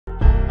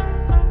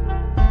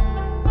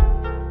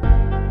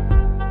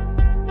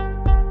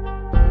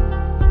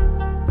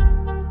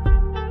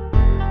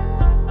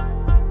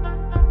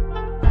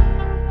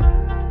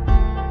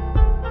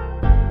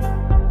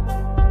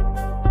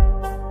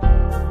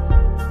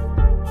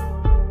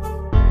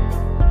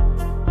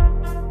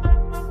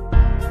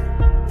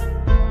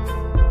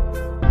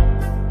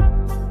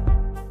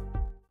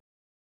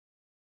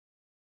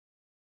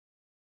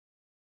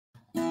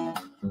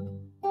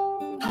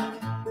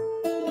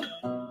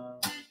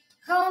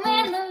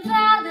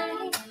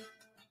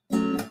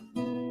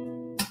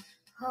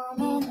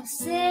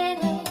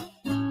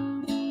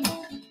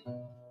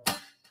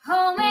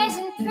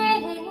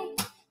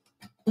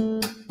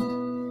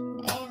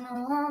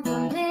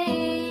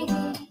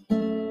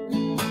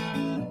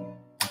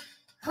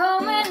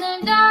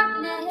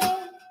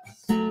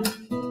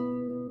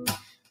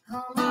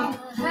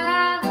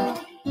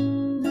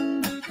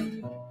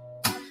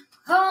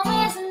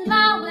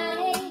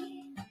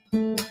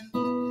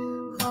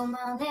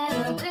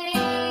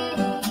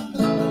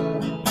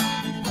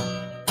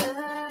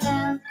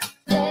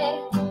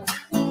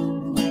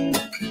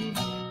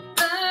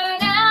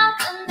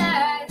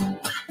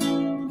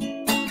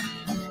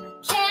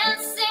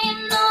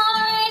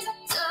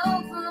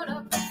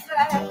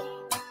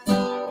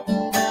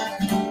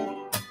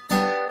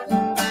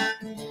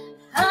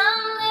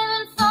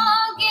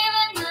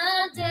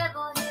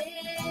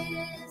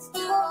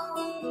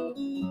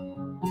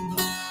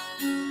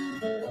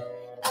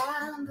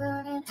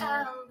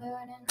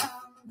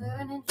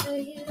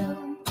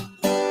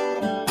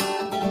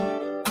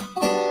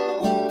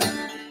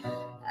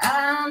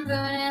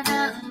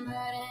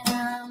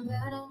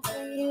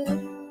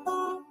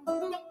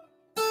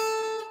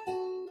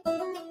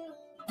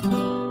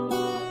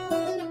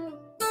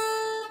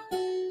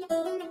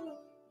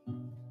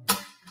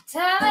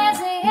Time is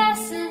the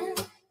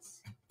essence.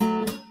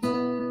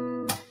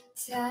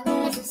 Time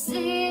is the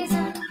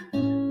season.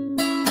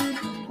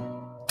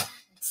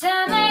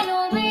 Time ain't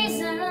no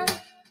reason.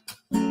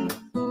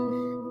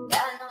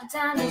 Got no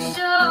time to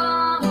show.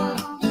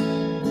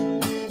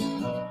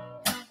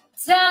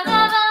 Time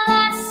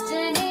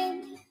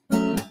everlasting.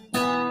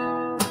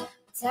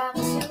 Time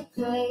to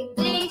play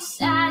these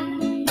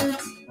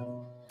sides.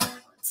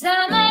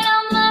 Time ain't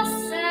on my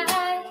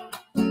side.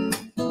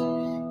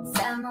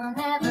 Time will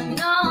never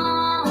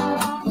know.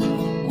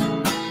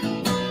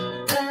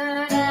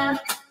 Burn out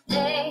the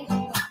day.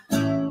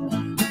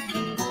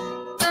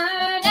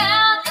 Burn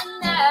out the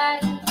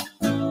night.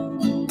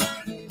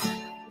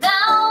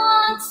 Now I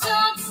want to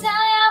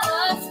tell you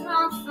what's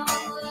wrong from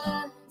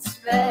what's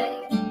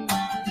right.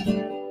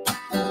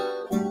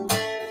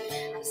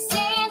 I've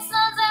seen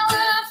suns that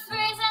were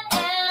freezing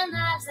and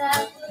nights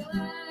that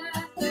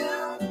were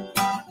blue.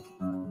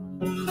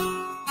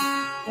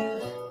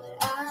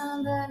 But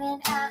I'm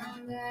burning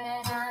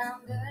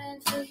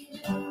for you.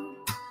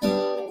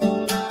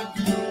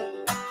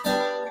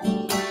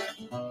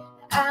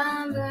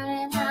 I'm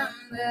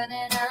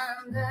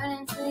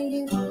burning for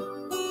you.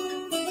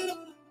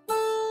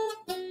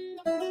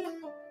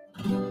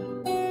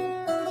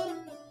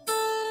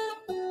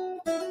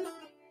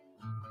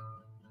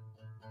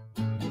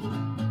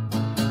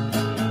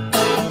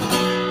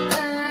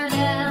 Burn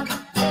out the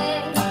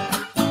day.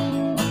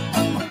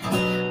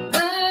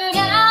 Burn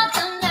out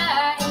the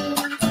night.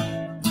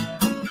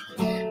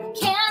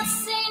 Can't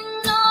see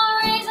no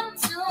reason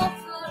to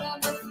put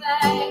up a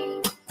fight.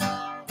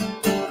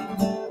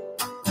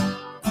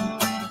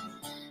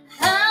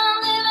 I'm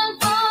living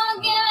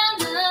for giving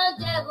the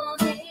devil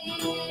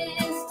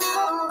his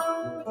due.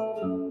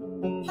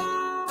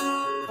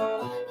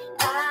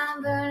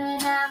 I'm burning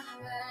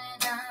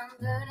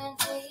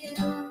for you.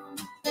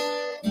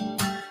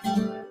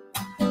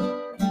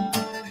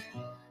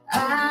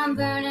 I'm burning for you. I'm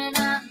burning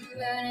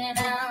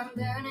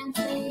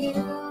for you.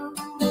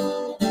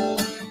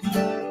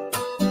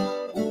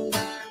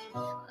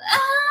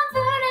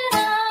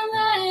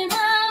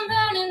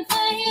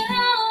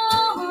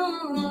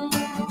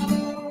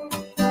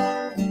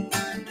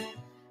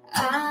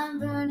 I'm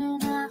burning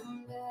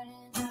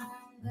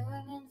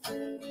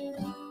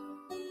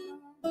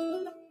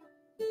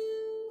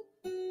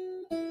for you.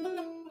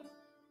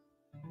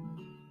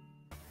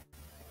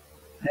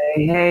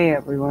 Hey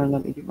everyone,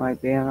 let me get my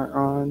banner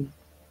on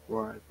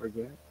before I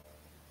forget.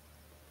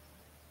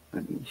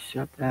 Let me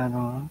shut that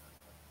off.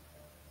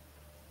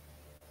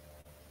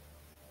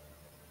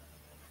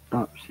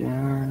 Stop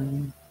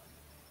sharing.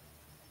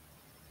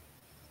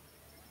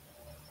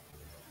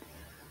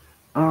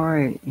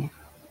 Alright.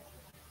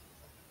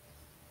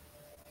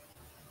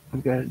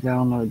 I've got to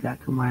download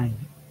that to my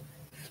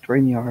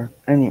StreamYard.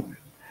 Anyway,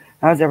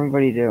 how's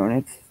everybody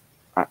doing?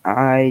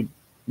 I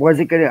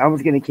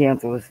was gonna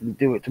cancel this and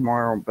do it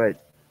tomorrow, but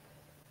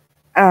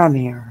I'm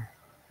here.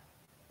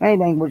 Hey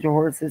Language of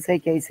Horses, hey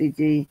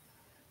KCG,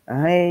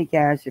 hey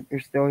Cash if you're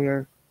still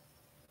here.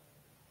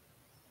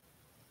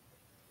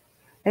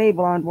 Hey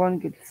Blonde One,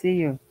 good to see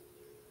you.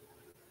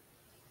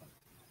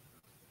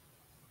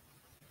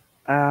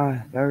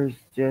 There's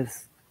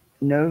just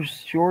no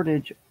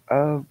shortage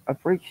of a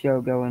freak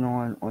show going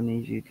on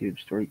these YouTube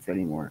streets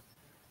anymore.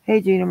 Hey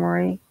Gina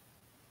Marie.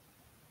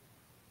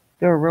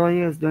 There really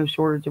is no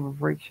shortage of a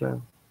freak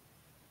show.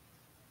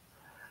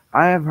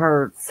 I have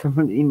heard some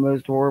of the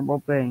most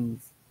horrible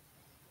things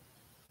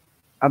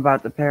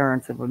about the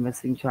parents of a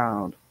missing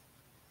child.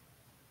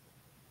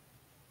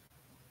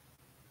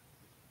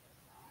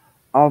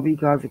 All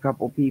because a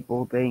couple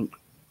people think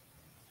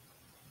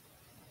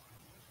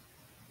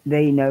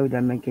they know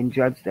them and can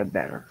judge them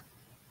better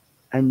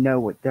and know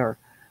what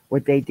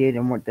they did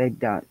and what they've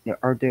done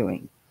are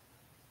doing,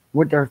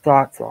 what their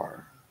thoughts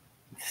are.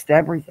 Just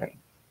everything.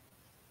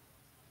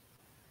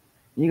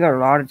 You got a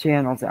lot of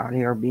channels out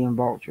here being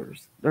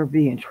vultures. They're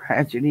being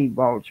tragedy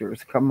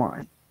vultures. Come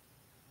on.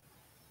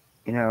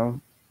 You know,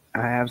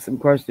 I have some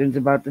questions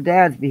about the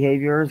dad's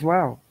behavior as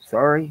well.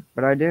 Sorry,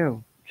 but I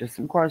do. Just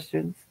some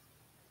questions.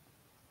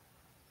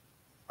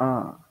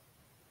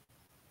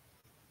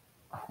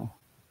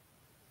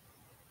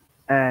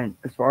 And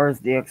as far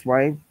as the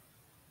ex-wife,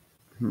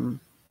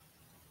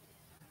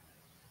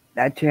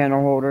 That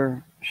channel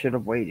holder should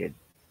have waited.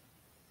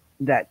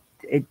 That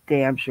it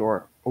damn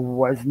sure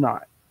was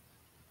not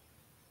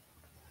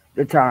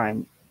the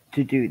time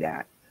to do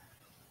that.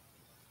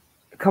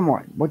 Come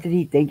on, what did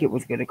he think it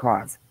was going to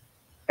cause?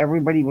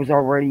 Everybody was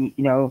already,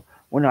 well,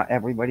 not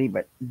everybody,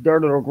 but their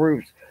little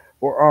groups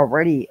were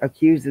already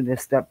accusing the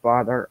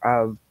stepfather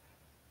of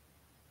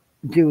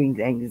doing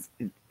things,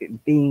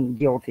 being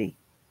guilty.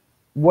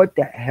 What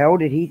the hell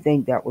did he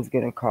think that was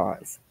going to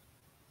cause?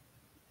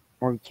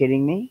 Are you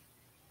kidding me?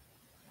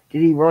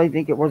 Did he really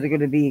think it wasn't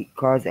going to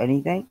cause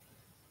anything?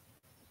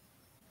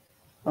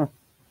 Huh.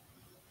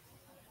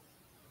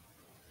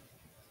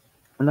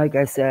 And like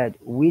I said,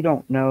 we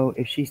don't know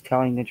if she's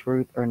telling the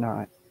truth or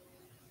not.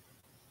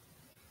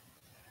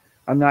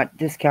 I'm not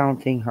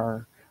discounting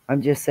her.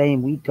 I'm just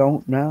saying we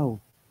don't know.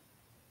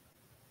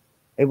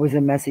 It was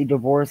a messy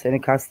divorce and a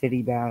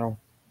custody battle.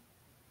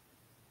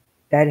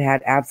 That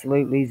had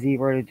absolutely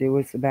zero to do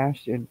with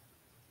Sebastian.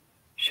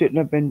 Shouldn't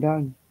have been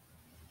done.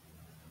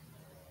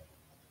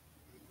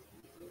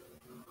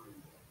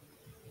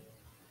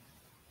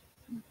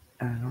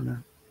 I don't know.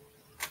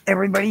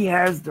 Everybody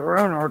has their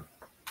own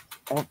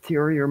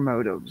ulterior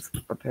motives,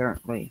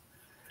 apparently.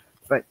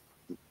 But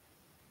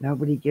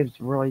nobody gives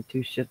really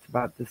two shits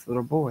about this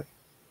little boy.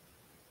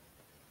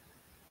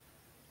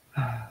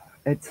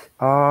 It's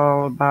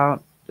all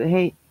about the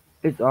hate.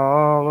 It's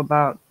all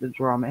about the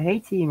drama. Hey,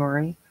 T.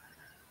 Marie.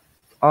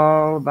 It's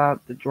all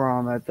about the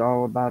drama. It's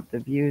all about the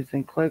views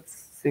and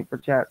clicks, super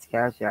chats,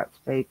 cash apps,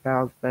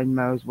 PayPals,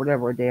 Venmos,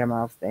 whatever damn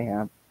else they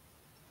have.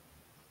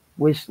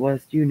 Wish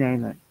list, you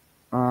name it.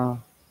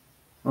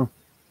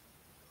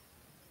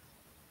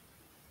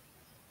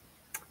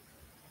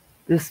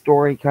 This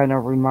story kind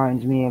of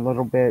reminds me a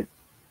little bit,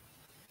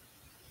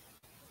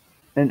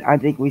 and I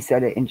think we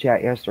said it in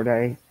chat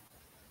yesterday,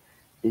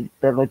 the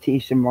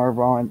Letitia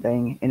Marvon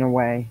thing in a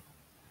way,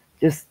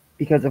 just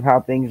because of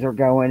how things are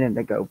going and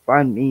the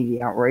GoFundMe,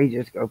 the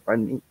outrageous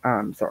GoFundMe.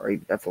 Sorry,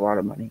 but that's a lot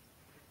of money.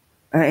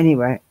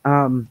 Anyway,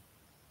 I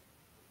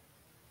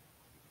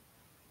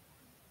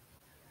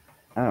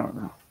don't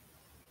know.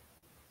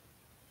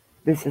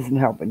 This isn't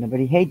helping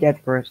nobody. Hey,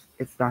 Death Grips,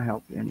 it's not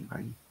helping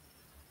anybody.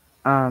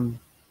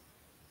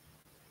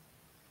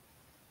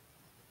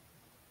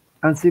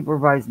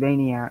 Unsupervised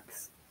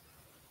Maniacs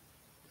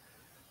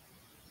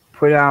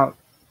put out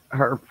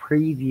her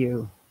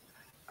preview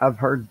of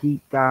her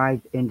deep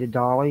dive into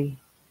Dolly.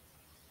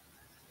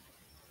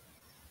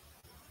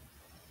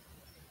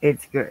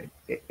 It's good,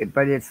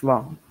 but it's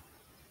long.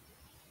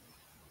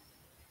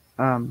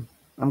 I'm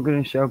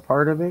going to show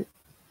part of it,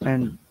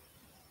 and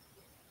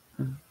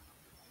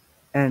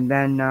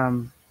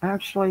then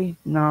actually,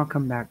 no, I'll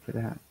come back to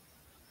that.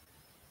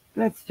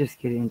 Let's just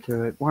get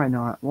into it. Why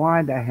not?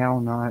 Why the hell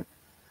not?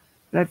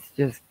 Let's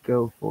just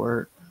go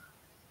for it.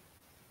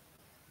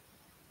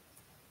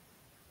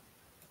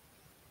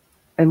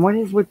 And what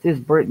is with this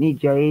Brittany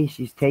J?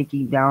 She's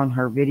taking down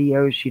her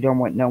videos. She don't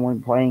want no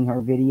one playing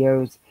her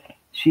videos.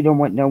 She don't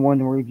want no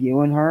one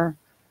reviewing her.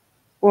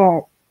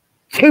 Well,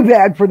 too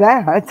bad for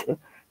that.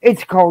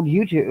 It's called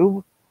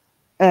YouTube,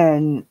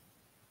 and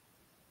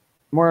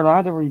we're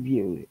allowed to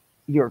review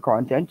your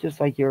content just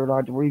like you're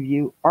allowed to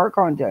review our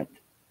content.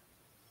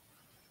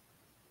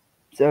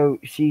 So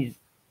she's,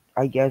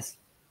 I guess,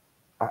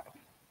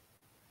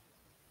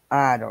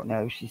 I don't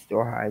know if she's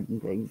still hiding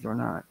things or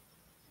not.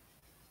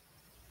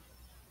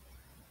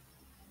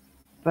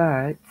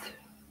 But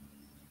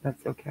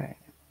that's okay.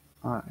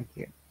 I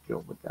can't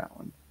deal with that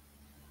one.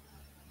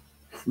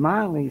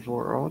 Smiley's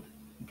World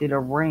did a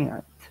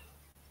rant.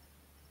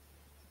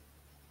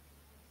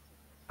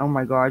 Oh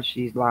my God,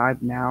 she's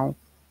live now.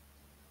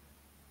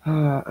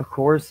 Of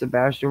course,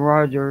 Sebastian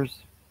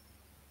Rogers.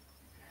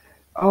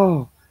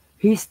 Oh,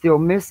 he's still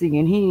missing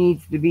and he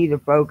needs to be the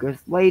focus.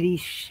 Lady,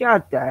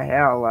 shut the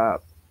hell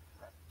up.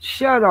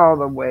 Shut all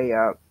the way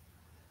up.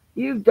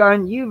 You've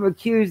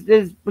accused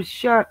this, but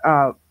shut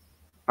up.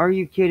 Are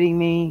you kidding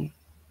me?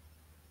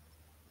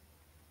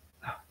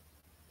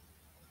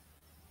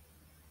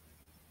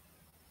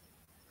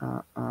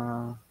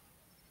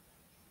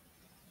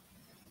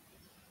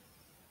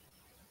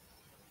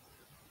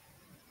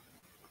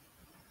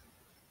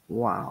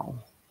 Wow.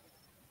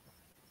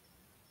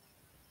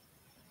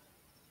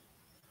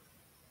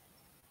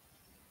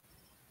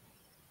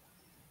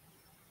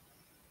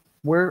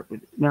 Where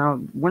now?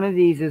 One of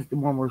these is the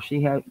one where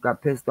she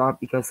got pissed off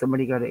because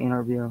somebody got an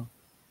interview.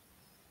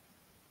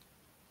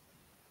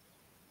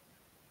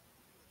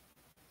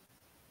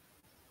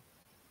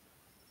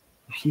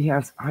 She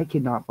has. I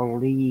cannot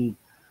believe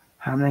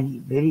how many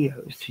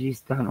videos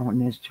she's done on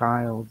this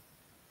child.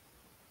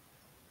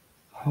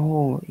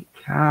 Holy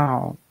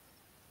cow!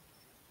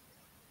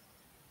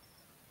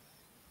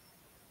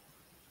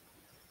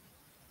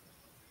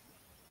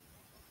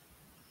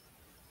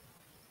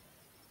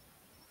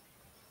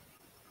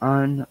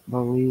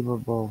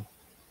 Unbelievable.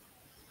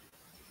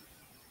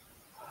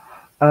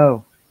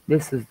 Oh,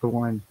 this is the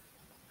one.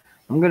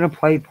 I'm gonna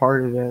play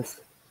part of this.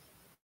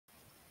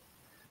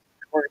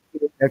 Or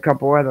a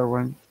couple other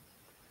ones.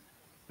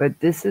 But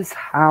this is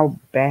how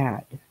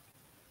bad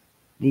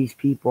these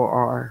people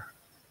are.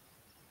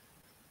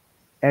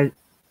 As,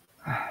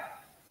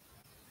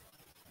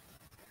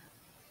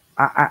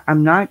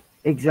 I'm not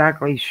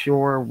exactly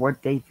sure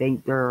what they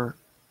think they're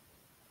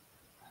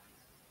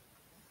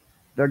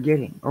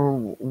getting or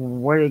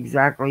what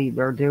exactly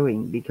they're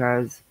doing,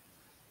 because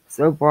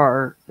so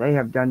far they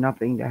have done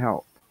nothing to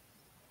help.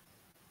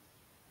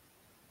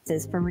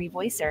 This is from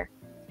Revoicer.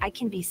 I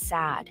can be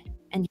sad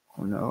and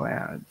Oh, no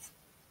ads.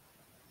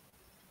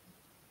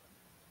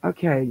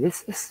 Okay,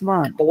 this is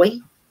smart. Boy.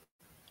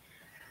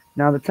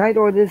 Now the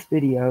title of this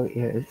video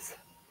is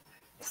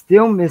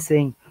Still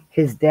Missing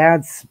His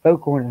Dad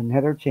Spoke on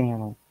Another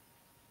Channel.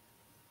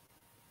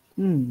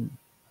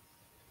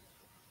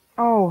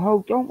 Oh,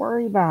 Hope, don't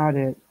worry about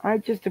it. I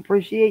just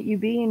appreciate you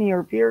being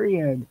here,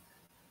 period.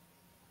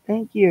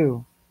 Thank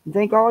you.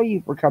 Thank all of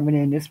you for coming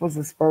in. This was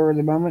a spur of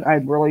the moment. I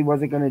really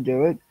wasn't going to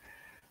do it.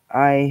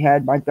 I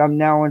had my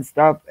thumbnail and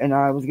stuff, and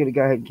I was going to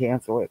go ahead and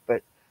cancel it,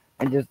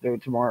 and just do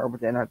it tomorrow.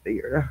 But then I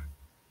figured,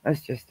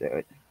 let's just do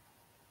it.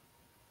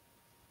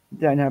 It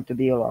doesn't have to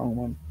be a long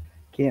one.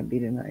 Can't be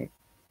tonight.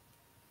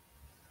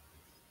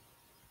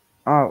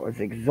 I was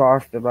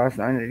exhausted last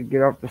night. I had to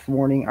get up this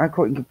morning. I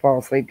couldn't fall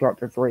asleep till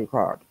after 3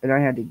 o'clock, and I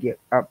had to get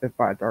up at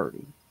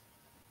 5:30.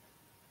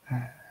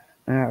 I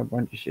have a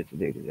bunch of shit to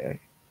do today.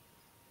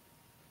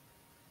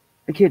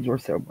 The kids were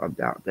so bummed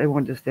out. They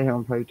wanted to stay home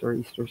and play with their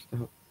Easter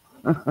stuff.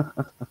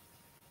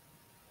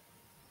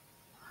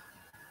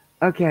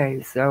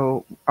 Okay,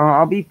 so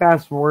I'll be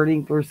fast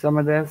forwarding through some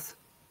of this.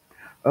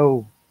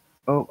 Oh.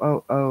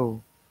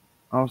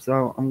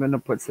 Also, I'm going to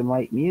put some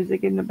light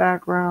music in the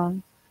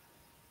background.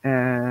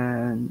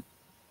 And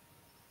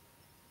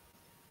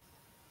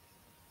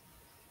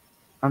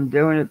I'm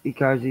doing it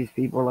because these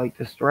people like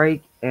to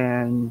strike,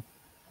 and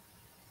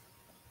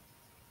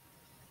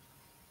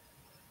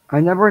I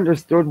never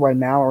understood why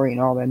Mallory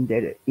and all them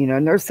did it. You know,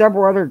 and there's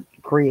several other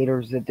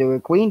creators that do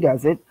it. Queen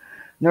does it.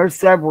 And there's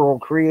several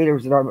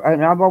creators that are,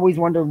 and I've always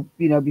wondered,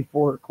 you know,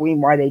 before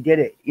Queen, why they did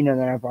it. You know,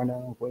 then I found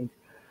out on Queen.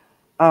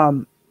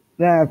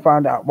 Then I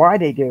found out why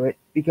they do it,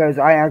 because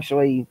I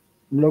actually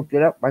looked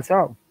it up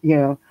myself, you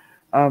know.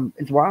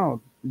 It's wild,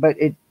 but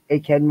it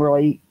can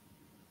really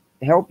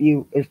help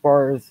you as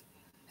far as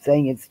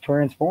saying it's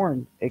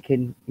transformed. It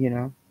can, you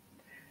know,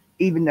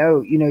 even though,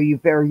 you know, you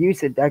fair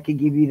use it, that could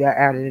give you that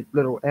added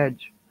little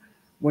edge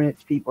when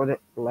it's people that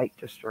like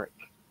to strike.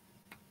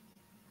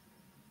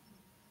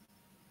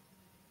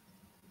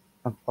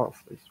 A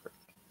falsely strike.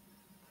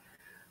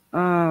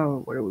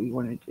 Oh, what do we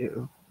want to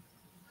do?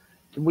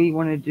 Do we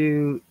want to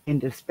do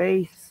Into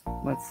Space?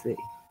 Let's see.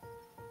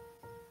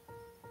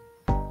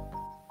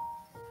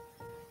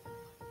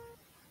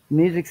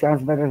 Music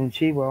sounds better than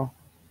she will.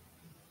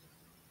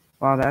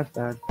 Wow, that's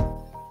bad.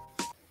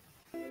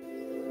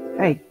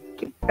 Hey,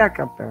 get back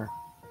up there.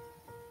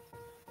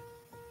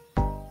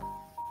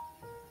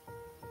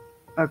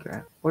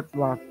 Okay, what's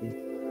Lofty?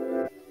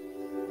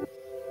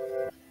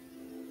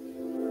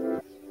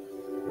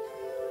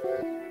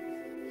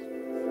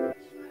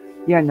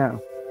 Yeah,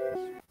 no.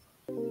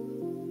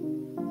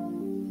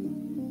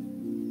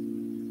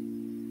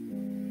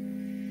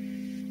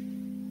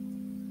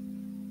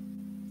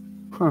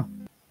 Huh.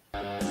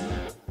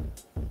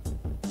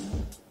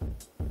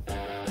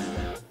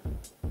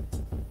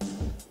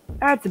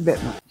 That's a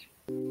bit much.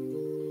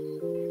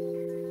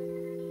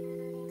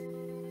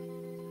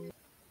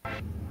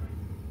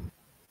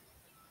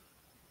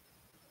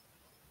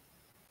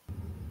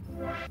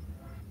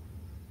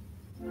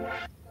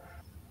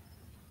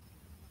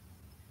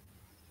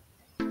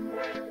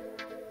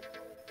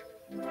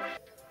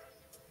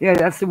 Yeah,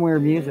 that's some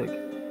weird music.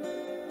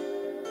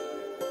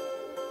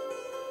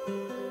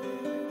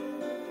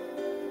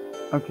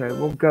 Okay,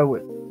 we'll go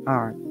with,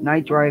 alright,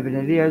 Night Driving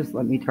it is.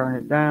 Let me turn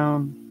it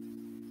down.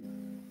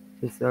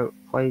 Just so it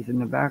plays in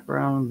the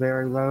background,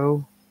 very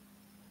low.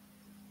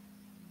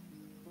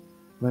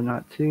 But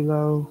not too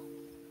low.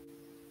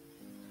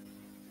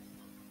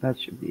 That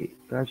should be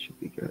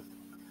good.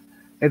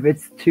 If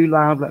it's too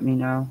loud, let me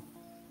know.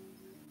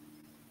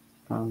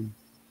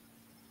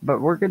 But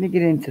we're gonna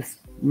get into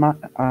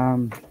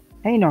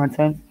hey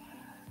nonsense.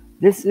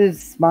 This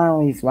is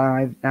SMILEYS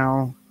live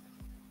now.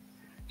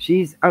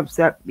 She's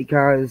upset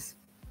because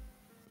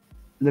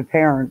the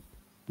parent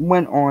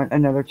went on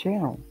another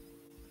channel.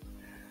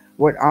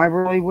 What I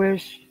really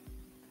wish,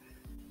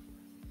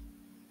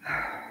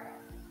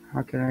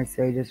 how can I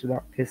say this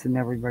without pissing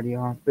everybody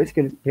off? It's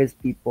gonna piss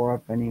people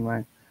off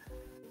anyway.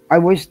 I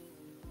wish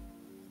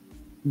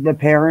the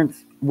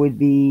parents would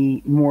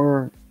be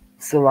more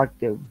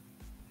selective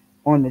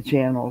on the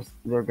channels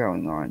they're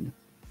going on.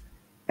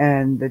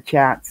 And the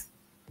chats,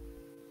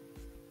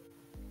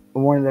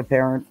 one of the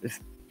parents is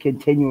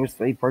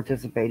continuously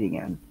participating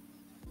in.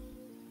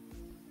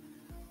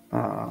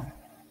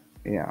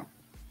 Yeah.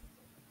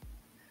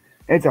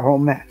 It's a whole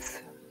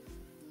mess.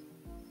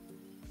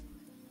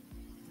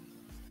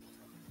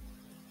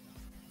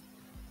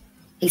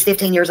 He's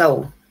 15 years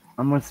old.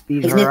 I'm going to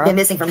speed He's her up. been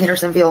missing from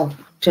Hendersonville,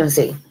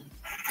 Tennessee.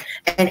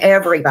 And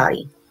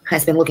everybody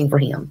has been looking for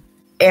him.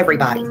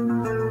 Everybody.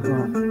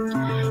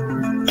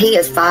 He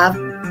is 5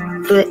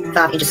 foot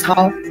 5 inches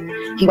tall.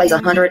 He weighs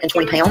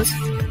 120 pounds.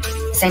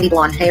 Sandy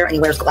blonde hair, and he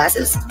wears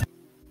glasses.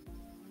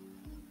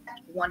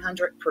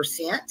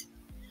 100%.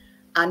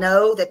 I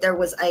know that there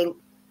was a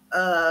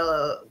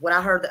what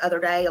I heard the other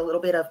day, a little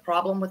bit of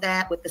problem with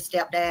that, with the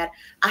stepdad.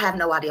 I have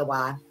no idea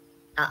why.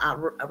 I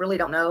really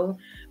don't know.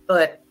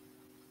 But,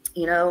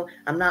 you know,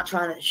 I'm not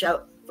trying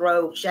to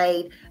throw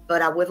shade,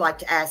 but I would like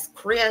to ask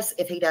Chris,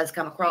 if he does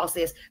come across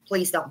this,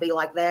 please don't be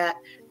like that.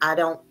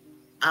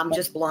 I'm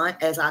just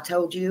blunt, as I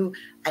told you.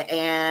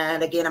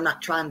 And again, I'm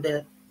not trying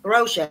to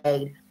throw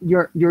shade.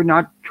 You're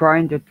not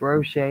trying to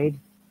throw shade.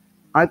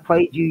 I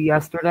played you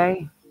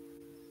yesterday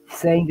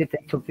saying that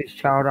they took this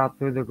child out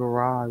through the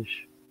garage.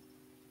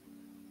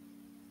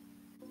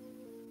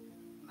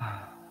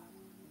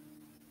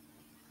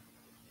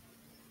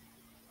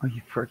 Are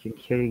you freaking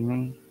kidding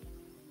me?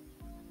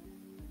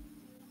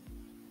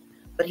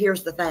 But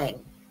here's the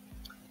thing.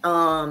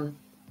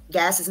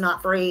 Gas is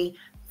not free.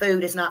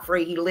 Food is not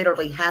free. You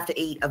literally have to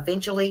eat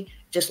eventually,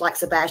 just like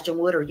Sebastian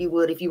would, or you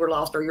would if you were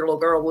lost, or your little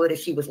girl would if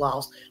she was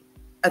lost.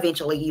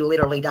 Eventually, you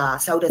literally die.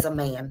 So does a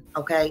man,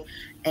 okay?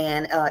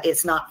 And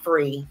it's not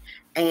free.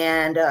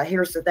 And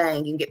here's the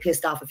thing. You can get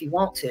pissed off if you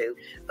want to,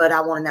 but I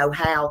want to know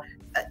how,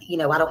 you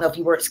know, I don't know if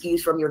you were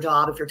excused from your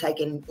job, if you're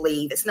taking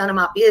leave. It's none of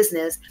my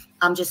business.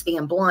 I'm just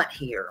being blunt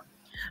here.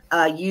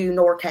 You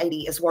nor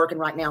Katie is working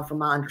right now, from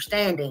my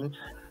understanding.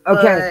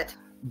 Okay,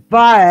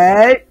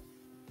 but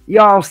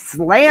y'all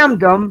slammed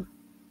them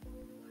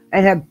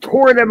and have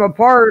tore them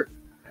apart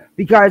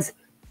because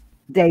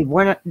they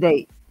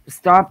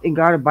stopped and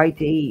got a bite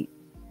to eat.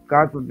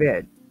 God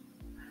forbid.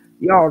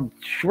 Y'all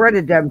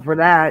shredded them for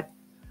that,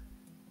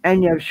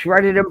 and you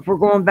shredded them for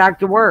going back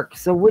to work.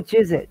 So which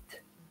is it?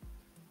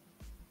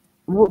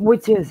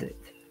 Which is it?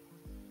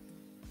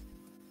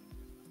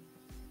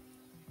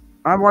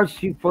 I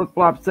watched you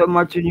flip-flop so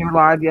much in your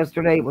live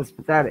yesterday, it was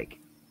pathetic.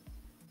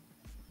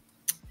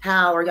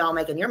 How are y'all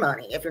making your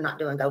money if you're not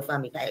doing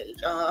GoFundMe page?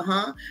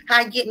 How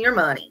you getting your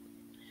money?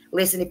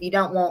 Listen, if you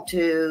don't want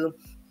to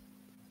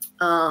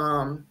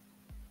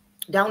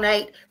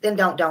donate, then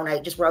don't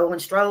donate. Just roll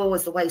and stroll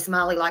is the way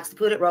Smiley likes to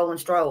put it, roll and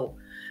stroll.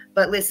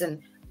 But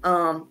listen,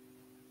 that's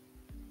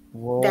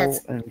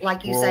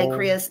like you say,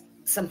 Chris,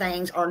 some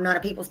things are none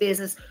of people's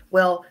business.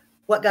 Well,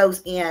 what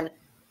goes in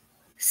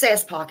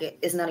Seth's pocket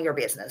is none of your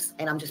business.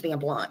 And I'm just being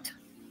blunt.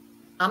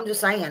 I'm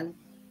just saying,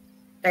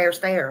 fair's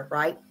fair,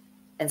 right?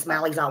 And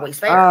Smiley's always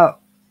fair.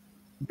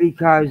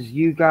 Because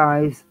you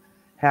guys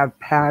have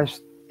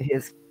passed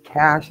his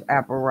cash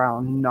app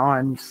around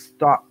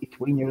non-stop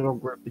between your little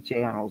group of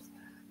channels,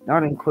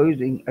 not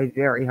including a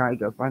very high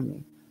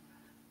GoFundMe.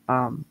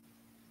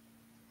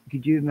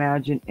 Could you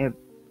imagine if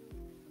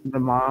the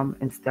mom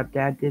and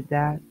stepdad did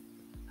that?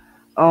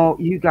 Oh,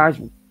 you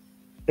guys,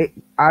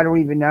 I don't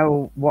even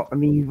know what, I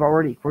mean, you've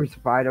already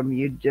crucified them.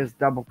 You'd just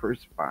double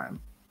crucify them.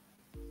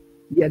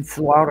 You'd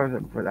slaughter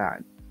them for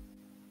that.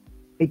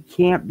 It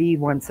can't be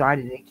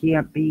one-sided. It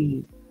can't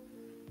be.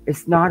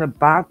 It's not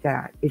about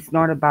that. It's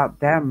not about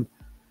them.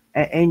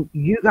 And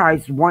you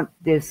guys want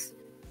this.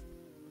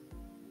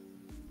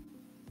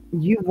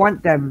 You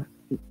want them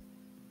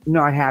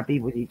not happy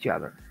with each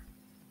other.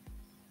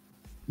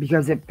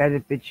 Because it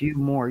benefits you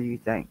more, you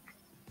think.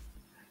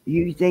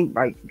 You think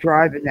by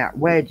driving that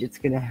wedge, it's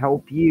going to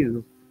help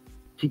you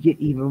to get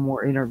even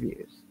more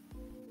interviews.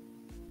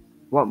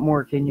 What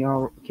more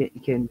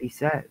can be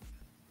said?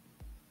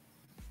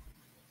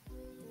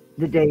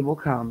 The day will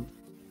come,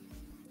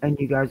 and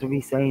you guys will be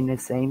saying the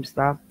same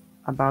stuff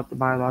about the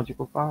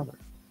biological father.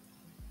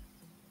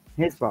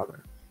 His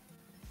father.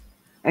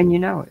 And you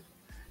know it.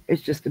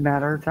 It's just a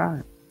matter of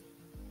time.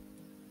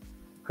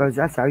 Because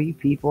that's how you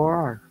people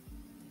are.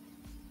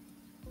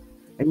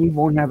 And you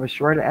won't have a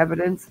shred of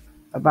evidence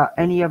about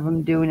any of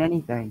them doing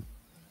anything.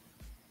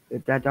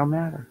 If that don't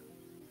matter.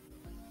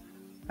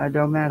 That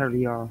don't matter to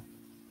y'all.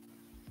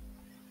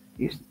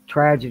 These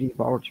tragedy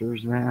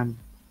vultures, man.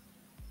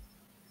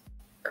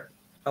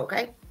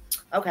 Okay.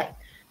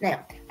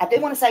 Now, I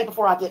do want to say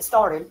before I get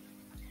started,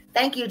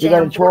 thank you,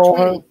 Jam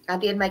 420. I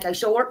did make a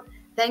short.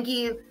 Thank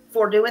you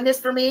for doing this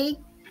for me.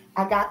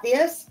 I got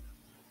this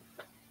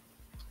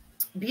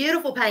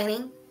beautiful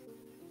painting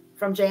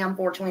from Jam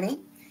 420.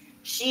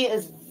 She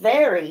is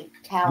very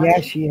talented.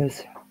 Yeah, she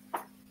is.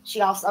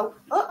 She also,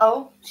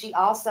 she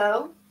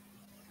also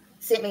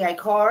sent me a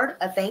card,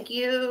 a thank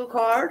you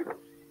card.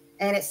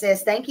 And it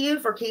says, thank you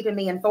for keeping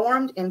me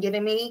informed and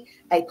giving me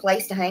a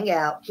place to hang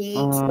out.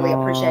 Keeps, really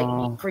appreciate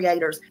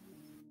creators.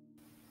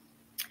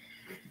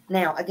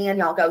 Now, again,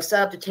 y'all go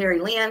sub to Terry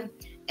Lynn.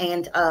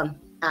 And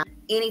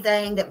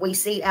anything that we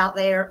see out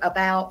there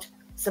about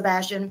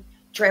Sebastian,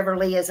 Trevor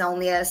Lee is on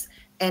this.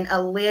 And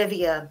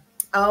Olivia,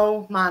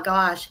 oh my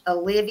gosh,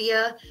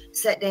 Olivia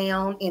sat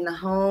down in the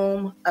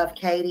home of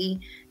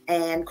Katie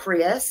and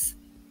Chris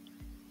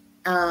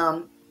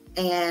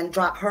and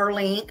dropped her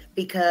link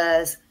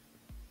because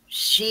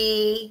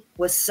she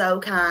was so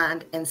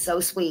kind and so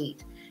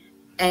sweet.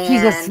 And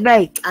she's a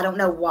snake. I don't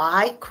know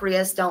why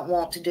Chris don't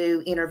want to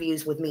do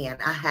interviews with men.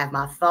 I have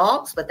my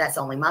thoughts, but that's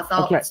only my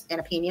thoughts and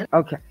opinion.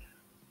 Okay.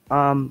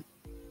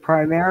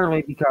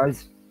 Primarily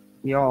because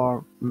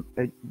y'all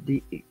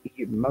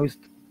most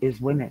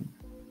is women.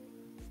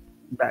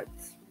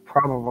 That's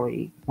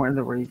probably one of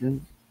the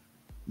reasons.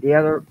 The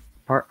other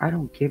part, I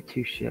don't give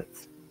two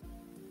shits.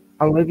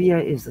 Olivia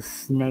is a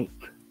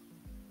snake.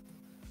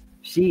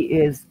 She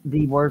is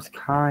the worst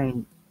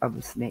kind of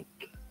a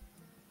snake.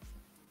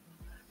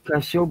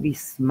 Because she'll be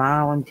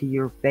smiling to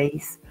your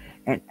face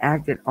and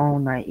acting all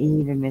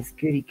naive and Miss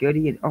Goody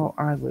Goody, and oh,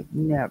 I would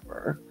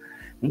never.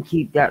 And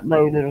keep that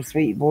low little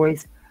sweet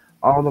voice.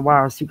 All the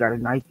while she got a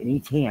knife in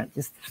each hand,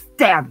 just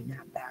stabbing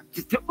that back.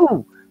 Just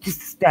to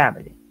stab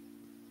it.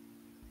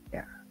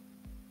 Yeah.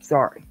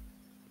 Sorry.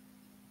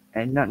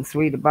 And nothing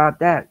sweet about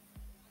that.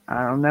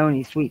 I don't know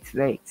any sweet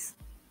snakes.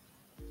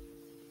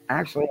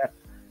 Actually,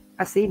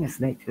 I seen a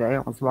snake today. I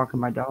was walking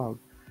my dog.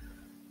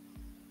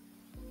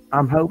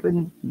 I'm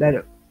hoping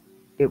that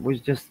it was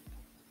just,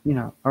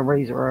 a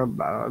razor or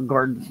a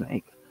garden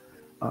snake.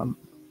 I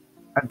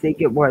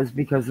think it was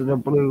because of the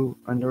blue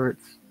under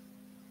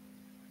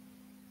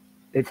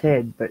its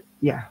head. But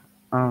yeah,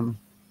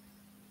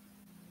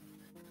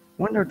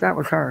 wonder if that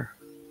was her.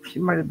 She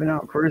might have been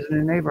out cruising in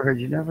the neighborhood.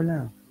 You never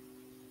know.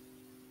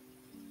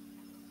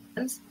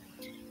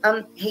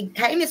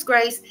 Hey, Miss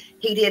Grace,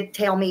 he did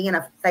tell me in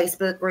a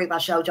Facebook group I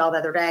showed y'all the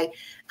other day,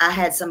 I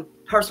had some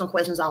personal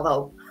questions,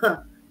 although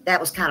that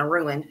was kind of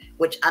ruined,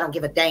 which I don't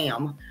give a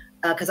damn,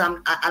 because I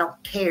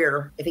don't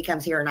care if he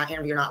comes here and I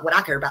interview or not. What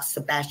I care about is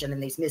Sebastian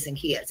and these missing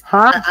kids.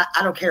 Huh?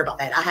 I don't care about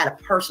that. I had a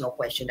personal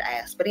question to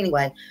ask. But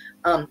anyway,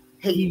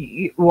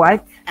 he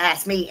what?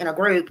 asked me in a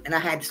group, and I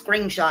had the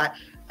screenshot.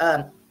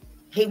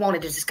 He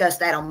wanted to discuss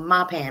that on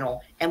my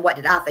panel, and what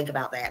did I think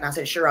about that? And I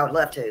said, sure, I would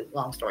love to,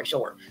 long story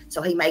short.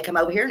 So he may come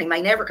over here, and he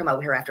may never come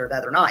over here after the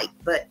other night,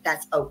 but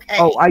that's okay.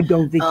 Oh, I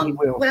don't think he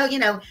will. Well,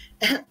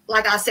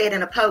 like I said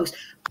in a post.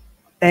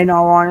 In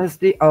all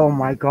honesty, oh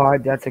my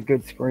God, that's a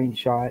good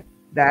screenshot.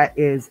 That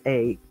is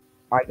I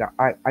got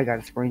a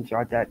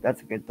screenshot.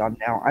 That's a good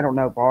thumbnail. I don't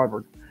know if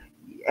I'll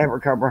ever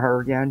cover her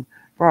again.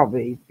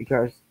 Probably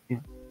because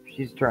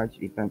she's a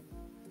tragedy, but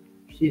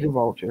she's a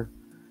vulture.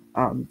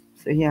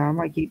 So yeah, I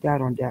might keep that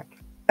on deck.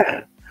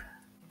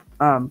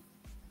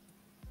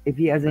 If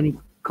he has any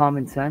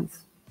common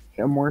sense,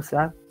 him or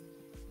Seth,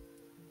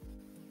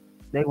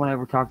 they won't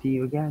ever talk to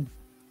you again.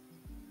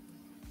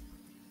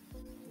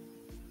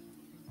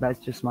 That's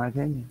just my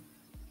opinion.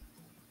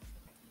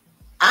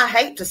 I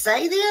hate to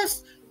say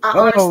this. I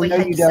honestly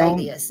hate to say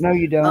this. No,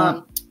 you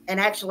don't. And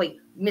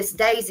actually, Miss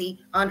Daisy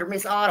under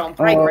Miss Autumn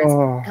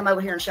Fragrance come over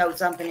here and showed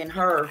something in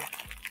her.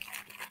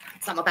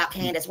 Something about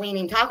Candace. We ain't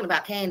even talking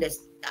about Candace.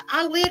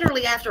 I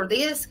literally, after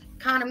this,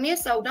 kind of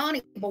miss old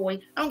Donnie boy.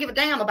 I don't give a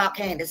damn about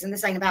Candace, and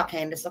this ain't about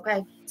Candace,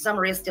 okay?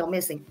 Summer is still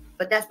missing,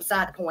 but that's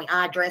beside the point.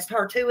 I addressed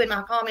her too in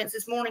my comments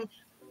this morning,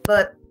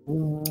 but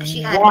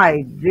she had...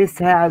 Why? This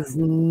has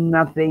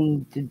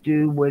nothing to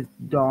do with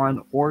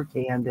Dawn or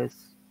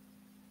Candace.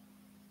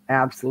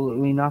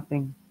 Absolutely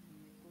nothing.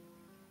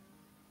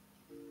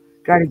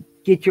 Got to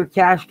get your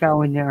cash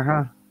cow in there,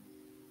 huh?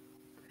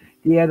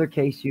 The other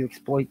case you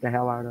exploit the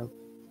hell out of.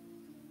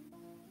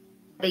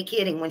 Be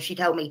kidding when she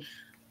told me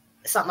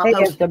something I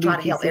posted to try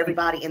to help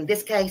everybody. In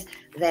this case,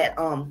 that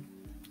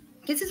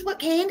this is what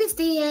Candace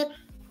did.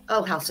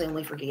 Oh, how soon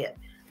we forget.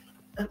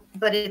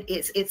 But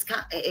it's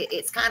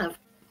kind of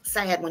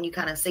sad when you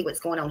kind of see what's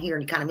going on here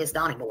and you kind of miss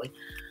Donnie boy.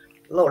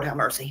 Lord have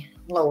mercy.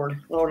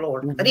 Lord.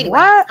 But anyway,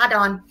 hi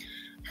Don.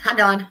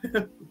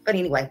 But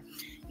anyway,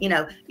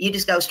 you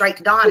just go straight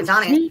to Don. Is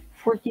she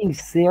freaking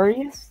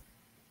serious?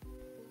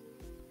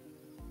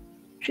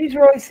 She's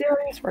really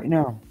serious right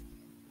now.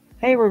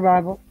 Hey,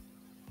 Revival.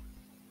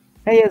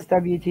 Hey,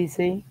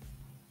 SWTC.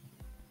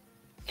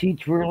 She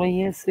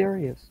truly is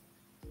serious.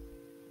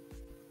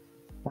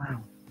 Wow.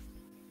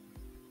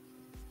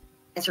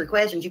 Answer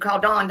questions. You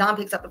call Don. Don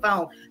picks up the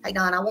phone. Hey,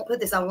 Don, I won't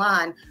put this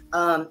online.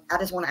 I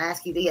just want to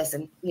ask you this.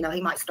 And,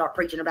 he might start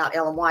preaching about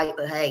Ellen White,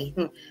 but hey,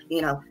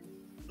 it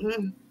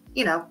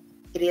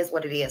is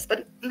what it is.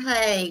 But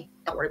hey,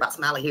 don't worry about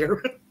Smiley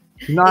here.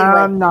 No, anyway,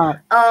 I'm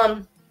not.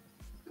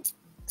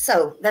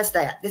 So that's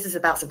that. This is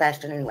about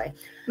Sebastian anyway.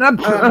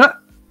 I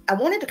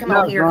wanted to come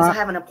out here because I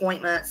have an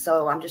appointment,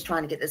 so I'm just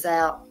trying to get this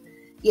out.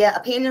 Yeah,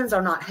 opinions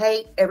are not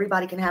hate.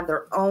 Everybody can have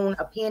their own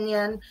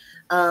opinion.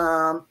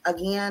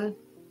 Again,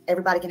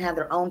 everybody can have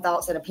their own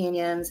thoughts and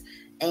opinions,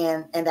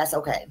 and that's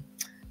okay.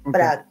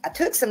 But I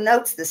took some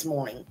notes this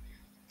morning,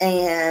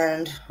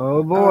 and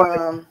oh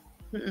boy,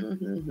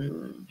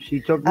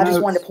 she took notes. I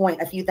just wanted to point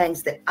a few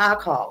things that I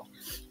called.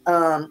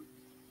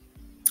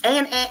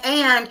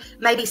 And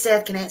maybe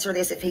Seth can answer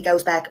this if he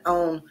goes back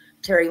on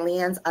Terry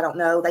Lynn's. I don't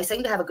know. They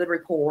seem to have a good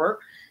rapport.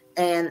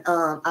 And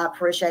I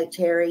appreciate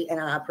Terry and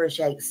I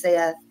appreciate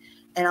Seth.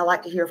 And I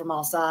like to hear from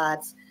all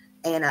sides.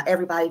 And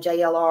everybody,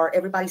 JLR,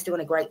 everybody's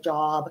doing a great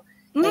job.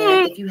 And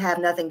if you have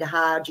nothing to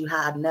hide, you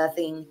hide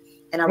nothing.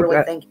 And I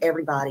really think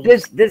everybody.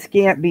 This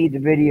can't be the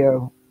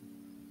video.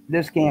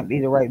 This can't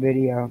be the right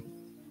video.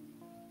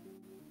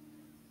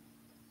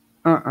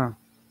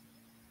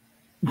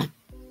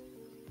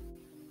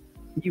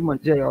 You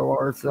want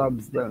JLR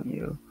subs, don't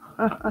you?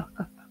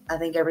 I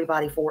thank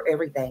everybody for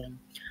everything.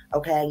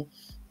 Okay.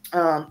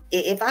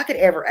 If I could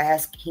ever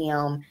ask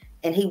him,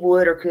 and he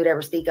would or could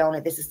ever speak on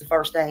it, this is the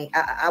first thing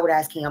I would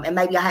ask him. And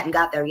maybe I hadn't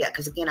got there yet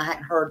because, again, I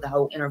hadn't heard the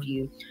whole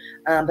interview.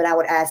 But I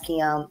would ask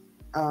him,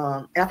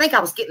 and I think I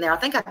was getting there. I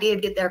think I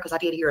did get there because I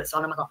did hear it. So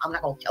I'm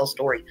not going to tell a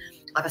story.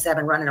 Like I said, I've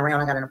been running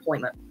around. I got an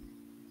appointment.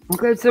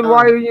 Okay, so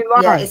why are you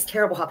lying? Yeah, it's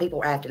terrible how people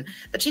are acting.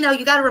 But, you know,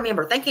 you got to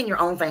remember, think in your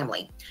own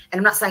family. And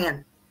I'm not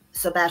saying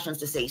Sebastian's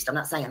deceased. I'm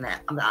not saying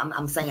that.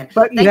 I'm saying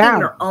think in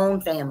your own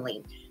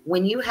family.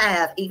 When you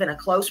have even a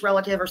close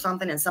relative or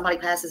something and somebody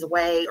passes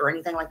away or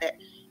anything like that,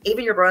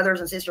 even your brothers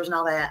and sisters and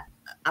all that,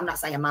 I'm not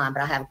saying mine,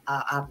 but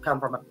I've come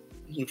from a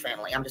huge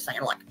family. I'm just saying,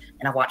 like,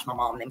 and I watched my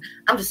mom and them.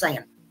 I'm just saying,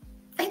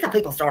 think how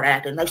people start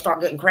acting. They start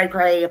getting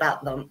cray-cray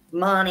about the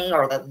money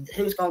or the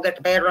who's going to get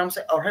the bedrooms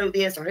or who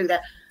this or who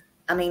that.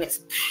 I mean, it's,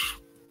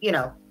 you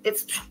know,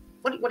 it's,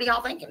 what are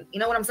y'all thinking? You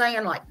know what I'm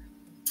saying? Like,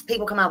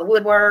 people come out of the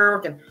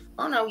woodwork and,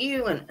 oh, no,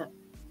 you, and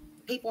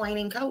people ain't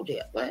even cold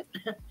yet. What?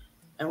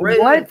 And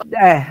what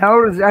the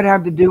hell does that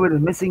have to do with a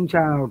missing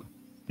child?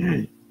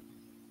 He's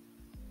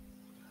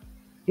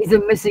a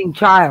missing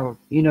child,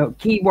 you know,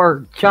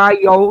 keyword,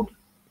 child,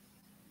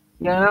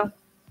 you know?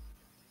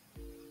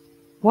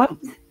 What?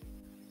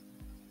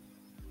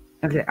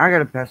 Okay, I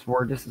got a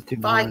password. This is too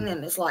fighting,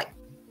 and it's like,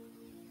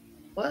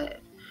 what?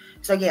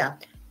 So, yeah,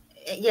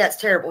 it's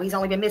terrible. He's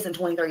only been missing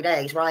 23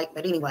 days, right?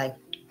 But anyway,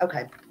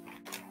 okay.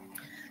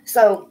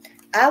 So,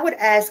 I would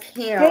ask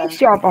him, hey,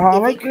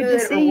 Shopaholic, if he good to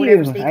could see or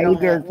whatever you. speak Hey,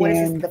 on that. What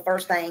Ken. is the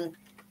first thing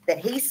that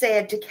he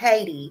said to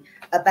Katie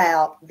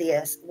about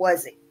this?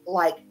 Was it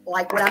like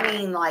what I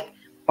mean, like,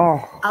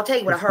 oh, I'll tell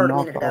you what I heard a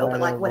minute ago, but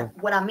like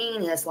what I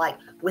mean is, like,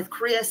 with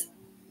Chris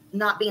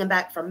not being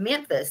back from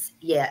Memphis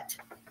yet.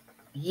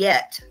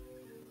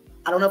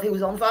 I don't know if he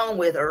was on the phone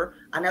with her.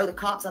 I know the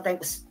cops, I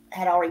think,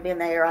 had already been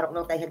there. I don't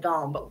know if they had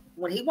gone, but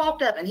when he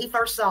walked up and he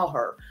first saw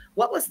her,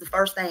 what was the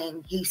first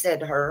thing he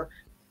said to her?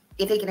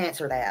 If he can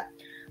answer that.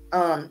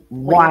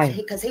 Why?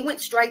 Because he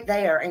went straight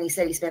there and he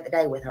said he spent the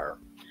day with her.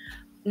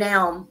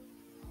 Now,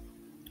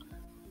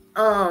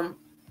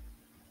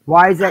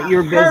 why is that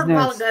your business? A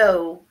while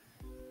ago,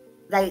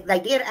 they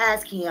did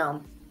ask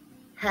him,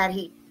 had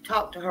he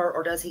talked to her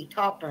or does he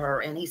talk to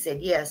her? And he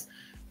said yes.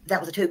 That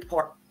was a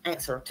two-part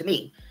answer to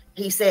me.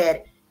 He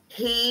said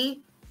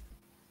he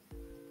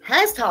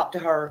has talked to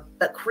her,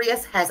 but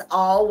Chris has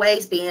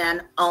always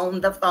been on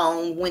the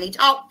phone when he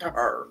talked to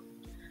her.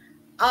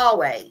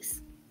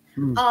 Always.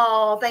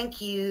 Oh,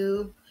 thank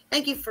you.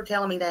 Thank you for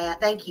telling me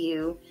that. Thank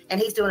you. And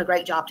he's doing a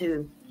great job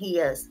too. He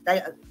is.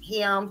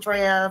 Him,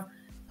 Trev,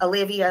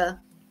 Olivia.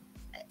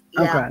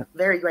 Yeah, okay.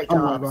 Very great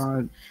jobs. Oh my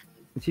God.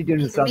 Is she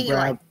doing something?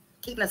 Like,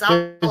 keeping us all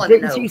in the know.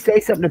 Didn't she say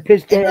something to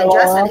piss Jay off?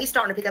 Justin, he's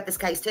starting to pick up this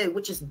case too,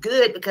 which is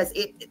good because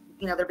it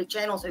you know, there'll be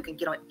channels who can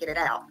get it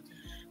out.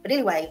 But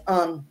anyway,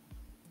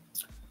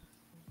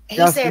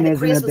 he said that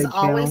Chris was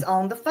always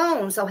on the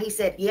phone. So he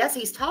said, yes,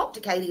 he's talked to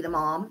Katie, the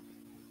mom,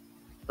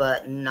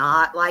 but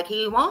not like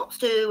he wants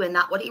to and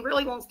not what he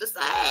really wants to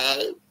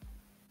say.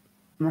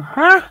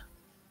 Uh-huh.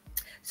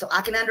 So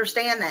I can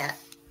understand that.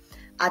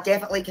 I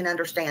definitely can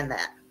understand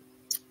that.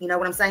 You know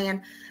what I'm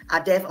saying? I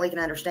definitely can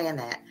understand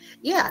that.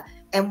 Yeah.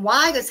 And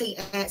why is he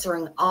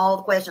answering all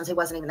the questions? He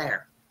wasn't even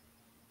there.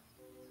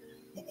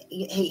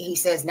 He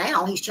says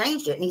now he's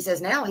changed it. And he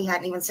says now he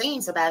hadn't even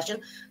seen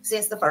Sebastian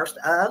since the first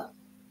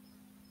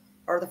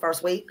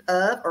week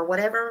of, or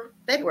whatever,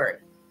 February.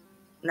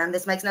 None of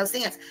this makes no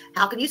sense.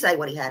 How can you say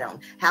what he had on?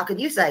 How can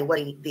you say what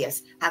he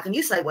this? How can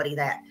you say what he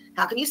that?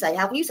 How can you say?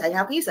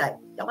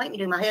 Don't make me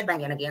do my head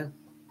banging again.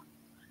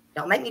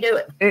 Don't make me do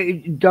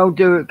it. Don't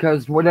do it,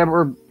 because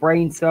whatever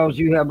brain cells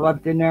you have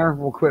left in there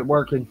will quit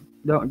working.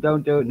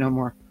 Don't do it no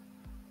more.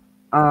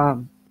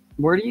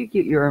 Where do you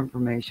get your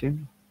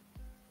information?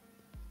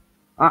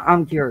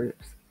 I'm curious.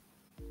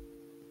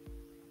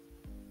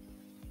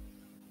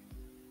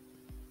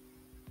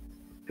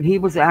 He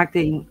was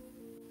acting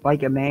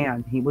like a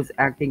man. He was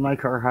acting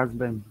like her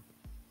husband.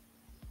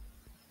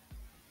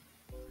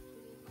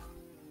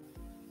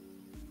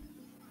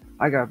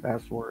 I got a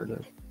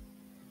password.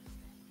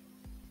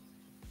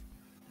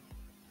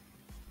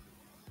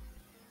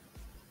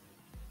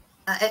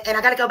 And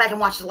I got to go back and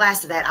watch the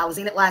last of that. I was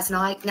in it last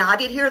night. Now, I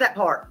did hear that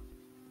part.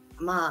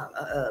 My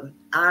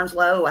iron's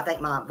low. I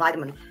think my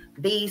vitamin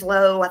B's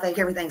low. I think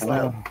everything's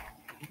low.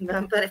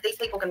 But if these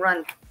people can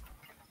run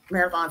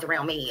marathons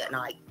around me at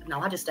night, no,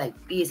 I just stay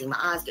busy. My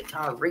eyes get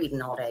tired of reading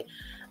all day,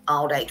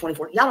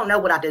 24. Y'all don't know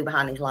what I do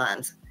behind these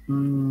lines.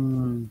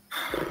 Oh,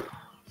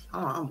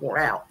 I'm wore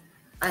out.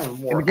 I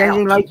am wore out.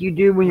 Everything like you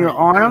do when you're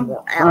on them?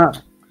 Wore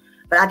out.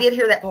 But I did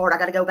hear that part. I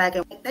got to go back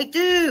and they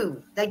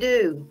do.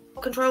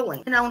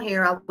 Controlling. And on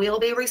here, I will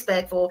be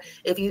respectful.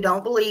 If you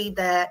don't believe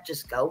that,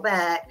 just go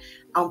back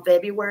on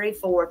February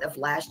 4th of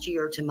last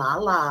year to my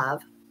live.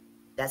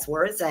 That's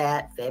where it's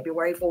at,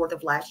 February 4th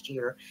of last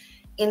year.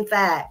 In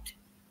fact,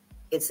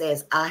 it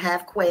says, I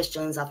have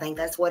questions. I think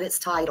that's what it's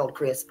titled,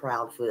 Chris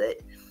Proudfoot.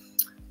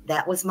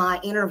 That was my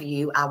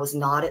interview. I was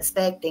not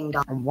expecting.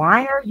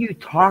 Why are you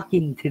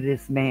talking to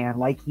this man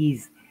like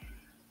he's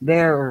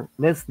there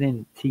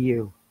listening to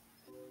you.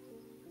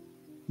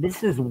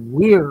 This is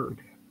weird.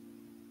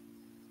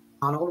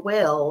 Donald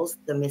Wells,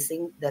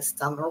 that's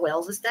Summer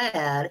Wells'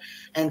 dad,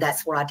 and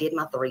that's where I did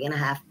my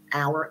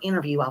 3.5-hour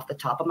interview off the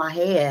top of my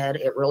head.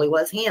 It really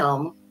was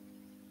him.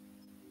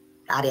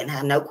 I didn't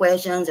have no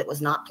questions. It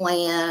was not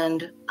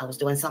planned. I was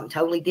doing something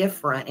totally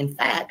different. In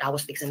fact, I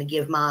was fixing to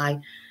give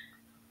my...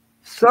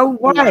 So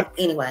what?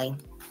 Anyway,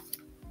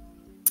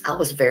 I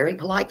was very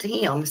polite to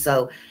him.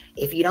 So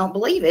if you don't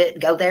believe it,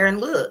 go there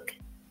and look.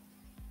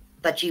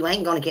 But you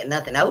ain't going to get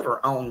nothing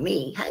over on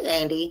me. Hey,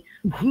 Andy,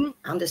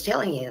 I'm just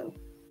telling you.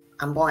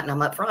 I'm blunt and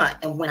I'm up front.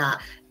 And when I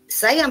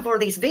say I'm for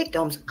these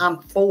victims,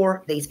 I'm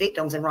for these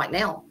victims. And right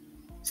now,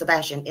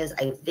 Sebastian is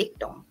a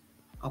victim.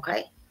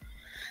 Okay?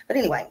 But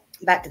anyway,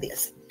 back to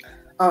this.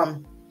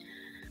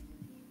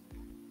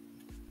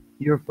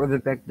 You're for the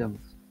victims.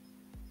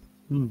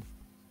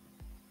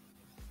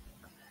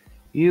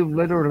 You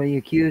literally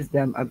accused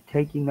them of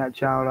taking that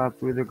child out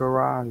through the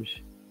garage.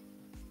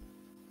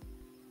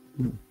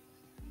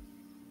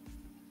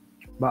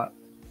 But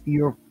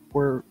you're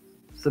for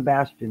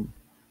Sebastian.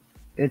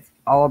 It's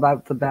all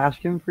about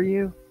Sebastian for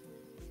you?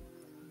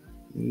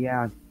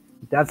 Yeah,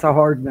 that's a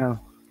hard no.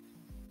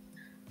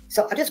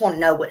 So I just want to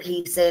know what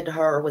he said to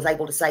her, was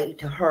able to say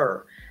to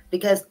her,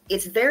 because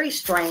it's very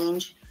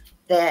strange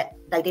that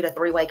they did a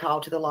 3-way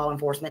call to the law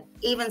enforcement.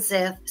 Even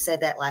Seth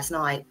said that last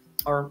night,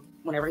 or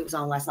whenever he was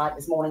on last night,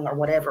 this morning, or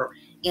whatever,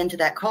 into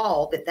that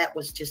call, that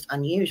was just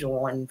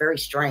unusual and very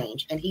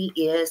strange. And he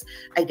is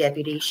a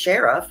deputy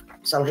sheriff,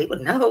 so he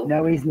would know.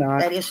 No, he's not.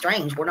 That is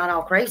strange. We're not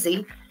all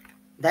crazy.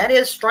 That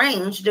is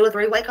strange to do a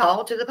 3-way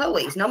call to the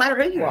police, no matter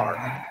who you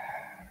are.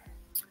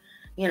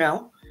 You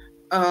know?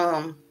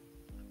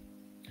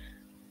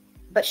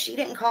 But she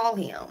didn't call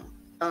him.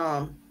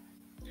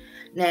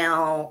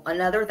 Now,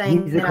 another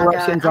thing He's a that I got,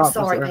 corrections I'm officer.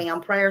 sorry,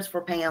 Pam, prayers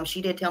for Pam.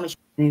 She did tell me.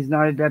 He's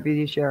not a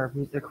deputy sheriff.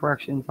 He's a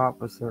corrections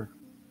officer.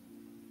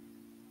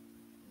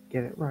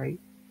 Get it right.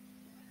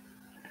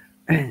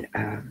 And,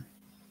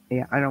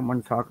 yeah, I don't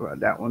want to talk about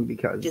that one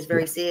because She's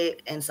very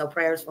sick, and so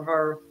prayers for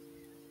her.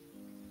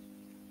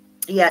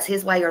 Yeah, it's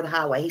his way or the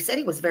highway. He said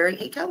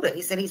he told it.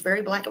 He said he's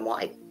very black and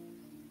white.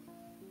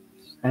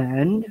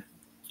 And?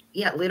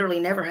 Yeah, it literally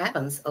never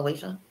happens,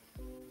 Alicia.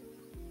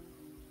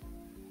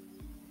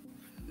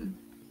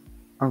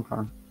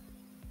 Okay.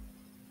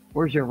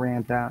 Where's your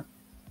rant at?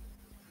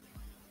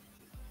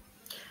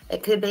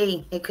 It could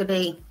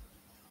be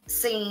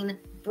seen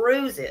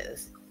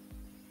bruises,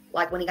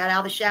 like when he got out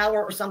of the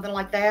shower or something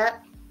like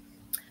that.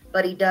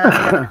 But he does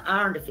have an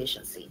iron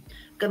deficiency.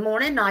 Good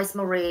morning, Nice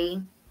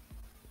Marie.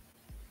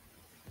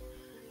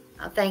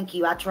 Thank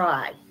you. I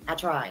try.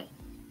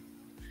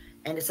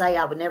 And to say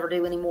I would never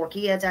do any more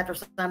kids after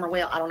summer,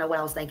 well, I don't know what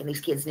I was thinking. These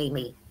kids need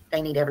me.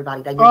 They need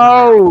everybody. They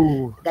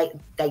need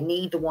they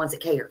need the ones that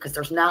care, because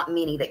there's not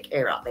many that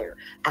care out there.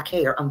 I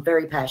care. I'm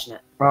very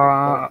passionate.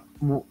 Yeah,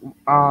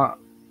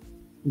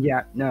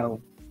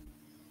 no.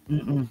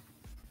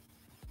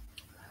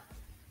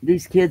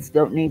 These kids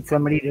don't need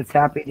somebody that's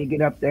happy to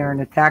get up there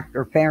and attack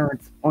their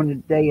parents on the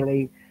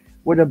daily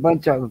with a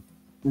bunch of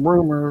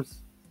rumors,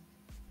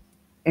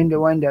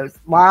 innuendos,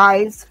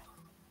 lies.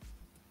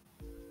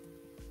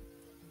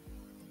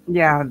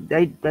 Yeah,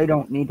 they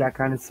don't need that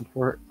kind of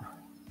support.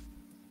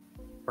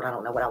 I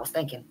don't know what I was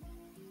thinking.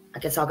 I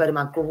guess I'll go to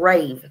my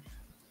grave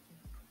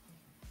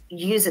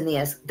using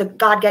this.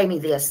 God gave me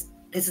this.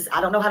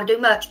 I don't know how to do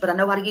much, but I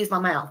know how to use my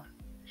mouth.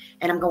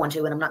 And I'm going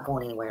to, and I'm not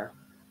going anywhere.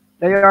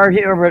 They are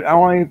here, but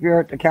only if you're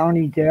at the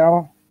county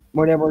jail,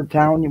 whatever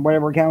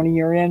county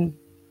you're in.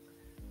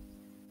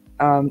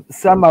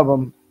 Some of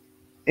them,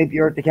 if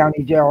you're at the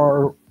county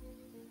jail,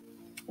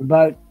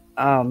 but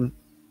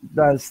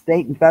the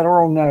state and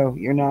federal, no,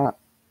 you're not.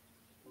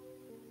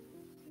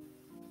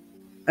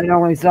 And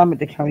only some at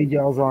the county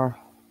jails are.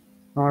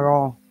 Not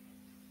all.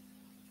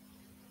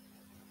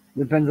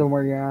 Depends on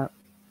where you're at.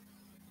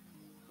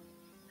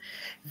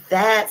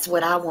 That's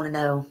what I want to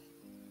know.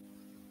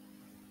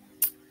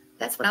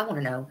 That's what I want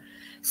to know.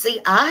 See,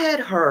 I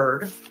had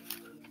heard,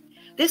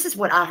 this is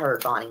what I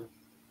heard, Bonnie,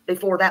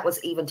 before that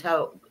was even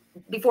told,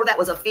 before that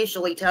was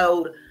officially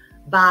told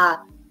by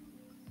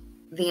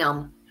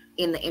them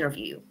in the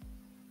interview.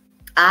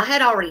 I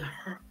had already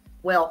heard,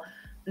 well,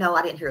 no,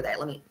 I didn't hear that.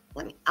 Let me,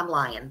 I'm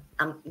lying.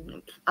 I'm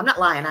not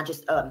lying. I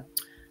just, I'm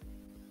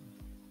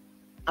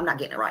not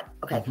getting it right.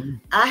 Okay.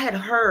 I had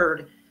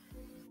heard,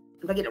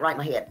 if I get it right in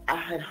my head, I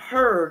had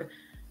heard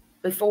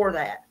before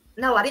that.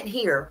 No, I didn't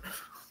hear.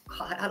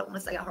 God, I don't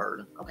want to say I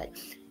heard. Okay.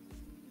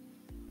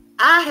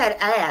 I had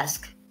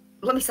asked,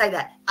 let me say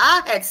that.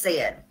 I had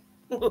said,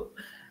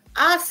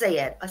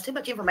 that's too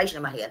much information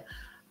in my head.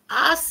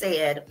 I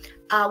said,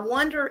 I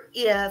wonder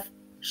if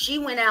she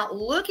went out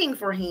looking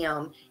for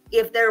him,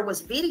 if there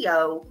was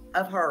video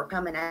of her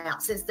coming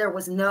out, since there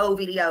was no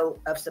video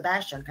of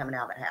Sebastian coming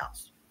out of the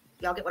house.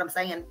 Y'all get what I'm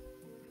saying?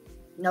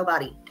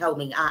 Nobody told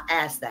me. I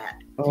asked that.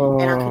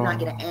 And I could not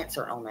get an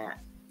answer on that.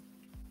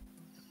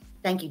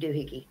 Thank you,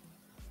 Doohickey.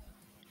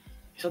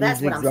 So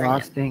that's what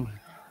I'm saying.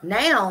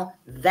 Now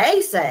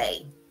they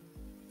say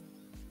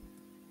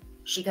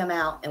she come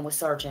out and was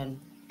searching.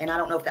 And I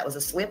don't know if that was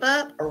a slip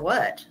up or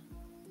what.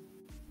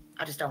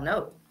 I just don't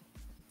know.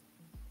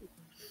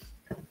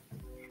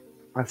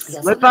 A Yeah,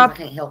 slip sometimes up? I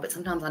can't help it.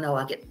 Sometimes I know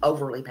I get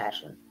overly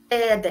passionate.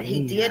 Said that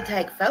he did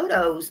take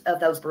photos of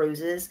those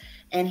bruises,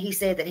 and he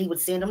said that he would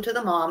send them to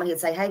the mom and he'd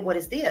say, hey, what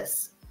is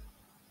this?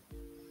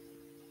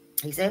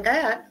 He said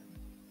that.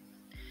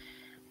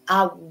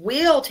 I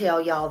will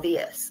tell y'all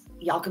this.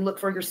 Y'all can look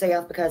for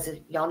yourself, because if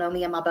y'all know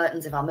me and my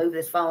buttons, if I move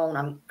this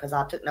phone, because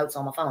I took notes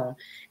on my phone,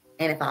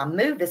 and if I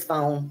move this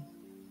phone,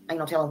 I ain't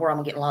no telling where I'm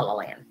going to get in La La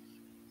Land.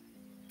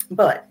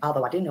 But,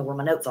 although I do know where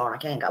my notes are, and I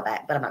can go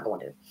back, but I'm not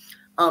going to.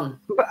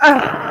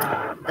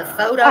 The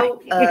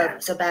photo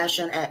of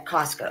Sebastian at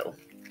Costco,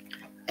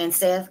 and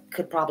Seth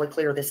could probably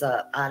clear this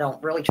up. I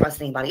don't really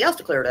trust anybody else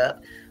to clear it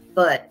up,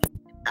 but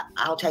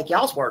I'll take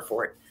y'all's word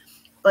for it.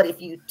 But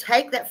if you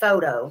take that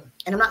photo,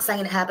 and I'm not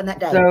saying it happened that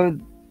day. So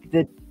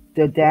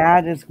the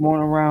dad is going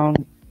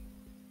around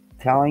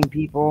telling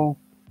people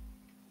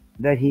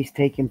that he's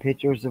taken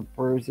pictures of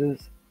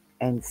bruises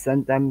and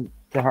sent them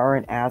to her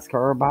and asked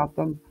her about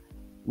them.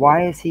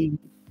 Why is he?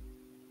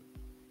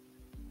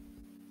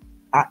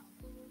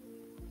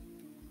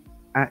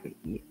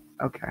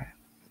 Okay.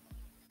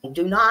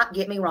 Do not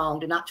get me wrong.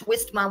 Do not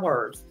twist my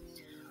words.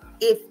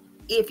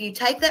 If you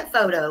take that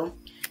photo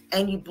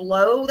and you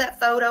blow that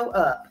photo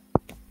up,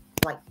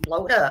 like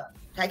blow it up,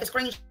 take a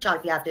screenshot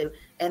if you have to,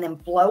 and then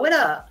blow it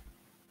up.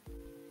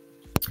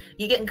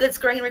 You getting good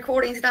screen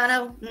recordings,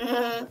 Dino?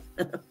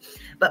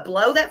 But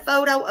blow that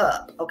photo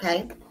up,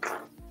 okay?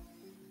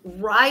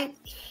 Right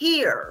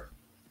here.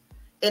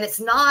 And it's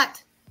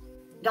not,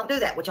 don't do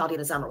that, which y'all did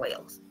in Summer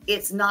Wales.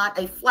 It's not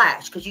a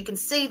flash, because you can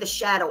see the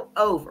shadow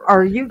over.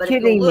 Are you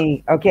kidding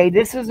me? Okay,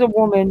 this is a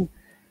woman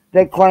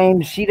that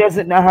claims she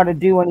doesn't know how to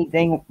do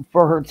anything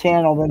for her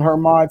channel, then her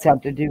mods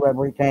have to do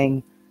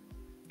everything.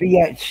 But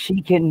yet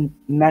she can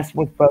mess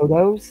with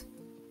photos?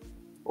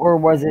 Or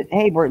was it,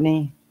 hey,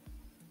 Brittany?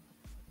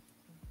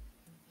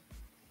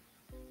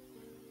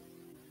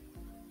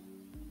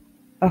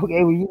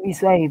 Okay, will you be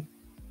safe?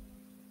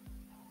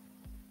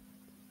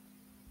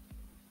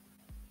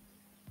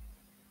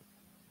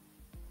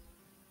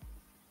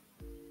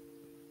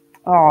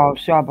 Oh,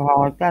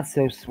 Shopaholic, that's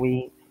so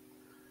sweet.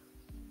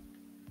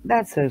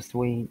 That's so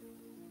sweet.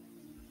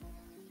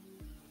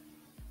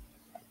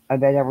 I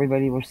bet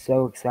everybody was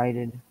so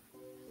excited.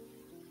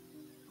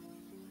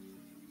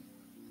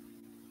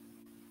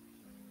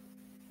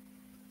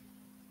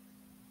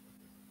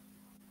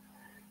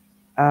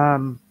 I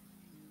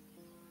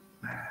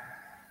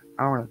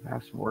want to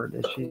password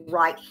this.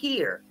 Right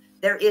here.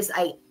 There is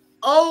a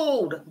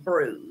old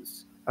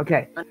bruise.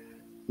 Okay.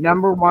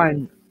 Number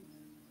one,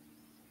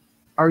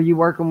 are you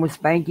working with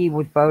Spanky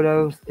with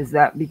photos? Is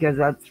that because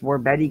that's where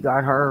Betty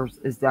got hers?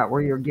 Is that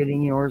where you're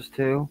getting yours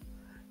too?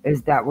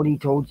 Is that what he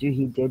told you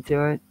he did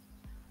to it?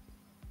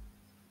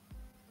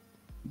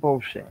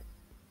 Bullshit.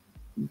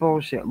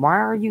 Bullshit. Why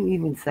are you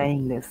even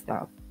saying this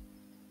stuff?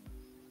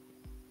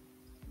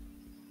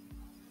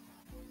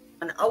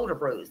 An older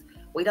bruise.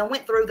 We done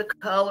went through the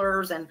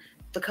colors and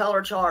the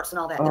color charts and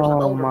all that. There's an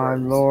older my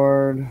bruise.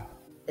 Lord.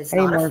 It's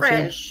not a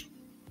fresh,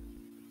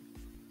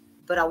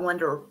 but I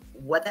wonder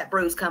what that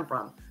bruise come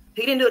from.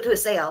 He didn't do it to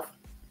himself.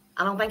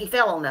 I don't think he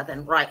fell on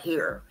nothing right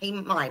here. He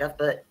might have,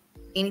 but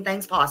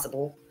anything's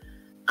possible.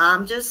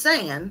 I'm just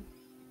saying.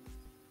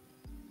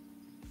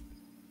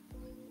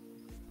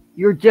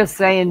 You're just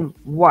saying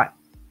what?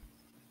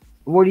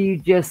 What are you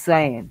just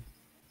saying?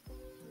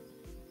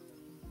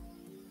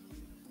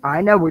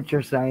 I know what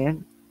you're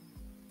saying.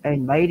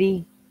 And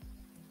lady,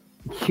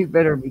 you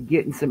better be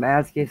getting some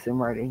ass kissing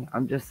ready.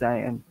 I'm just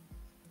saying.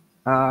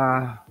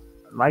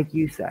 Like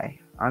you say.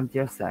 I'm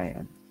just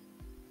saying.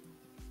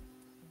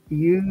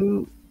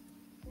 You...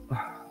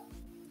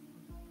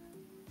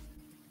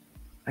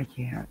 I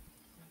can't.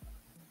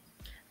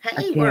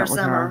 Hey, where's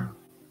Summer?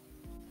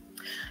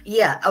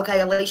 Yeah,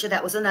 okay, Alicia,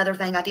 that was another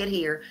thing I did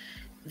hear.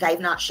 They've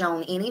not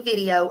shown any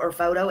video or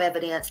photo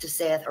evidence to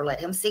Seth or let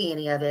him see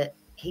any of it,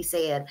 he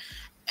said.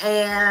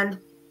 And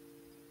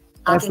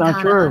that's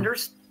not true.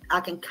 I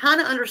can kind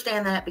of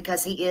understand that,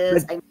 because he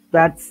is but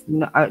that's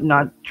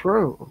not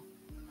true,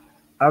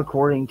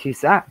 according to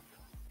Seth.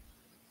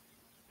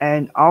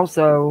 And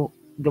also,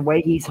 the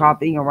way he's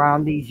hopping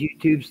around these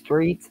YouTube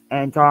streets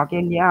and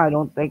talking, yeah, I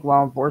don't think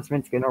law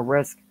enforcement's going to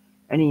risk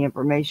any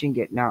information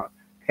getting out.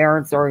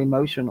 Parents are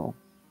emotional.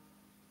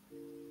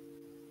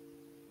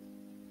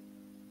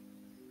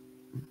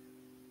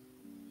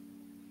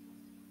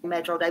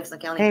 Metro Davidson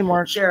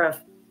County Sheriff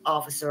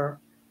Officer.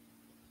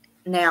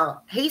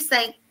 Now, he's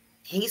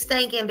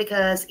thinking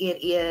because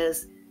it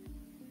is,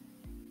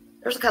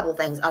 there's a couple of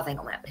things I think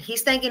on that.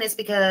 He's thinking it's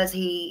because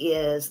he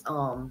is,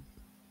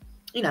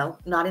 you know,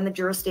 not in the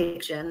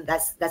jurisdiction.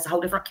 That's a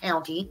whole different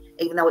county,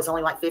 even though it's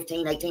only like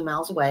 15, 18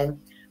 miles away.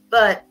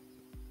 But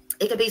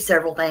it could be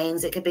several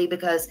things. It could be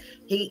because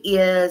he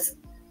is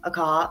a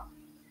cop,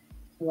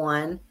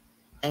 one,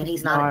 and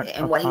he's not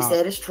and what he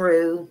said is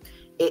true.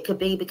 It could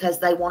be because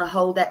they want to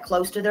hold that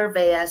close to their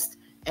vest,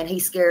 and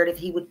he's scared if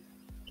he would,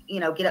 you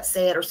know, get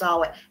upset or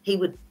saw it, he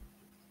would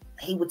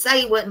he would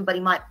say he wouldn't, but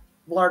he might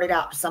blurt it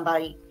out to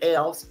somebody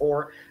else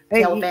or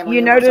Hey, tell a family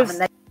you member or notice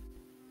something.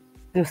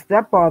 the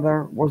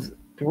stepfather was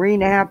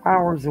 3.5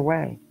 hours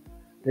away.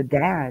 The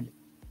dad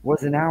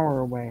was an hour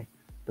away.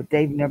 But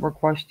they've never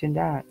questioned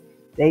that.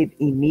 They've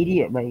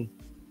immediately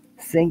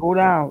singled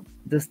out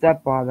the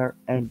stepfather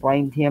and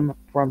blamed him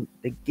from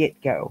the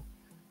get-go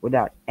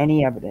without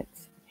any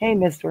evidence. Hey,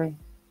 mystery.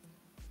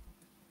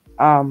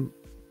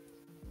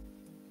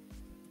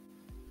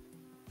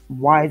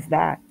 Why is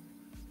that?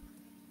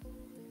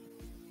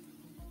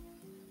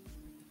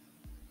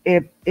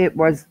 If it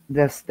was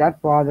the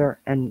stepfather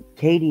and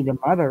Katie, the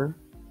mother,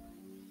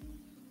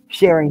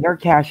 sharing their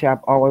Cash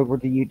App all over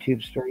the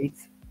YouTube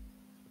streets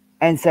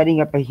and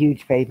setting up a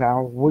huge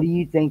PayPal, what do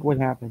you think would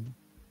happen?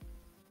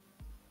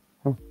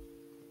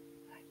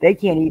 They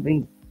can't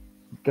even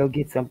go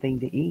get something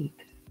to eat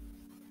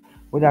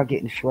without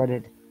getting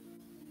shredded.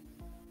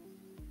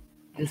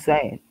 Just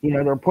saying. You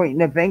know, they're pointing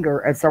the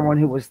finger at someone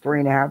who was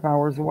 3.5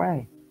 hours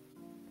away.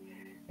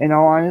 In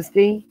all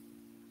honesty,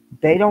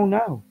 they don't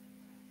know.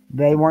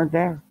 They weren't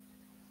there.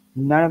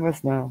 None of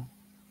us know.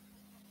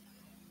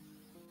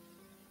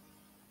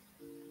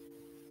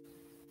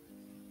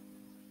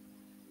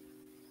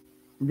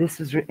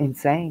 This is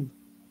insane.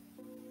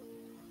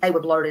 They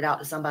would blurt it out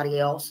to somebody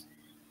else.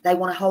 They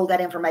want to hold that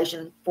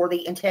information for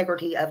the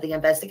integrity of the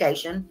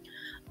investigation.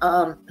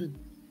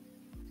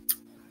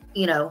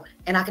 You know,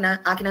 and I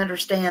can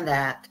understand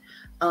that.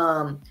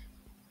 Or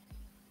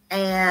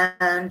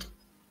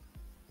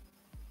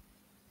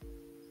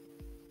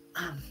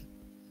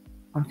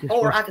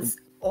I was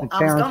going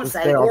to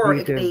say, or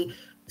it could be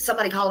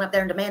somebody calling up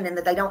there and demanding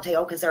that they don't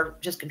tell because they're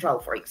just control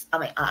freaks. I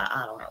mean,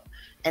 I don't know.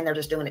 And they're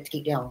just doing it to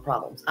keep down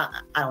problems.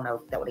 I don't know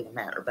if that would even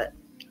matter, but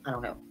I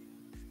don't know.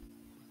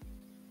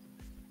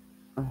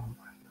 Oh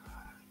my God.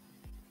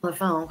 On the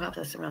phone,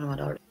 probably surrounding my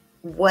daughter.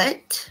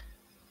 What?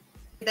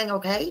 Everything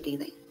okay, do you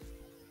think?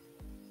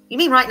 You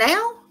mean right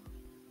now?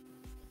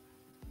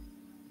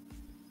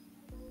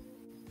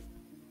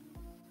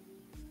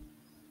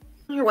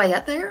 On your way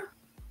up there?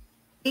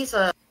 He's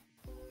a...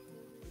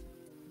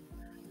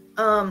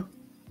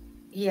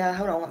 Yeah,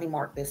 hold on, let me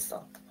mark this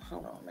up.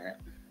 Hold on a minute.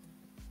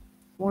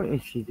 What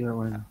is she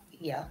doing?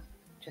 Yeah,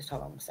 just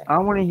hold on a second. I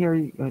want to hear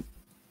you.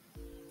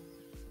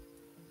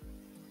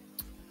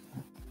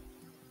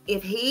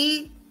 If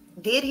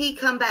did he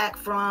come back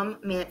from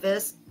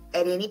Memphis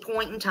at any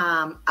point in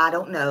time? I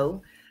don't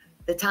know.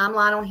 The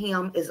timeline on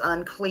him is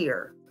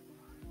unclear.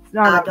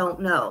 I don't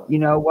know. You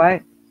know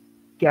what?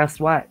 Guess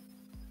what?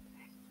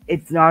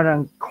 It's not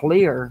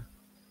unclear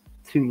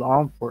to law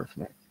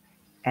enforcement.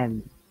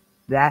 And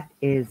that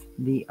is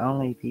the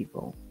only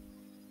people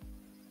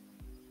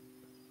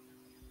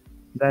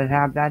that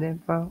have that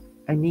info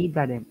and need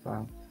that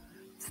info.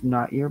 It's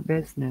not your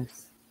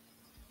business.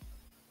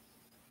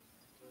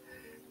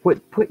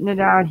 Quit putting it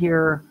out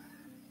here.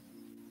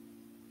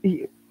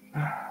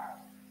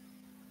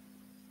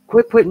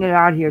 Quit putting it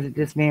out here that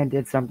this man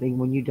did something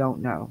when you don't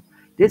know.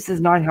 This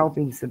is not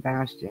helping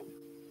Sebastian.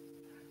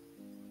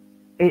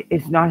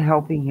 It's not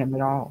helping him at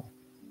all.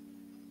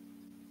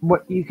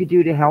 What you could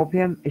do to help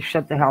him is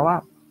shut the hell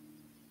up.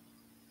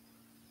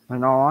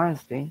 In all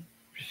honesty,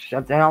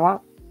 shut the hell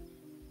up.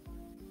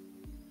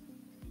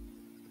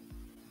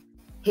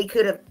 He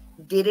could have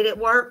did it at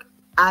work.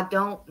 I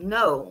don't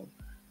know.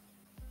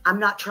 I'm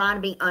not trying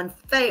to be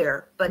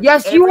unfair, but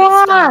yes, every you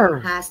are.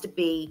 stone has to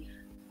be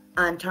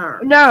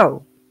unturned.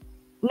 No.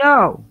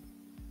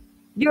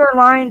 You're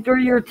lying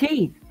through your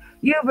teeth.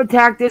 You've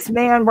attacked this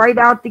man right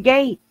out the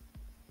gate.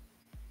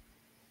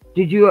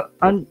 Did you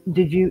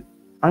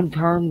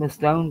unturn the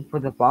stone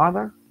for the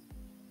father?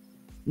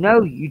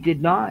 No, you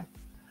did not.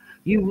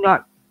 You've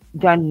not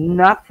done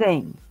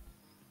nothing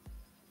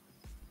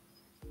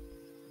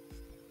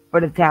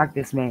but attack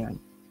this man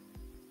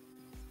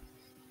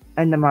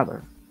and the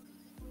mother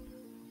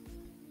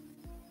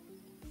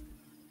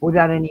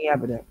without any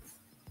evidence.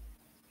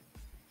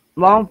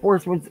 Law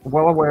enforcement's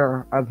well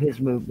aware of his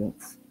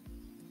movements.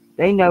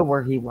 They know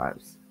where he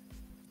was.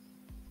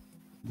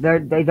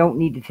 They don't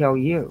need to tell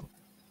you.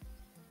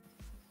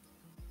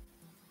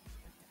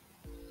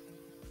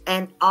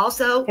 And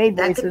also, hey,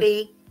 that could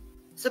be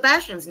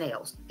Sebastian's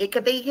nails. It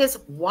could be his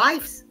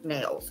wife's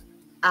nails.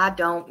 I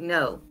don't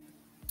know.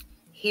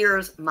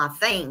 Here's my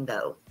thing,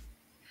 though.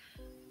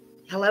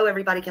 Hello,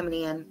 everybody coming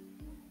in.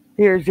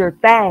 Here's your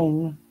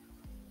thing.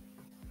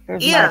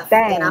 Here's my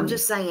thing. And I'm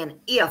just saying,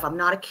 if. I'm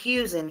not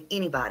accusing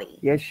anybody.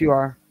 Yes, you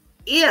are.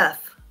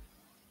 If.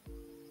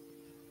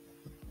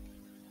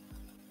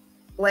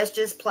 Let's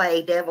just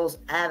play devil's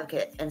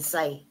advocate and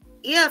say,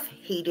 if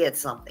he did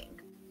something,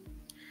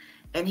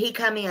 and he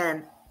come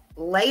in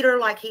later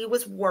like he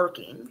was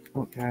working.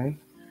 Okay.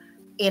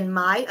 In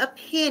my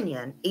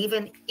opinion,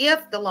 even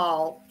if the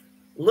law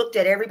looked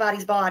at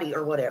everybody's body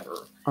or whatever,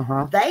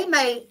 they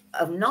may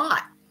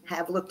not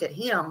have looked at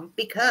him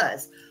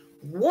because,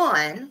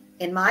 one,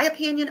 in my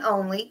opinion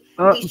only,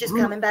 he's just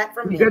coming back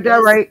from Get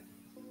that right.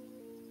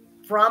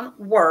 From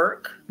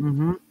work.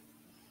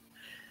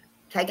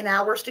 Taking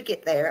hours to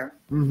get there.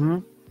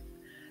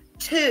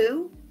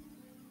 2,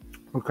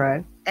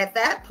 Okay. At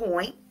that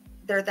point,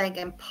 they're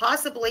thinking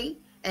possibly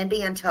and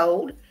being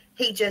told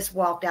he just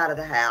walked out of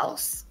the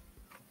house.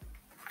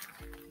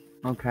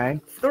 Okay.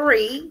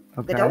 3,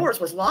 the Okay. doors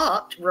was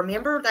locked.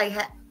 Remember, they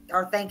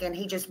are thinking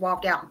he just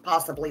walked out and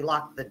possibly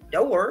locked the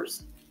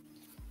doors.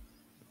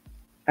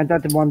 I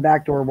thought the one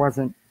back door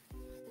wasn't.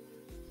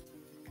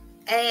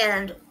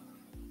 And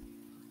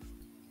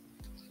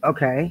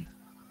Okay.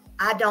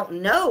 I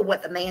don't know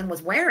what the man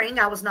was wearing.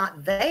 I was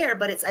not there,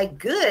 but it's a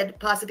good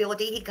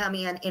possibility he come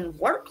in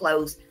work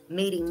clothes,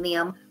 meeting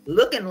them,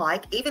 looking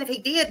like, even if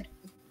he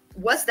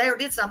was there,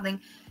 did something,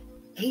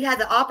 he had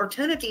the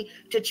opportunity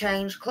to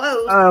change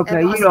clothes. Okay,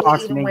 and you possibly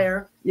lost even me.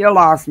 wear You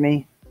lost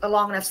me. a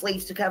long enough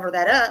sleeves to cover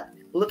that up,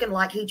 looking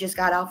like he just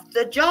got off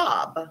the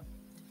job.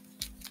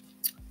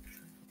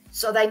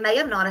 So they may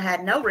have not have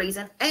had no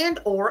reason,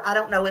 or I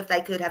don't know if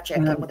they could have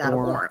checked in without a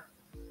warrant.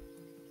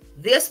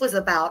 This was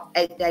about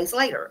 8 days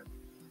later.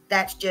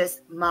 That's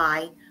just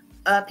my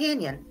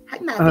opinion. Hey,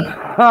 Matthew.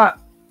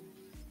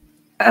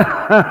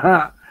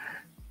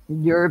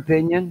 Your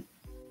opinion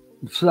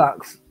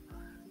sucks.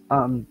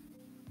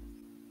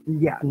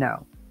 Yeah,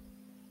 no.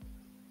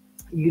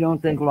 You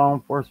don't think law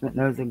enforcement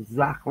knows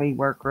exactly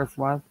where Chris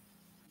was?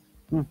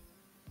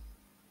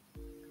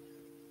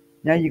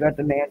 Now you got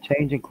the man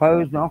changing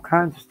clothes and all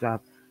kinds of stuff.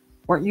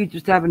 Weren't you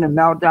just having a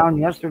meltdown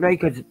yesterday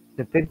because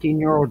the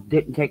 15-year-old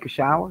didn't take a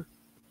shower?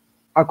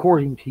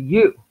 According to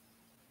you.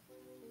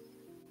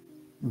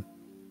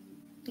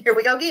 Here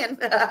we go again.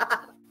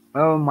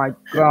 Oh my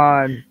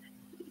God.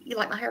 You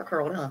like my hair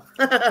curled, huh?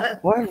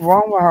 What is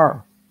wrong with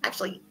her?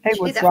 Actually, Hey, she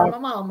did what's that for up? my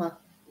mama.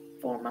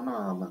 For my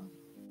mama.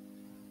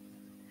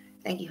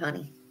 Thank you,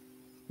 honey.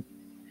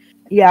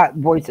 Yeah,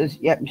 voices.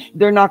 Yeah,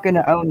 they're not going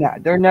to own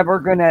that. They're never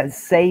going to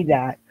say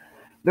that.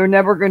 They're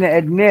never going to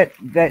admit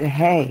that,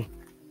 hey,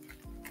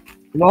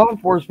 law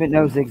enforcement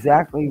knows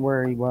exactly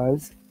where he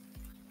was.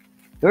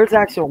 There's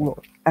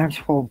actual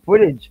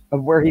footage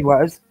of where he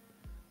was,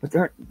 but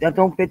that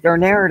don't fit their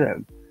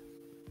narrative.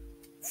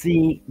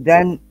 See,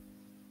 then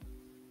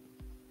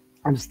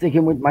I'm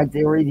sticking with my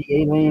theory: the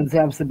aliens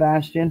have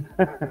Sebastian.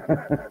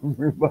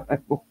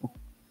 Revival.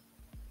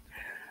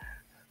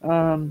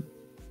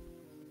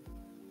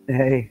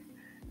 Hey,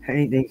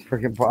 anything's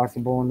freaking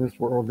possible in this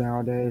world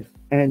nowadays.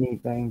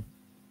 Anything.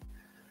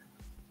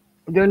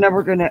 They're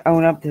never going to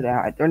own up to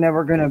that. They're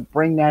never going to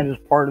bring that as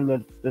part of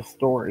the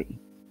story.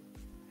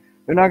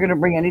 They're not going to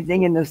bring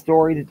anything in the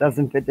story that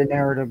doesn't fit the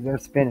narrative they're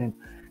spinning.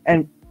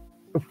 And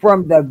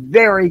from the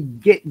very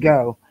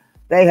get-go,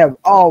 they have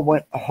all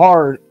went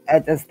hard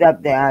at the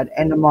stepdad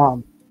and the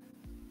mom.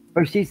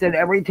 But she said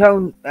every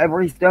stone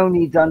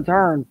needs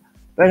unturned.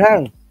 But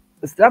hey,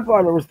 the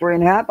stepfather was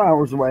 3.5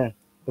 hours away.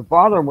 The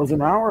father was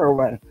an hour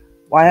away.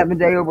 Why haven't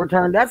they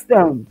overturned that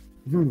stone?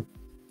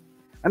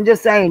 I'm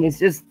just saying,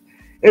 it's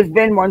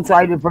been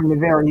one-sided from the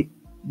very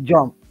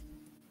jump.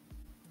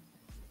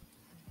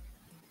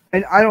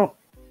 And I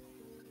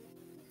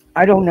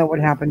don't know what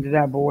happened to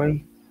that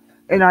boy.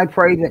 And I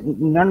pray that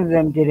none of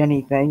them did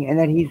anything and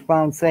that he's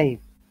found safe.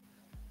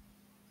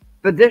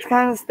 But this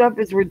kind of stuff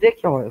is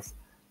ridiculous.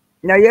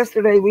 Now,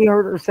 yesterday we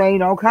heard her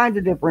saying all kinds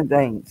of different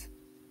things.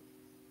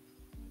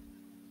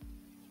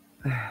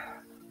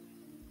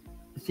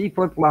 She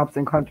flip-flops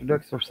and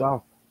contradicts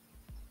herself.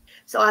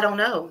 So I don't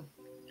know.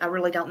 I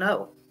really don't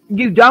know.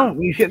 You don't.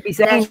 You should be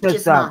saying That's this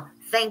just stuff. my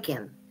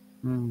thinking.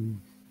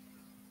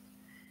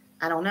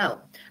 I don't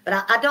know.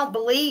 But I don't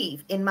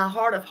believe, in my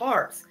heart of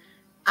hearts,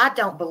 I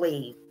don't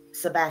believe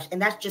Sebastian.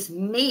 And that's just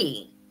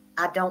me.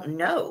 I don't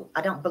know.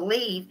 I don't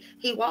believe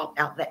he walked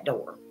out that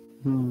door.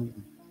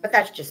 But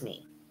that's just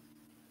me.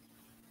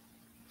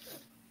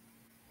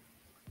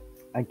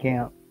 I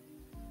can't.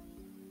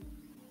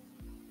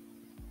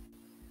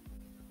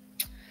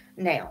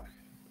 Now,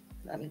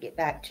 let me get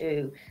back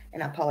to,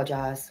 and I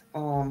apologize.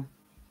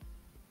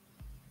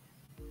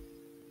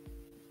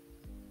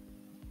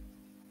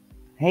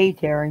 Hey,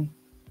 Terry.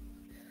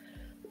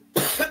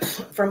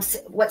 From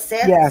what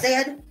Seth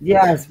said?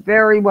 Yes,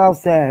 very well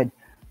said.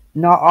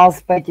 Not all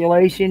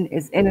speculation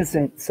is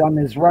innocent. Some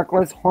is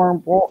reckless,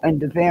 harmful, and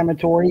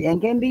defamatory, and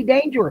can be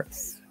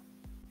dangerous.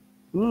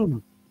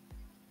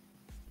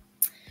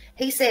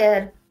 He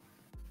said,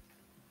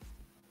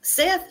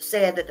 Seth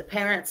said that the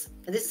parents,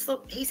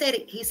 he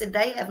said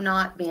they have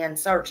not been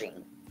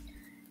searching.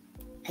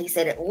 He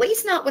said, at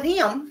least not with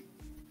him.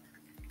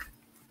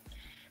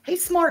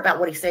 He's smart about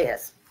what he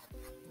says.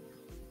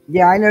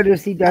 Yeah, I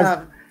noticed he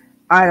does.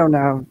 I don't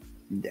know.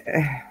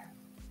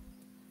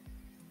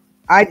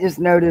 I just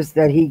noticed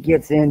that he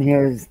gets in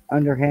his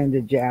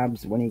underhanded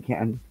jabs when he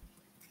can.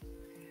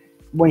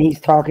 When he's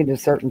talking to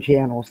certain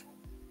channels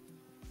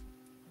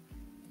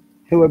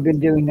who have been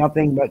doing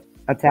nothing but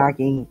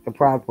attacking the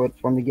Proudfoots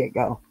from the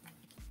get-go.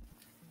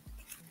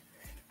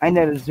 I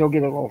noticed he'll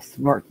get a little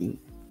smirky.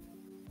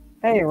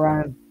 Hey,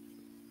 Ryan.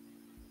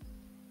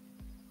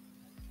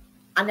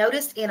 I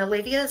noticed in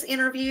Olivia's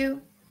interview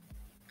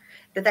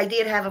that they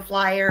did have a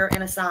flyer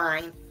and a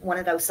sign, one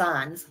of those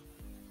signs.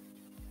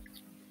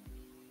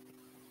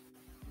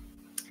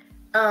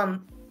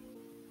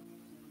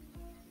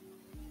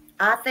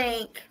 I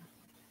think,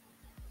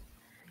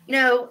 you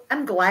know,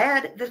 I'm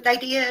glad that they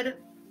did.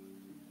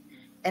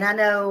 And I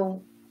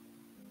know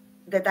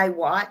that they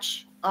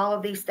watch all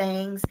of these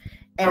things.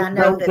 And I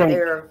know that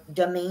their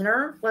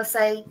demeanor, let's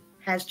say,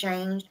 has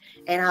changed.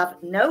 And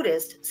I've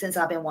noticed since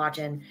I've been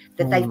watching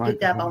that they've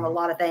picked up on a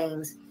lot of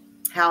things,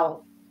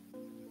 how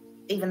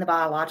even the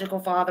biological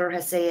father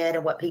has said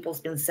and what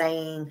people's been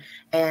saying.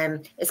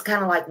 And it's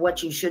kind of like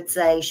what you should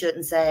say,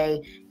 shouldn't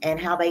say, and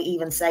how they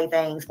even say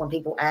things when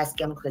people ask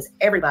him, because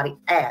everybody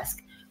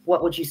asks,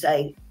 what would you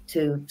say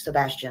to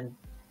Sebastian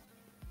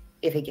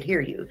if he could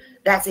hear you?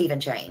 That's even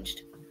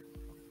changed.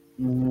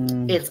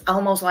 It's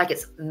almost like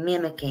it's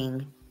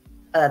mimicking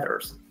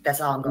others. That's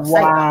all I'm going to say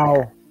about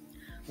that.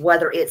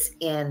 Whether it's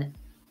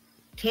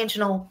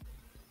intentional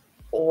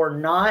or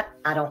not,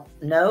 I don't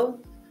know.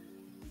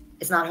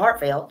 It's not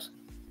heartfelt,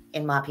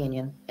 in my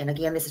opinion. And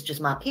again, this is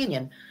just my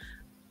opinion.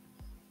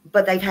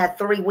 But they've had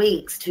 3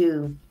 weeks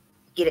to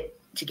get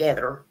it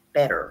together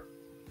better.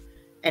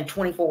 And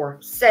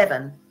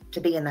 24/7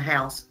 to be in the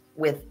house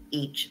with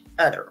each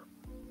other.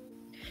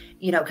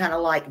 You know, kind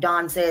of like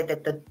Don said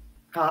that the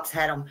cops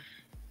had them,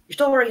 your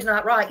story's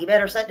not right. You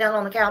better sit down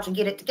on the couch and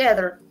get it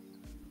together.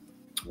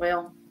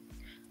 Well,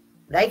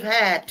 they've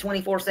had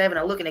 24/7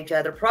 of looking at each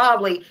other,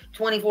 probably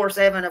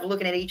 24/7 of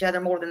looking at each other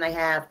more than they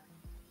have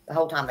the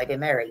whole time they've been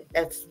married.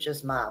 That's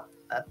just my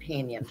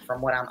opinion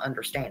from what I'm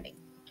understanding.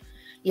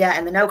 Yeah,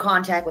 and the no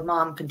contact with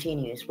mom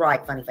continues.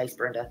 Right, funny face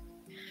Brenda.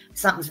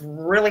 Something's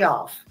really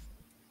off.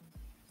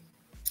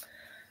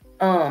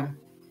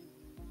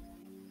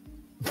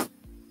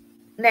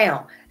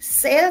 Now,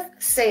 Seth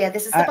said,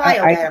 this is the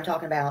bio that I'm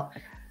talking about.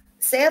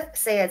 Seth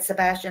said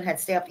Sebastian had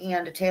stepped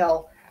in to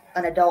tell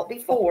an adult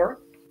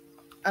before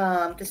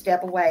to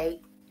step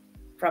away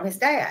from his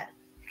dad.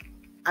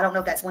 I don't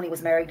know if that's when he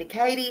was married to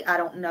Katie. I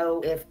don't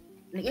know if,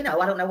 you know,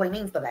 I don't know what he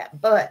means by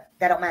that, but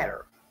that don't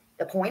matter.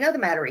 The point of the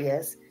matter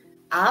is,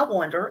 I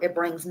wonder, it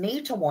brings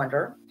me to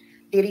wonder,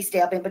 did he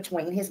step in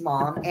between his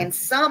mom and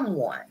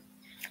someone?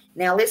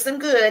 Now listen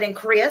good, and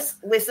Chris,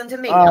 listen to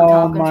me. I'm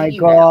talking to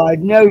you now.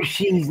 No,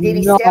 she's not. Did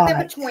he step in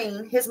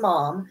between his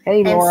mom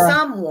and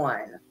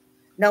someone,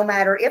 no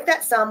matter if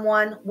that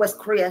someone was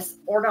Chris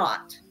or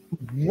not?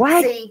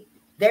 What? See,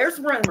 there's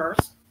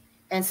rumors,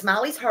 and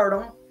Smiley's heard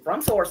them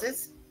from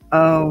sources.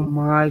 Oh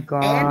my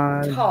God.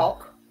 And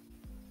talk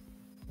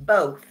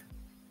both.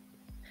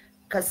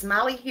 Because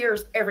Smiley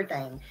hears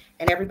everything,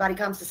 and everybody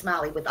comes to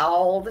Smiley with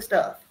all the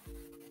stuff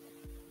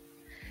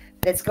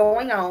that's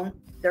going on.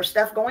 There's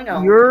stuff going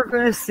on. You're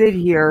going to sit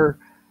here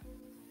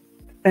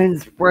and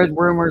spread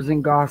rumors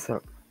and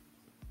gossip.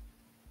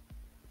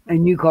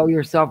 And you call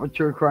yourself a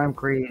true crime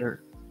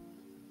creator.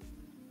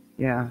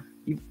 Yeah.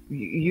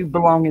 You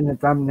belong in the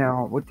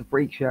thumbnail with the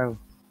freak show.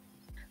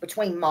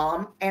 Between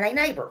mom and a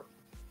neighbor.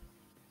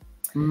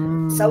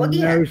 So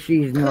again, no,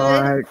 she's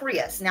not.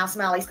 Chris, now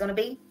Smiley's going to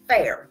be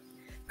fair.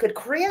 Could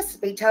Chris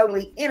be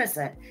totally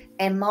innocent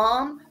and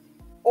mom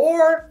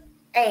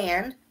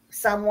and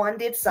someone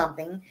did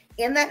something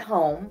in that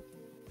home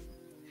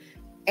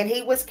and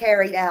he was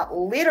carried out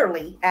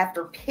literally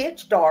after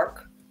pitch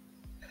dark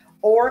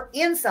or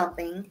in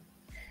something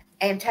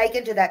and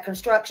taken to that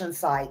construction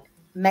site,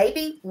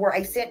 maybe where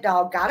a scent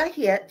dog got a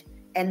hit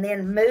and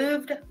then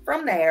moved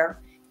from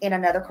there in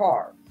another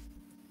car?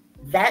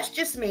 That's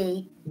just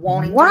me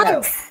wanting to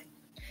know.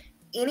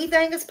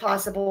 Anything is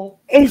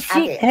possible. Is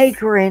she? Hey,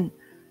 Corinne,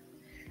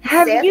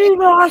 have you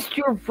lost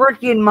your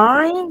freaking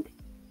mind?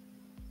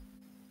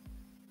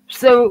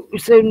 So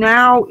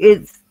now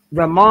it's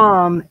the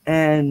mom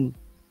and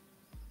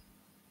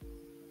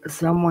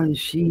someone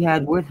she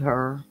had with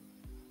her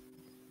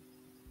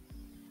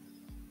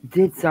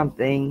did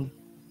something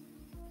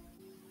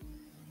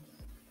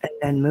and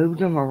then moved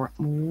them around.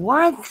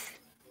 What?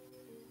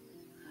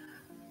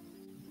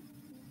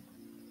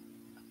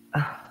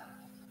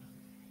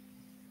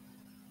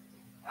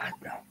 What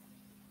the?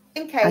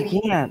 And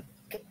Katie, I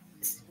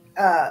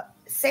can't.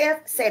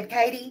 Seth said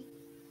Katie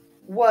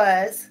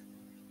was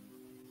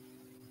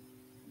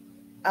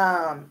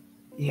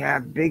yeah,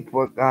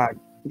 Bigfoot. God,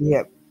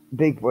 yep,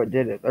 Bigfoot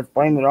did it. Let's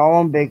blame it all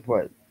on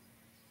Bigfoot.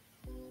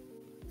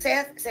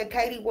 Seth said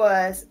Katie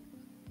was,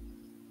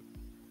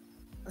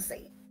 let's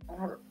see,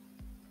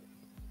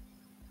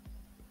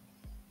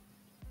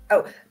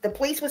 the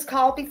police was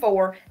called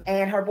before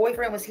and her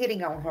boyfriend was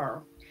hitting on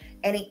her,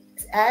 and he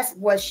asked,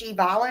 was she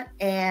violent?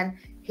 And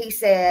he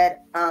said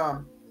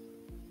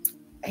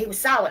he was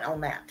silent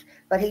on that,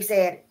 but he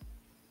said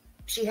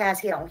she has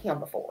hit on him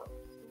before.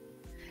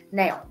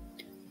 Now,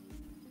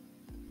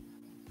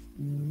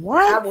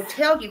 what? I will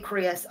tell you,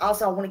 Chris,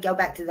 also I want to go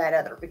back to that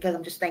other, because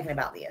I'm just thinking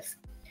about this.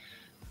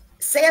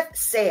 Seth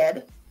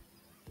said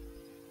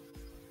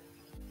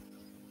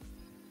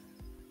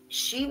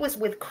she was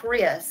with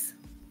Chris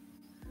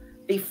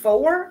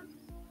before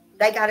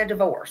they got a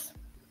divorce.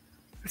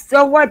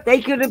 So what?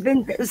 They could have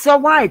been, so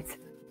what?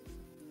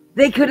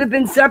 They could have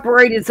been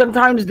separated.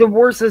 Sometimes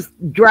divorces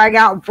drag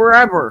out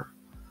forever.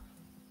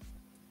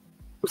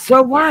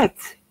 So what?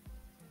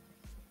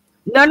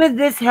 None of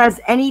this has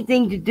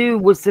anything to do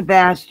with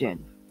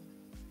Sebastian.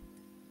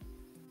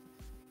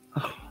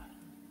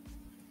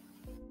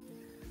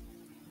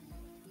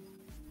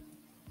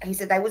 He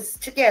said they was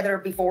together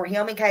before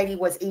him and Katie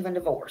was even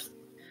divorced.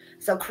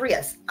 So,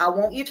 Chris, I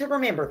want you to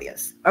remember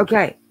this.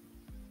 Okay.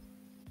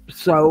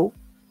 So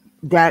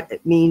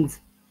that means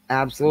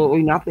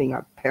absolutely nothing.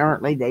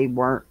 Apparently they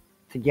weren't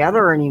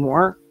together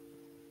anymore.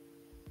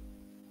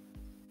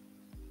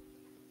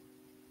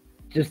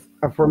 Just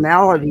a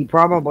formality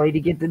probably to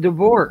get the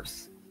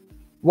divorce.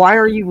 Why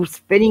are you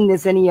spinning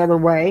this any other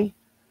way?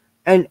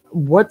 And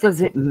what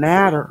does it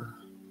matter?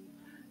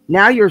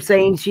 Now you're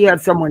saying she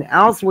had someone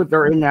else with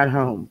her in that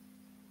home.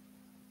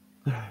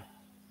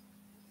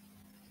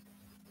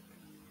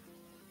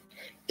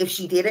 If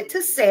she did it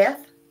to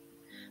Seth,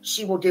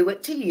 she will do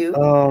it to you.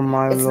 Oh,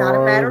 my Lord. It's not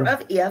a matter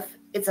of if,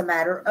 it's a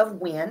matter of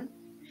when,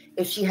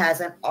 if she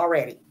hasn't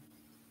already.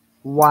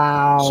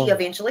 Wow. She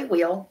eventually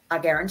will. I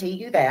guarantee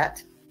you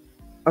that.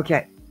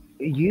 Okay.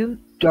 You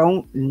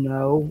don't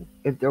know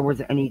if there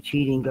was any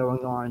cheating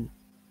going on.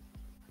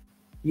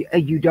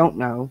 You don't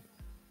know.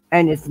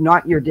 And it's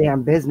not your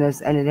damn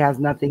business, and it has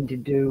nothing to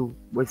do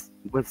with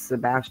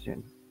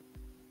Sebastian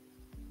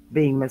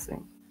being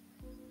missing.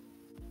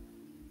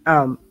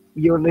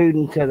 You're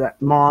alluding to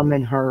that mom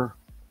and her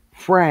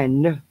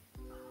friend,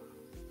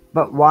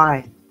 but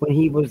why? When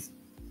he was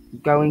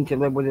going to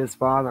live with his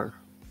father.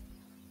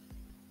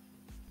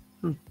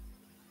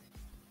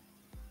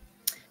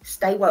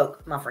 Stay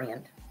woke, my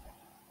friend.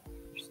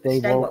 Stay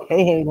woke.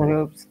 Hey, my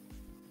hoops.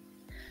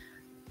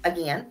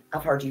 Again,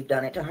 I've heard you've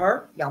done it to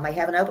her. Y'all may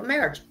have an open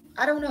marriage.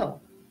 I don't know.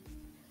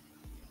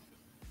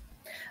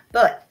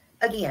 But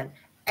again,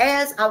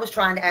 as I was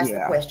trying to ask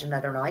the question the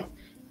other night,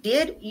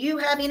 did you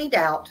have any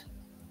doubt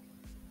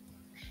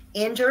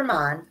in your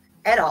mind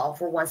at all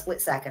for one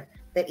split second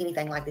that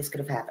anything like this could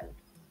have happened?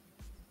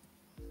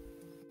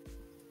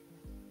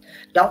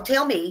 Don't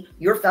tell me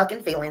your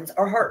fucking feelings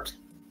are hurt.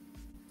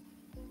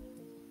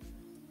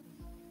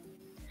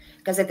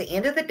 Because at the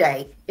end of the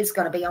day, it's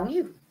going to be on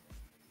you.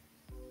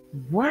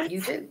 What?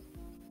 You do.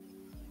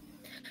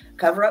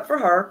 Cover up for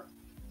her.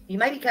 You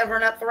may be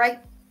covering up for a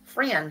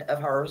friend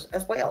of hers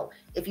as well,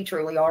 if you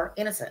truly are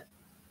innocent.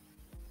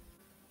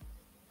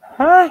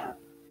 Huh?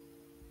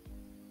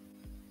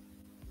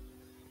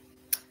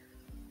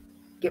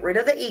 Get rid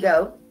of the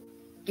ego.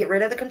 Get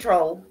rid of the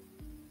control.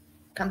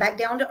 Come back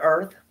down to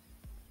earth.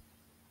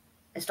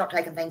 And start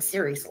taking things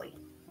seriously.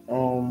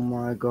 Oh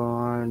my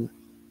God.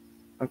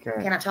 Okay.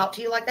 Can I talk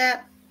to you like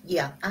that?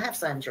 Yeah, I have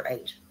sons your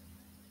age.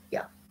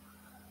 Yeah.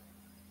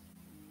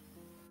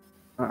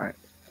 All right.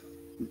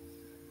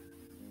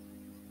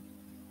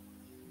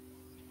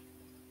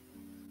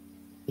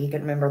 You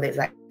can remember the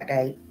exact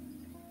date.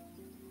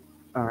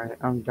 All right,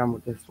 I'm done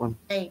with this one.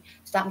 Hey,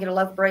 stop and get a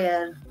loaf of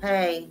bread.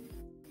 Hey.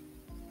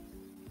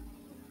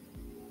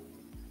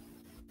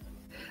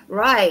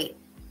 Right.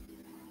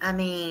 I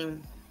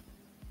mean.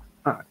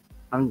 All right,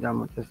 I'm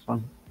done with this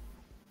one.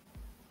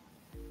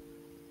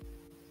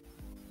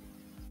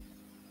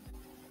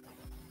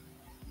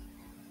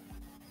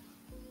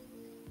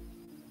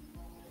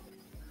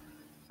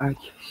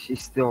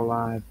 She's still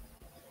alive.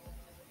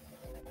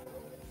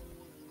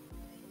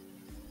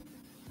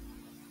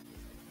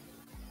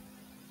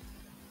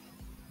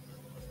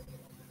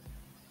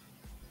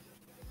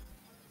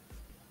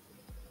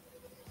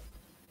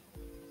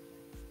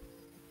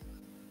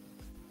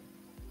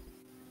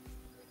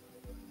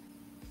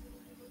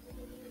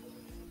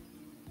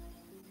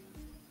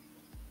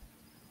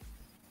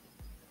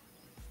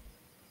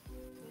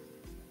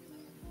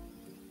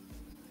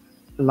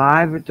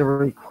 Live at the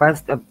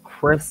request of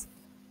Chris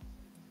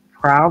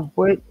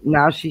Proudfoot.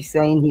 Now she's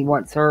saying he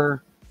wants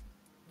her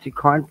to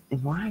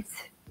what?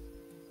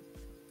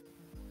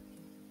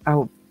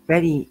 Oh,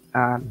 Betty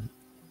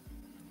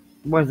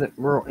wasn't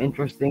real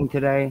interesting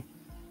today.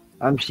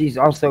 She's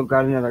also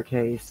got another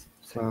case,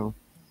 so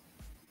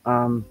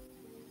but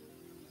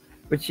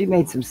she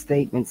made some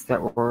statements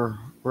that were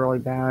really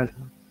bad.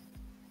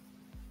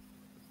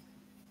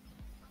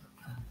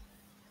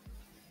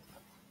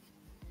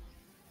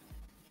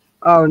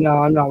 Oh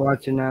no, I'm not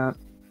watching that.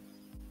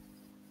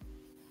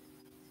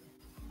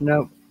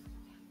 Nope.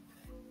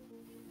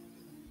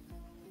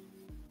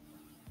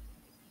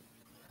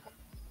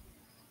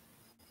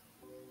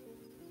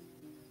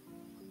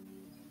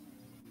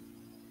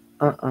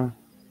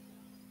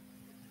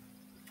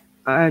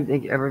 I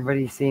think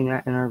everybody's seen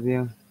that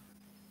interview.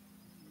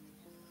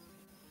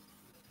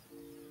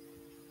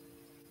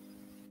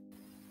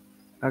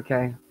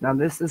 Okay, now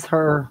this is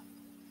her.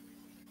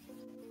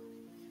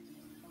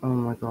 Oh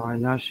my God,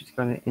 now she's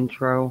got an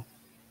intro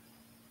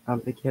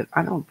of the kid.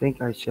 I don't think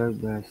I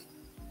showed this.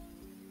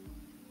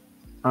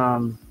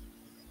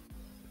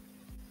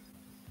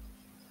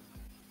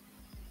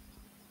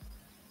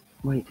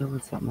 Wait, there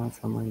was something else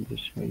I wanted to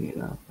show you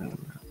though.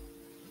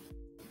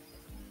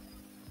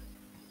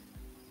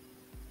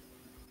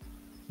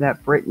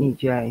 That Brittany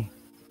J.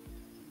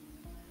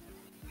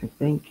 I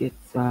think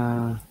it's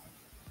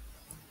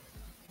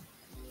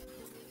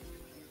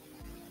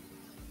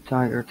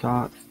Tiger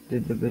Talks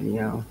did the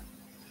video.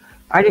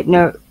 I didn't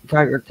know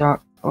Tiger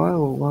Talk.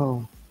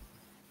 Whoa.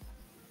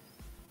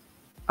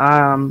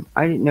 I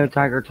didn't know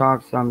Tiger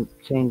Talks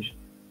changed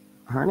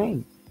her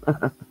name.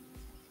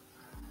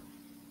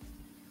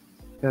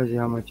 Tells you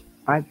how much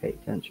I pay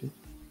attention.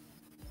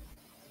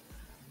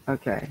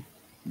 Okay.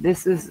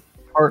 This is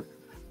part.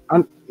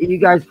 You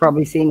guys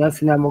probably seen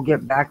this, and then we'll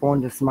get back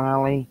on to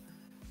Smiley.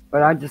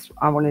 But I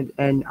wanted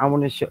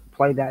to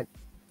play that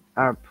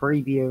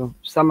preview,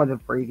 some of the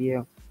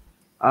preview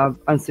of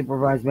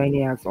Unsupervised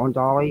Maniacs on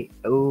Dolly.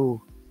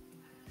 Ooh.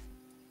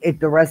 If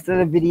the rest of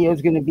the video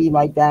is going to be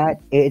like that,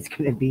 it's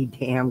going to be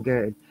damn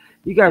good.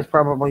 You guys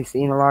probably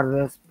seen a lot of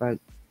this, but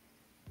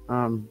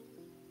I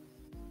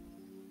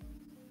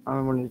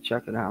wanted to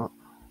check it out.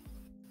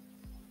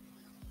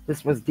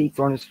 This was Deets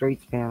on the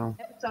Streets panel.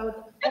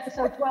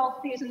 Episode 12,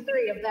 season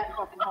 3 of that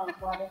fucking Home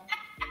Water.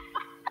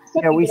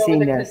 Yeah, we've seen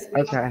this.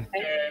 Okay.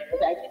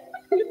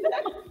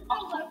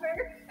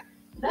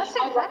 That's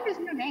his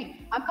new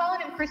name. I'm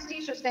calling him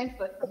Christisha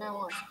Stainfoot from now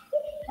on.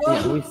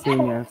 Yeah, we've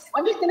seen this.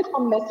 I'm just going to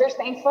call him Mr.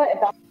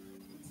 Stainfoot.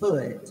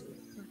 Foot.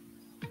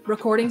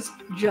 Recordings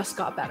just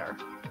got better.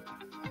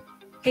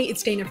 Hey,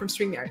 it's Dana from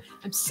StreamYard.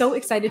 I'm so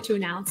excited to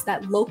announce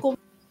that local.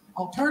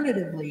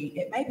 Alternatively,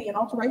 it may be an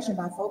alteration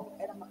by folk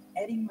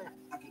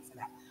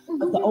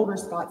of the older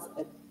Scots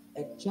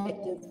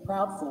adjective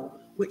proudful,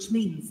 which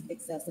means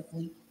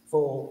excessively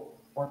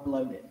full or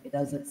bloated. It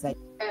doesn't say.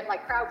 And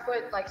like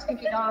Proudfoot, like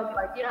Stinky Dog,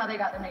 like, you know how they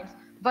got the names.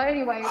 But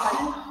anyway, like,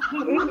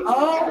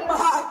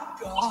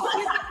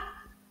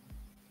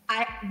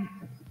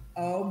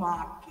 oh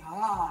my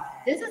god.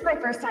 This is my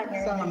first time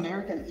hearing Some it.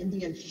 American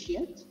Indian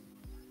shit.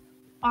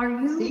 Are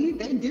you? See,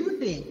 they do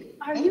think.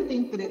 Are They you?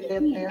 think that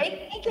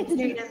They think it's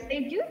native.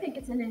 They do think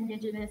it's an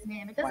indigenous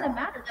name. It doesn't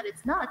matter that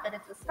it's not, that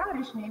it's a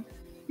Scottish name.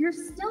 You're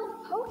still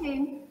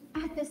poking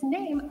at this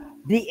name.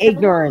 The that belongs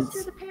ignorance.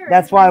 to the parents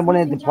That's why I of this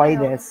wanted to missing play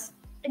child. this.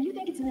 And you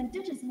think it's an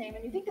indigenous name,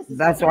 and you think this is.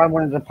 That's why I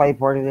wanted to play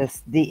part of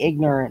this. The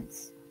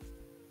ignorance.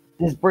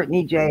 This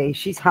Brittany J.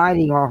 She's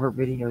hiding all her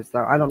videos,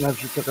 though. I don't know if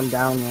she took them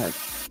down yet.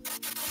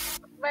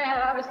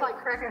 man, I was like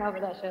cracking over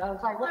that shit. I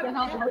was like, what the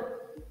hell?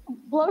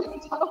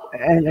 Bloating toe.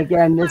 And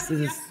again, this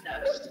is.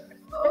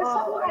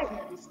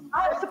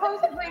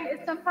 Supposedly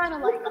it's some kind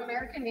of like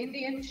American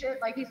Indian shit,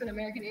 like he's an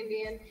American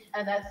Indian,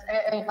 and that's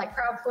and like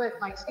Proudfoot,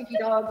 like Stinky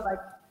Dog, like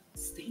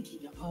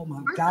Stinky. Oh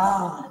my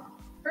god.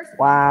 First,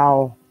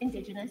 Wow.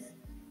 indigenous,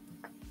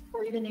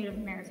 or even Native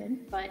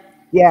American, but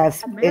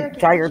Yes, American,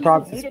 Tiger she's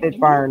talks a to Native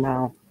Spitfire Indian?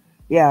 now.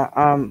 Yeah,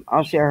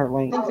 I'll share her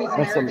link. Thinks he's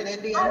That's American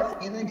some-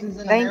 Indian. He thinks he's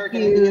an Thank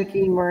American you, Indian.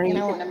 Team Marie. You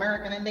know, an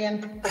American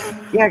Indian.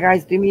 Yeah,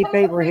 guys, do me a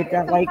favor, hit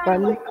that like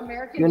button.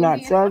 You're not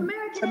subbed.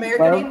 American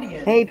Bro.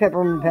 Indian. Hey,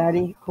 Peppermint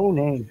Patty. Cool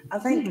name. I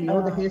think You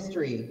know the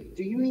history.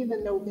 Do you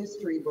even know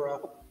history,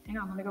 bro? Hang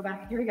on, let me go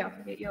back. Here we go.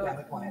 Get you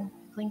Yeah, quiet.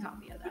 a clean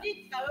copy of that.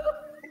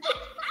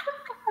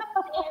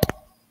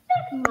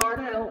 Lord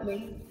help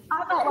me.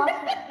 I thought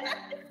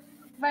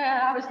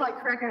man, I was like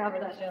cracking over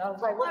that shit. I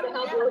was like, what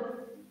the hell?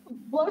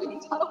 Bloating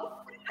toe.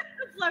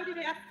 Floated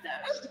ass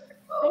toast.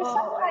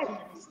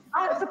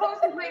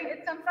 Supposedly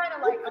it's some kind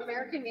of like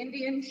American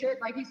Indian shit,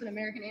 like he's an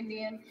American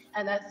Indian,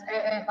 and that's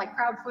and like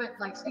Proudfoot,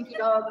 like Stinky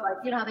Dog, like,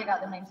 you know how they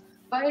got the names.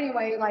 But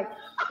anyway, like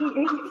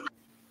he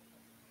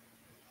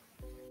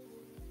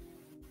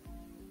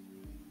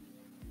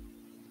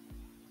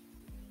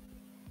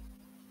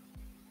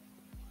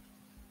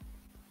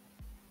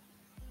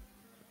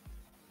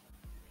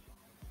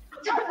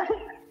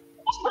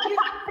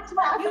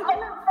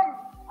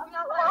I'm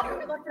not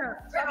laughing. Look it up.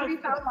 Somebody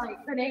found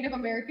like the Native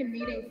American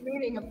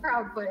meaning of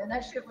Proudfoot, and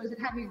that shit was, it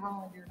had me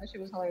rolling, dude. That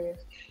shit was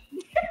hilarious.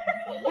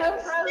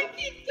 Roasted.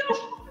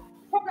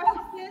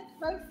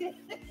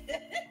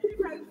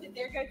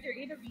 There goes your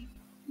interview.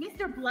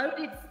 Mr.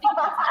 Bloated.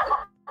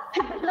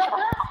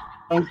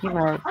 Thank you,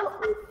 Mark.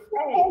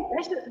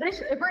 They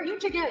should, Bert, you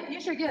should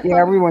get. Yeah,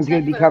 everyone's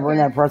going to be covering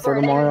that presser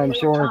tomorrow, I'm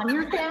sure. On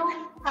your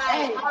channel.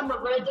 Hi, I'm a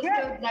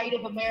registered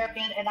Native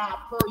American, and I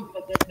approve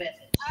of this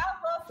message. I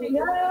love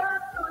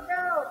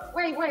No.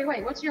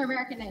 Wait. What's your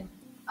American name?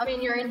 I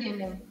mean, your Indian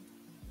name.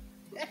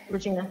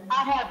 Regina.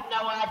 I have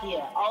no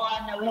idea. All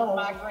I know is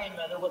my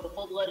grandmother was a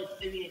full-blooded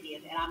Sioux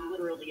Indian, and I'm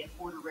literally a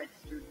quarter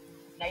registered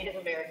Native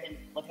American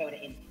Lakota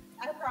Indian.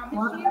 I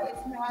promise you,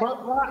 it's not.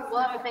 We'll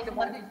have to think of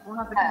one. We'll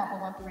have to come up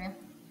with one for me.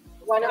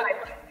 Why not?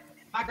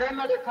 My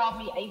grandmother called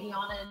me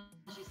Aviana, and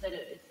she said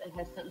it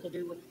has something to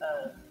do with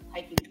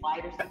taking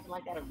flight or something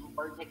like that, or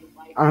bird taking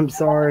flight. I'm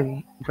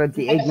sorry, but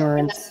the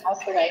ignorance.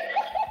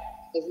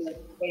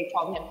 They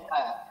call him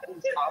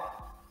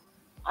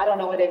I don't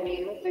know what it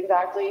means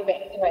exactly, but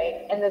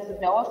anyway, and this is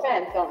no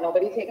offense, don't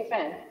nobody take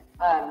offense,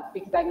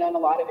 because I've known a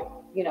lot of,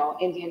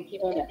 Indian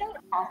people that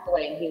passed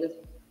away, and he was.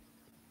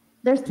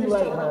 There's too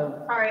late.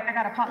 All right, I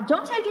got to pause.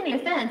 Don't take any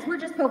offense. We're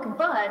just poking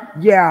fun.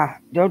 Yeah,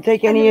 don't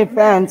take any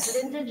offense.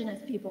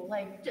 Indigenous people,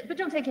 but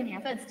don't take any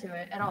offense to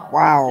it at all.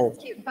 Wow.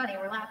 It's cute and funny.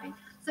 We're laughing.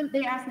 So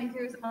they asked me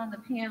who's on the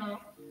panel.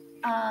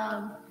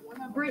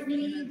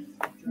 Brittany,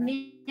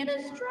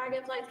 Nina's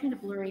Dragonfly, it's kind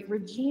of blurry.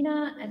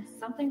 Regina and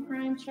something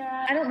Crime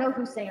Chat. I don't know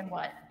who's saying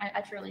what.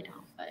 I truly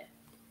don't. But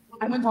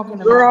I'm talking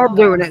about. They're all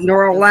doing it, and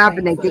they're all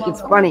laughing. They think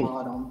it's funny.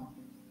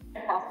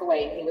 Passed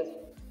away, he was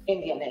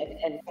Indian,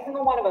 and every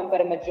single one of them,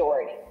 but a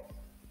majority.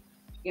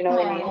 You know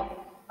what I mean?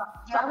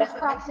 Yeah, that's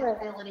what makes you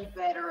feel any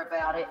better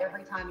about it.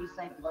 Every time you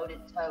say bloated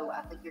toe,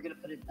 I think you're going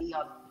to put a D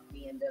on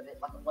the end of it,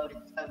 like a bloated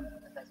toe,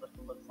 because that's what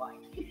it looks like.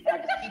 I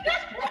just keep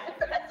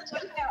it that's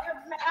just out your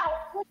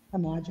mouth.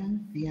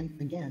 Imagine being,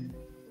 again,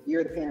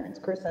 you're the parents.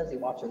 Chris says he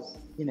watches,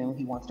 you know,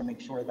 he wants to make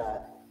sure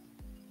that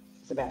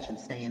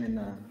Sebastian's staying in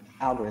the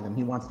algorithm.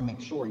 He wants to make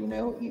sure, you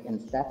know,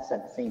 and Seth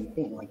said the same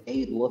thing. Like,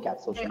 they look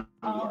at social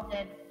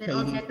media.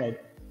 Katie said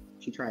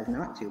she tries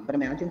not to. But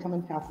imagine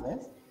coming past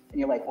this, and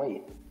you're like,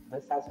 wait,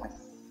 this has my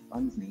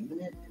son's name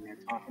in it, and they're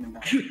talking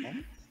about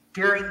things?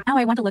 Now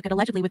I want to look at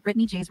allegedly with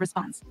Brittany J's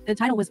response. The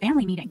title was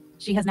family meeting.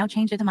 She has now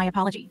changed it to my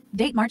apology.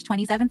 Date March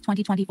 27th,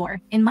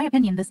 2024. In my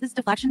opinion, this is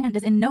deflection and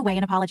is in no way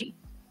an apology.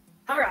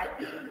 All right,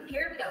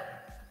 here we go.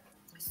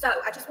 So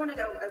I just want to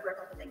go over a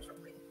couple things real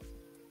quick.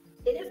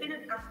 It has been,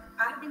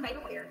 I have been made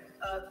aware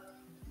of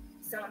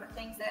some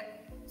things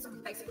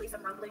basically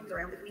some rumblings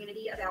around the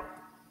community about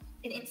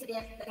an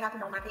incident that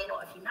happened on my panel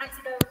a few nights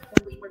ago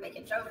when we were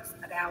making jokes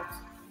about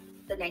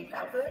the name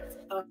PROUDFOOTS.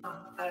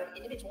 An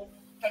individual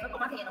came up on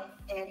my panel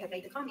and had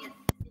made the comment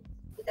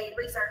that they had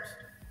researched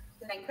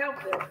the name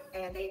PROUDFOOT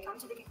and they had come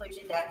to the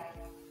conclusion that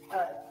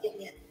it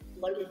meant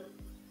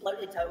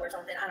loaded toe or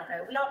something. I don't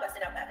know. We all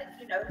busted out that,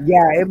 you know.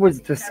 Yeah, it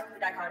was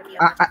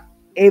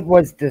it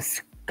was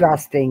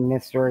disgusting,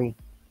 Mystery.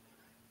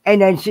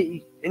 And then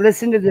she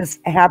listen to this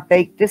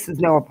half-baked. This is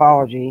no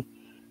apology.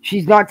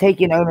 She's not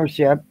taking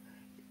ownership.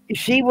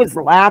 She was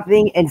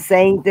laughing and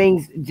saying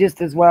things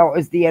just as well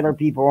as the other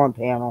people on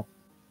panel.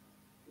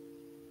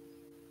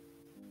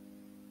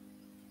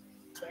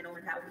 Channel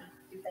and how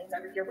we do things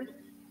over here.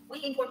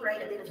 We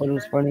incorporate a bit of What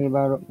is funny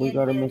about it? We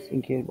got a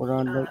missing kid. We're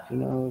on next to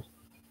knows.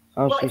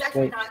 Oh, well, she it's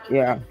actually states, not even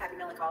yeah. Happy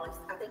Melancholies.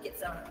 I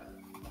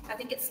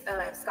think it's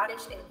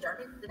Scottish and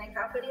German. The name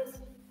PROUDFOOT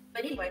is.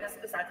 But anyway, that's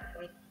besides the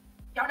point.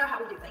 Y'all know how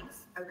we do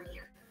things over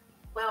here.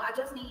 Well,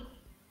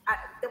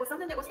 there was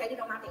something that was stated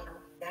on my panel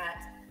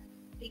that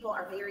people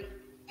are very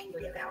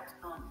angry about.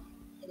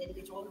 An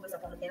individual who was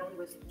up on the panel who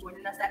was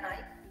joining us that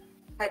night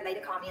had made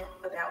a comment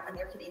about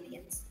American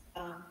Indians.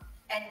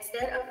 And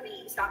instead of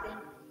me stopping,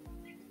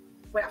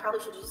 well, I probably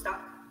should have just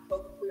stopped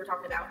what we were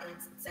talking about and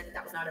said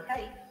that was not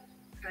okay.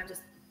 Kind of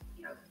just,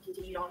 you know,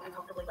 continued on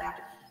uncomfortably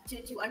laughing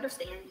to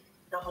understand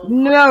the whole.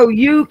 No,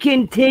 you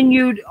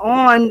continued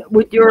on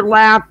with your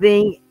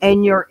laughing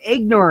and your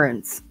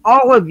ignorance.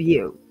 All of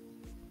you.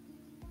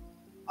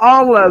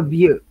 All of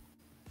you.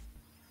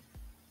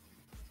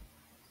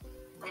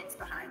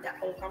 Behind that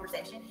whole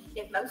conversation.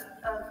 If most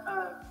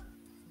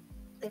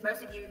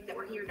of you that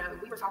were here know,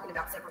 we were talking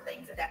about several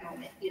things at that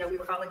moment. You know, we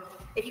were calling,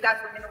 if you guys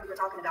remember, we were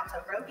talking about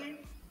Toe Rogan.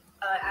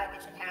 I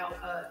mentioned how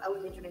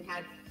Owen Benjamin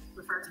had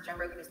referred to Joe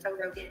Rogan as Toe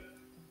Rogan.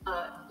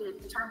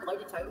 The term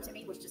bloated toe to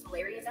me was just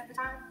hilarious at the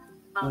time.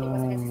 It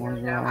wasn't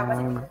necessarily that I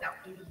wasn't talking about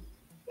any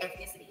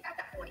ethnicity at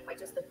that point. Like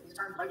just the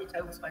term bloated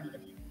toe was funny to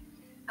me.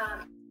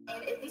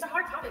 These are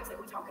hard topics that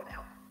we talk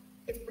about.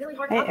 It's really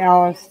hard. Hey,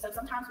 Alice. So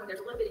sometimes when there's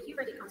a little bit of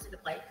humor that comes into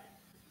play,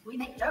 we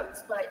make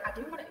jokes. But I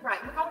do want to,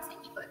 right? We call it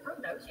Stinky Foot. Prue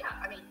knows, yeah.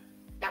 I mean,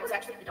 that was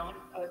actually the dawn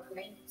of the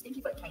name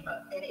Stinky Foot came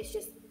up, and it's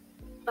just.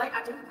 But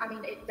I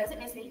mean, it doesn't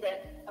miss me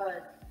that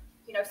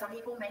you know, some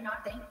people may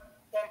not think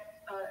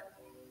that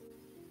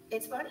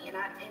it's funny, and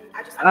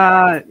I just.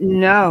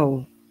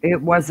 No,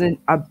 it wasn't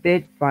a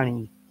bit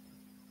funny.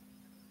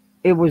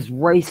 It was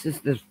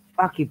racist as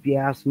fuck, if you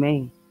ask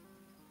me.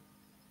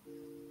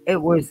 It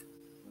was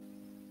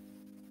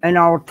an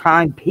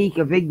all-time peak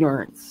of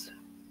ignorance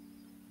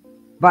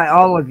by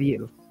all of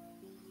you,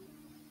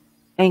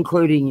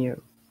 including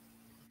you.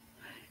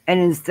 And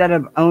instead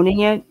of owning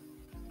it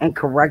and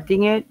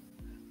correcting it,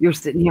 you're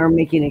sitting here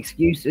making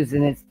excuses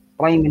and it's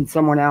blaming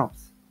someone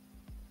else.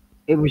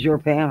 It was your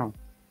panel.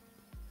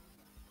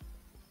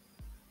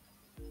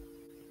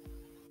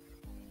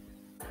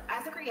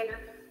 As a creator,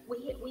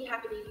 we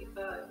have to be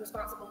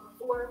responsible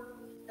for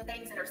the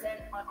things that are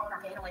said on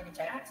our panel and in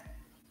chat.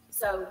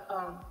 So,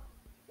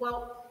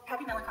 well,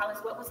 Happy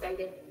Melancholies, what was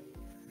stated?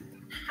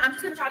 I'm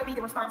just going to try to be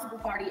the responsible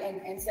party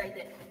and say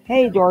that.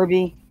 Hey,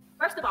 Darby.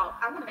 First of all,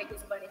 I want to make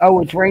this funny.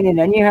 Oh, it's raining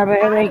and you have a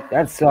headache?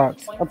 That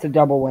sucks. That's a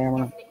double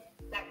whammer.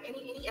 That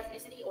any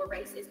ethnicity or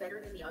race is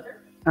better than the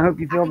other. I hope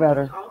you feel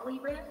better. We all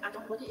bleed red. I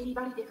don't look at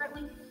anybody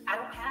differently. I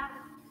don't have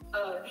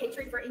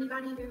hatred for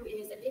anybody who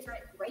is a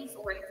different race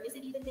or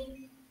ethnicity than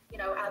me. You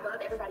know, I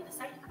love everybody the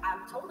same.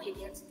 I'm totally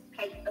against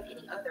hate of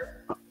any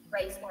other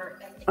race or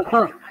ethnic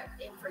background.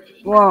 And for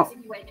anyone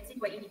to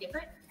insinuate any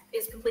different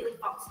is completely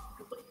false.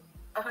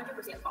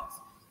 100% false.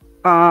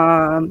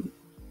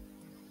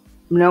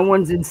 No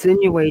one's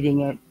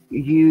insinuating it.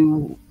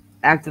 You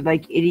acted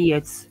like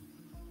idiots.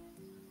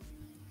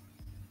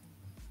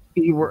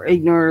 You were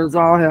ignorant as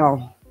all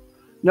hell.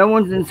 No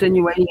one's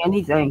insinuating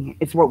anything.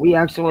 It's what we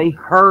actually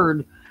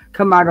heard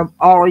come out of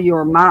all of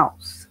your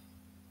mouths.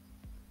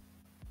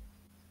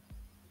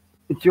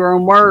 It's your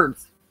own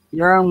words,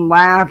 your own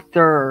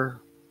laughter,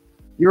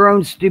 your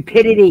own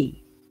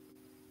stupidity.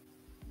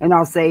 And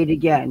I'll say it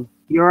again,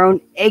 your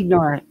own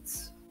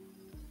ignorance.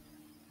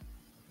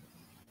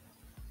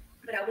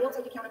 But I will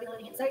take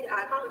accountability and say that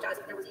I apologize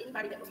if there was anybody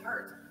anybody that was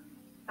hurt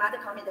by the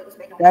comment that was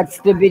made on That's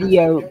my the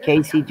channel, video,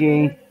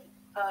 KCG.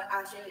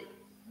 I should,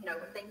 you know,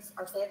 when things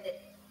are said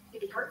that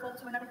could be hurtful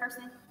to another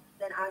person,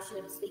 then I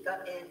should speak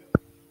up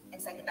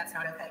and say that that's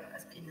not okay,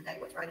 because at the end of the day,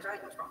 what's right is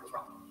right, what's wrong is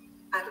wrong.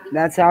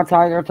 That's how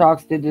Tiger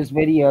Talks did this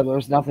video.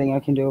 There's nothing I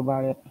can do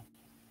about it.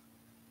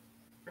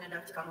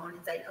 Enough to come on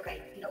and say,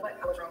 okay, you know what,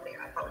 I was wrong there,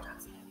 I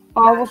apologize.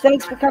 Oh, well,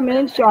 thanks for coming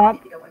in,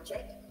 Shop.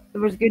 It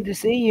was good to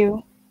see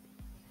you.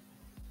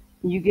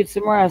 You get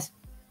some rest.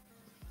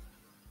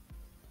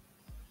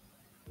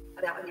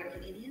 About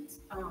American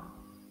Indians.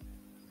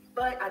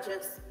 But I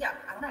just, yeah,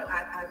 I don't know.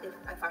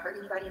 If I hurt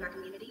anybody in my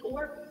community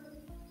or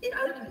in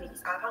other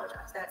communities, I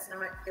apologize. That's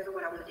not ever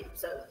what I want to do.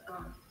 So,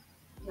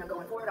 you know,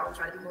 going forward, I will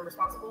try to be more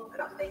responsible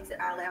about the things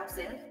that I allow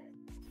said.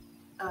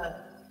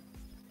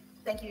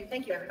 Thank you,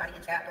 everybody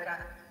in chat. But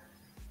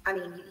I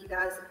mean, you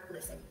guys,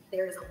 listen.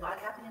 There is a lot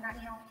happening right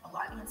now. A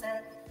lot being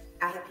said.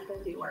 I have people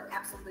who are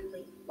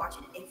absolutely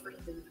watching every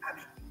move I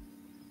make.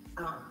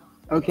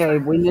 Okay,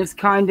 when this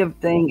kind of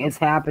thing is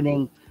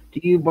happening, do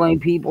you blame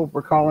people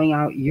for calling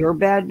out your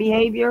bad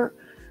behavior?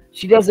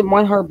 She doesn't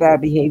want her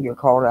bad behavior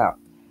called out.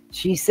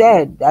 She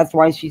said that's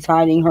why she's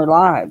hiding her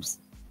lives.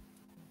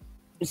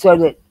 So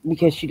that,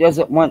 because she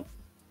doesn't want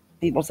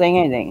people saying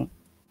anything.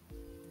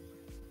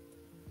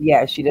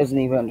 Yeah, she doesn't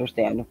even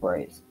understand the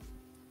phrase.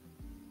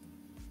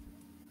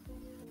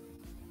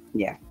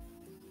 Yeah.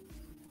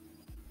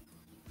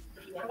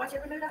 If you want to watch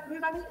every move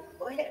I make,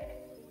 go ahead.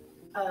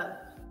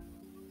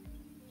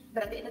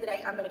 But at the end of the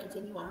day, I'm going to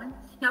continue on.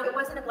 No, it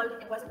wasn't a bloated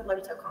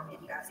toe comment,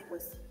 you guys. It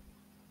was.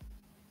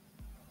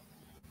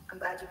 I'm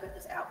glad you put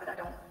this out, but I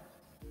don't.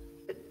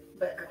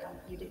 But I don't.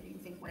 You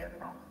think whatever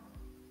wrong.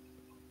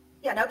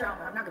 Yeah, no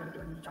drama. I'm not going to be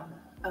doing any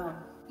drama.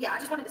 Yeah, I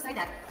just wanted to say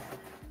that.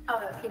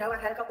 You know,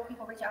 I've had a couple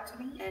people reach out to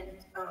me,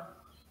 and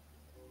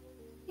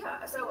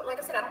yeah. So, like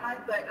I said, I don't mind.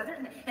 But other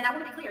than that, and I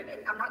want to be clear,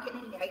 I'm not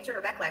getting any hatred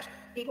or backlash.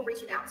 People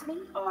reaching out to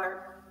me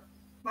are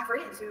my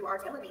friends who are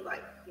telling me,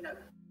 like, you know.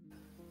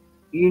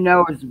 You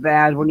know it's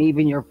bad when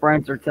even your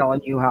friends are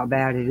telling you how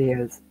bad it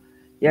is.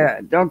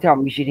 Yeah, don't tell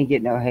me she didn't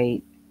get no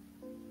hate.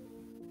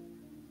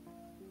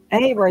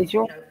 Hey,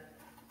 Rachel. You know,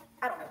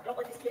 I don't know. Don't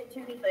let this get to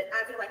me, but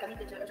I feel like I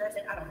needed to address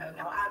it. I don't know.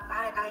 No,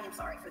 I am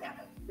sorry for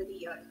that, for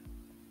the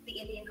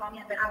Indian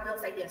comment. But I will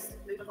say this,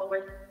 moving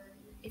forward,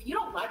 if you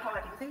don't like how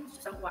I do things,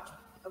 just don't watch me,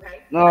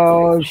 okay?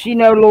 Oh, she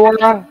know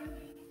Laura.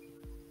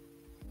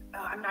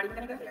 I'm not even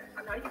going to go there.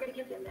 I'm not even going to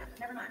give them that.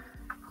 Never mind.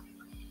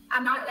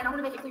 I'm not, and I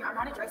want to make it clear, I'm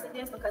not addressing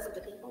this because of the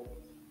people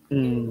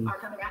who are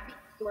coming at me,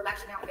 who are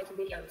lashing out and making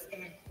videos,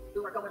 and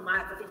who are going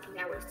live for 15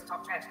 hours to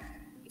talk trash.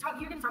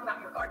 You're going to talk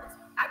about me regardless.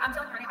 I'm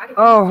telling you right now.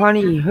 Oh,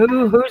 honey,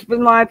 who's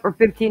been live for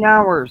 15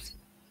 hours?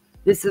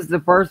 This is the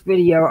first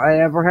video I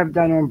ever have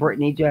done on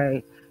Brittany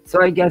J,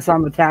 so I guess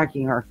I'm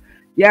attacking her.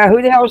 Yeah,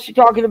 who the hell is she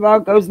talking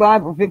about goes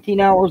live for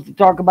 15 hours to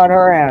talk about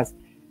her ass?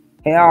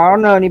 Hey, I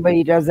don't know anybody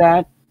who does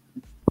that.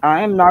 I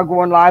am not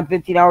going live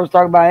 15 hours to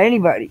talk about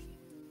anybody.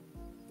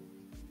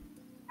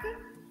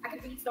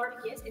 Starving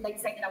kids, and they'd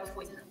say that I was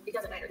poisonous. It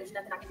doesn't matter. There's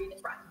nothing I can do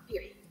that's right.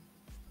 Period.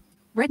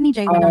 Brittany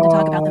J went on to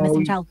talk about the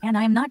missing child, and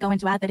I am not going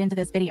to add that into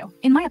this video.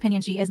 In my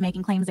opinion, she is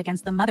making claims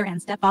against the mother and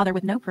stepfather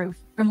with no proof.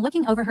 From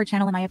looking over her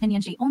channel, in my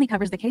opinion, she only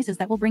covers the cases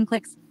that will bring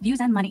clicks,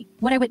 views, and money.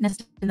 What I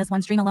witnessed in this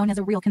one stream alone is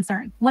a real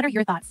concern. What are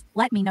your thoughts?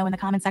 Let me know in the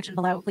comment section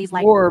below. Please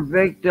like. Poor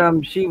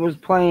victim. She was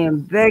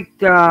playing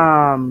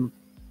victim.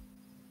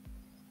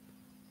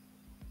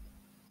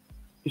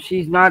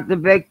 She's not the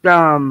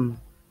victim.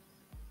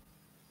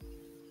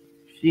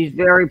 She's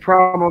very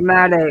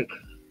problematic.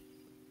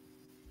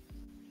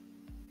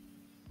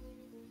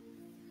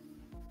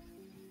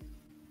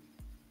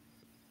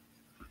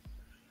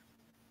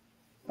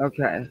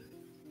 Okay. I'm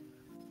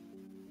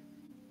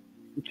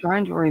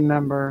trying to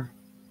remember.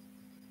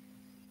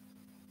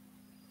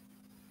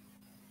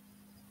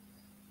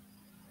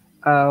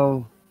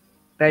 Oh,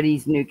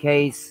 Betty's new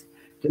case,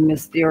 the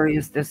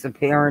mysterious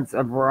disappearance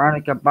of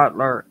Veronica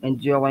Butler and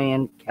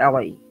Jillian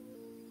Kelly.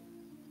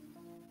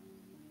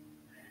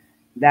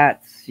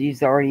 That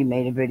she's already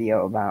made a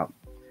video about.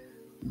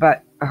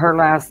 But her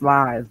last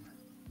live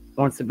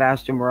on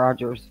Sebastian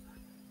Rogers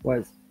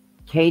was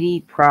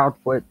Katie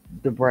Proudfoot,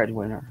 the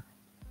breadwinner.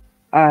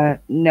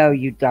 No,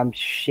 you dumb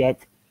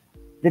shit.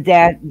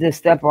 The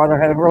stepfather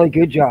had a really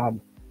good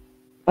job.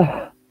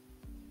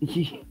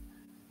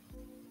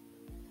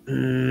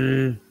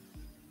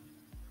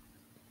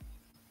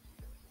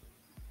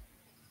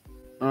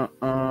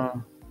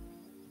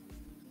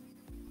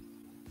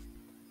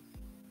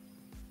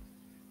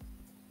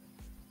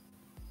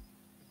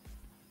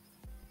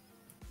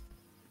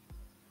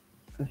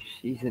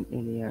 She's an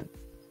idiot.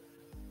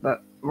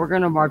 But we're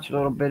going to watch a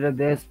little bit of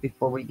this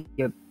before we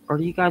get... Or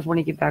do you guys want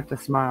to get back to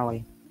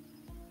Smiley?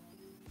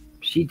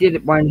 She did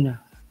it when...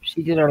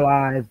 She did her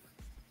live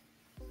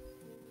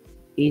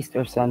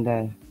Easter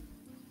Sunday.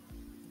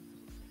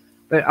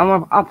 But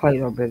I'll play a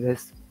little bit of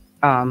this.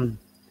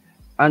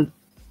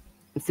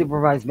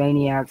 Unsupervised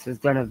Maniacs has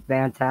done a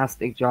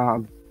fantastic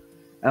job.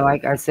 And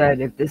like I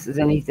said, if this is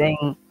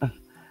anything...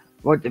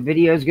 What the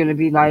video is going to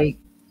be like,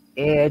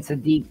 It's a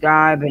deep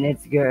dive and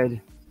it's good.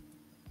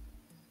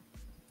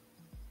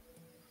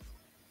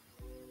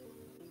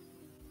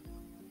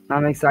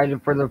 I'm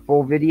excited for the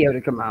full video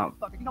to come out.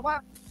 You know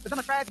what? Because I'm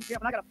a tragedy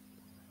champ and I got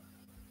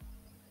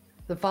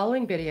The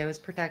following video is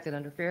protected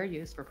under fair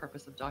use for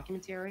purpose of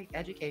documentary,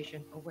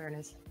 education,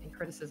 awareness, and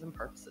criticism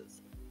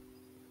purposes.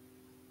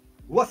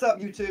 What's up,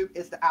 YouTube?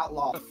 It's the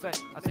Outlaw.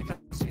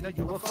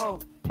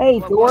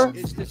 Hey, Thor.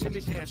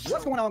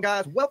 What's going on,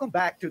 guys? Welcome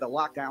back to the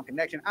Lockdown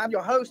Connection. I'm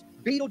your host,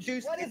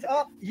 Beetlejuice. What is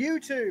up,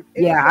 YouTube?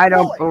 Yeah, I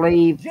don't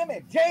believe.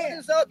 Jimmy Jan. What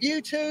is up,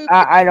 YouTube?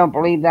 I don't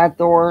believe that,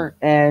 Thor.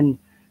 And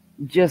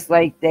just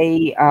like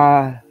they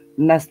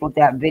messed with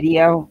that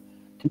video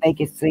to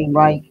make it seem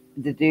like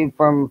the dude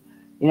from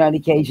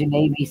United Cajun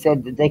Navy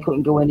said that they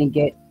couldn't go in and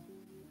get,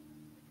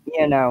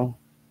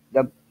 the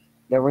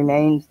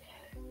remains.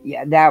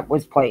 Yeah, that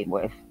was played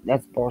with.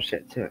 That's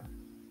bullshit, too.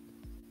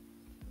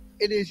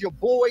 It is your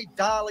boy,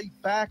 Dolly,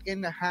 back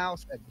in the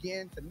house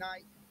again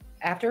tonight.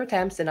 After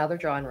attempts in other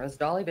genres,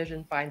 Dolly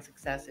Vision finds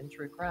success in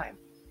true crime.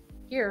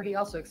 Here, he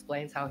also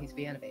explains how he's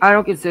innovative. I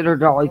don't consider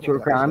Dolly true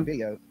crime.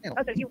 I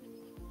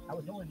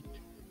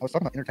was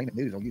talking about entertainment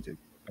news on YouTube,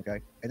 okay?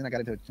 And then I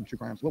got into some true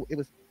crimes. Well, it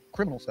was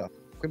criminal stuff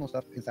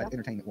inside the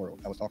entertainment world.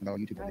 I was talking about on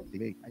YouTube and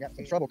TV. I got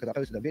in trouble because I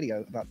posted a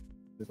video about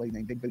this lady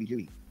named Big Booty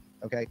Judy,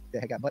 okay,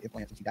 that had got butt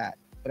implants and she died.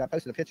 But I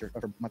posted a picture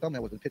of her. My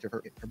thumbnail was a picture of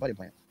her butt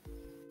implants.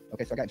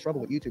 Okay, so I got in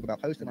trouble with YouTube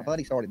about posting. My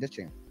buddy started this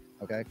channel,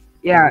 okay?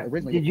 Yeah,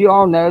 did you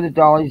all know that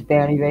Dolly's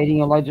ban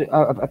evading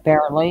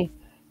apparently?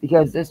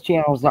 Because this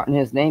channel is not in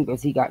his name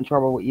because he got in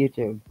trouble with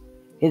YouTube.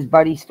 His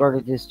buddy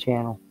started this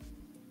channel.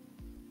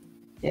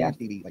 Jams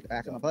TV, like the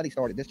back. So my buddy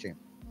started this channel,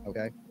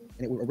 okay?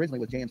 And it originally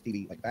was Jams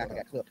TV, like back. I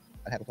got clipped,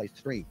 I'd have a place to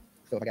stream.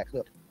 So if I got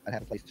clipped, I'd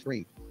have a place to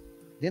stream.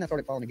 Then I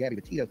started following the Gabby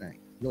Petito thing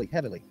really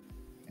heavily,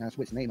 and I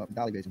switched the name up to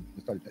Dolly Vision.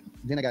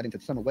 Then I got into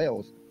Summer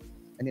Wells,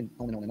 and then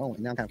on and on and on. And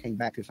now I kind of came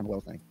back to the Summer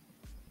Wells thing.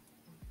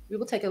 We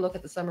will take a look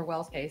at the Summer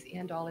Wells case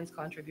and Dolly's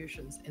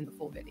contributions in the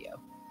full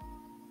video.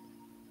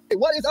 Hey,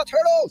 what is up,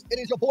 turtles? It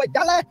is your boy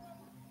Dolly,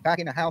 back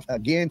in the house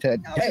again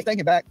today. I was just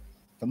thinking back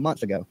to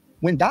months ago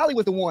when Dolly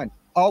was the one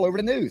all over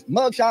the news,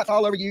 mugshots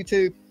all over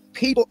YouTube,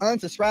 people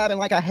unsubscribing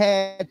like I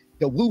had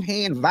the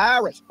Wuhan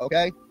virus,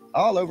 okay,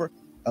 all over.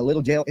 A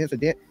little jail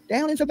incident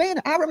down in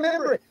Savannah. I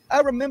remember it. I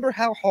remember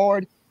how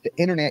hard the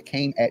internet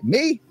came at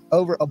me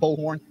over a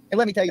bullhorn. And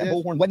let me tell you, that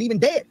bullhorn wasn't even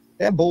dead.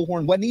 That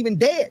bullhorn wasn't even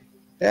dead.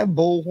 That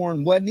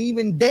bullhorn wasn't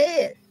even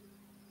dead.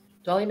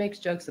 Dolly makes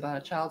jokes about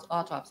a child's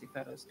autopsy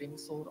photos being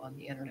sold on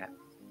the internet.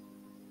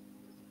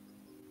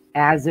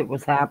 As it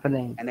was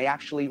happening. And they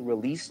actually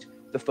released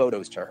the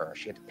photos to her.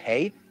 She had to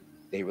pay.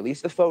 They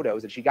released the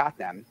photos and she got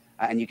them.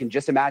 And you can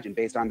just imagine,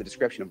 based on the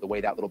description of the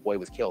way that little boy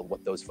was killed,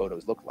 what those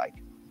photos looked like.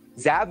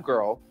 Zav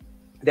Girl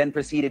then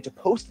proceeded to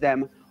post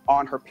them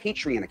on her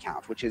Patreon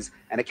account, which is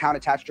an account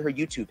attached to her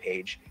YouTube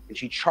page. And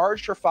she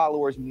charged her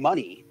followers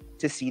money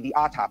to see the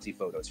autopsy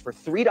photos. For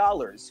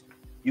 $3,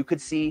 you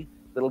could see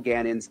little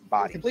Gannon's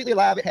body. It was completely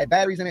alive. It had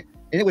batteries in it,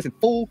 and it was in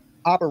full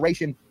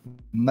operation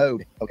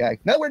mode, okay?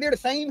 Nowhere near the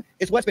same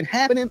as what's been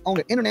happening on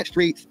the internet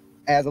streets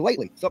as of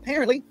lately. So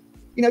apparently,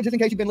 just in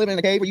case you've been living in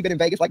a cave or you've been in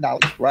Vegas like Dolly,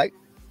 right?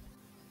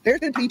 There's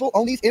been people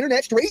on these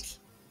internet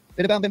streets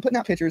that have been putting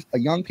out pictures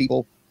of young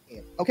people.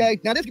 Okay,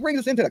 now this brings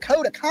us into the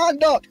code of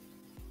conduct.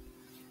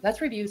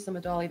 Let's review some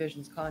of Dolly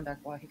Vision's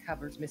conduct while he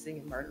covers missing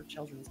and murdered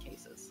children's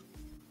cases.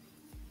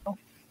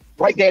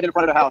 Right dead in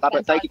front of the house. I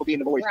put thank you for being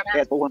the voice.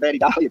 Yes, Bullhorn Betty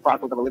Dolly,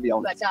 probably of Olivia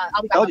on it.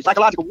 Told you,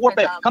 psychological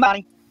warfare. Come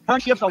on, turn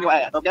shifts on your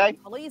ass, okay?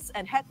 Police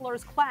and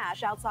hecklers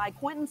clash outside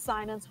Quentin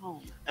Simon's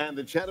home. And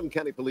the Chatham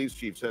County Police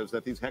Chief says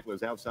that these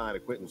hecklers outside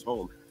of Quentin's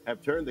home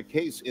have turned the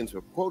case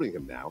into, quoting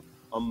him now,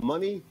 a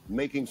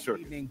money-making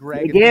circus.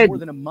 Greg, it's been more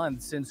than a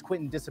month since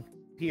Quentin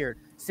disappeared.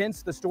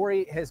 Since the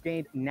story has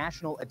gained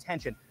national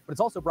attention, but it's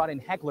also brought in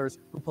hecklers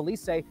who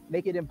police say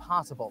make it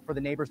impossible for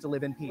the neighbors to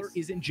live in peace.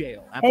 Is in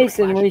jail after a clash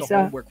at the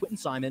home where Quentin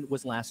Simon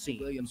was last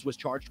seen. Williams was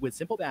charged with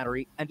simple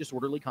battery and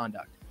disorderly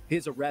conduct.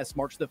 His arrest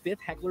marks the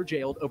 5th heckler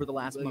jailed over the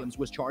last month. Williams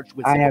was charged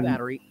with simple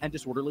battery and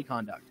disorderly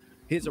conduct.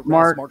 His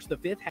arrest marks the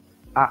 5th.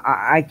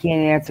 I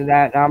can't answer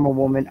that. I'm a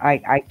woman.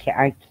 I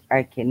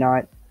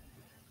cannot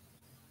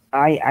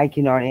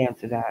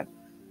answer that.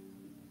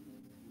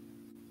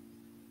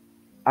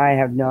 I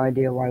have no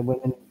idea why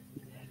women.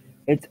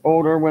 It's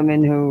older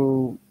women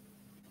who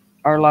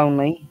are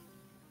lonely.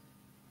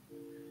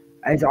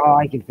 That's all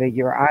I can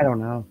figure. I don't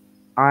know.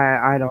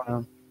 I don't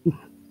know.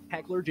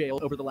 Heckler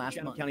jailed over the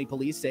last month. County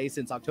police say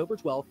since October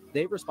 12th,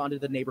 they've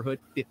responded to the neighborhood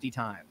 50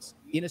 times.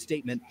 In a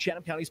statement,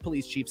 Chatham County's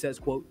police chief says,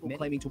 quote,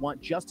 claiming to want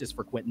justice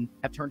for Quentin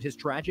have turned his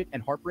tragic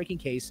and heartbreaking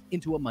case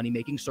into a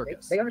money-making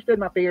circus. They understood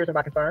my fears and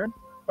my concerns,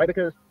 right?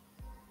 Because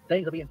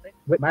things are being said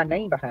with my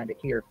name behind it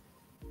here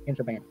in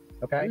Savannah.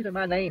 Okay, using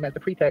my name as the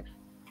pretext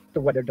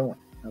to what they're doing.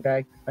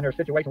 Okay, under a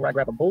situation where I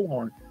grab a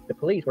bullhorn, the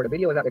police, where the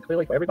video is out there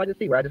clearly for everybody to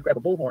see, where I just grab a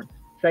bullhorn,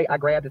 say I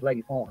grabbed this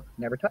lady's arm,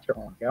 never touched her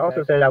arm. They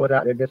also said I was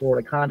out there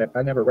disorderly conduct.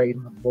 I never raised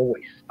my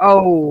voice.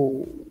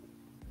 Oh,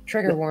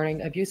 trigger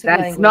warning: abusive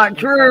that's language. Not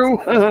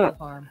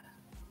true.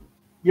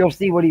 You'll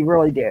see what he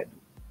really did.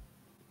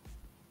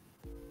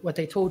 What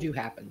they told you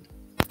happened.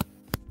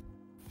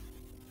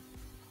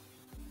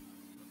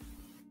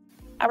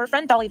 Our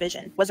friend Dolly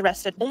Vision was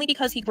arrested only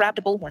because he grabbed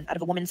a bullhorn out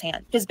of a woman's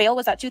hand. His bail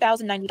was at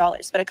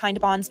 $2,090, but a kind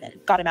bondsman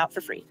got him out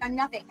for free.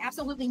 Nothing,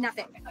 absolutely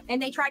nothing.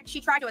 And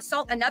she tried to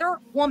assault another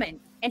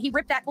woman, and he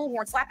ripped that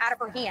bullhorn slap out of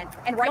her hand,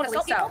 and rightfully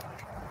so.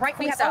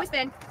 Rightfully so. We have always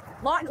been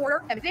law and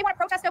order. And if they want to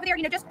protest over there,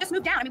 just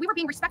move down. I mean, we were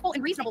being respectful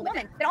and reasonable with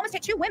it. That almost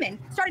hit two women,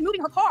 started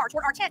moving her car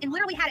toward our tent, and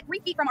literally had it 3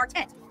 feet from our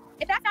tent.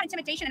 If that's not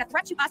intimidation and a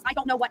threat to us, I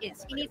don't know what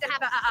is. He needs to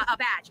have a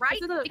badge, right?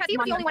 Because he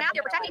was the only one out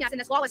there protecting us in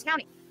this lawless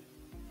county.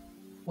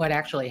 What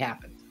actually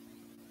happened?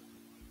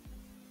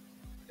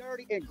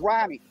 Dirty and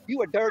grimy.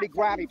 You a dirty,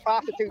 grimy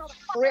prostitute,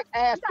 trick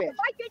ass bitch.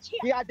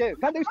 Yeah, I do.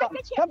 Come do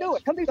something. Come do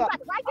it. Come do something.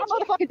 I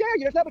motherfucking dare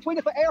you. There's nothing between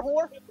us but air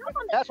whore.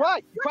 That's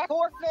right. You crack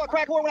whore? You know a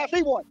crack whore when I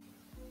see one.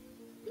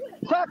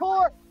 Crack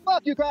whore?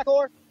 Fuck you, crack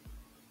whore.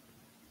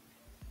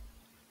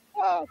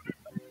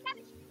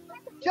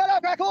 Shut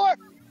up, crack whore.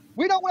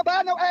 We don't want to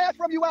buy no ass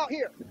from you out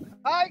here.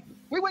 All right?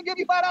 We wouldn't give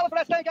you $5 for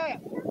that stank ass.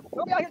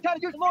 Don't be out here trying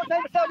to use the Lord's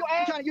name to sell your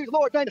ass. Trying to use the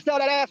Lord's name to sell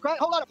that ass. Right? A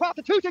whole lot of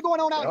prostitution going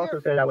on out I here. also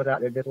said I was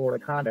out there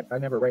disorderly conduct. I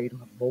never raised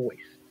my voice.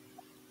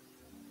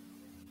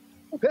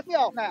 Don't piss me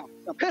off now.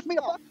 Don't piss me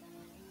off.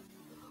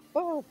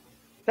 Oh.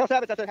 Tell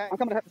Savage I said, hey, I'm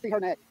coming to have to see her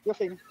next. You'll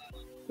see me.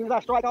 As soon as I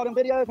strike all them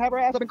videos and have her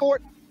ass up in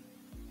court.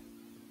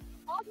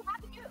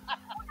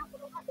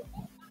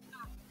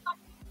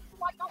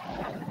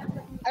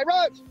 Hey,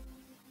 Roach.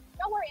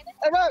 Don't worry.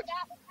 Hey, Roach.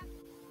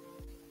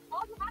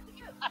 All you have to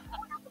do.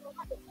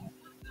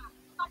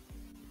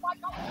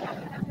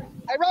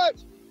 Hey,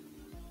 Roach.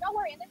 Don't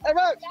worry. Hey,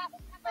 Roach.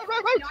 Hey,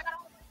 Roach.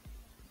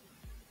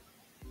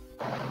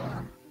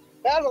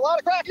 That was a lot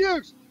of crap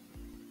use.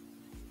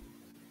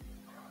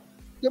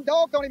 Them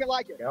dogs don't even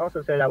like it. I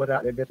also said I was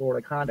out there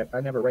disorderly conduct.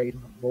 I never raised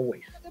my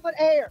voice. Nothing but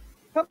air.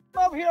 Come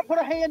over here and put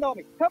a hand on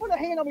me. Come put a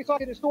hand on me so I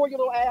can destroy your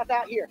little ass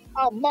out here.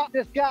 I'll mop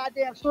this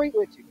goddamn street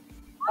with you.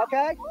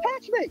 Okay?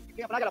 Catch me.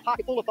 Yeah, but I got a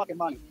pocket full of fucking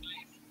money.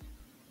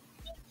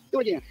 Do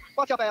it again.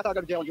 Watch your ass, I'll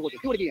go to jail in Georgia.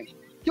 Do it again.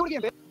 Do it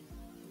again, bitch.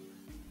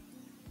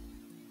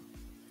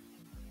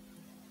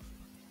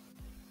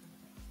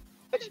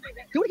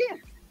 Do it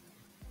again.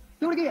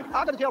 Do it again.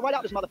 I'll go to jail right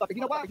out this motherfucker.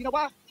 You know why? You know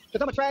why?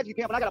 Because I'm a tragedy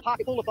pimp and I got a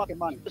pocket full of fucking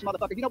money. This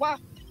motherfucker. You know why?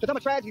 Because I'm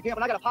a tragedy pimp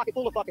and I got a pocket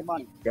full of fucking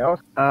money.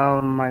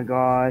 Oh my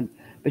God.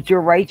 But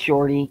you're right,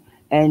 Shorty.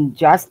 And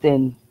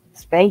Justin,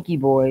 Spanky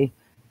Boy,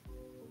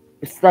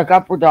 stuck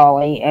up for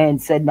Dolly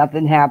and said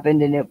nothing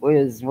happened and it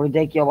was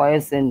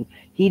ridiculous and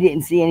he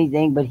didn't see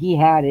anything, but he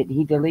had it.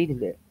 He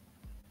deleted it.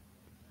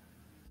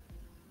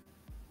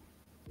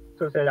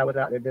 So said I was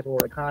out there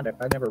disorderly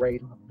conduct. I never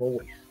raised my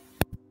voice.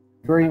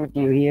 Agree with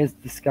you. He is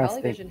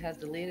disgusting. Television has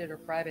deleted or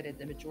privated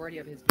the majority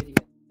of his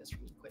videos from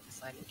the Quinton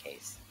Simon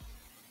case.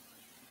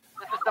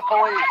 This is the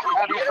police. We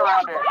have you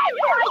surrounded.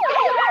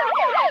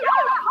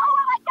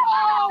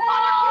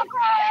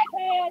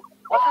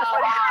 What's this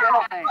lady's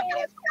channel name?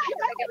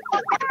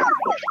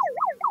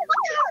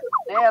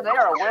 Damn, they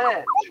are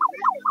lit.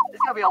 This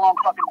is gonna be a long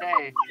fucking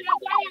day.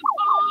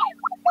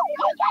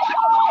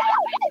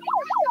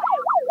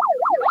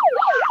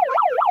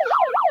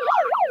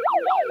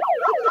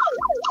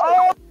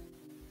 Oh!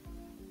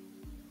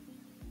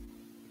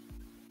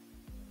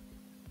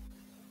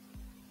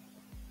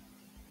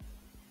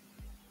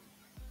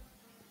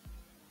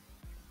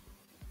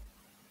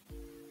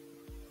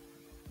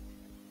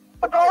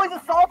 Dolly's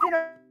assaulting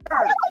her!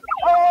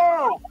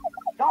 Oh!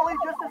 Dolly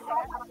just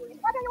assaulted her!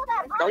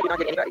 Dolly did not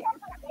hit anybody.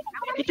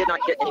 He did not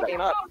hit anybody. He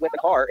came up with the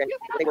car and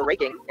they were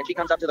raking, and she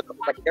comes up to the,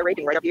 like, they're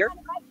raking right up here,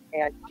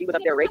 and she was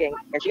up there raking,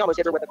 and she almost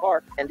hit her with the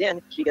car, and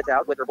then she gets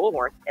out with her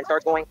bullhorn and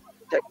starts going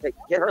to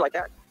hit her like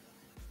that.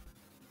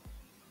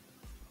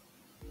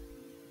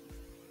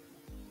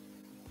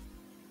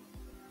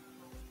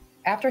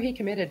 After he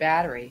committed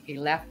battery, he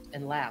left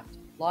and laughed.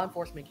 Law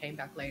enforcement came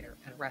back later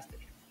and arrested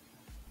him.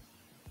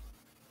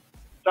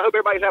 So I hope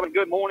everybody's having a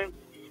good morning.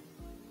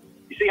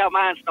 You see how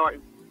mine's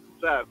starting.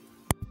 So.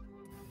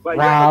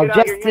 Wow,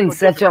 Justin's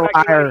such a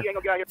liar.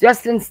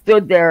 Justin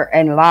stood there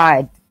and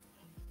lied.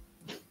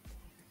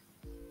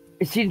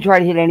 She didn't try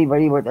to hit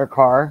anybody with her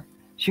car.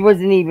 She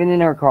wasn't even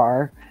in her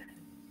car.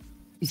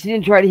 She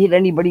didn't try to hit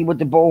anybody with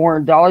the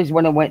bullhorn. Dolly's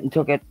when I went and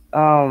took it.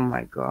 Oh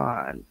my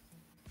God.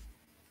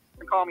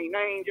 Call me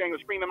names. You ain't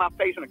gonna scream in my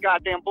face in a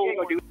goddamn bullhorn. You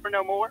ain't gonna do it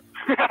no more.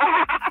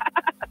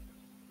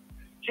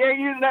 She ain't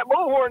using that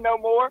bullhorn no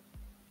more.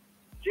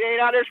 She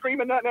ain't out there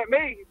screaming nothing at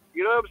me.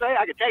 You know what I'm saying?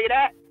 I can tell you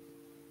that.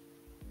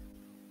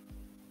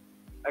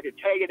 I can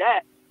tell you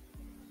that.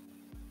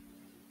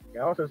 I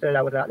also said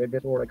I was out there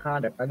disorderly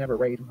conduct. I never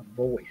raised my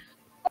voice.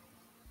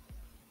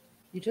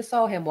 You just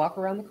saw him walk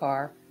around the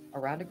car,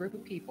 around a group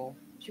of people.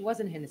 She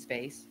wasn't in his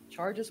face.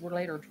 Charges were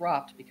later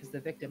dropped because the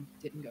victim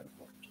didn't go to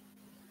court.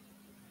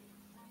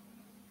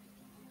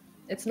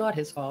 It's not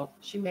his fault.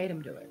 She made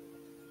him do it.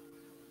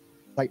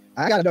 Like,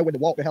 I got to know when to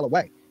walk the hell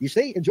away. You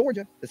see, in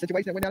Georgia, the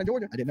situation that went down in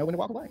Georgia, I didn't know when to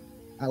walk away.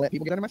 I let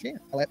people get under my skin.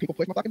 I let people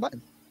push my fucking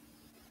buttons.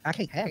 I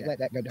can't let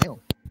that go down.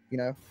 You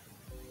know,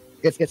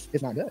 it's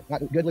not good.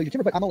 Not good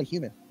leadership, but I'm only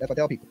human. That's what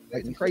I tell people.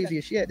 Like, crazy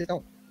as shit. Just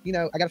don't you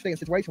know, I got to stay in a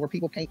situation where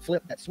people can't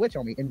flip that switch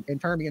on me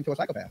and turn me into a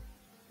psychopath.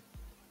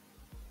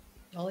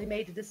 Dolly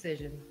made the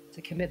decision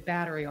to commit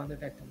battery on the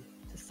victim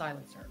to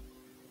silence her.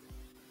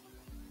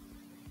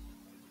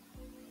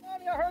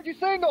 I heard you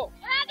single.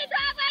 We're at the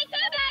driveway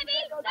too, baby.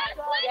 Let's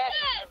switch it.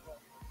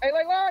 Hey,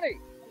 Leilani,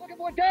 I'm looking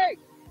for a date.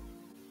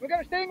 We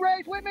got a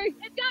Stingrays with me?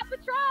 It's got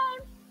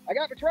Patron. I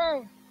got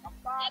Patron.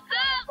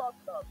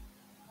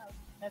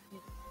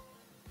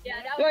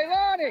 Yeah,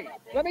 Leilani,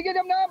 let me get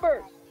them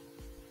numbers.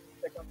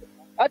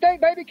 I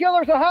think baby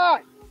killers are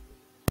hot.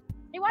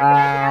 He wants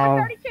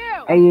to get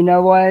 32. And you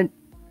know what?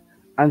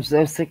 I'm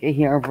so sick of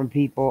hearing from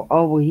people,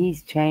 oh, well,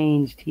 he's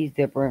changed. He's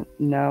different.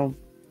 No.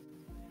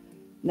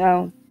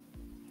 No.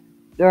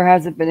 There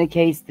hasn't been a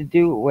case to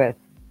do it with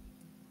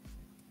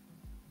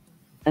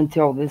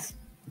until this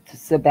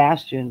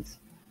Sebastian's.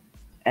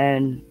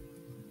 And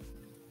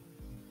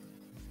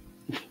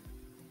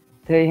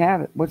there you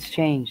have it. What's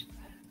changed?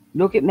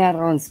 Look at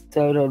Madeline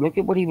Soto. Look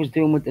at what he was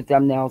doing with the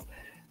thumbnails.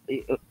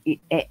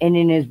 And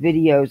in his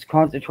videos,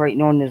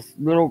 concentrating on this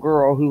little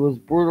girl who was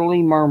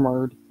brutally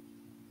murdered.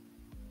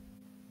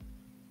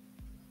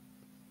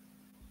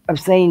 Of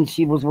saying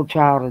she was a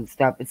child and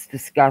stuff. It's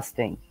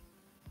disgusting.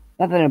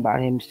 Nothing about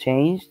him's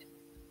changed.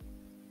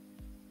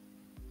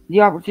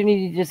 The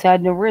opportunity just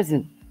hadn't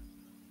arisen.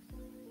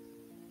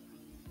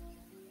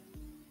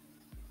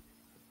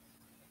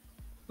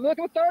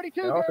 Looking for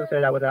 32. I also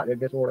said I was out there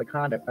disorderly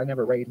conduct. I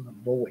never raised my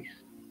voice.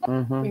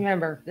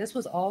 Remember, this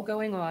was all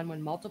going on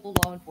when multiple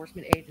law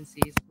enforcement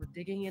agencies were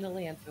digging in a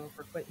landfill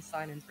for Quentin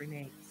Sinan's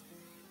remains.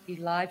 He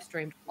live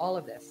streamed all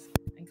of this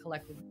and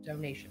collected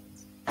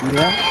donations.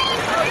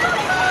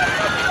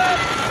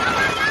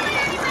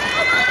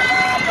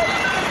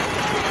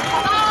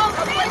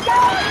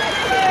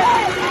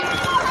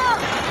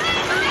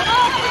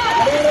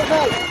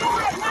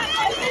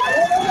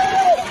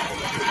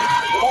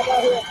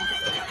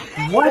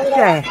 What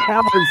the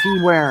hell is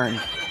he wearing?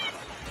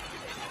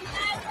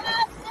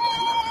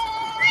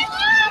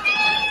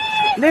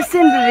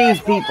 Listen to these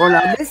people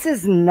now. This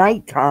is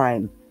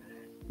nighttime.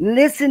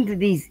 Listen to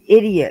these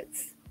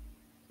idiots.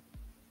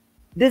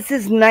 This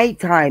is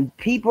nighttime.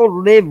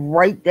 People live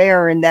right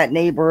there in that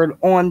neighborhood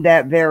on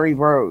that very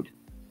road.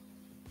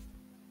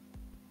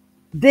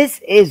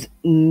 This is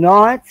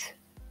not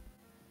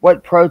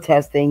what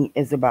protesting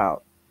is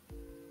about.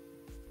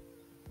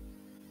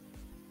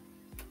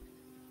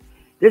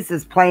 This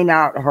is plain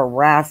out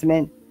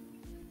harassment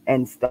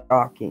and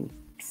stalking.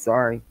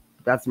 Sorry,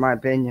 that's my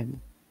opinion.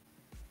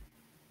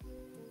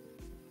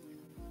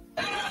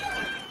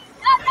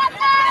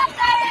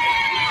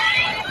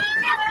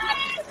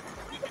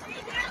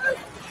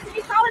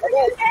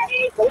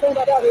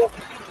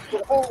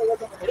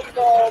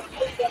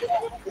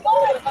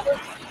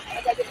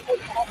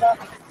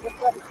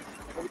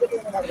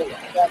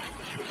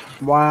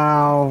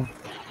 Wow.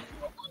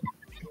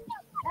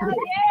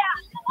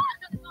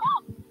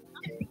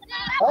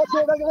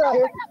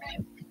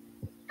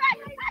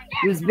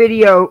 This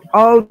video,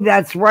 oh,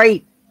 that's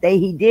right.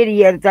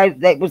 He had a title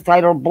that was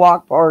titled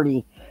Block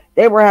Party.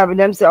 They were having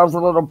themselves a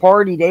little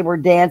party. They were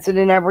dancing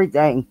and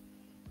everything.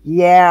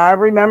 Yeah, I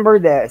remember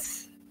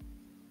this.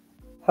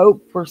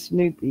 Hope for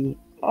Snoopy.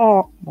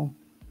 Oh,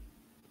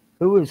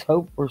 who is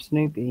Hope for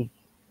Snoopy?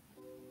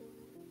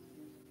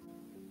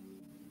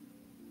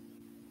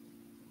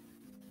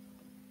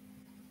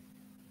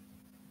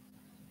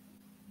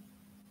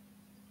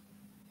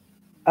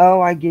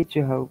 Oh, I get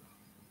you, Hope.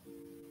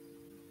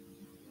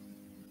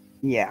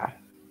 Yeah.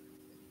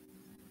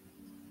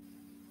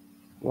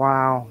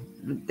 Wow.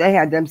 They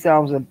had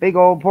themselves a big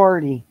old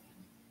party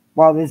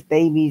while this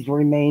baby's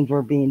remains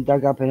were being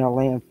dug up in a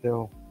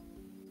landfill.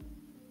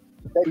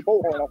 Baby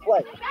Bullhorn on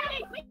play.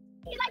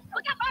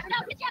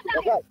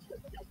 That's right.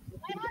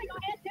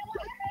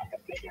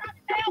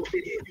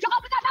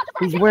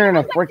 He's wearing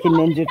a freaking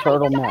Ninja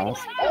Turtle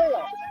mask.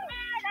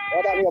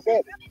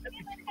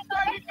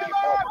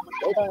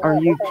 Are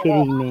you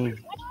kidding me?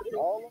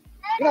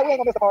 You know we ain't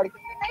gonna miss a party.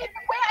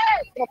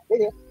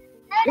 You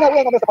know we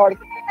ain't gonna miss a party.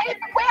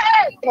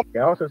 They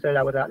also said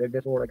I was out there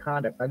disorderly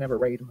conduct. I never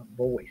raised my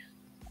voice.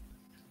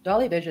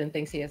 Dolly Vision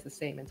thinks he has the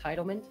same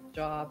entitlement,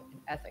 job,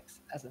 and ethics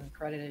as an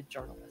accredited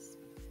journalist.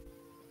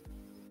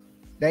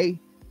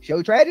 They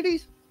show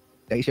tragedies.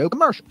 They show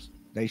commercials.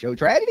 They show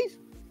tragedies.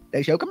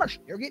 They show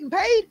commercials. You're getting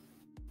paid.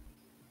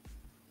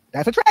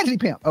 That's a tragedy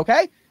pimp,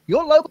 okay?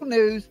 Your local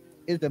news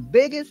is the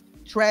biggest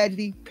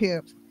tragedy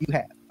pimps you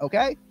have,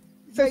 okay?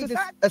 So it's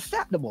not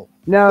acceptable.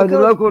 No, the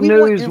local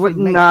news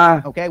wouldn't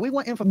okay, we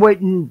want information.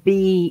 Wouldn't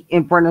be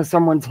in front of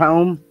someone's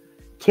home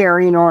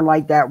carrying on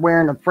like that,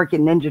 wearing a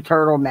freaking Ninja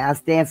Turtle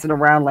mask, dancing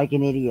around like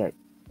an idiot,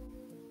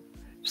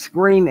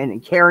 screaming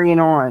and carrying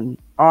on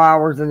all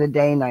hours of the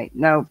day and night.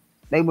 No,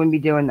 they wouldn't be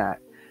doing that.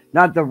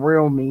 Not the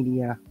real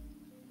media.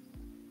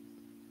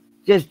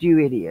 Just you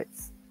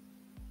idiots.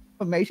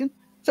 Information.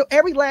 So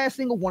every last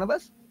single one of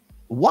us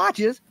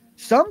watches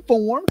some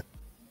form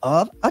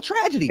of a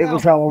tragedy. It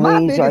was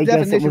Halloween, so I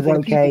guess it was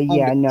okay.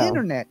 Yeah, no.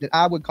 Internet that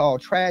I would call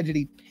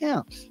tragedy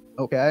pimps,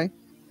 okay,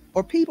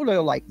 or people that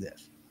are like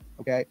this,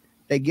 okay.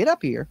 They get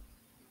up here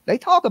They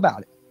talk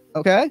about it.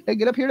 Okay, they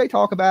get up here, they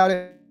talk about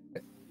it,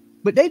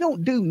 but they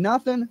don't do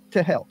nothing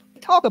to help. They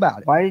talk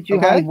about it. Why did you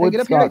okay? hide They get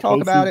up here, they Woodstock,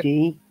 talk about it,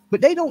 KCG?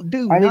 but they don't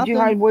do Why nothing did you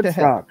hide to Woodstock?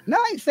 help. Now,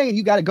 I ain't saying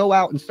you got to go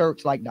out and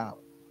search like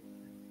Dolly.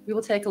 We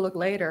will take a look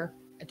later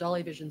at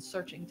Dolly Vision's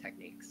searching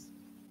techniques.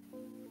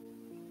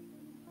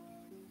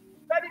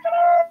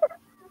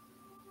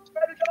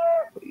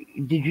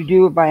 Did you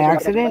do it by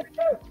accident?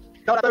 You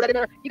guys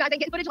ain't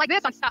getting footage like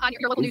this on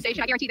your local news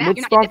station. I guarantee that.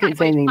 You're not Woodstock getting this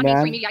kind of isn't footage on anything mainstream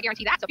bad. media. I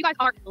guarantee that. So if you guys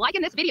are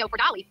liking this video for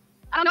Dolly,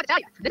 I don't know what to tell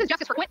you. This is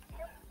justice for Quentin.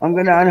 I'm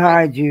gonna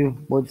unhide you,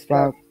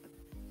 Woodstock.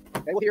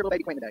 They will hear little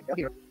baby Queen today. They'll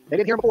hear. They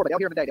didn't hear him before, but they'll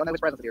hear him today. They'll know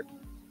his presence is here.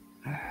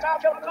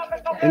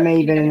 It may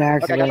have been an Okay,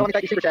 guys, accident. let me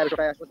take your super chatters real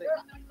fast. Let's see.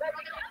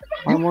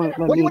 I won't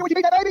let What do you me. want when you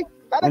beat that baby?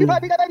 I bet you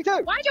probably beat that baby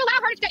too. Why did you allow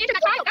her to enter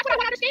that child? That's what I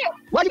want to understand.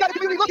 Why you got the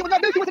community looking when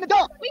that news she was in the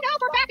dump? We know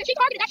for a fact that she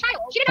targeted that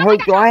child. She did not Wait,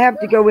 like do I have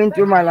to go in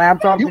through my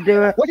laptop to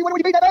do it? What do you want when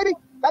you beat that baby?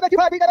 I bet you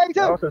probably beat that baby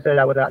I too. also said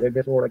I was out there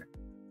disorderly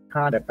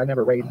conduct. I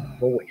never raised my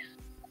voice.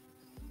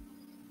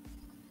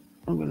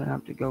 I'm gonna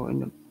have to go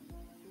into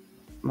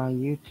my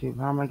YouTube.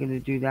 How am I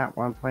gonna do that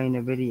while I'm playing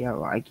a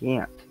video? I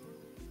can't.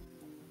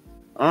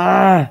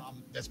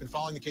 That's been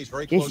following the case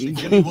very closely.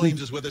 Jimmy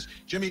Williams is with us.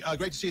 Jimmy,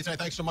 great to see you tonight.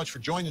 Thanks so much for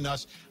joining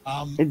us.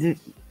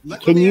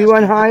 Can you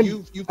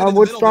unhide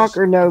Woodstock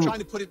or no? I'm trying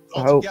to put it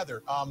all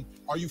together.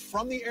 Are you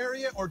from the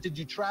area, or did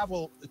you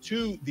travel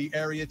to the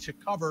area to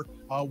cover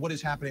what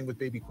is happening with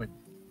baby Quentin?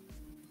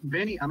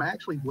 Vinny, I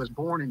actually was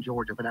born in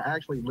Georgia, but I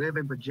actually live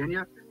in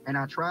Virginia, and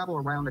I travel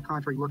around the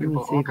country Let looking me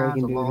for see all if I kinds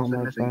can of do it lost on and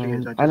my missing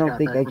kids. phone. I I just don't got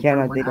think back I from can.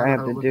 I Cleveland, think I have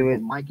Idaho, to do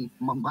it looking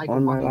for Michael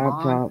on my Bond.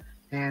 laptop.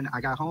 And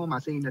I got home, I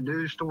seen the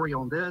news story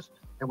on this,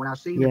 and when I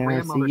seen Yeah, the I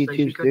grandmother see say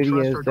she YouTube couldn't trust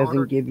her Studios daughter,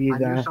 doesn't give you I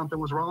knew the something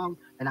was wrong,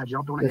 and I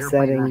jumped on an the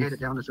airplane and I settings. headed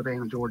down to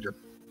Savannah, Georgia.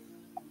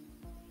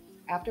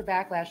 After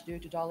backlash due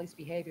to Dolly's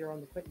behavior on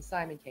the Quentin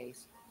Simon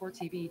case, Court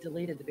TV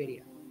deleted the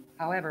video.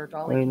 However,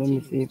 Dolly Wait, let me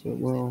continues see if to it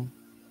use will.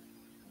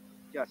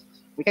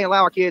 Justice. We can't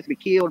allow our kids to be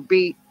killed,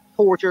 beat,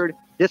 tortured.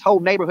 This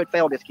whole neighborhood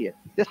failed this kid.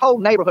 This whole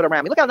neighborhood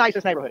around me. Look how nice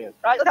this neighborhood is,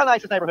 right? Look how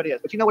nice this neighborhood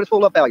is. But you know what? It's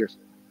full of failures.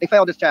 They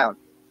failed this child.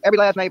 Every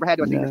last neighbor had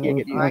to have seen this kid No,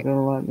 get it's you, not right?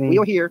 gonna let me. We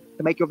are here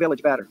to make your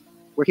village better.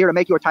 We're here to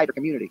make you a tighter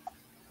community.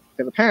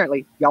 Because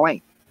apparently, y'all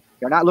ain't.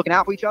 You're not looking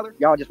out for each other.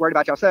 Y'all just worried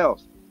about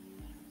yourselves.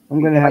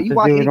 I'm gonna have You to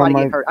watch do it on anybody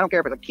my get hurt. I don't care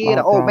if it's a kid, an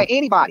old man, laptop.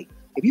 anybody.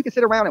 If you can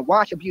sit around and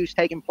watch abuse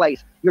taking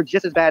place, you're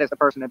just as bad as the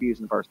person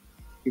abusing the person.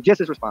 You're just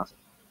as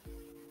responsible.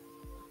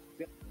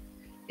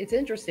 It's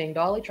interesting.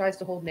 Dolly tries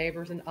to hold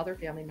neighbors and other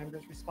family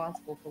members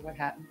responsible for what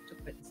happened to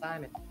Quentin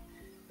Simon.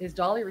 Is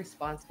Dolly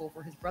responsible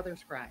for his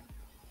brother's crime?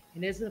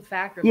 And is it a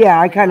factor?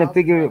 Yeah, I kind of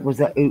figured it was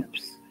a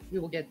oops. We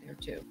will get there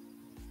too.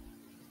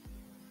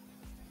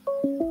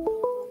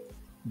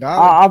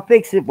 I'll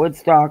fix it,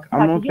 Woodstock. I'm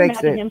gonna Could you fix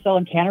imagine it. him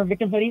selling Canner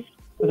victim hoodies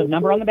with a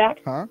number on the back?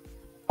 Huh?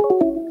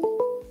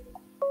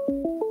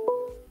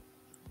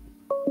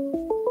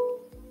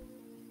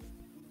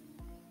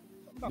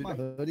 About my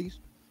hoodies.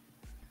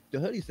 The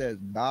hoodie says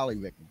Dolly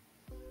victim.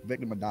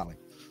 Victim of Dolly.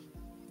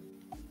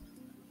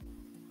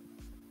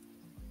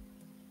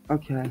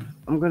 Okay,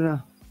 I'm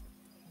gonna.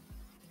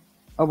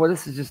 Oh, well,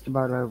 this is just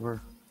about over.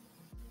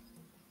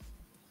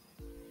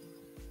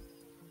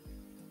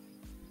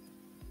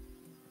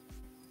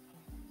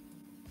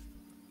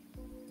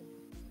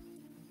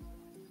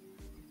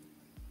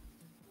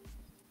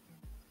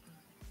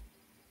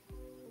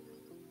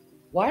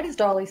 Why does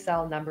Dolly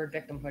sell numbered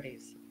victim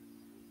hoodies?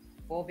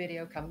 Full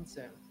video coming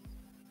soon.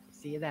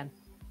 See you then.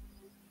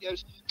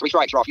 Videos, 3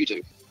 strikes, you're off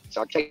YouTube.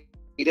 So I'll tell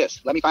you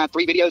this. Let me find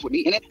 3 videos with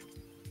me in it,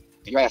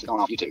 and your ass is going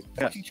off YouTube.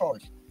 How much you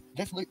charge?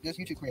 This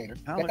YouTube creator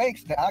How that much?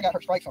 thinks that I got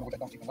her strikes on her that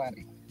don't even lie to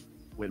me.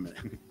 Wait a minute.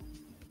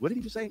 What did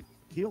he just say?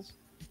 Heels?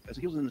 As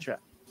Heels in the chat.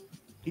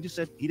 He just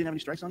said he didn't have any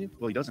strikes on you?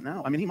 Well, he doesn't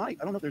now. I mean, he might.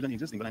 I don't know if there's any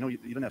existing, but I know you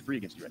don't have 3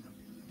 against you right now.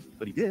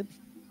 But he did.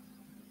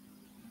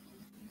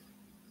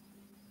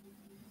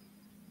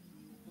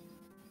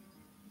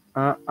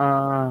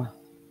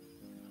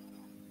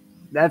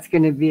 That's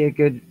gonna be a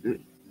good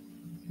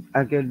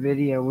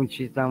video when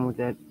she's done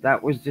with it.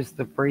 That was just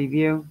the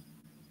preview.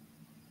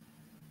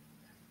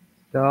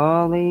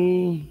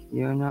 Dolly,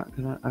 you're not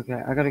gonna. Okay,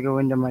 I gotta go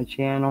into my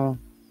channel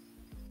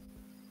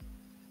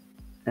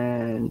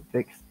and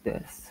fix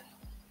this,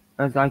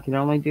 as I can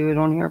only do it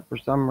on here for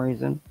some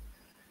reason.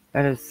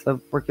 That is so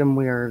freaking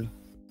weird.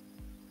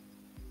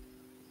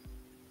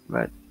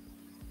 But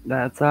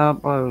that's how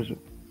it goes.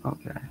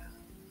 Okay.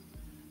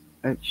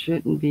 It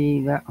shouldn't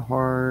be that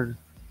hard.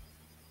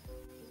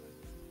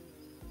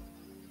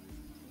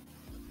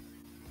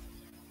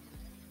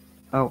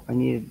 Oh, I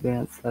need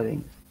advanced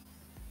settings.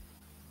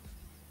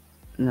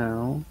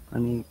 No, I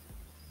need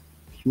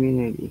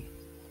community.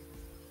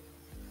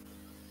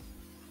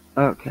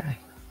 Okay.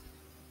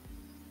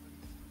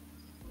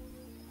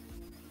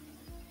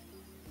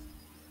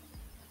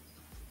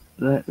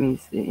 Let me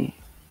see.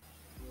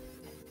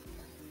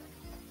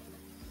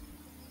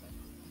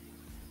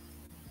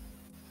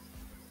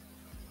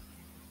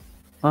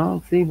 I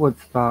don't see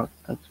Woodstock.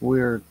 That's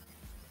weird.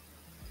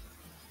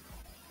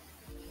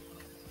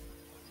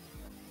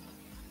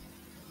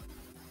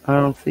 I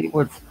don't see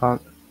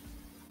Woodstock.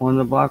 on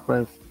the block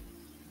list.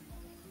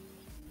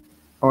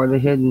 Or the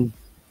hidden.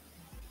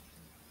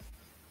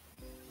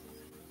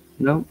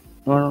 Nope,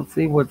 I don't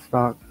see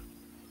Woodstock.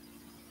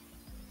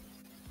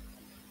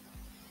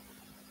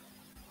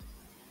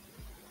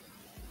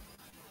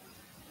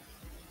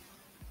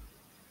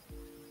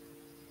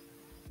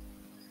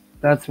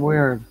 That's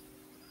weird.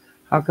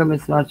 How come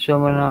it's not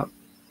showing up?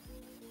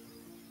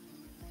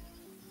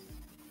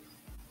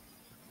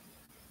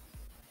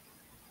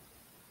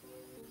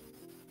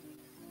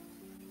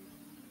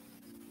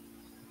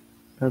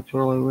 That's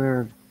really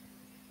weird.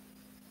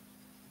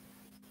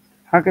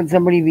 How can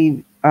somebody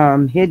be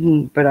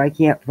hidden, but I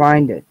can't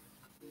find it?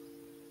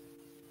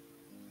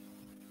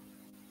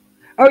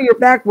 Oh, you're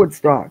back,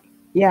 Woodstock.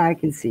 Yeah, I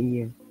can see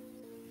you.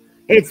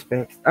 It's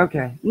fixed.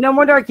 Okay. No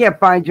wonder I can't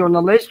find you on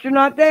the list. You're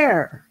not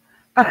there.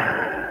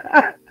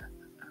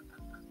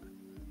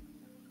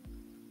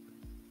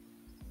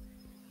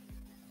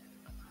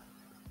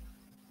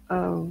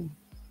 Oh.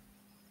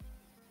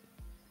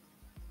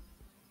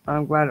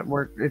 I'm glad it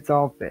worked. It's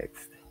all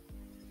fixed.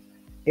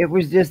 It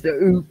was just a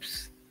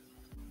oops.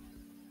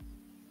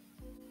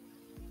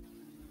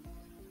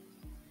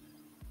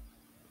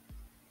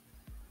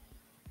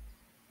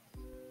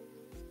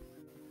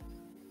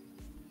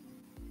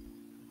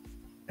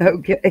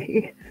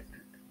 Okay.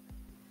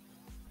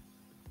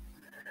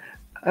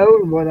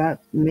 Oh, well,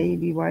 that may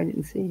be why I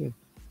didn't see you.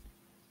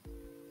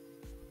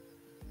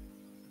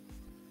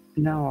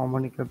 No, I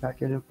want to go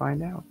back in and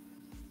find out.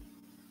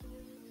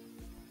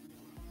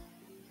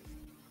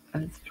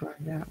 Let's try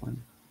that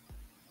one.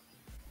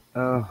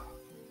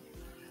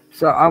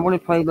 So I want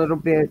to play a little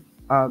bit.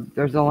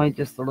 There's only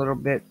just a little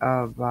bit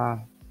of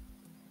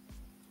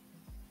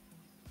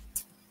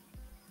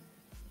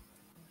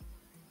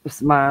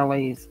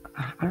SMILEYS.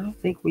 I don't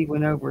think we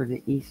went over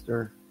the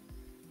Easter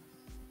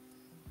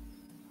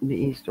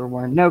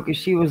one. No, because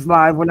she was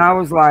live when I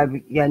was live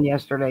again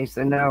yesterday.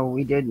 So no,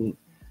 we didn't.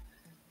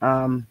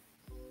 I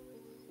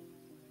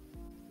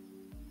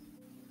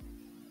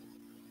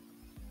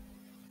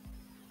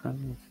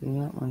didn't see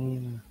that one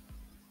either.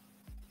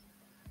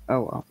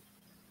 Oh well.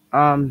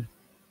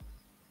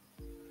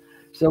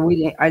 So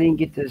I didn't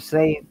get to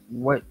say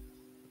what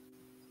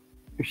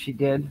she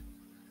did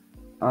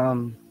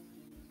in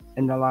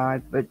the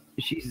live, but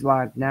she's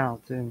live now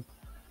too.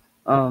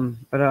 But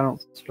I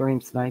don't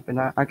stream snipe, and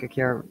I could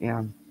care.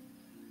 Yeah.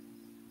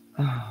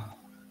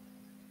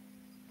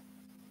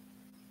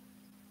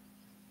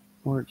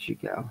 Where'd she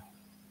go?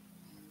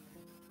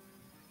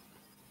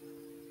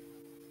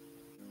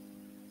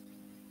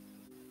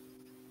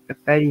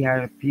 Betty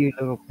had a few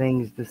little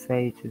things to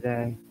say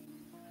today.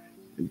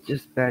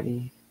 Just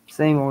Betty.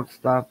 Same old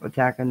stuff,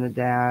 attacking the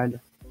dad.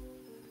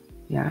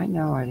 Yeah, I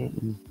know I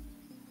didn't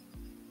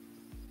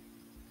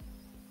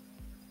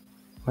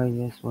play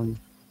this one.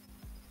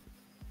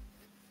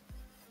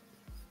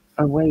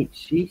 Oh, wait,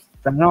 she's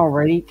done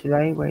already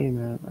today? Wait a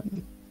minute.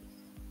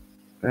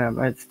 Yeah,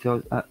 but it's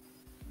still...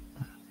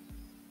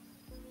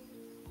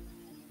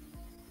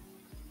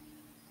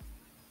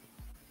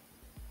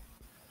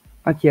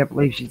 I can't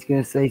believe she's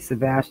going to say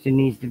Sebastian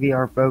needs to be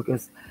our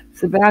focus.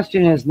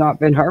 Sebastian has not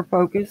been her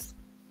focus.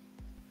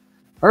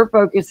 Her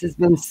focus has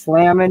been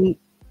slamming,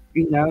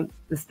 the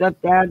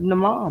stepdad and the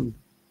mom.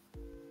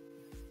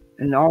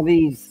 And all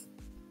these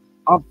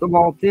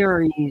off-the-wall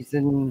theories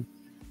and...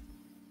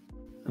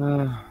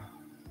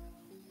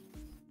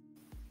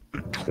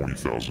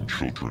 20,000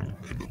 children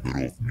in the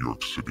middle of New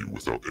York City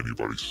without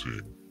anybody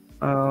seeing.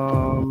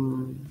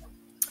 I'm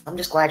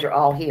just glad you're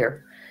all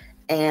here.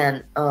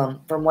 And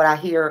from what I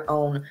hear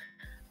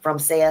from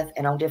Seth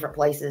and on different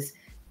places,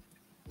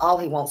 all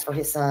he wants for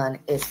his son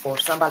is for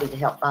somebody to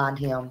help find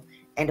him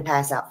and to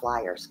pass out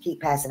flyers.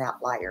 Keep passing out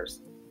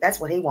flyers. That's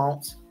what he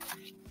wants.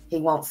 He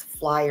wants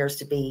flyers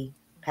to be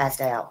passed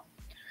out.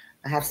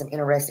 I have some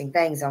interesting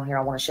things on here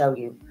I want to show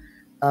you.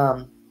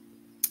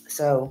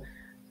 So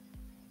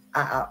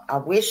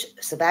I wish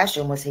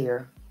Sebastian was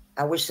here.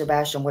 I wish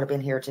Sebastian would have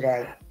been here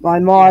today. My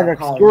mod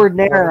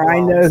extraordinaire, I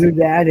know who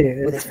that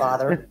is. With his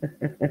father,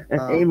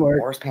 hey,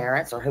 or his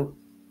parents, or who,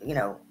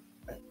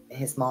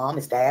 his mom,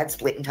 his dad,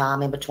 splitting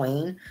time in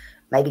between,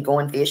 maybe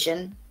going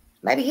fishing.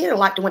 Maybe he'd have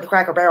liked to went to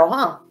Cracker Barrel,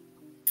 huh?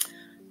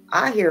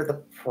 I hear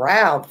the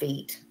Proud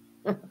Feet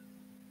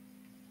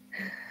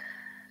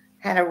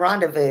had a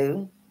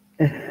rendezvous.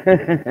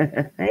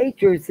 Hey,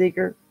 Truth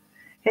Seeker.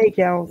 Hey,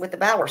 Cal. With the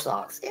Bower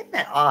Sox. Isn't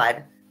that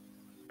odd?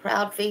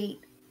 Proud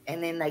Feet.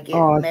 And then they get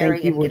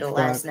married and get a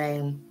last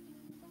name,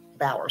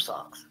 Bower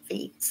Sox.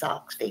 Feet,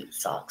 socks, feet,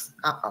 socks.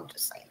 I'm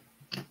just saying.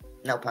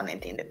 No pun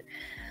intended.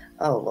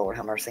 Oh, Lord,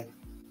 have mercy.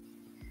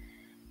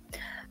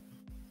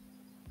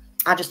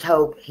 I just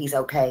hope he's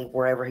okay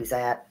wherever he's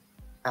at.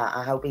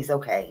 I hope he's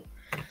okay.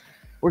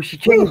 Well, she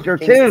changed her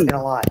tune. It's been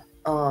a lot.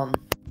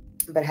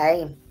 But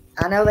hey,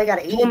 I know they got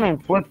to eat. Woman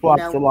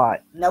flip-flops a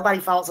lot. Nobody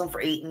faults them for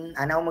eating.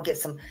 I know I'm going to get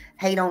some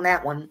hate on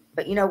that one.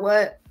 But you know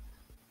what?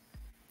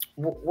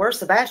 Where's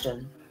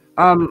Sebastian?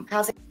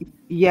 How's he?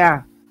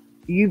 Yeah.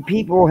 You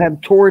people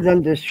have tore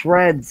them to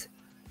shreds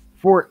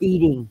for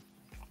eating.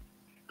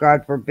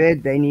 God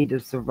forbid they need to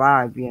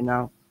survive,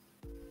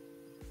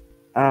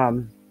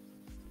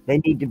 They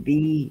need to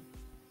be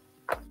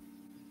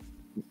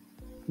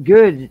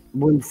good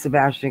when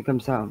Sebastian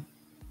comes home.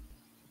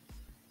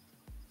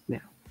 Yeah.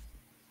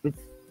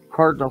 It's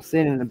cardinal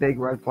sin and a big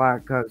red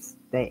flag because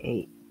they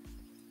ate.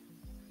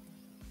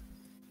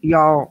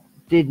 Y'all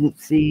didn't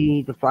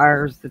see the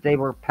flyers that they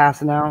were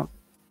passing out.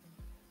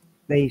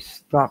 They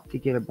stopped to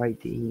get a bite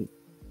to eat.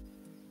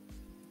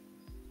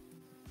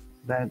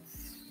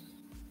 That's,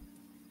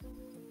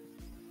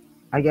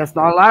 I guess,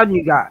 not allowed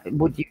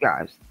with you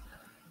guys.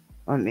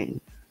 I mean,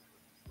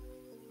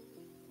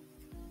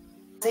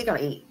 What's he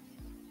gonna eat?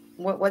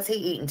 What's he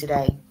eating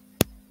today?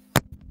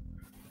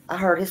 I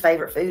heard his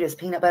favorite food is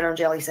peanut butter and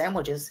jelly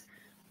sandwiches.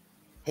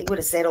 He would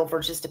have settled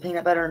for just a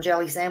peanut butter and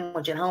jelly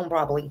sandwich at home,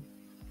 probably.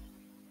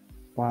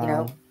 wow. You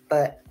know,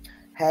 but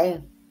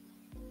hey,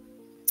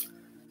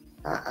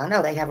 I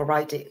know they have a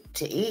right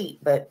to eat,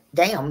 but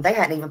damn, they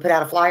hadn't even put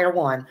out a flyer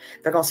one.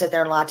 They're gonna sit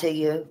there and lie to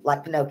you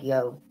like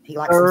Pinocchio. He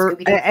likes some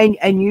Scooby-Doo.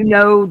 And you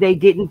know they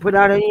didn't put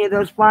out any of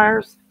those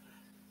flyers?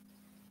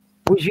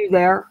 Was you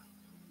there?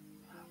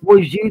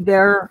 Was you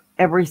there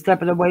every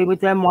step of the way with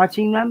them,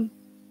 watching them?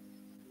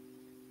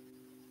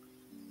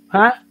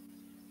 Huh?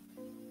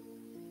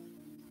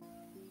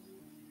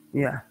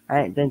 Yeah,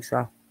 I didn't think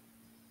so.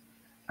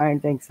 I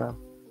didn't think so.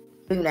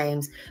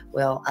 Names.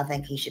 Well, I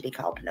think he should be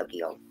called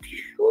Pinocchio.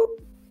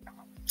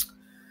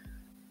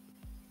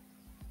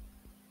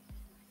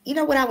 You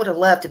know what? I would have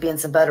loved to been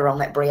some butter on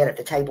that bread at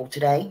the table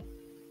today.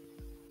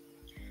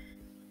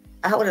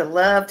 I would have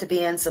loved to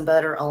be in some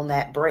butter on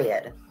that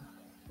bread.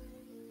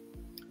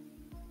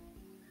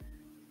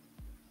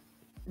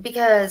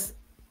 Because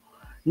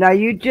now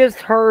you just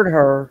heard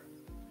her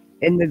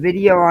in the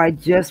video I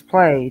just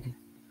played.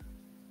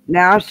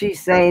 Now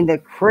she's saying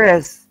that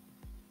Chris,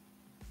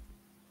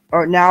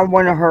 or now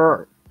one of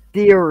her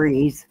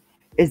theories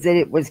is that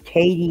it was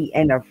Katie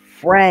and a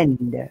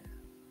friend,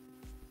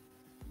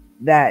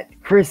 that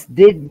Chris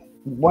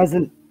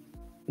wasn't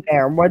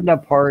there, wasn't a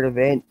part of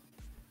it,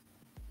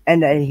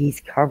 and that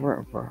he's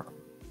covering for her.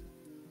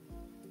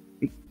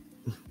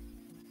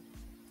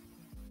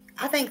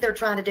 I think they're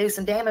trying to do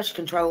some damage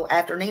control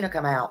after Nina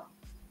come out.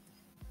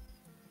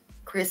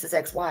 Chris's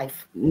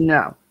ex-wife.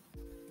 No.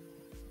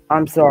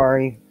 I'm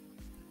sorry.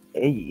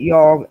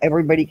 Y'all,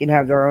 everybody can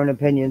have their own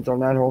opinions on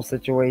that whole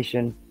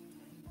situation.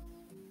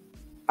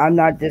 I'm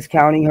not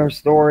discounting her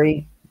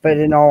story, but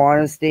in all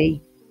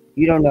honesty,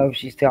 you don't know if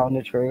she's telling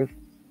the truth.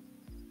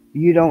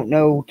 You don't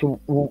know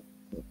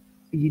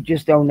you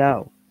just don't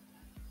know.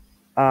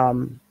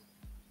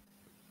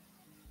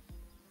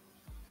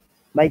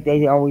 Like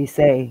they always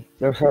say,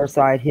 there's her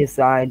side, his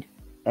side,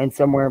 and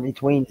somewhere in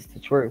between is the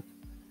truth.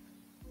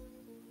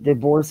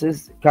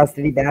 Divorces,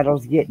 custody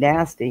battles get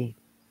nasty.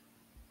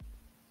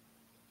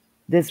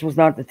 This was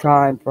not the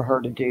time for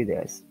her to do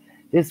this.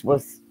 This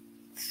was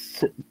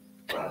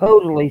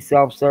totally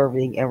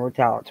self-serving and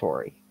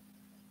retaliatory.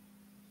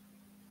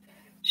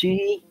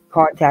 She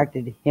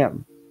contacted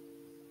him,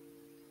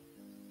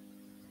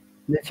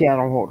 the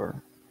channel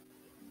holder.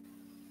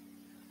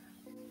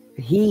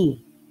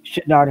 He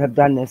should not have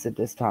done this at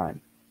this time.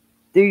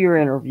 Do your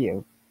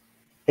interview.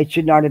 It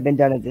should not have been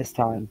done at this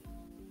time.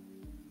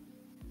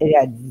 It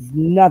had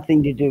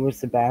nothing to do with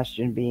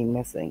Sebastian being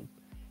missing.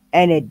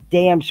 And it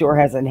damn sure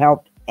hasn't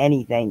helped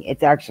anything.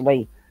 It's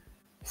actually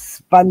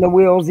spun the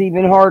wheels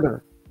even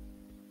harder.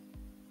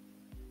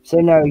 So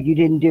no, you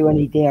didn't do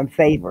any damn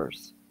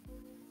favors.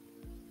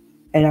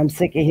 And I'm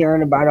sick of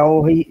hearing about,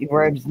 oh, he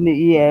rapes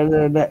me. Yeah,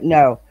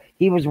 no,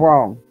 he was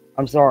wrong.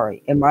 I'm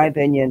sorry. In my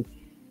opinion,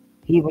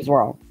 he was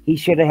wrong. He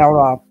should have held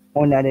off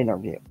on that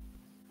interview.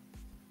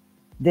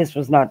 This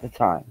was not the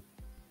time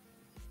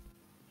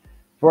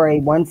for a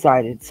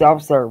one-sided,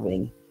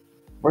 self-serving,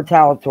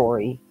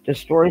 retaliatory,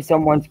 destroy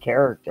someone's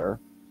character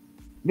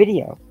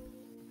video.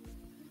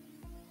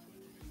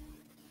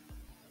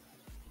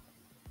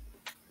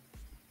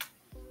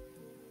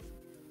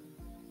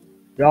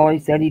 Dolly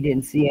said he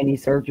didn't see any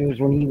searchers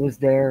when he was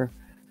there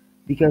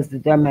because the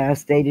dumbass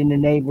stayed in the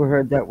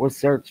neighborhood that was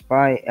searched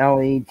by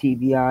LE,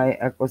 TBI,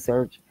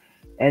 EquiSearch,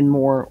 and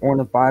more on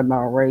a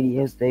 5-mile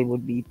radius. They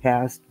would be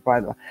passed by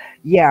the...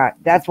 Yeah,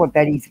 that's what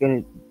Betty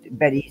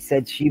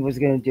said she was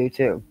going to do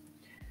too.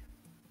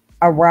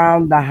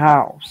 Around the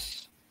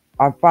house,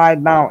 a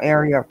 5-mile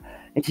area.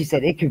 And she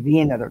said it could be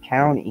another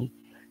county.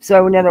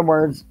 So in other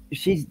words,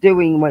 she's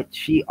doing what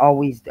she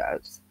always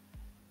does.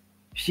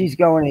 She's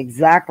going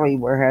exactly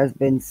where has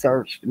been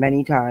searched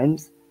many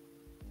times.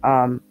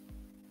 To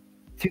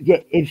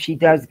get, if she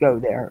does go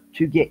there,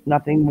 to get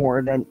nothing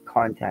more than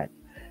content.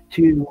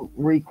 To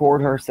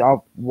record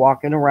herself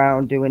walking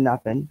around doing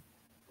nothing.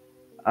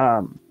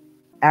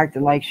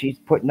 Acting like she's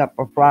putting up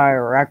a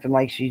flyer or acting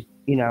like she's,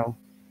 you know,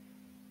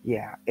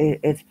 yeah,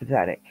 it's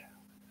pathetic.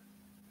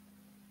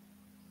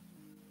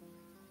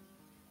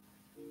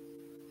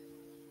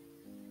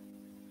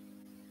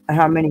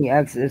 How many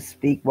exes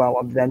speak well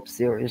of them?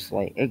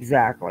 Seriously,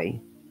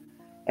 exactly.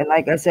 And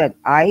like I said,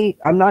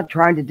 I'm not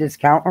trying to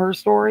discount her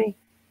story,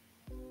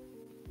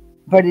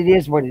 but it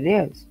is what it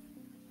is.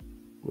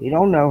 We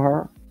don't know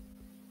her.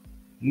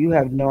 You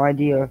have no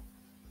idea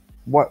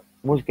what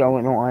was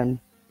going on.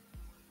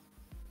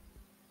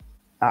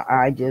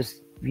 I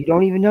just, you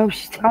don't even know if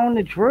she's telling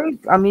the truth.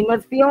 I mean,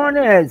 let's be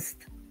honest.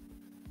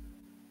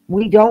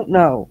 We don't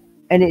know.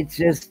 And it's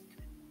just,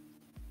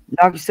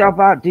 knock yourself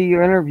out, do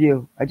your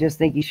interview. I just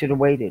think you should have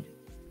waited.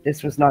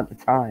 This was not the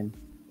time.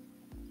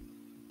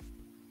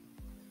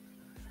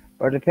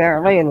 But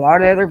apparently a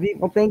lot of other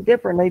people think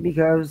differently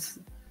because,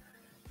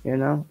 you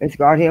know, it's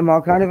got him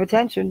all kind of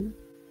attention.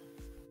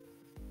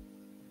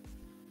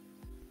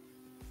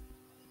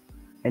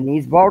 And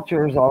these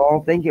vultures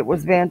all think it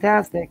was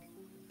fantastic.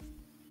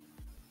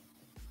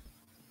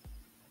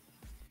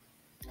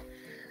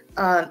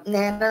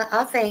 Nana,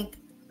 I think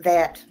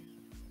that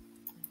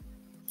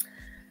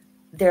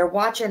they're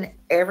watching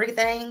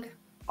everything.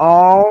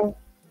 All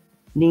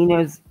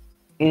Nina's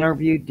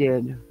interview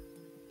did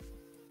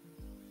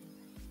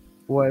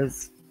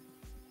was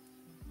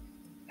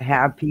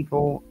have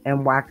people and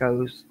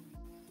wackos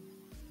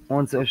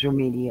on social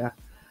media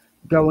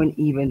going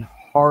even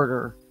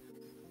harder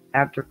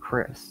after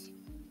Chris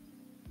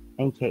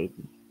and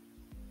Katie.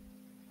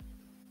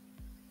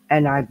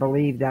 And I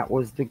believe that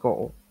was the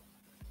goal.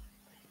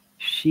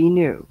 She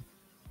knew.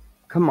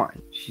 Come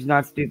on. She's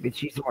not stupid.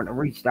 She's the one that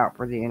reached out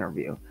for the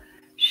interview.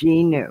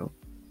 She knew.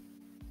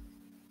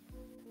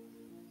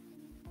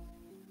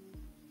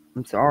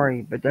 I'm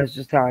sorry, but that's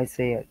just how I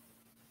see it.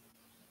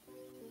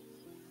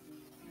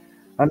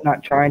 I'm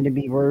not trying to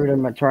be rude.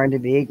 I'm not trying to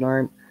be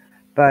ignorant.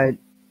 But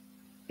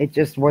it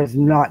just was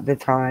not the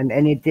time.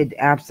 And it did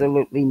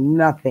absolutely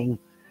nothing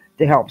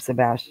to help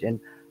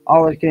Sebastian.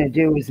 All it's going to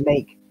do is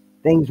make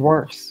things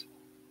worse.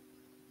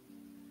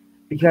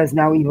 Because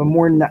now even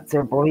more nuts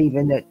are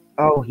believing that,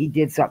 oh, he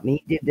did something.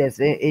 He did this.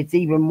 It's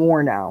even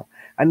more now.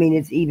 I mean,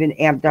 it's even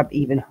amped up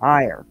even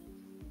higher.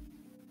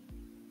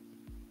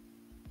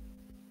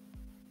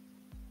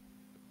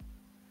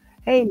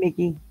 Hey,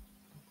 Mickey.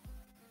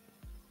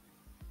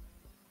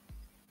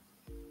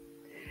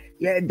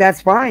 Yeah,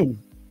 that's fine.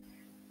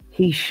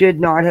 He should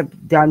not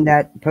have done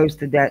that,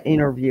 posted that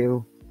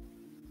interview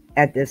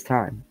at this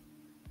time.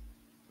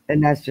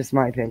 And that's just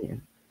my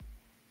opinion.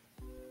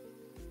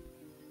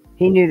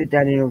 He knew that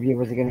that interview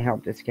wasn't going to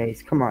help this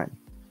case. Come on.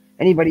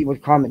 Anybody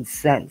with common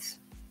sense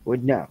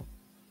would know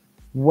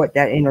what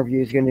that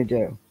interview is going to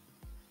do.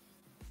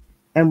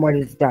 And what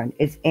it's done.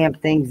 It's amped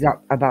things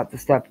up about the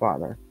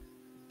stepfather.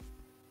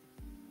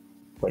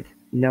 With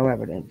no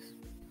evidence.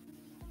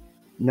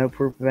 No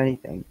proof of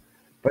anything.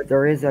 But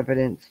there is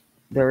evidence.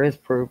 There is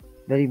proof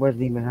that he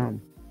wasn't even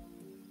home.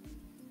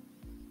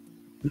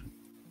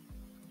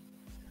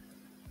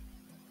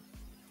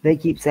 They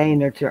keep saying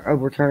they're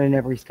overturning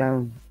every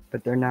stone.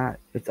 But they're not.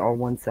 It's all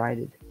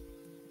one-sided.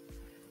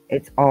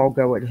 It's all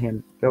go at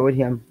him. Go at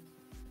him.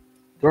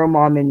 Throw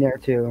mom in there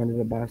too, under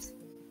the bus.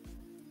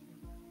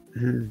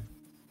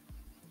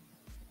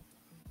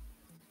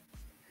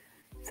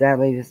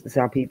 Sadly, this is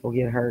how people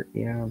get hurt,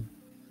 you know.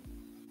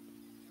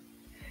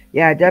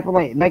 Yeah,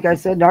 definitely. Like I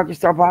said, knock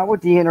yourself out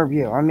with the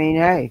interview. I mean,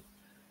 hey.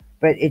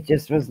 But it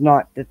just was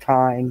not the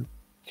time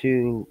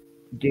to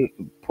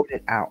put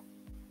it out.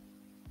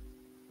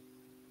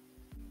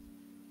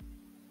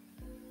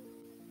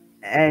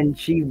 And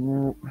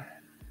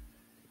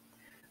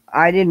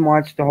I didn't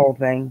watch the whole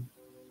thing.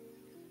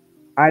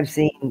 I've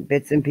seen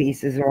bits and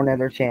pieces on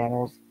other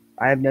channels.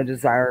 I have no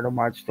desire to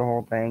watch the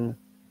whole thing.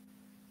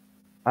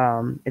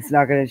 It's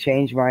not going to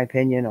change my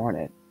opinion on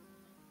it.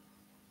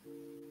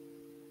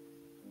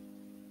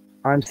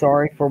 I'm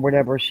sorry for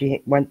whatever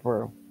she went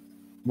through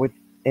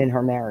in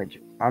her marriage.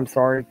 I'm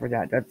sorry for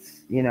that.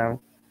 That's, you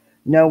know,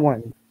 no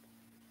one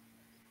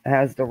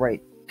has the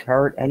right to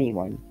hurt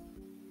anyone.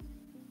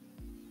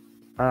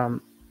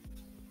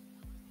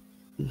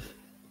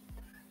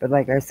 But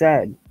like I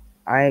said,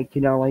 I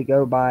can only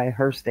go by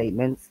her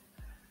statements.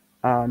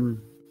 But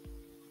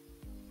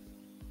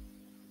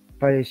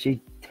is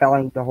she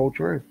telling the whole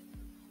truth?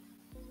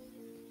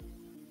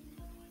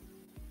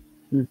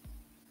 I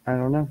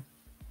don't know.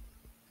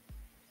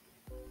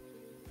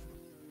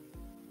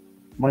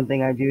 One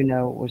thing I do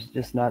know was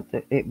just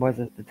it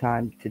wasn't the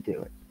time to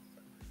do it.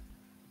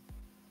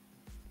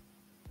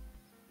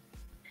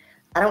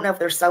 I don't know if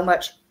there's so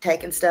much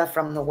taking stuff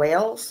from the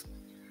Wells.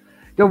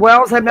 The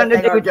Wells have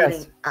nothing to do with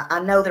this. I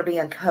know they're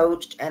being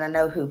coached, and I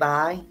know who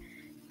by,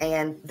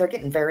 and they're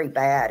getting very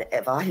bad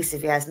advice,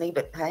 if you ask me.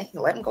 But hey,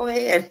 let them go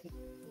ahead.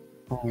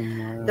 Oh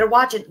my. They're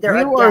watching. They're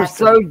you are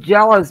so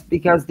jealous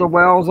because the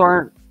Wells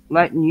aren't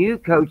letting you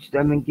coach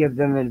them and give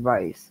them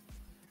advice.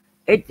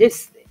 It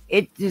just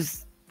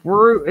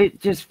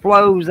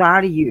flows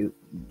out of you.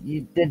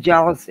 The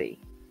jealousy.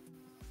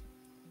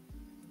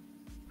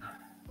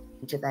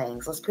 To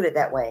things. Let's put it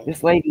that way.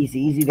 This lady's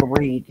easy to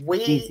read.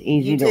 She's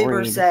easy to read.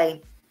 YouTubers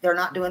say they're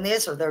not doing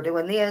this or they're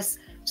doing this,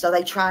 so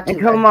they try to.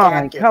 And come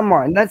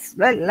on. Let's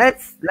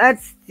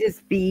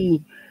just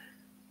be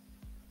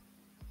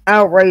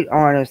outright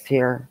honest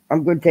here.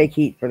 I'm going to take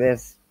heat for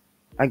this.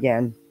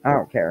 Again, I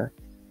don't care.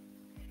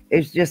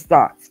 It's just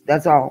thoughts.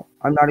 That's all.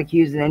 I'm not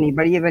accusing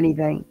anybody of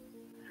anything.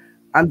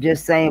 I'm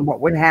just saying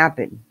what would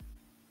happen.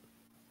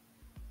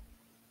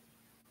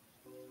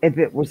 if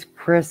it was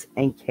Chris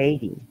and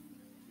Katie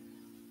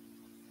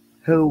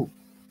who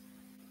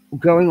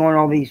going on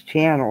all these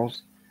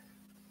channels,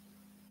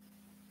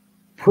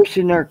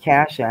 pushing their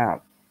cash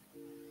out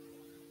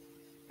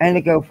and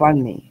a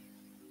GoFundMe,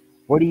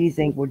 what do you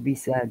think would be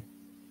said?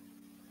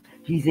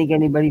 Do you think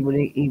anybody would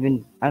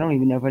even, I don't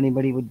even know if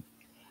anybody would,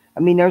 I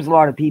mean, there's a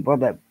lot of people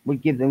that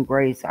would give them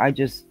grace. I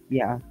just,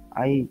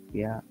 I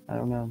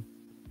don't know.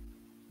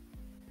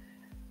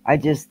 I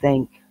just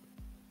think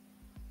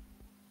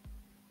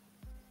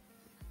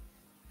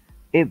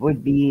it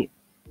would be,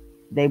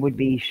 they would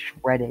be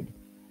shredded.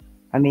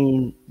 I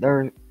mean,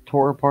 they're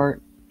tore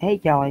apart. Hey,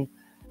 Kelly.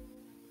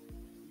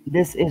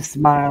 This is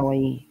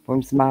Smiley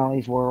from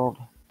Smiley's World.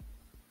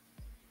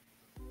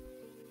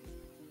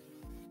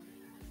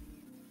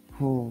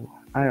 Ooh,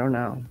 I don't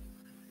know.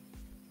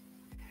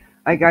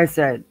 Like I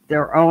said,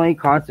 they're only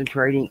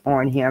concentrating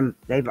on him.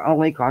 They've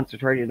only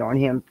concentrated on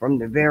him from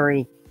the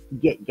very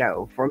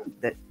get-go, from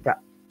the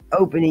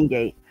opening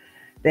gate.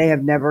 They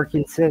have never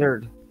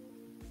considered,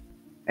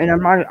 and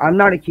I'm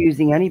not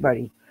accusing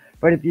anybody,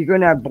 but if you're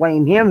going to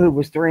blame him, who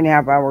was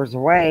 3.5 hours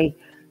away,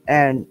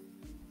 and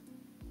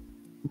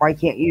why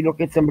can't you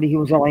look at somebody who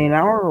was only an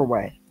hour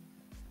away?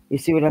 You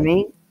see what I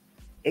mean?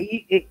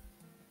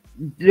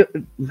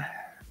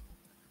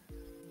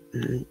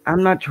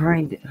 I'm not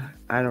trying to,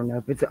 I don't know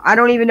if it's, I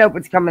don't even know if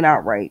it's coming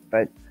out right,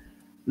 but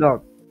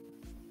look,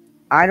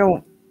 I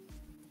don't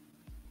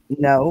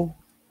know.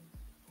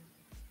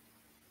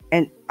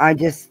 And I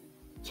just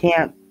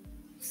can't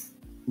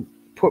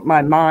put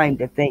my mind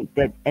to think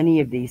that any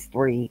of these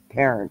three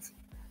parents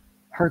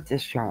hurt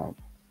this child.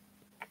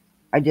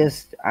 I'm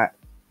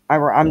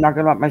not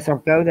going to let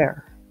myself go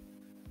there.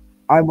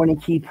 I want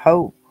to keep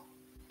hope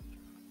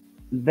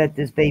that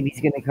this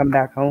baby's going to come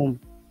back home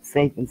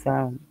safe and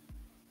sound.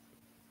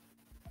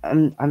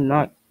 I'm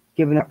not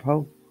giving up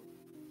hope.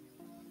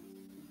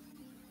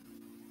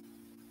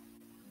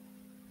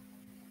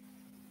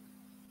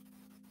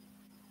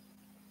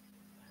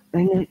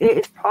 And it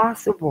is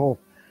possible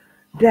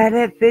that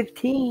at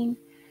 15,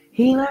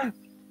 he left.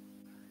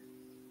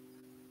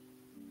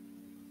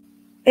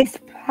 It's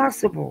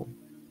possible.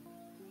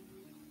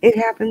 It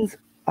happens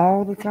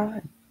all the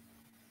time.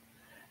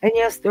 And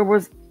yes, there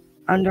was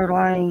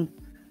underlying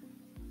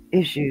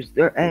issues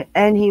there,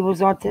 and he was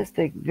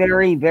autistic,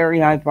 very,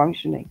 very high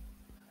functioning.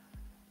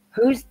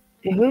 Who's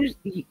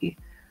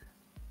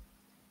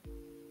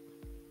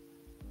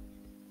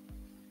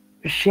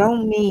show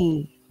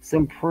me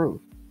some proof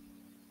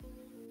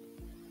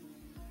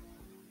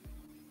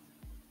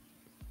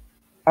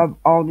of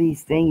all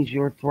these things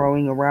you're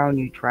throwing around,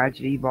 you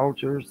tragedy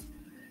vultures,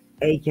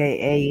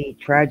 aka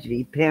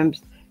tragedy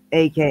pimps,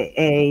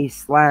 aka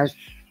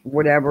 /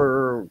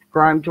 whatever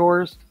crime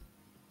tourist.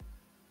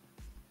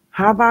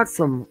 How about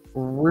some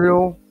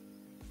real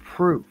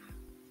proof?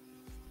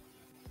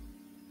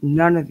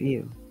 None of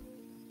you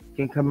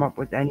can come up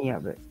with any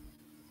of it.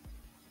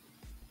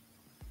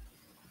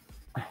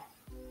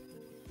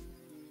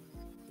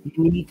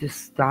 You need to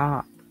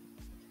stop.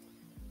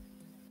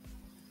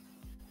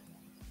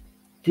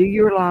 Do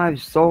your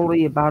lives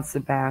solely about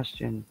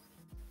Sebastian.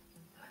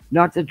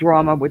 Not the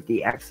drama with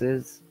the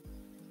exes.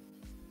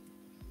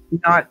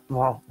 Not,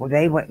 well,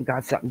 they went and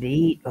got something to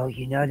eat. Oh,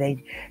 you know,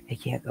 they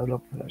can't go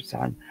look for their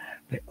son.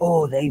 But,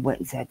 oh, they went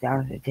and sat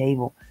down at the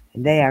table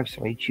and they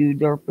actually chewed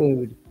their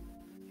food.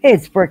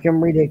 It's freaking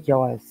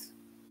ridiculous.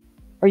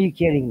 Are you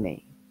kidding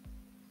me?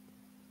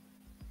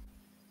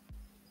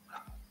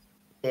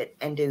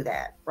 And do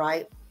that,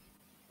 right?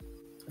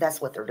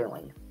 That's what they're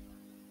doing.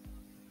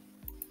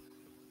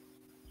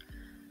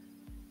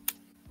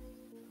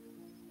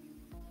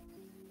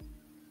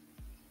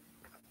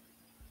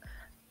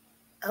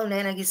 Oh,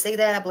 Nana, you see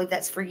that? I believe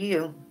that's for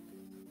you.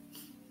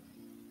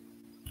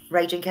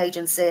 Raging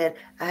Cajun said,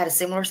 I had a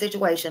similar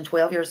situation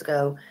 12 years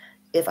ago.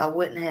 If I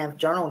wouldn't have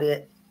journaled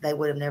it, they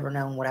would have never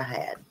known what I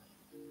had.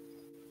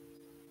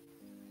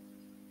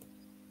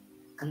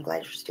 I'm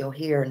glad you're still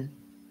here and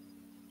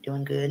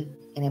doing good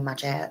and in my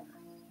chat.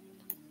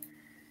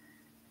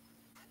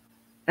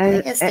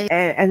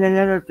 And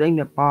another thing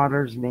that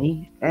bothers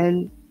me,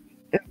 and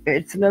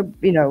it's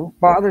no,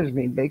 bothers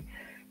me big,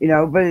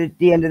 but at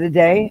the end of the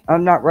day,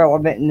 I'm not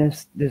relevant in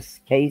this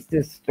case,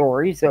 this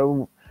story.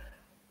 So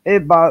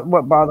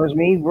what bothers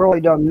me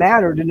really doesn't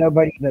matter to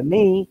nobody but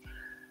me.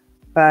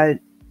 But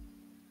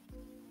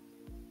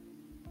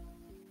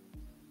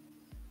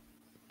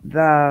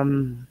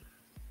the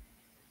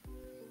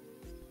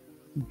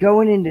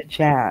going into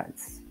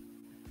chats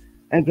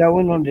and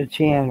going onto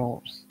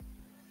channels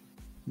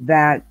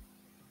that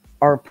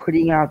are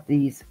putting out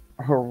these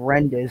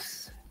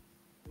horrendous,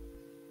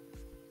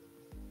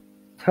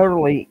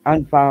 totally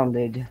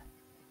unfounded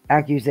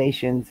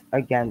accusations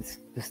against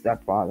the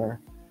stepfather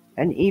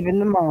and even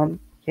the mom,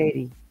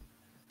 Katie.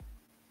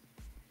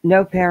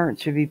 No parent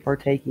should be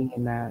partaking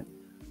in that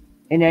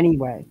in any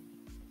way.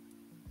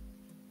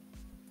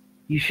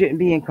 You shouldn't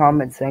be in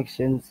comment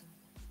sections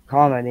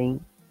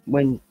commenting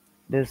when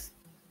this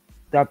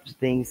stuff's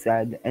being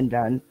said and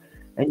done,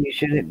 and you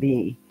shouldn't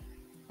be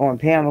on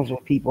panels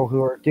with people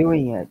who are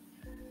doing it.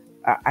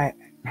 I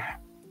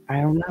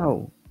don't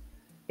know.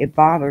 It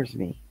bothers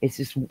me. It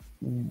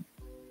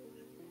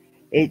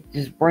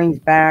just brings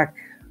back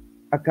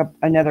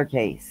another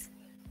case,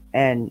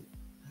 and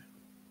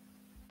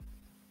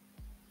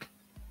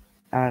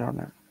I don't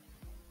know.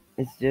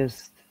 It's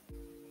just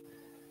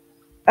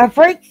a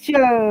freak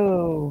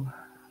show.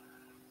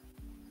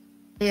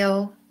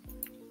 Bill,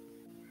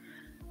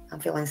 I'm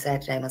feeling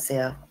sad today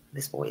myself.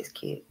 This boy is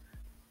cute.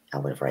 I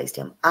would have raised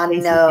him. I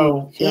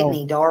know, isn't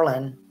he,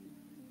 darling?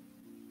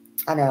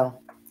 I know.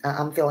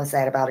 I'm feeling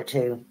sad about it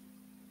too.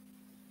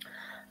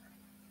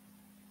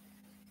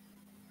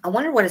 I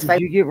wonder what his favorite.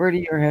 Did you get rid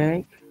of your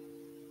headache?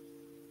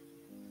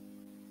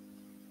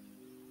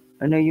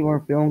 I know you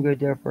weren't feeling good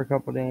there for a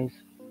couple days.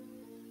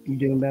 You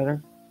doing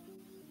better?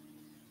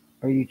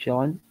 Are you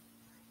chilling?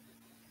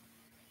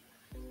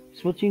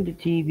 Switching to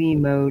TV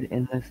mode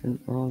and listen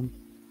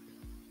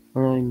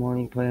early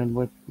morning plan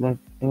with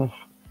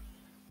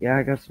yeah,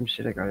 I got some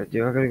shit I gotta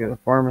do. I gotta go to the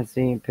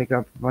pharmacy and pick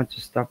up a bunch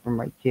of stuff for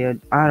my kid.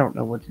 I don't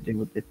know what to do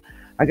with it.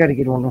 I gotta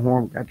get on the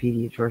horn with that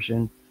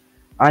pediatrician.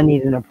 I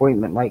need an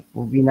appointment. Like, it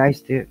would be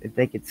nice to if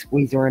they could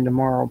squeeze her in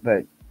tomorrow,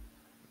 but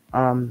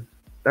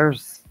they're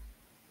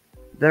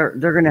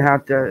gonna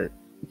have to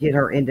get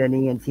her into an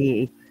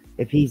ENT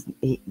if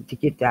to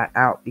get that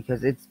out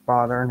because it's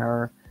bothering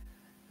her,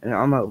 and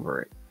I'm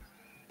over it.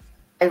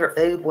 Favorite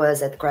food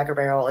was at the Cracker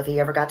Barrel if he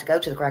ever got to go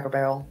to the Cracker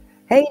Barrel.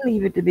 Hey,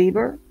 Leave It to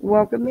Beaver,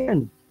 welcome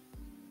in.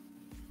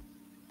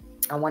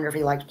 I wonder if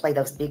he liked to play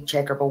those big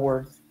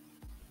checkerboards.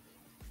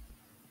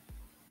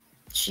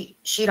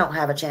 She don't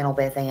have a channel,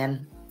 Beth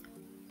Ann.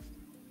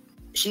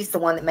 She's the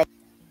one that makes.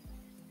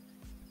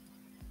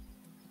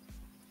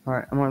 All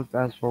right, I'm gonna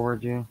fast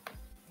forward you.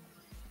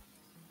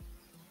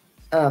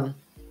 I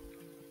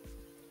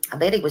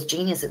bet he was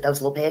genius at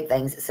those little peg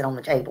things that sit on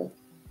the table.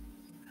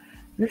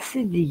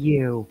 Listen to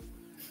you.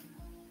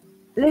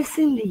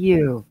 Listen to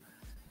you.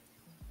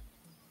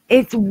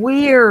 It's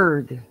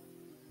weird.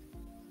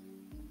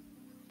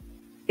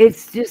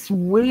 It's just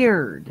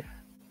weird.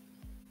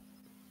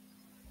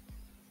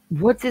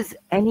 What does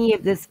any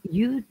of this?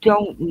 You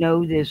don't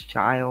know this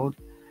child.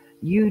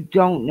 You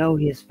don't know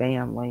his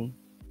family.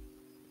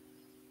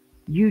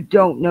 You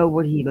don't know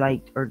what he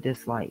liked or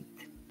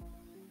disliked.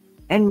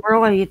 And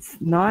really, it's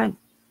not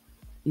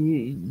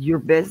your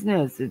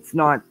business. It's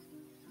not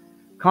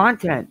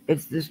content.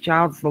 It's this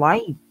child's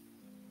life.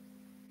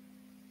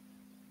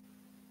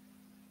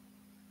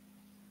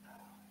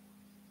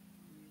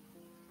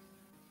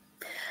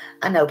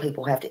 I know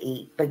people have to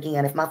eat, but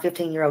again, if my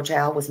 15-year-old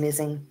child was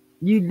missing,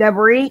 you'd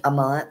never eat? A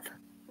month,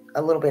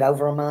 a little bit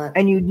over a month.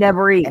 And you'd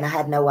never eat? And I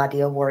had no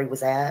idea where he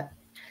was at,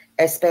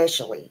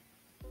 especially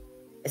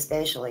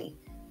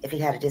if he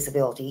had a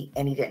disability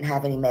and he didn't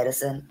have any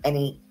medicine and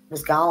he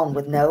was gone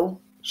with no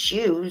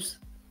shoes,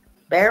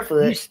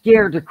 barefoot. You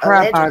scared the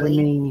crap out of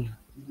me.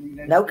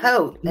 No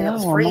coat, and it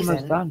was freezing. I'm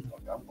almost done.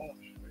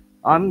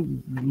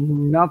 I'm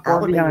not far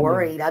I would be behind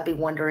worried. you. I'd be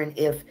wondering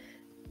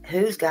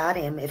who's got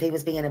him, if he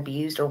was being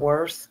abused or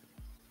worse.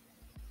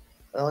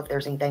 Well, if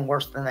there's anything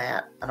worse than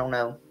that, I don't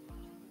know.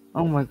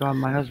 Oh my God,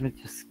 my husband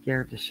just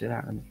scared the shit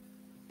out of me.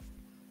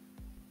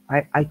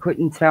 I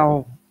couldn't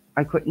tell.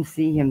 I couldn't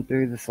see him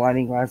through the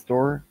sliding glass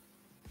door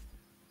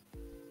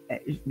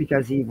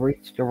because he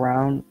reached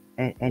around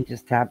and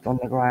just tapped on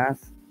the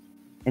glass.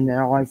 And then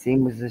all I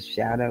seen was this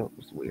shadow. It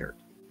was weird.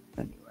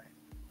 Anyway.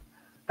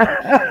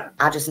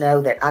 I just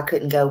know that I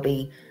couldn't go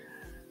be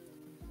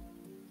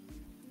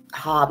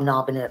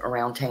hobnobbing it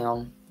around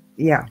town.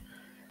 Yeah.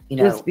 You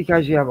know, just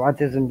because you have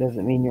autism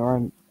doesn't mean you're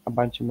on a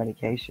bunch of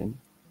medication.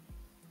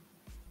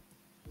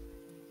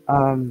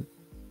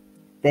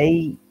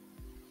 They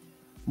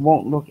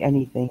won't look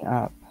anything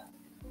up.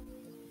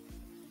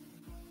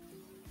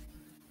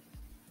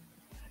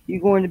 You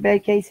going to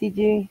bed,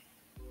 KCG?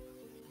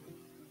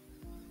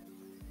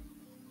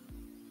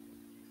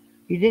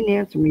 You didn't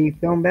answer me. You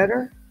feeling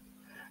better?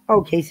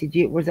 Oh,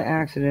 KCG, it was an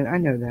accident. I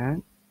know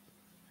that.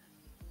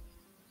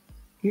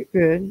 You're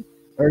good.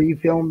 Are you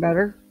feeling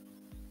better?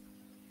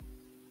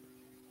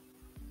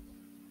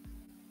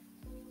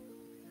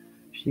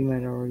 She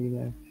might already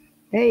know.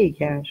 Hey,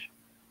 Cash.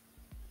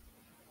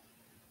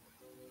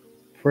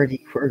 Freddy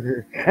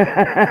Krueger.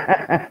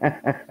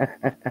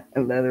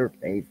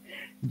 Leatherface.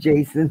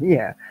 Jason.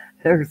 Yeah.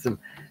 There's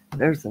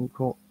some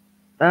cool.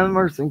 Them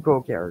are some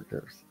cool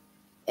characters.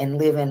 And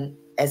living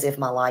as if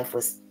my life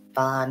was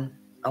fine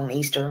on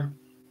Easter.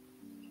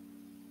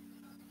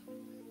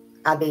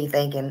 I'd be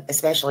thinking,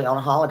 especially on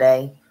a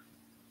holiday.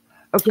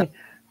 Okay,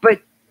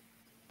 but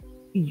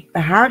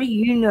how do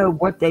you know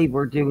what they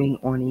were doing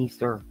on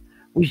Easter?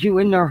 Was you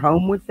in their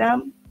home with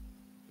them?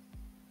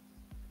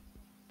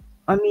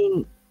 I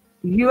mean,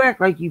 you act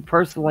like you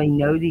personally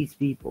know these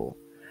people.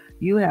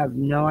 You have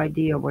no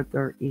idea what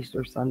their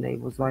Easter Sunday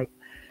was like.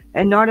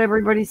 And not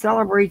everybody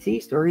celebrates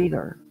Easter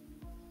either.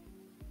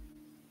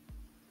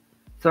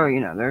 So, you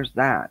know, there's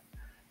that.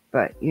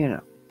 But, you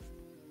know,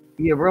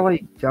 you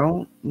really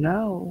don't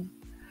know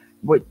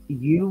what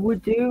you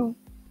would do.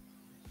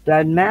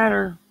 Doesn't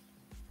matter.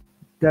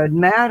 Doesn't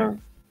matter.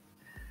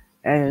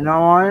 And in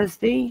all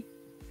honesty,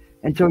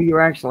 until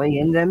you're actually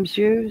in them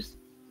shoes,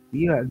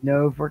 you have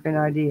no freaking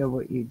idea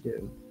what you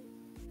do.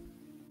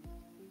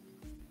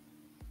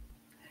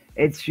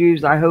 It's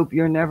shoes I hope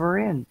you're never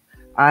in.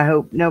 I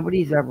hope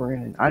nobody's ever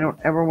in. I don't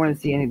ever want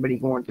to see anybody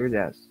going through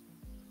this.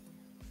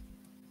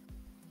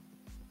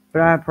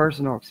 But I have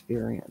personal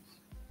experience.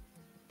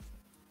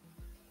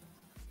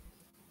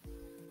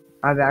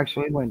 I've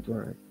actually went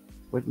through it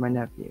with my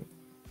nephew.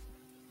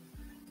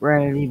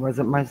 Granted, he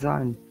wasn't my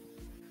son,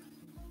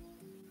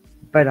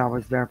 but I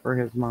was there for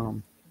his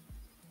mom.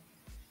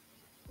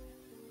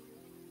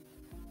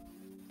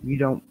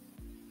 You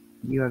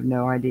have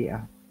no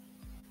idea.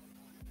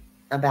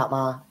 About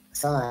my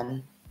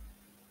son.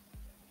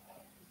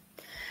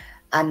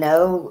 I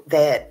know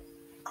that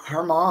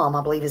her mom,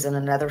 I believe, is in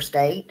another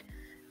state,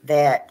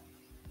 that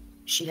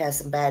she has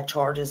some bad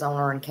charges on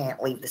her and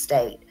can't leave the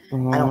state. I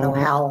don't know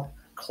how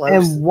close.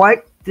 And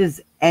what does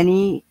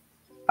any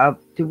of,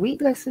 did we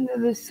listen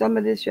to some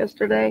of this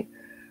yesterday?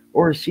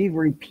 Or is she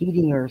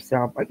repeating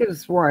herself? I could have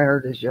swore I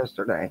heard this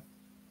yesterday.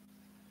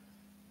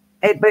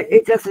 But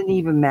it doesn't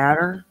even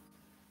matter,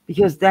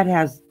 because that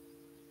has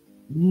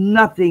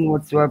nothing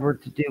whatsoever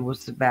to do with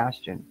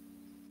Sebastian.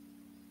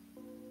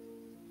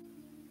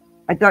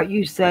 I thought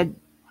you said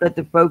that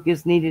the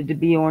focus needed to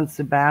be on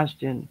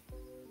Sebastian.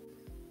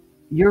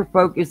 Your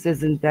focus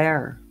isn't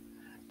there.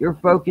 Your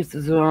focus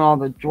is on all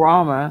the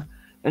drama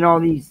and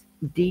all these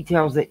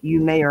details that you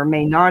may or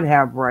may not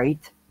have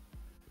right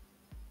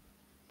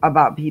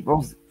about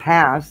people's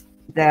past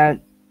that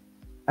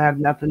have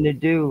nothing to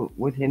do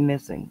with him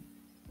missing.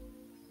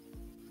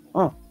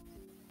 Oh.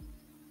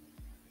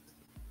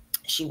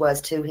 She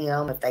was to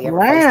him. If they ever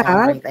FaceTime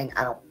or anything,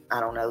 I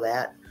don't know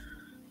that.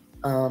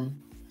 I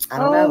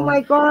don't know. Oh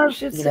my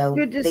gosh, it's so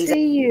good to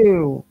see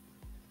you.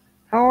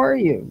 How are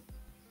you?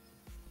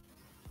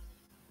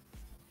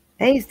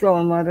 Hey,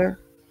 stolen mother.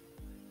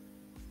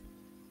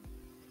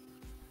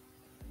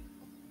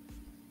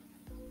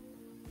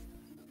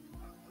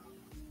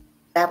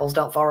 Apples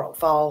don't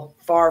fall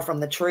far from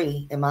the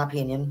tree, in my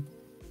opinion.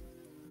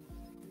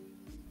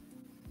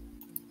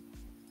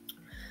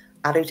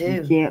 I do too.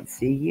 You can't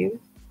see you?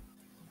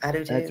 I do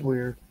too. That's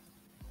weird.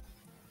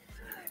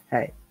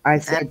 Hey, I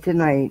said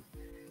tonight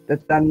the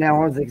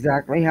thumbnail is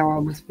exactly how I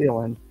was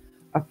feeling.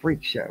 A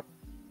freak show.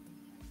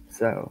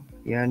 So,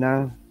 you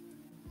know.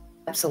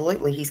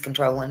 Absolutely, he's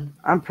controlling.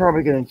 I'm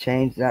probably going to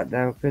change that,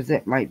 though, because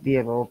it might be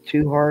a little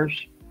too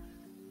harsh.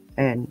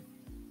 And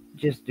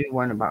just do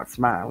one about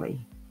Smiley.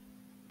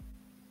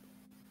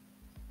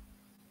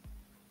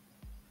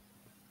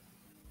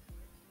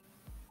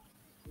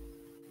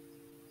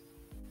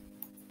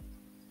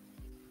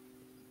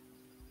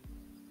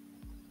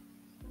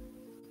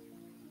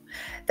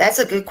 That's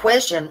a good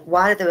question.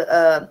 Why do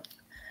the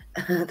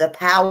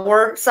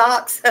power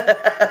socks?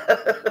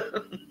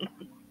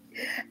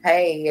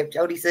 Hey, if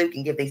Jody Sue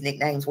can give these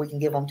nicknames, we can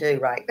give them too,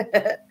 right?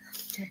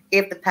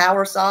 If the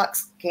power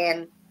socks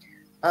can,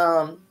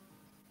 why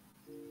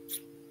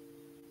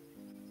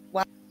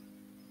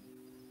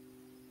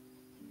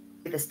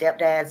the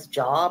stepdad's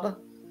job?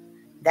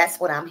 That's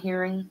what I'm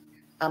hearing.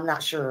 I'm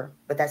not sure,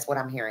 but that's what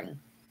I'm hearing.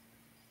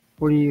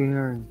 What are you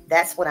hearing?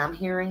 That's what I'm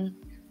hearing.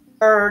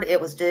 Heard it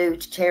was due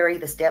to Terry,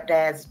 the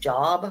stepdad's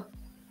job.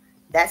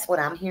 That's what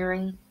I'm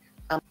hearing.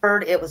 I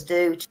heard it was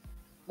due to,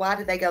 why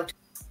did they go to,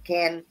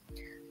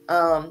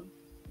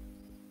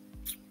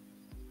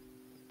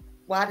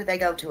 why did they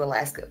go to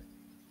Alaska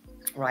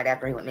right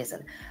after he went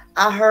missing?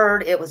 I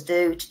heard it was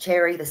due to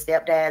Terry, the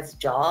stepdad's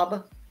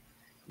job.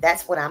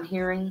 That's what I'm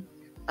hearing.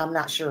 I'm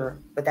not sure,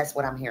 but that's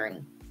what I'm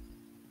hearing.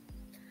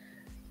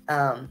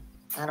 I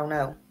don't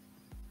know.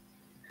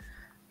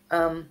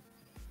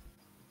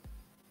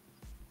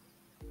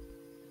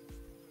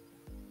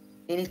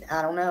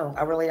 I don't know.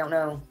 I really don't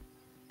know.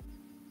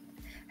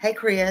 Hey,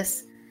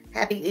 Chris.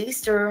 Happy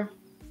Easter.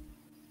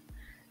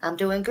 I'm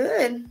doing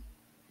good.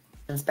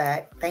 It's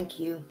back. Thank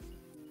you.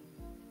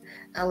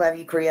 I love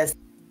you, Chris.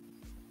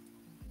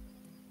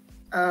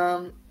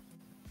 All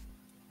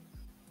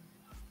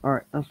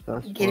right, let's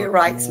get it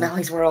right,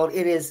 Smiley's World.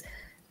 It is.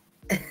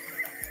 Right.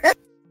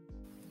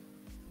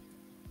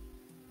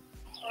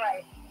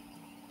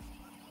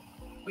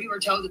 We were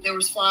told that there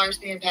was flyers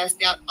being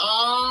passed out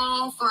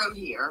all through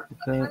here.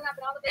 Okay.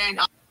 And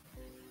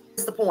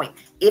that's the point.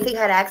 If he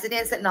had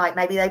accidents at night,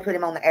 maybe they put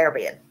him on the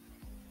airbed.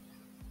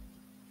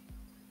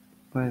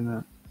 Wait a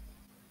minute.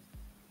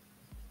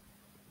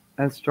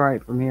 That's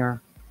straight from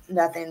here.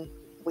 Nothing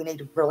we need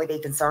to really be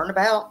concerned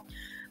about.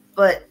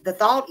 But the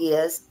thought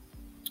is,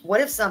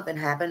 what if something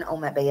happened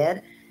on that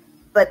bed?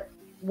 But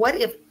what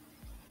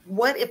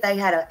if they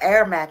had an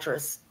air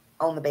mattress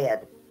on the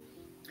bed?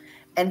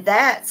 And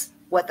that's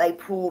what they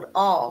pulled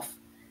off,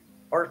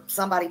 or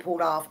somebody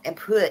pulled off and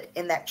put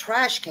in that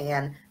trash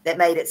can that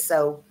made it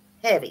so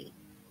heavy.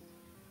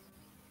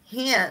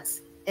 Hence,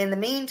 in the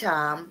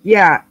meantime...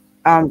 Yeah,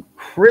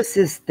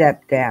 Chris's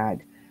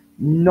stepdad,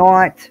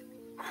 not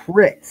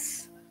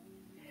Chris.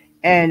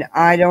 And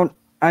I don't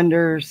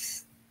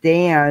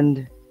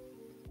understand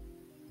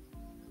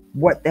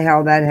what the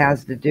hell that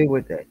has to do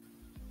with it.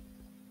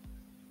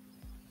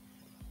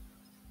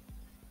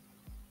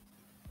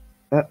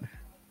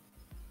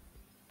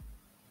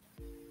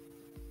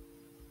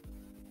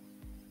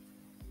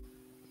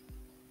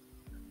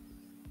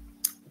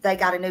 They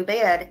got a new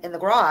bed in the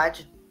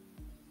garage.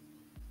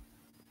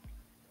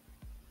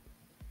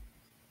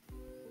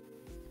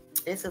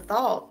 It's a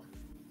thought.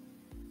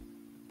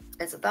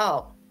 It's a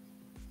thought.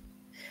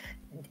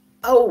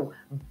 Oh,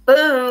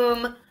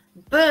 boom,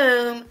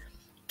 boom.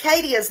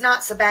 Katie is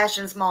not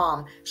Sebastian's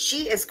mom.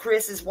 She is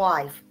Chris's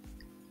wife.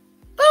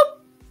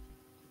 Boop.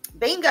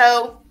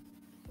 Bingo.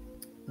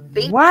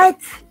 Bingo. What?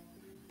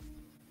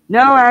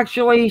 No,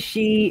 actually,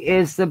 she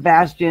is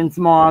Sebastian's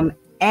mom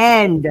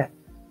and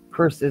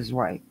Chris's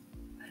wife.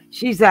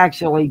 She's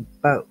actually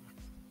both.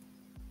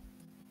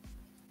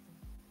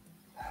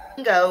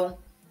 Bingo.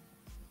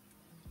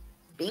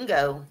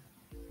 Bingo.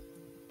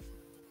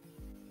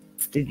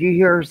 Did you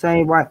hear her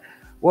saying what?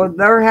 Well,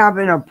 they're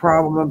having a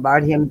problem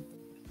about him.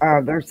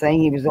 They're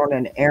saying he was on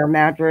an air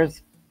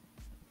mattress.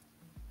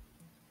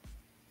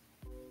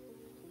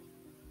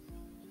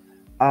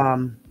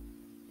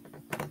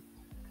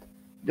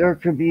 There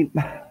could be,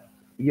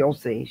 you'll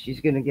see.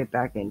 She's going to get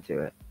back into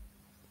it.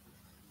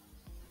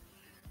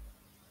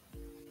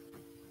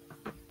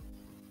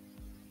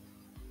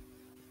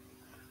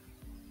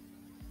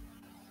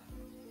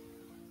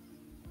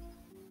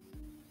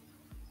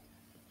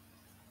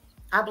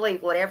 I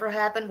believe whatever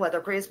happened, whether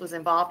Chris was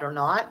involved or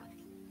not,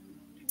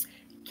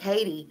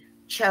 Katie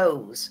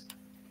chose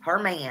her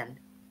man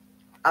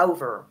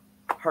over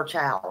her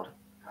child.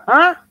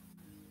 Huh?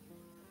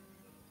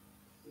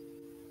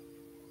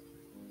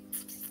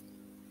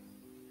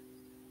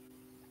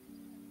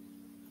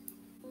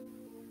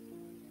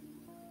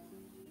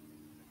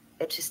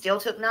 It still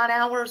took 9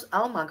 hours.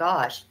 Oh my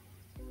gosh.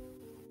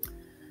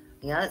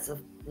 Yeah, it's a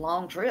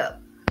long trip.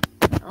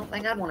 I don't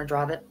think I'd want to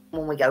drive it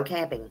when we go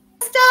camping.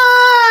 It's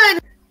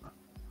done!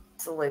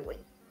 Absolutely.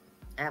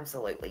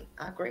 Absolutely.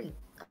 I agree.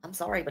 I'm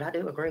sorry, but I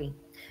do agree.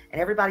 And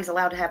everybody's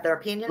allowed to have their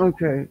opinion.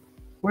 Okay.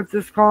 What's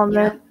this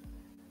comment? Yeah.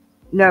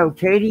 No,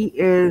 Katie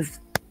is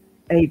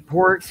a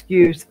poor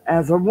excuse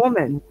as a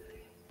woman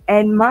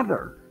and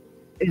mother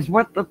is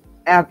what the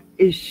F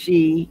is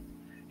she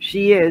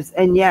is.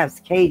 And yes,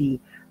 Katie,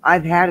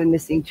 I've had a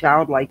missing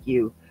child like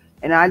you,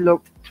 and I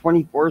looked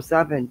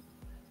 24/7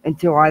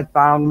 until I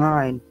found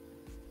mine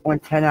on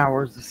 10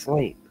 hours of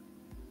sleep.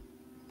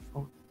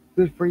 Well,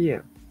 good for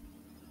you.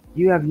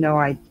 You have no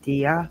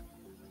idea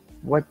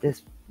what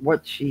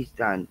she's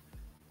done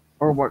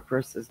or what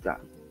Chris has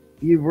done.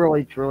 You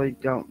really, truly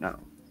don't know.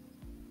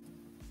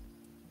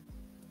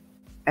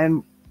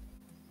 And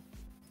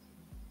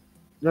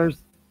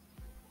there's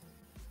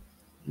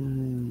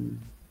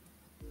and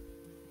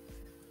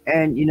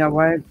you know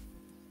what?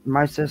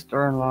 My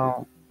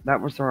sister-in-law, that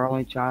was her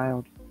only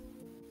child.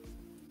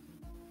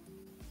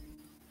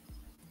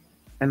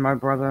 And my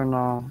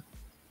brother-in-law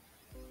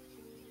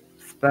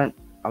spent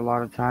a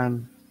lot of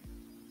time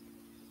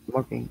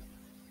looking.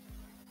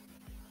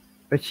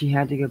 But she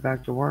had to go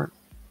back to work.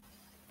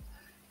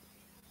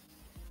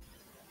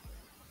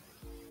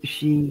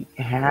 She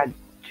had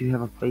to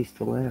have a place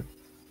to live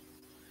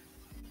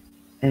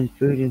and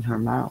food in her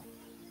mouth.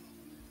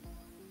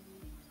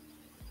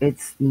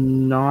 It's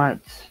not,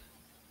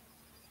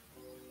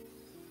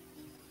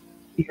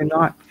 you're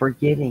not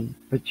forgetting,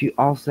 but you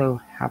also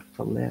have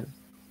to live.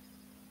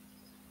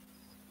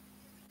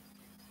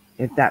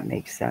 If that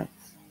makes sense.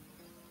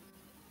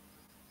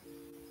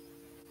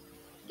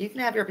 You can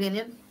have your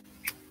opinion.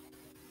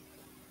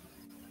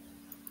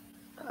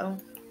 Uh-oh.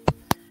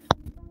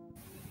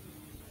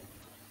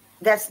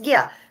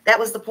 That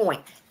was the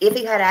point. If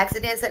he had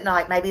accidents at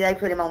night, maybe they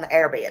put him on the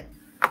airbed.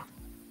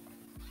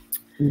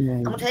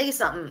 I'm going to tell you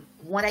something.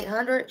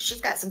 1-800,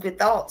 she's got some good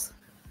thoughts.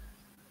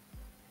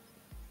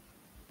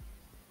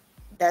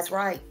 That's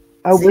right.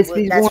 Oh,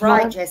 that's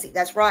right, Jesse.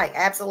 That's right.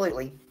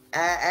 Absolutely.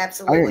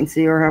 Absolutely. I didn't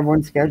see her have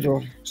one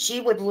scheduled.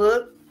 She would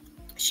look.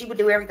 She would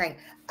do everything.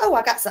 Oh,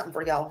 I got something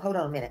for y'all. Hold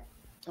on a minute.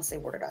 Let's see.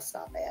 Where did I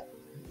stop at?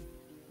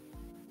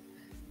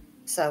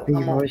 So you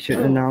really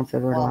shouldn't announce it.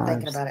 While I'm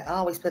thinking about it, I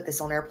always put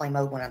this on airplane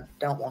mode when I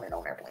don't want it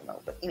on airplane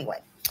mode. But anyway,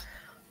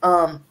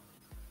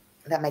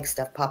 that makes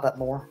stuff pop up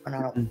more, and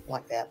I don't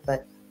like that.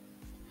 But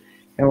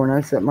yeah, when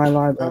I set my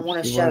live up, I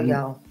want to show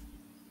y'all.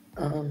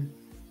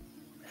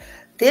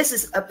 This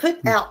is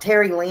put out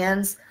Terry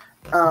Lynn's.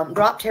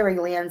 Drop Terry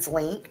Lynn's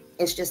link.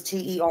 It's just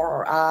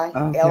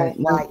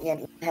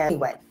TerryLYN.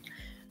 Anyway,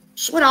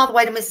 she went all the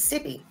way to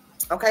Mississippi.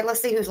 Okay,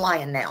 let's see who's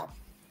lying now.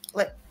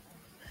 Look,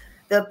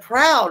 the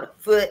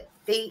Proudfoot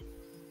feet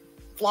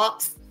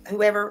flops,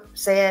 whoever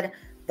said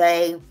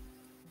they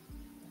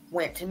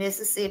went to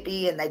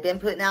Mississippi and they've been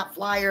putting out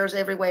flyers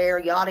everywhere,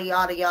 yada,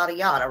 yada, yada,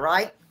 yada,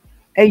 right?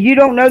 And you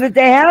don't know that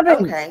they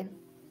haven't. Okay,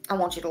 I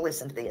want you to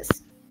listen to this.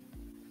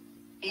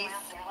 We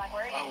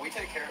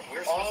take care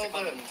of all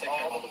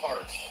the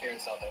parts here in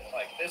South Dakota.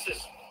 Like this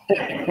is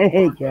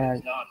hey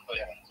guys.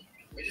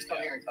 We just come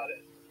here and cut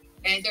it.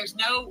 And there's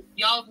no,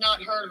 y'all have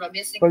not heard of a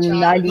missing From the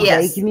child.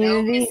 90-day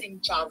community? No missing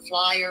child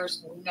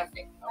flyers,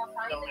 nothing.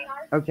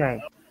 Okay.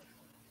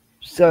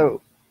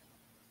 So,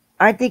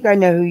 I think I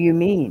know who you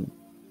mean.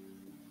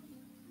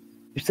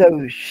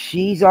 So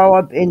she's all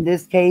up in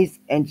this case,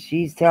 and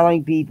she's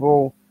telling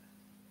people,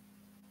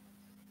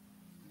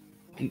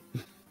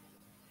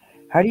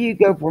 how do you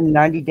go from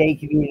 90-day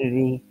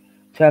community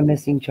to a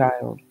missing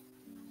child?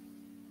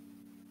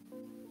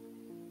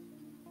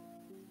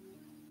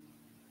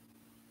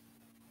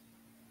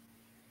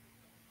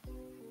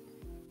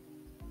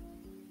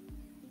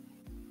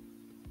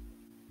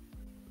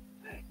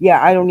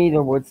 Yeah, I don't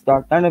either,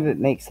 Woodstock. None of it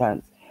makes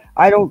sense.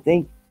 I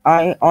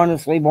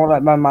honestly won't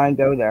let my mind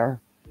go there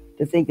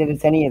to think that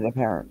it's any of the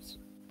parents.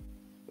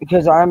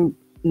 Because I'm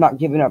not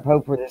giving up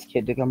hope for this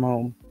kid to come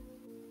home.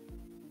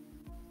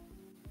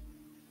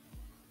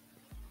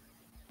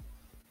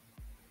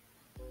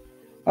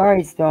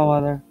 Alright,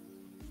 Stillmother.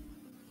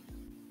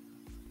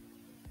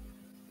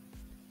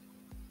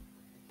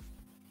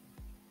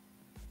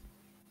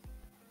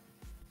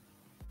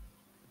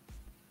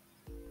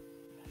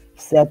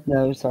 Seth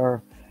knows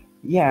her.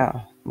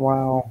 Yeah,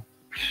 wow.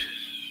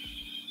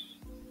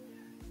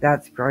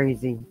 That's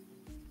crazy.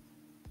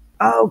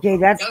 Oh, okay,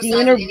 that's the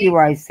interview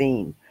I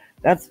seen.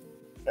 That's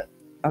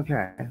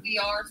okay. We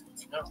are.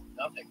 No,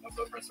 nothing. No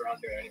footprints around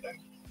here or anything.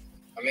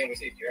 I mean, we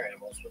see deer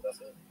animals, but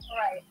that's it.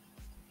 Right.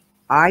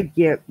 I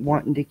get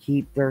wanting to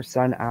keep their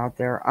son out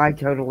there. I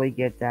totally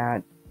get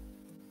that.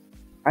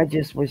 I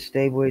just wish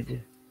they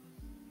would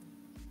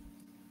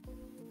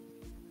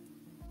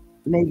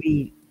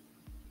maybe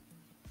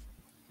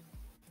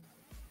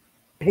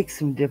pick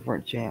some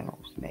different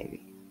channels,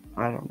 maybe.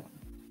 I don't know.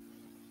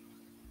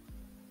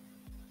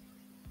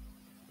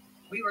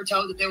 We were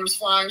told that there was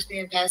flyers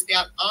being passed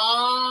out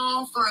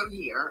all through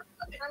here,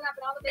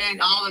 and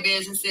all the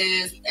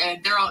businesses,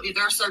 and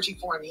they're searching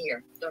for him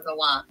here. Don't know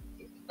why.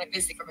 Went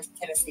missing from his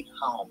Tennessee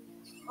home.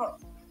 Huh.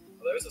 Well,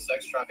 there's a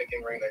sex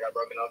trafficking ring that got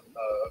broken up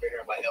over here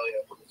in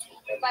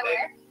Byhalia. By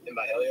where? In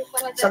Byhalia.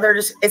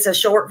 So it's a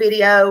short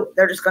video.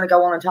 They're just going to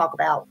go on and talk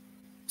about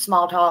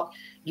small talk.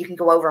 You can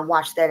go over and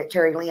watch that at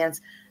Terry Lynn's.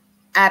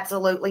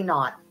 Absolutely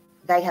not.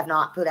 They have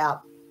not put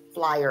out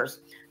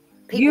flyers.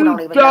 People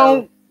don't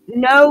even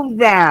know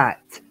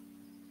that.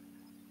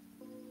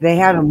 They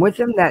had them with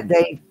them that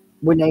day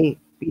when they,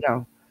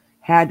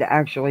 had to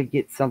actually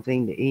get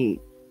something to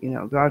eat.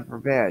 God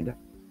forbid.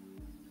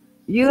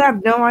 You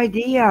have no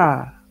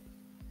idea.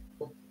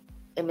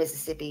 In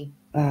Mississippi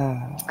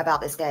about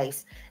this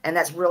case. And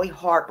that's really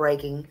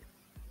heartbreaking.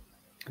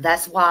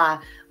 That's why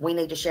we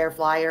need to share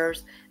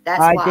flyers. That's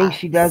why I think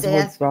she does,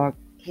 Woodstock.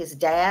 His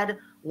dad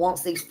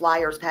wants these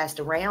flyers passed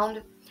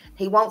around.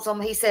 He wants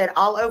them, he said,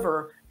 all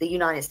over the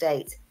United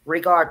States,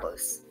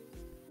 regardless.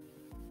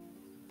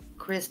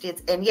 Chris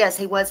did, and yes,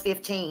 he was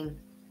 15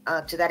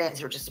 to that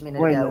answer just a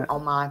minute ago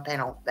on my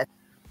panel.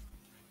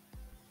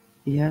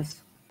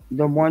 Yes,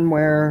 the one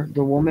where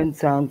the woman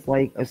sounds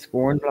like a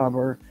scorned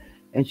lover,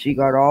 and she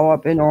got all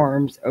up in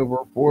arms over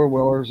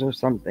four-wheelers or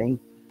something.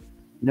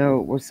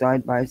 No, it was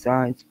side by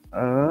sides.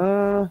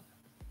 Huh.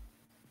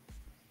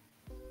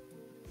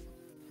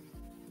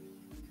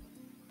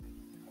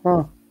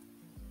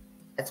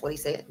 That's what he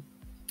said.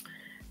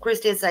 Chris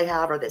did say,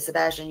 however, that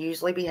Sebastian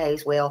usually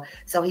behaves well,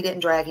 so he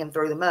didn't drag him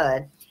through the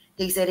mud.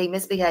 He said he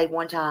misbehaved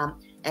one time,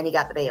 and he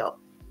got the belt.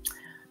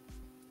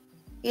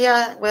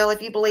 Yeah, well,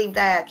 if you believe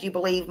that, you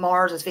believe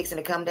Mars is fixing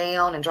to come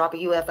down and drop a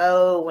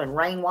UFO, and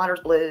rainwater's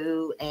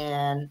blue,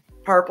 and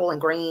purple,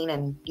 and green,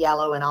 and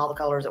yellow, and all the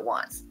colors at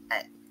once.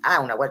 I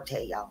don't know what to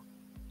tell y'all.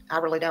 I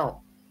really don't.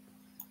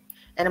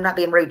 And I'm not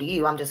being rude to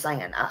you. I'm just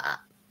saying,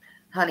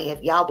 honey,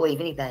 if y'all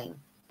believe anything.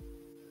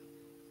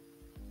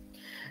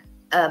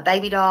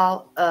 Baby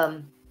doll,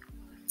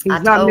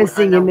 he's not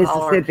missing in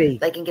Mississippi.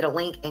 They can get a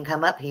link and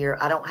come up here.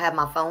 I don't have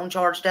my phone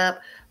charged up.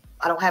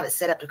 I don't have it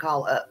set up to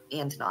call up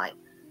in tonight.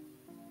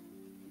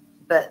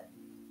 But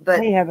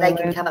they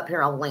can come up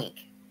here on link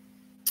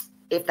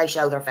if they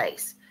show their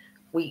face.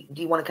 Do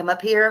you want to come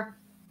up here?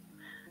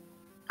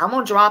 I'm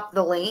gonna drop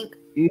the link.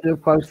 You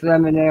live close to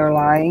them and they're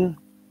lying.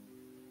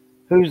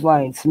 Who's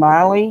lying?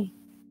 Smiley?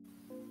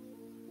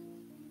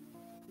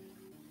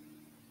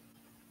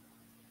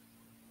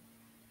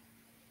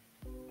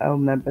 Oh,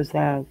 Memphis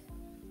has.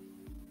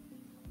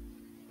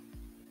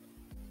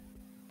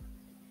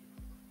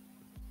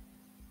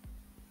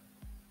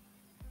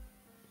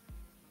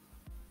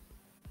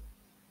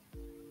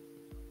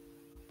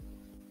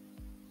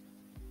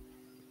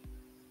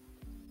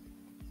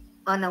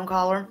 Unknown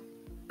caller,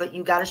 but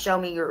you got to show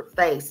me your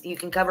face. You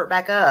can cover it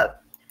back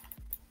up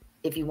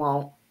if you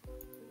want.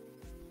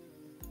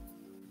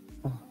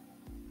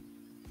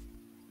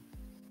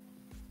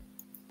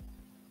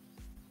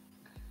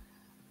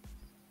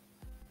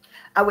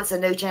 Oh, it's a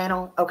new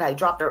channel. Okay,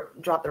 drop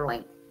their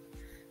link.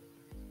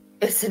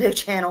 It's a new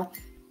channel.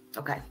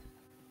 Okay.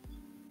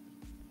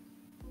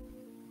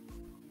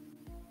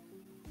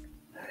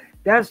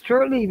 That's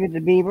true. Leave it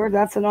to Beaver.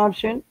 That's an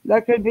option.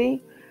 That could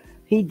be.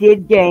 He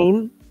did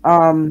game.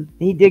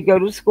 He did go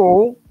to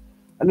school.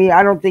 I mean,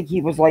 I don't think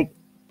he was like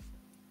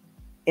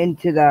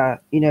into the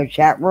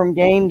chat room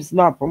games.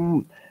 Not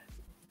from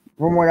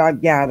what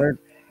I've gathered.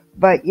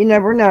 But you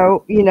never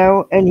know.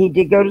 And he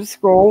did go to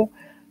school.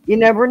 You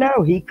never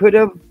know. He could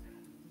have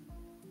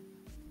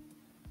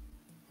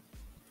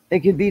It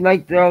could be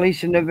like the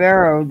Alicia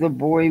Navarro. The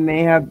boy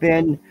may have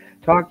been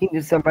talking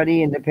to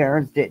somebody and the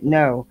parents didn't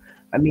know.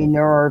 I mean,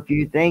 there are a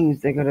few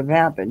things that could have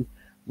happened.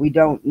 We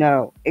don't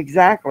know.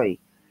 Exactly.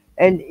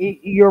 And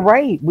you're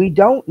right. We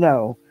don't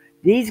know.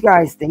 These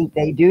guys think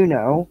they do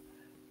know.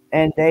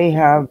 And they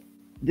have,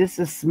 this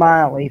is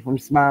Smiley from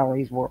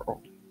Smiley's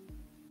World.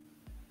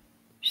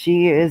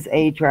 She is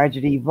a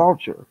tragedy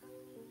vulture.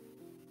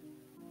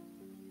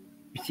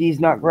 She's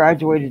not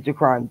graduated to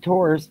crime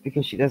tourist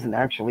because she doesn't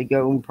actually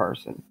go in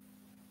person.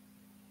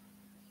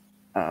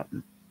 Oh,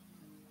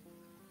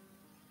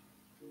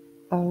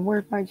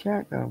 where'd my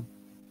chat go?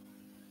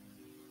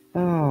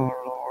 Oh,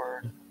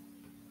 Lord.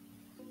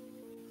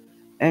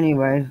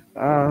 Anyway,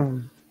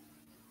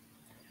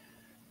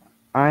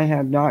 I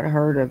have not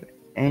heard of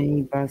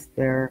any bus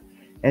there,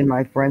 and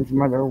my friend's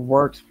mother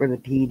works for the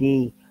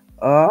PD.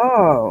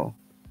 Oh.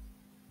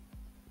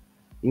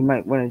 You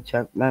might want to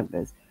check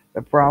Memphis.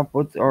 The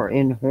PROUDFOOTS are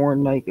in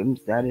Horn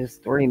Lakeums. That is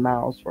 3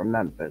 miles from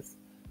Memphis.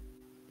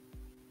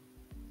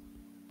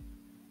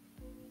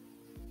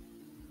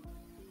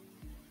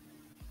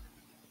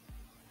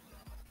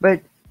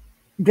 But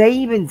they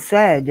even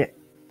said,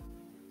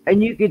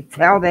 and you could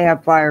tell they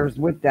have flyers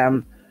with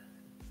them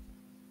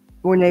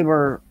when they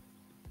were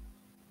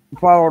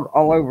followed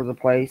all over the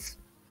place.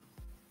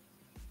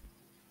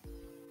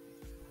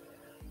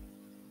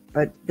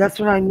 But that's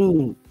what I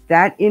mean.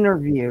 That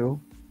interview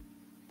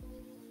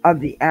of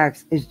the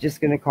ex is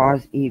just going to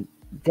cause you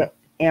to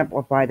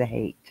amplify the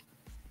hate.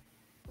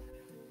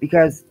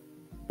 Because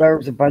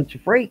there's a bunch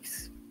of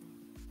freaks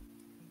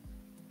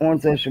on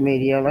social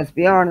media, let's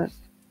be honest.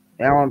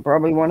 I'm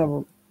probably one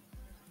of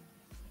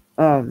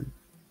them.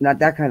 Not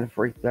that kind of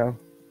freak, though.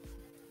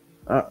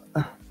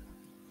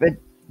 But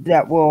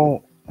that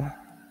will...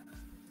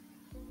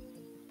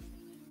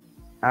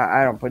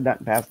 I don't put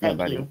nothing past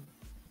nobody. You.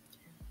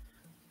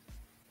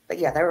 But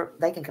yeah,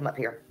 they can come up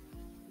here.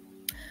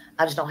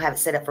 I just don't have it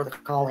set up for the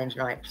call-in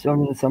tonight.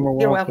 Some of the summer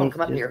You're walk welcome to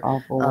come up here.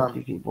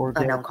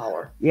 Unknown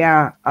caller.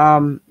 Yeah,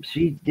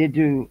 she did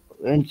do,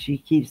 and she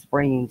keeps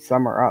bringing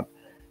Summer up.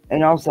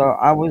 And also,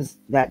 I was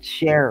that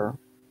share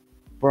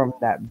from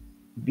that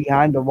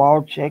behind the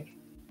wall chick.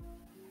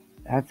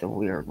 That's a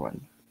weird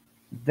one.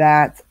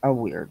 That's a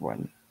weird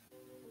one.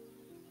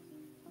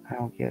 I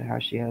don't get how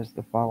she has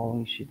the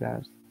following she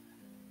does.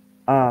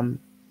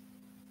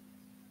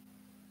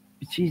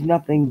 She's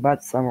nothing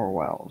but Summer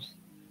Wells.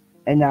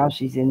 And now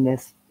she's in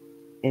this,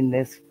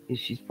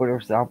 she's put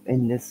herself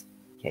in this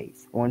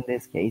case,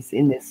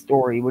 in this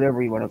story,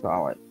 whatever you want to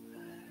call it.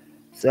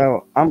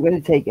 So I'm going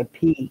to take a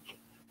peek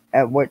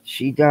at what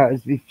she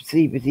does,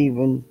 see if it's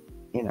even,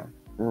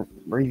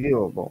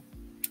 reviewable,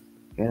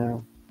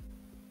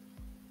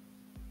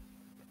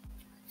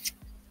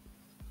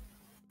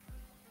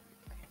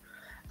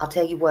 I'll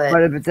tell you what.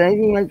 But if it's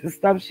anything like the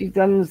stuff she's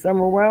done in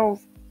Summer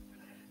Wells,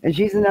 and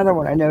she's another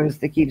one I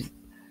noticed that keeps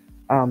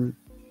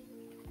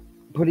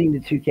putting the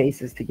 2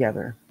 cases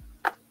together.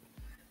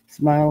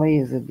 Smiley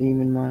is a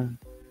demon one.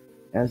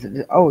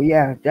 Oh,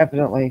 yeah,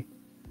 definitely.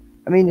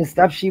 I mean, the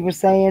stuff she was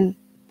saying,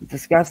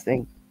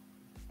 disgusting.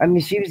 I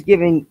mean, she was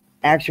giving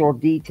actual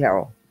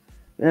detail.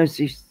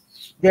 She's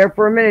there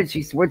for a minute.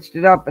 She switched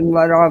it up and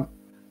let off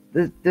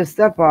the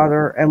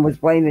stepfather and was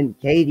blaming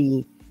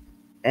Katie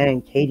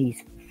and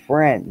Katie's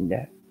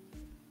friend.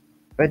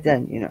 But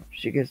then,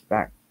 she gets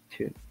back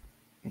to...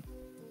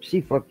 She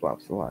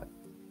flip-flops a lot.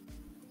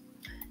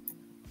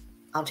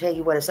 I'll tell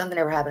you what, if something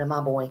ever happened to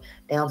my boy,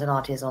 Downs and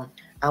autism,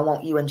 I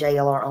want you and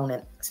JLR on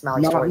it.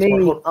 Smiley Not Stories.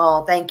 me.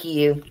 Oh, thank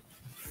you.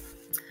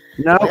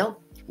 No,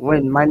 well,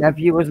 when my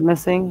nephew was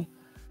missing,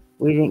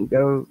 we didn't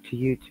go to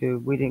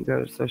YouTube. We didn't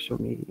go to social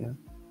media.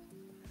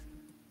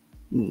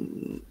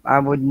 I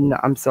wouldn't.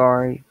 I'm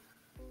sorry.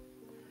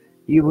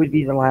 You would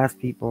be the last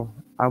people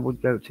I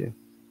would go to.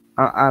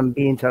 I'm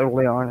being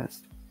totally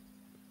honest.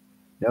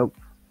 Nope.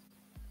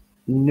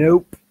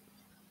 Nope.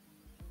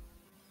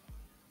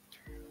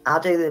 I'll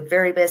do the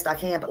very best I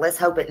can, but let's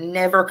hope it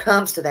never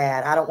comes to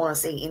that. I don't want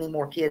to see any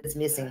more kids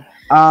missing.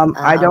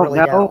 I don't really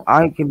know. Don't.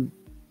 I can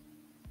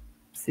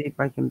see if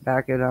I can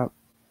back it up.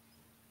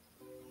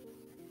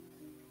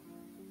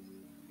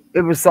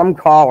 It was some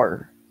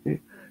caller.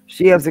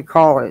 She has a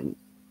call in.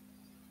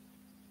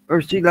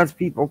 Or she lets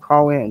people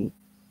call in.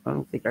 I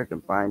don't think I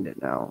can find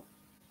it now.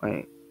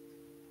 Wait.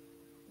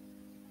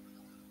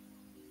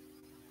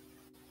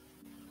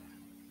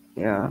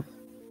 Yeah.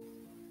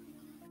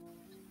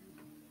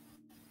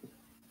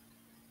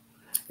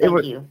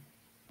 Thank you.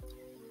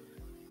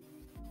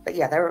 But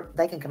yeah,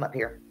 they can come up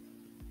here.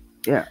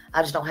 Yeah.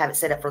 I just don't have it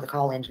set up for the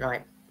call-in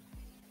tonight.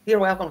 You're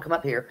welcome to come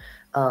up here.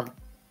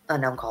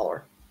 Unknown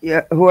caller.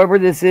 Yeah, whoever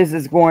this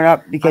is going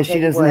up because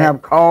she doesn't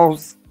have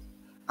calls.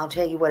 I'll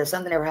tell you what, if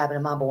something ever happened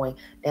to my boy,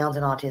 Downs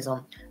and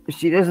autism,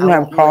 she doesn't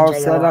have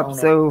calls set up,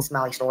 so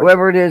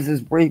whoever it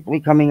is briefly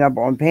coming up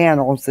on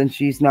panel since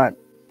she's not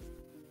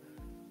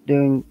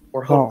doing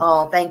calls.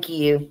 Oh, thank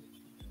you.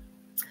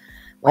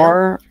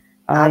 Well,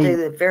 I'll do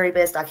the very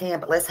best I can,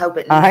 but let's hope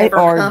it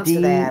never comes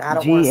to that. I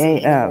don't want to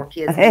see any more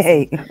kids.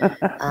 Hey.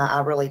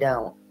 I really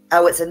don't.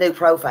 Oh, it's a new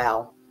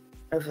profile.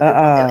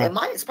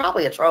 It's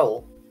probably a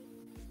troll.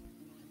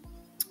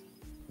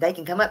 They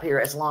can come up here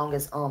as long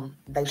as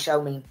they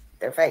show me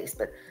their face,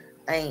 but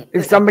I ain't.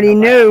 If somebody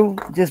new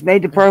just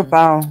made the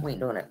profile. We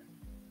ain't doing it.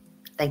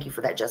 Thank you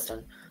for that,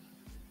 Justin.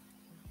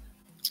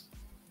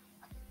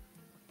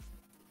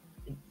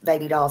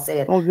 Baby doll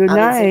said, Well, good I'm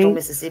night. in Central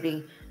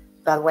Mississippi.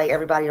 By the way,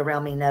 everybody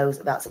around me knows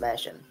about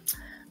Sebastian.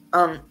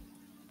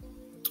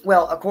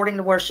 Well, according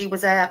to where she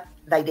was at,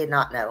 they did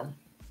not know.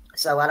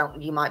 So I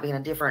don't, you might be in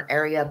a different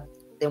area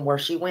than where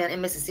she went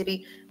in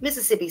Mississippi.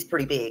 Mississippi's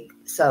pretty big.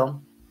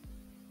 So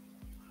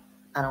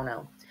I don't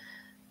know.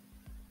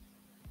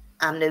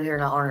 I'm new here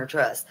and I earn your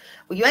trust.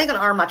 Well, you ain't going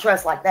to earn my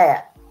trust like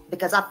that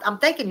because I'm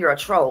thinking you're a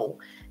troll.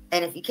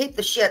 And if you keep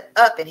the shit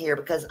up in here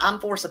because I'm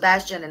for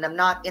Sebastian and I'm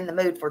not in the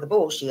mood for the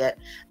bullshit,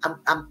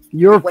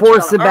 You're for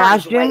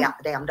Sebastian? Way out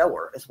the damn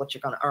door is what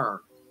you're going to earn.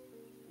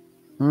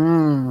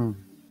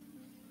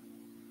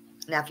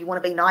 Now, if you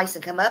want to be nice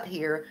and come up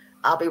here,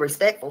 I'll be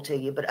respectful to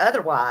you. But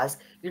otherwise,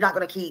 you're not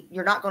going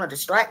to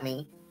distract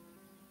me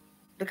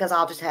because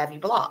I'll just have you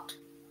blocked.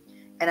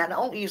 And I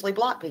don't usually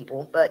block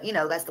people, but you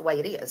know, that's the way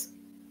it is.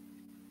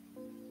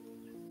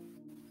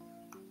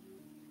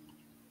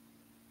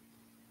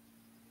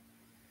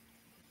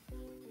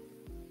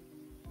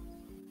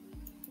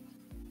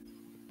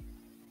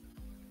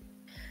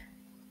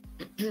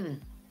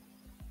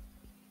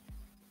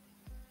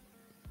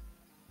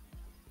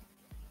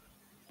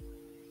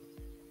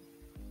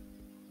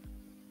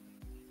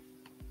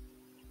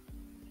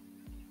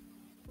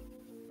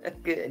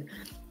 Good.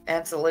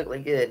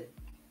 Absolutely good.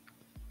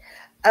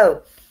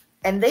 Oh,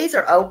 and these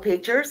are old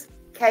pictures.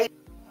 Kate.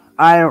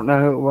 I don't know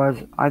who it was.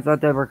 I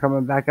thought they were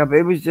coming back up.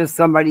 It was just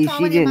somebody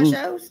she didn't. My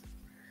shows?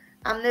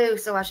 I'm new,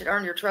 so I should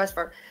earn your trust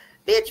for.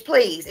 Bitch,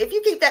 please. If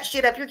you keep that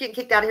shit up, you're getting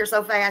kicked out of here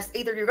so fast.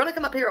 Either you're going to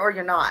come up here or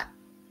you're not.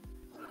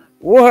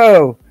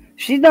 Whoa.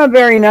 She's not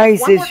very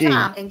nice, One is more she?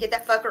 time and get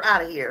that fucker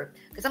out of here.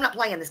 Because I'm not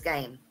playing this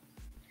game.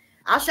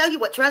 I'll show you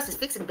what trust is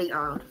fixing to be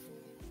earned.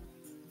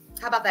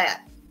 How about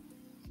that?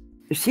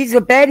 She's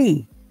a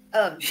Betty.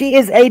 She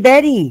is a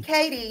Betty.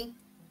 Katie,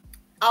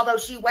 although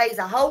she weighs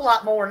a whole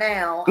lot more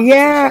now.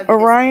 Yeah,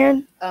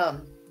 Orion.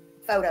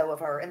 Photo of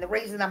her. And the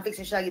reason I'm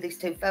fixing to show you these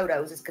two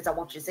photos is because I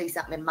want you to see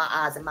something in my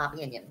eyes, in my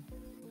opinion.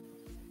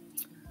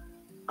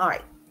 All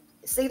right.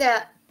 See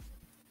that?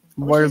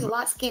 Well, she's a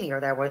lot skinnier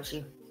there, wasn't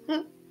she?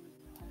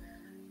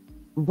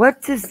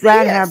 What does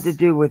that have to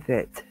do with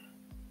it?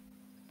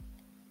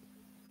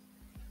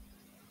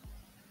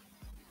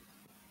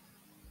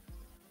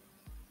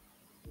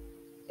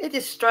 It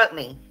just struck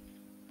me.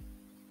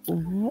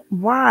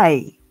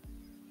 Why?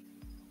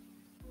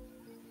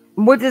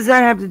 What does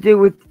that have to do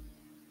with?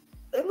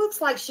 It looks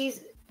like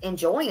she's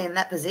enjoying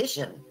that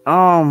position.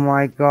 Oh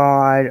my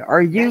God.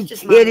 Are you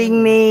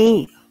kidding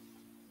me?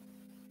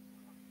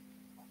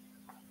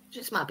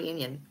 Just my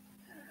opinion.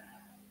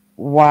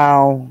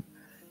 Wow.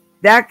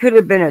 That could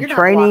have been a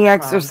training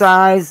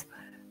exercise,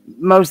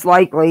 most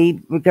likely,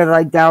 because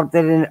I doubt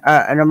that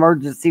an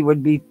emergency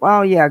would be,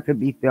 well, yeah, it could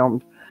be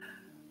filmed.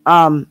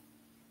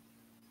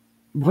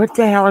 What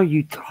the hell are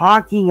you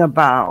talking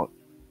about?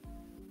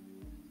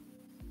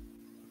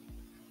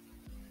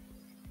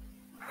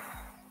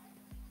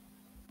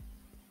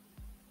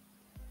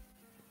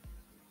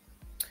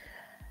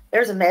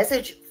 There's a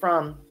message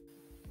from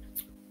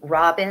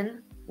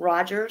Robin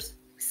Rogers,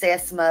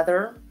 Seth's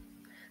mother,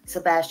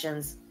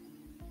 Sebastian's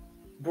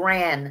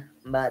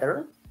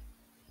grandmother.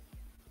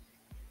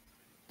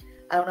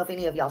 I don't know if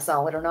any of y'all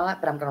saw it or not,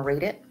 but I'm going to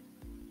read it.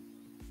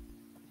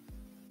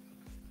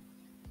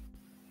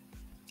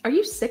 Are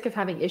you sick of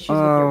having issues with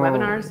your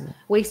webinars,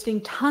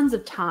 wasting tons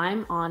of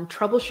time on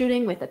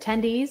troubleshooting with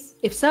attendees?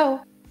 If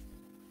so.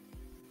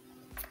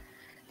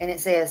 And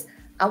it says,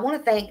 I want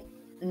to thank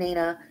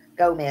Nina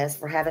Gomez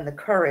for having the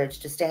courage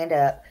to stand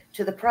up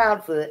to the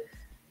Proudfoot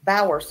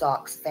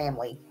Bowersox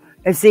family.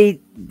 And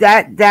see,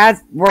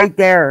 that's right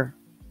there.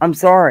 I'm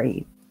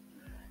sorry,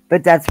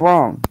 but that's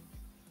wrong.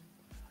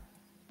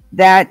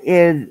 That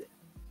is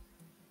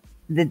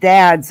the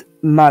dad's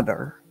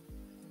mother.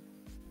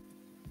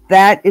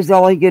 That is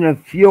only going to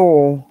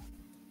fuel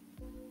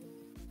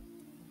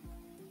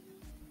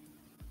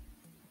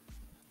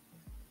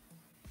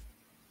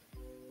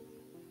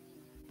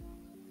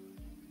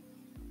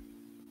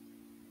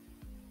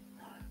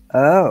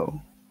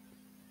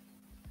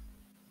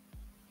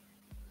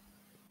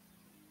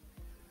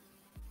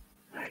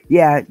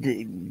yeah,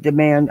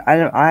 demand.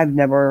 I've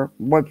never,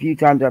 what few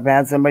times I've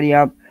had somebody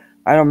up,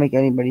 I don't make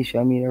anybody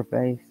show me their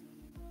face.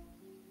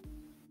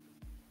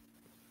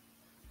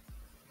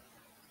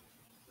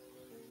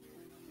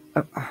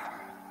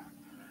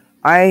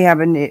 I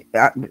haven't,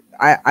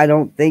 I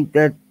don't think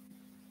that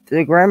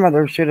the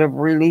grandmother should have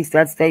released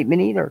that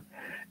statement either,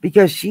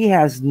 because she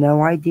has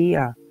no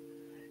idea.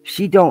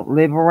 She don't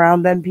live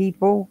around them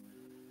people.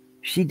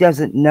 She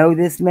doesn't know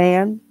this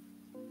man.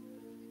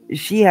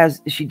 She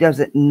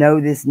doesn't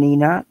know this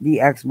Nina, the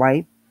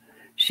ex-wife.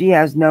 She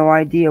has no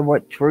idea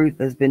what truth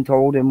has been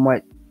told and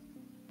what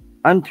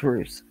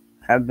untruths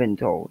have been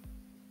told.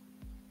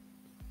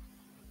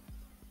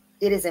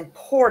 It is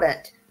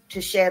important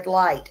to shed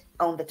light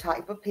on the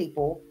type of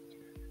people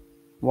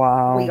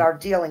Wow. we are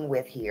dealing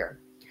with here.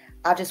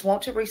 I just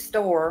want to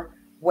restore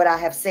what I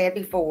have said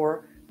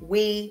before.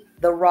 We,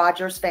 the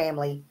Rogers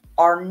family,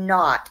 are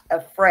not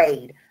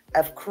afraid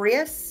of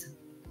Chris,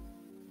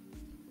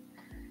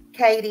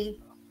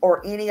 Katie,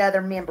 or any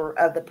other member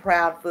of the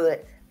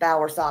Proudfoot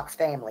Bowersox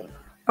family.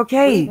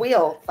 Okay. We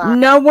will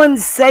find No one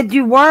said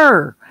you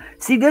were.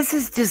 See, this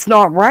is just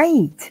not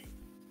right.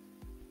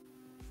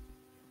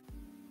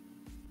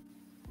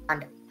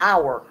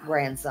 our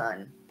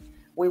grandson.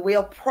 We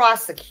will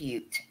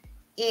prosecute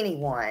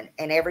anyone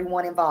and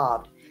everyone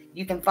involved.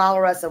 You can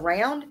follow us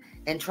around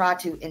and try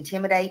to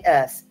intimidate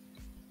us.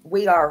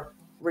 We are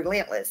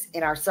relentless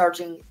in our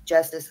searching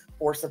justice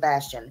for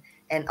Sebastian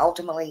and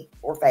ultimately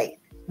for Faith.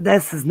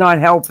 This is not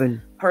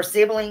helping. Her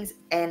siblings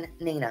and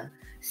Nina.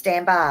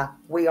 Stand by.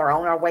 We are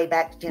on our way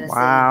back to Tennessee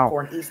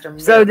for an Easter meal.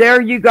 So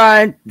there you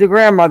got the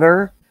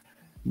grandmother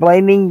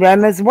blaming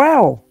them as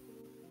well.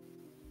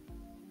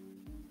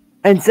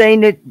 And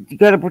saying that you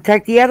got to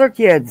protect the other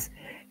kids.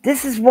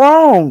 This is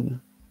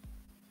wrong.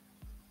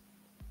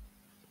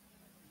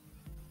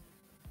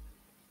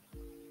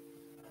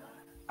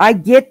 I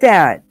get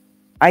that.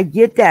 I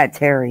get that,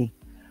 Terry.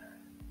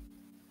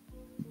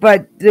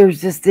 But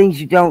there's just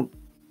things you don't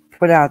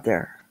put out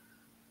there.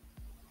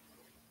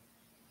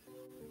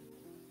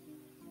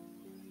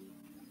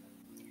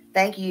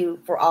 Thank you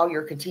for all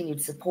your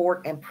continued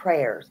support and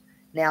prayers.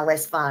 Now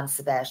let's find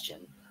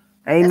Sebastian.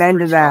 Amen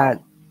to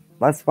that.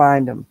 Let's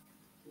find him.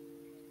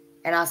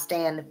 And I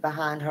stand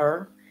behind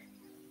her.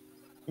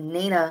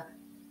 Nina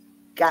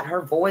got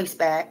her voice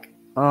back.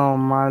 Oh,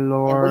 my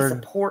Lord. And we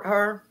support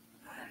her.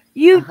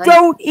 You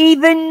don't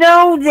even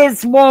know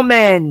this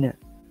woman.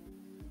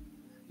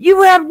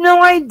 You have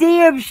no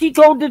idea if she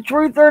told the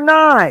truth or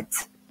not.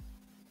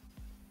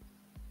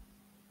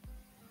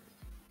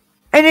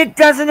 And it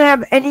doesn't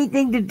have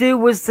anything to do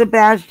with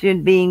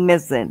Sebastian being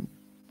missing.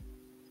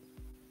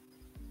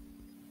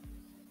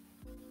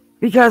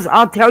 Because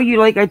I'll tell you,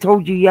 like I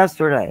told you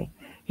yesterday,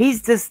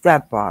 he's the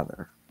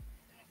stepfather.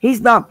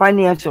 He's not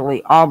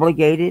financially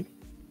obligated.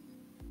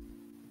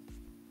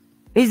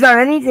 He's not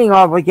anything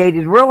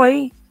obligated,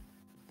 really.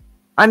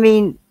 I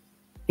mean,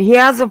 he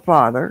has a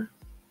father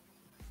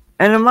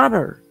and a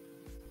mother.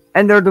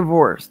 And they're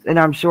divorced. And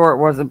I'm sure it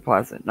wasn't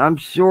pleasant. I'm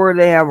sure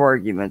they have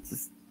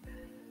arguments.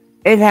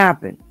 It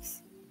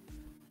happens.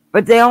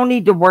 But they all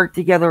need to work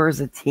together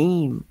as a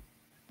team.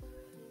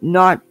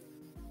 Not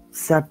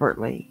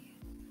separately.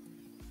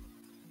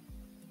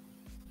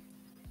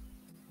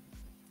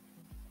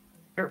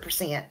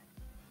 100%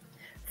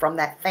 from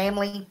that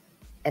family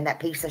and that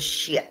piece of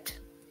shit.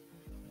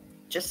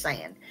 Just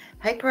saying.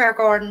 Hey, Prayer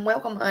Garden.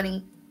 Welcome,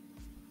 honey.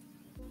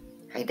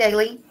 Hey,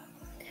 Daily.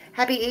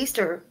 Happy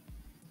Easter.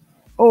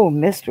 Oh,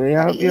 Mystery.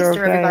 I Happy hope you're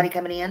Easter, okay. everybody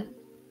coming in.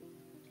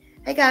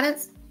 Hey,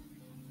 Guidance.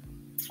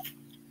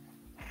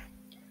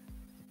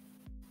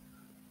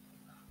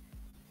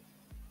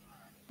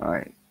 All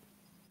right.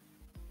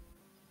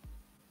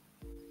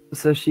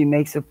 So she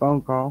makes a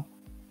phone call.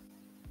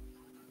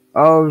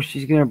 Oh,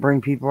 she's going to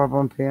bring people up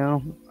on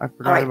panel. I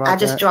forgot All right, about I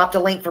just that. dropped a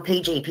link for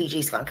PG.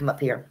 PG's going to come up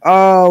here.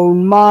 Oh,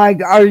 my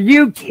God. Are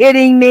you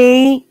kidding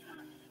me?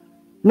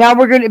 Now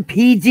we're going to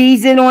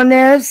PG's in on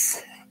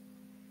this?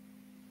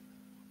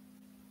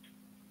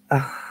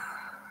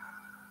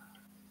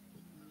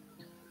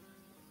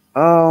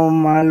 Oh,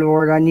 my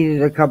Lord. I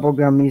needed a couple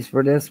gummies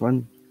for this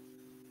one.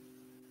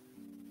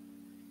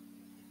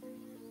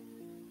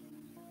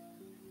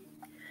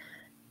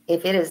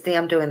 If it is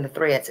them doing the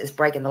threats, it's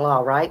breaking the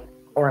law, right?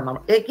 Or am I?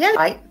 Yeah,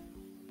 right.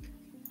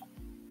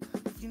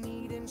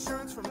 I'm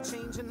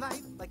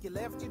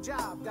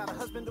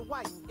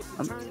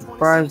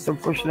surprised they're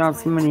pushing out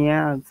so many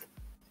ads.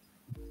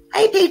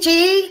 Hey,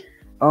 PG.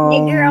 Oh,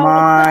 Hey, girl,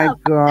 my what's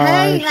up? gosh.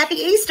 Hey, happy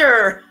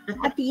Easter.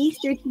 Happy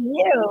Easter to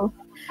you.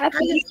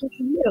 Happy Easter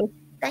to you.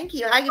 Thank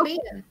you. How you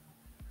been?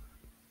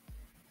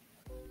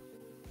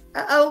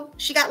 Uh-oh,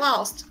 she got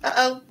lost.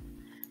 Uh-oh.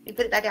 Let me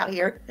put it back out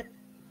here.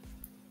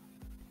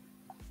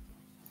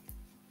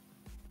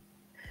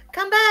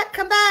 Come back,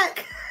 come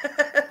back.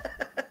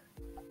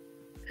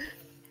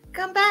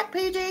 Come back,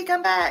 PG,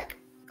 come back.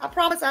 I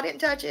promise I didn't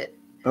touch it.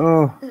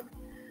 Oh.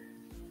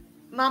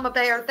 Mama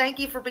Bear, thank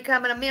you for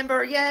becoming a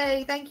member.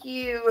 Yay, thank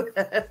you.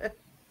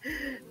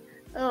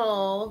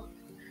 Oh,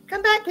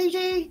 come back,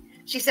 PG.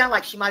 She sounded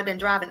like she might have been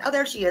driving. Oh,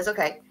 there she is.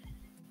 Okay.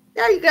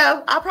 There you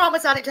go. I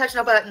promise I didn't touch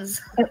no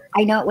buttons.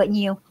 I know it wasn't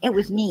you. It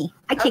was me.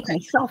 I kicked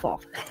myself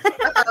off.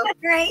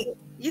 Right.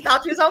 You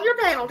thought you was on your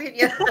panel, didn't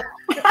you?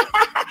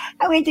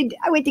 I went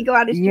to go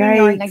out of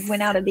StreamYard and I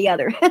went out of the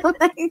other.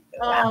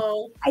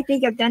 Wow. I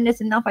think I've done this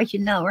enough. I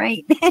should know,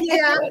 right?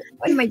 Yeah.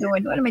 What am I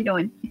doing? What am I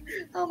doing?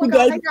 Oh my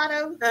God, I got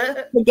him.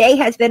 The day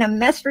has been a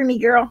mess for me,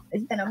 girl.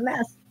 It's been a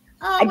mess.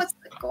 Oh, what's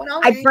going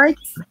on? I burnt.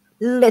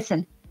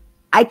 Listen,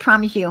 I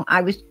promise you,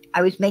 I was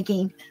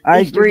making.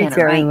 I Easter agree, dinner,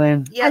 Terry right?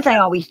 Lynn. As I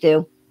always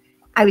do.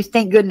 I was,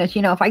 thank goodness,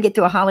 if I get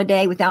to a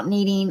holiday without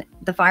needing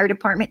the fire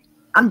department,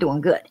 I'm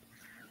doing good.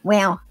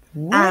 Well,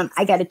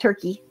 I got a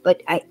turkey,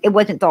 but it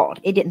wasn't thawed.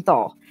 It didn't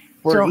thaw.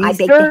 For so Easter? I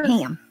baked the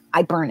ham.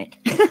 I burn it.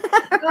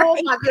 Oh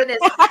my goodness.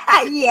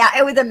 Yeah,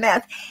 it was a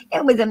mess.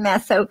 It was a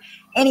mess. So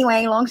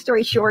anyway, long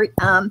story short,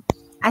 I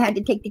had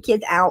to take the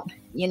kids out.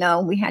 You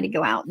know, we had to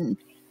go out and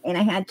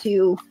I had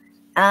to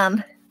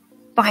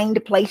find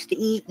a place to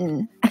eat,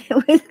 and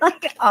it was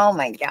like, oh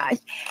my gosh.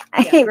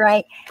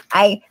 Right.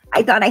 I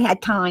thought I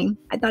had time.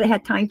 I thought I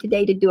had time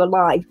today to do a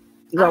live.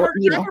 Well,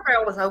 you know, Cracker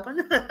Barrel was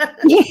open.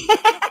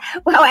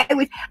 well,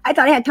 I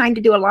thought I had time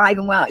to do a live,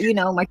 and well, you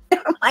know, I'm like,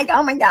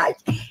 oh my gosh,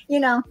 you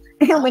know,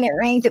 when it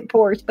rains, it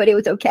pours, but it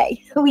was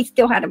okay. We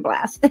still had a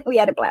blast. We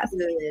had a blast.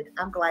 Good.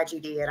 I'm glad you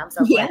did. I'm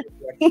so glad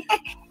you did.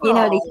 You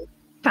know, these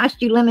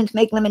cost you lemons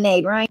make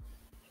lemonade, right?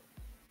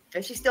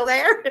 Is she still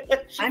there?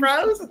 She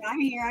froze? I'm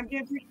here. I'm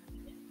good.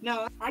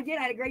 No, I did.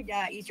 I had a great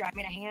Easter. I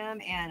made a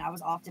ham, and I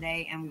was off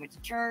today, and we went to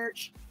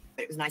church.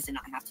 But it was nice to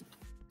not have to.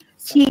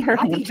 See her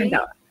hand turned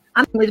out.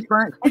 I was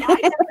burnt.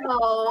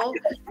 Oh,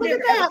 look at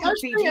that.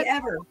 That's Fiji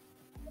ever.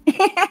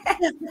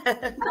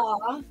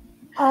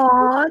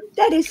 Oh,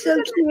 that is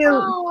so cute.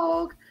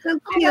 Oh, so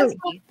cute.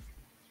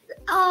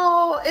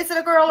 Oh, is it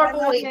a girl or a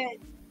boy?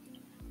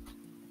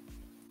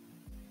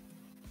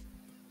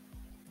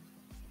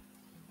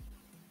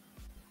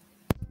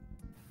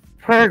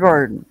 Prayer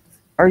gardens.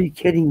 Are you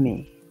kidding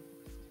me?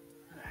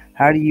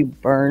 How do you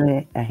burn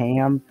it? A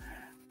ham?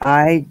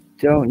 I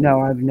don't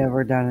know. I've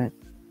never done it.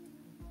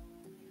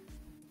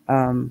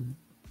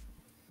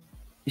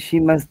 She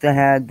must have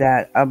had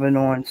that oven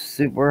on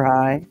super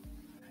high.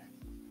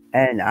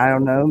 And I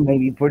don't know,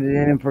 maybe put it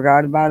in and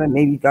forgot about it.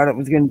 Maybe thought it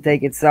was going to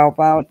take itself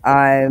out.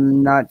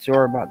 I'm not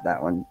sure about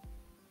that one.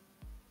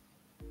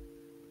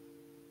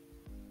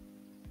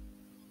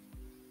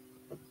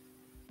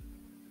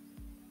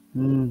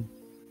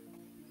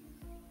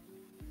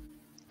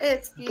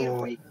 It's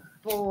beautiful.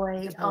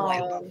 Boy.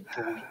 Oh.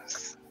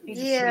 He's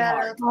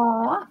Yeah.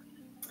 Aw.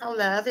 I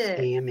love it.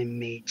 Ham and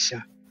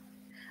nature.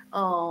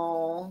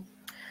 Oh.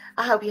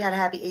 I hope you had a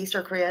happy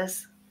Easter,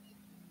 Chris.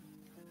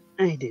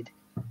 I did.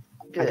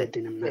 Good. Other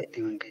than I'm not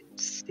doing good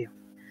still.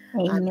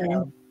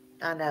 Amen.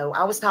 I know.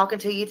 I was talking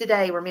to you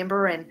today,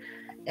 remember, and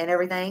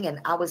everything,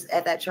 and I was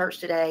at that church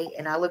today,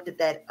 and I looked at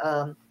that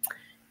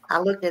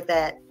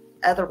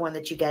other one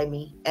that you gave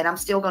me, and I'm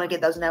still going to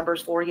get those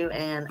numbers for you,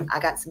 and I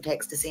got some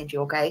text to send you,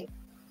 okay?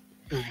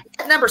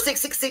 Number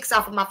 666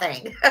 off of my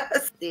thing.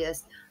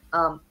 This.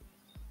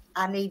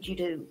 I need you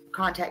to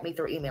contact me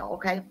through email,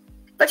 okay?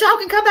 But y'all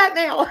can come back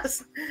now.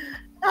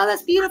 Oh,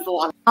 that's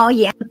beautiful. Oh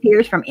yeah, it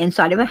appears from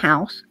inside of a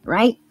house,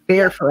 right?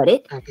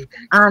 Barefooted.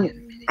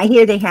 I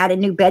hear they had a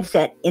new bed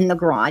set in the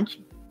garage.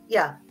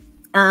 Yeah.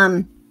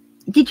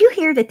 Did you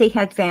hear that they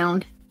had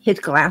found his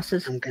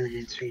glasses? I'm gonna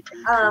answer you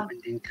and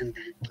then come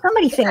back.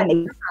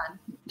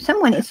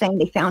 Someone is saying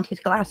they found his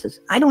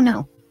glasses. I don't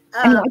know.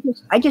 I mean,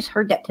 I just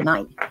heard that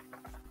tonight.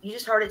 You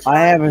just heard it I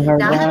tonight. haven't heard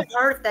now, that. I haven't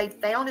heard if they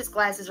found his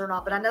glasses or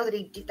not, but I know that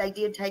he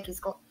did take his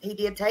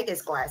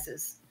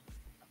glasses.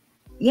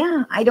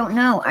 Yeah, I don't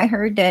know. I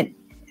heard that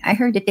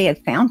they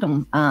had found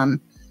them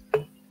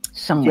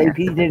somewhere.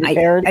 JP did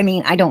it. I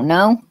mean, I don't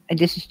know.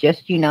 This is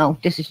just you know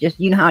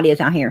how it is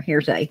out here.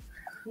 Hearsay.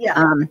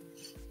 Yeah.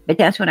 But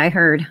that's what I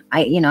heard.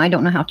 I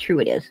don't know how true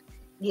it is.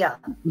 Yeah.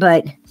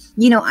 But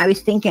I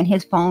was thinking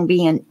his phone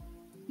being,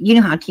 you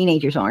know how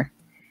teenagers are.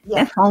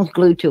 Yeah. That phone's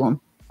glued to him.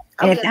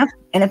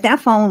 And if that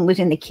phone was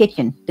in the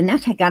kitchen, then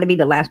that's got to be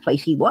the last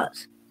place he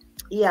was.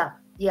 Yeah.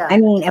 Yeah. I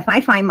mean, if I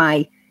find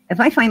my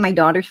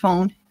daughter's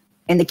phone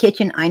in the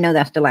kitchen, I know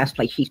that's the last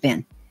place she's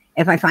been.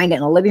 If I find it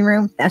in the living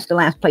room, that's the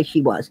last place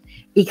she was,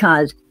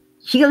 because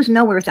she goes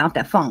nowhere without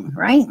that phone,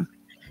 right?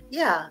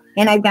 Yeah.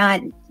 And I've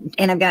got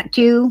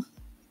two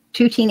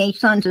teenage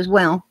sons as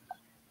well,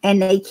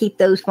 and they keep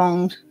those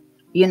phones.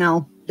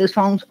 Those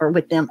phones are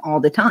with them all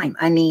the time.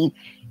 I mean,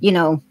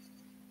 you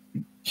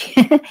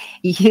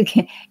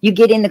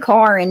get in the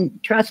car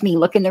and trust me,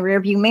 look in the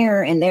rearview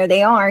mirror, and there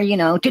they are.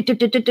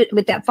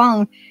 With that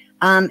phone.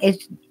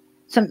 It's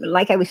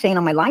like I was saying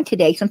on my live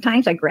today.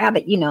 Sometimes I grab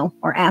it,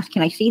 or ask,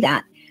 "Can I see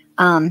that?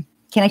 Can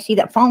I see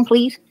that phone,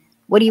 please?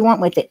 What do you want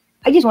with it?"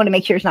 I just want to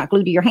make sure it's not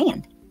glued to your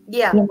hand.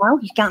 Yeah.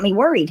 He's got me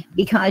worried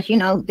because,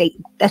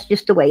 that's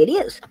just the way it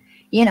is.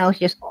 It's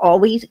just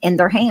always in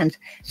their hands.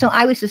 So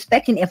I was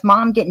suspecting if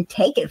mom didn't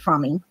take it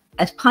from him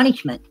as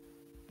punishment,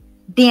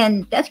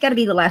 then that's got to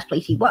be the last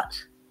place he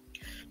was.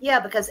 Yeah,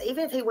 because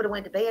even if he would have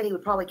went to bed, he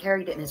would probably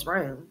carried it in his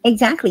room.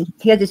 Exactly.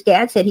 Because his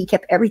dad said he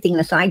kept everything in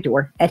the side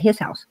door at his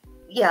house.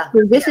 Yeah.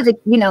 So this is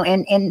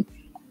and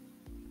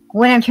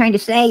what I'm trying to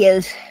say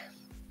is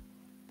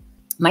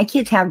my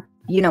kids have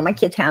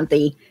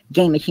the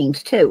game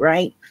machines too,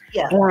 right?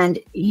 Yeah. And,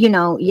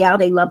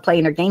 they love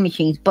playing their game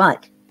machines,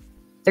 but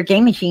their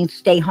game machines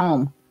stay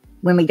home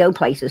when we go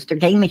places. Their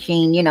game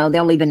machine,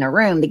 they'll leave in their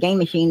room. The game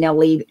machine, they'll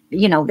leave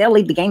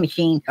the game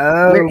machine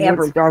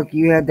wherever. Woodstock,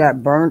 you had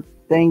that burnt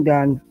thing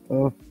done.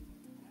 Oh.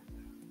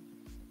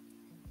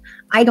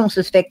 I don't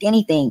suspect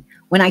anything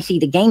when I see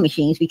the game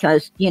machines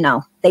because,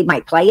 they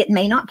might play it and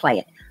may not play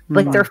it.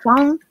 But their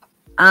phone,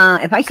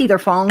 if I see their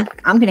phone,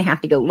 I'm going to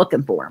have to go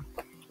looking for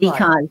them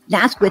because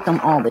that's with them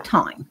all the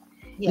time,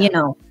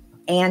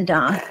 and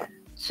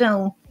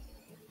So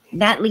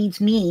that leads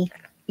me,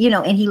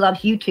 and he loves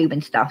YouTube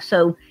and stuff.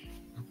 So,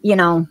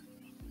 and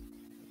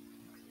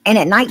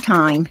at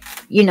nighttime,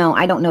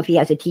 I don't know if he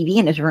has a TV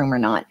in his room or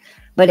not,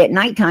 but at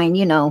nighttime,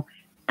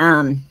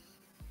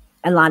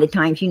 a lot of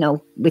times,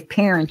 with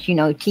parents,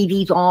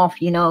 TV's off,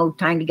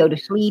 time to go to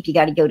sleep, you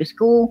got to go to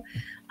school.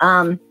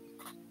 The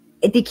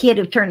kid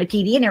have turned the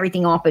TV and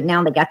everything off, but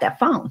now they got that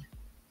phone.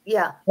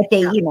 Yeah. That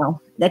they,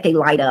 that they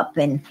light up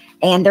and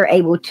they're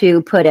able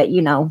to put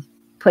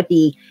put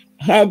the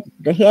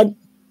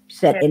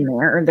headset in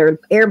there, or their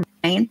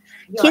airplane.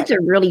 Yeah. Kids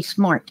are really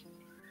smart.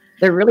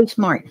 They're really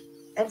smart.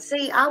 And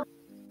see, I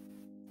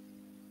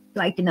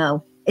like to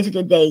know,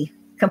 did they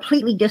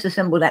completely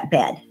disassemble that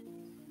bed?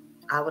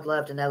 I would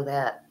love to know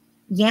that.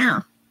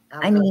 Yeah.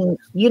 I mean,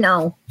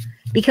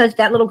 because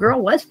that little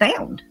girl was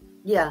found.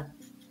 Yeah.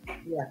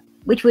 Yeah.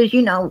 Which was,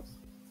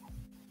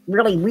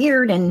 really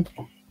weird. And,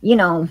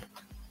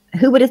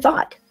 who would have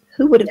thought?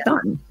 Who would have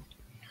thought?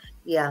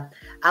 Yeah.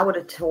 I would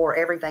have tore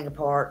everything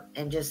apart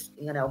and just,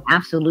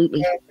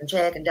 absolutely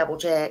check and double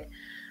check.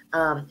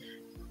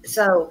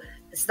 So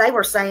they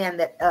were saying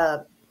that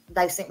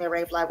they sent me a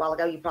red flag a while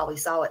ago. You probably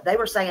saw it. They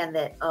were saying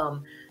that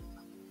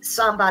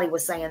somebody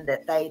was saying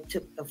that they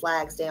took the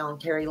flags down,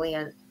 Terry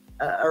Lynn,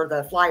 or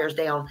the flyers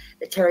down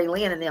that Terry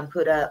Lynn and them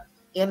put up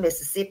in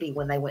Mississippi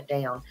when they went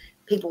down.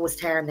 People was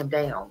tearing them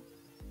down.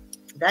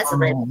 That's a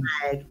red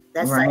flag.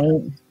 That's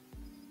right.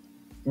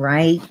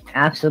 Right.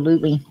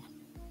 Absolutely.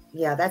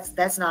 Yeah,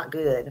 that's not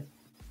good.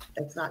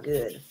 That's not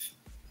good.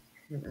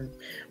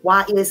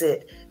 Why is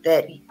it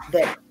that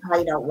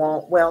they don't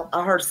want? Well,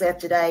 I heard Seth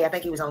today. I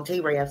think he was on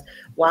T-Refs.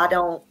 Why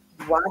don't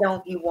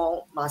you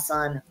want my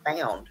son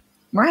found?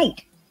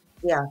 Right.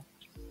 Yeah.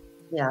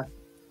 Yeah.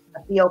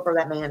 I feel for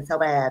that man so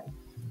bad.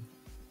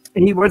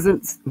 He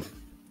wasn't.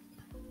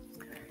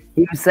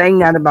 He was saying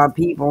that about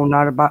people,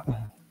 not about.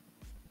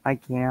 I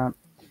can't.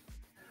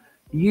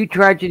 You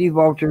tragedy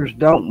vultures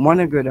don't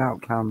want a good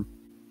outcome,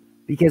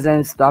 because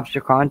then it stops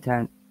your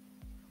content.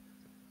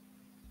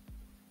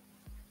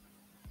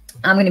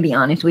 I'm going to be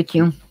honest with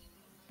you.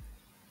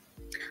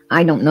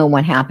 I don't know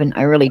what happened.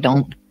 I really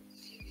don't.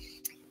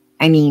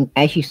 I mean,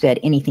 as you said,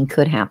 anything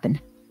could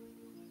happen.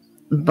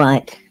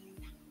 But,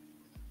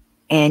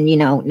 and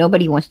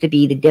nobody wants to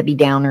be the Debbie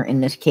Downer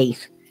in this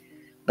case.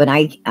 But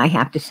I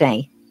have to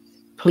say,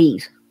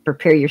 please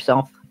prepare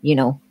yourself,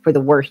 for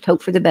the worst.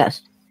 Hope for the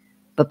best,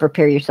 but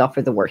prepare yourself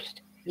for the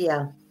worst.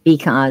 Yeah.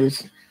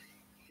 Because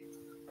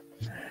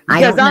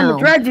I don't know, I'm a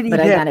tragedy but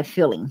hit. I got a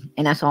feeling,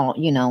 and that's all,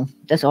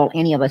 that's all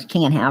any of us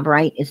can have,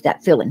 right? Is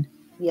that feeling.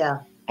 Yeah.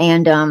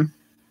 And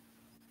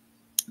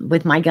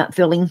with my gut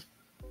feeling,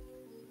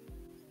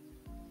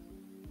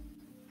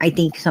 I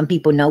think some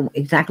people know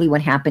exactly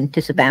what happened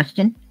to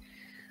Sebastian.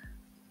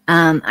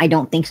 I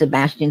don't think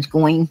Sebastian's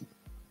going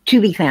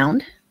to be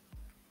found,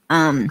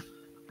 to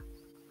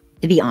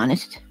be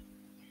honest.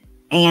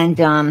 And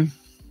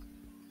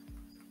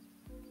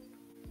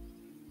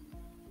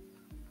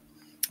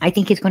I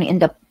think it's going to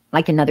end up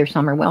like another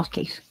Summer Wells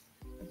case.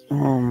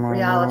 Oh my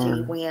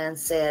Reality God. Win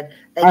said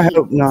they I keep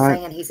hope not.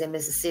 saying he's in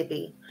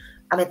Mississippi.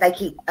 I mean,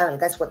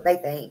 that's what they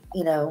think.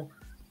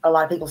 A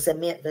lot of people said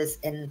Memphis,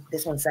 and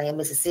this one's saying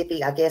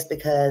Mississippi, I guess,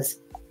 because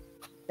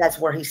that's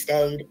where he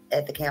stayed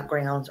at the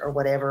campgrounds or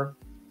whatever.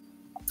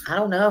 I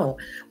don't know.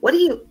 What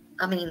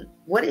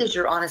is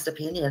your honest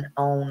opinion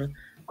on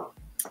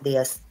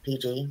this,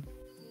 PG?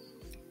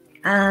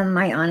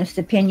 My honest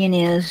opinion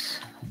is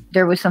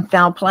there was some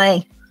foul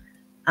play.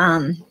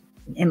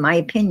 In my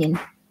opinion,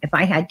 if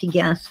I had to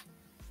guess,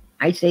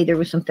 I'd say there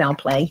was some foul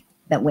play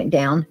that went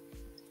down.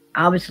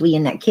 Obviously,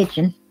 in that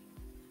kitchen,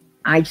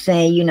 I'd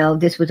say,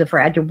 this was a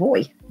fragile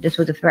boy. This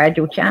was a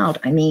fragile child.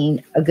 I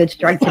mean, a good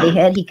strike to the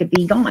head, he could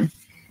be gone.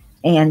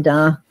 And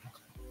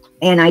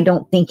I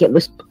don't think it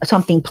was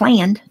something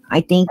planned.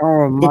 I think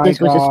that this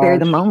was a spare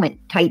the moment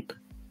type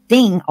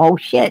thing. Oh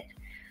shit.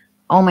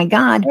 Oh my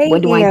God. Hey,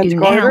 what do I do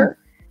Carter.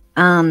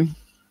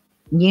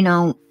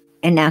 now?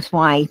 And that's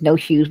why no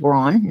shoes were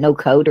on, no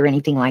coat or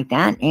anything like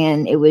that.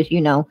 And it was,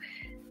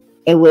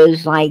 it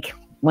was like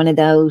one of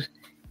those,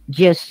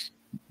 just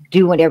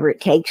do whatever it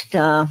takes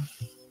to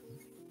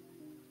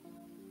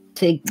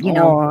get it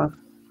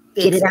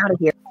out of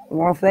here.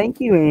 Well, thank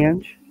you,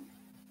 Ange.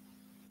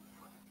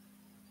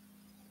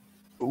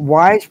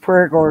 Why is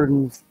Prayer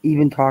Gardens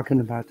even talking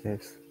about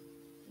this?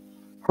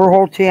 Her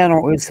whole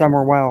channel is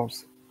Summer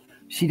Wells.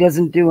 She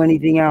doesn't do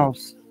anything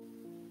else.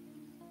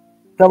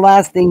 The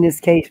last thing this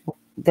case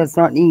does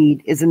not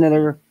need is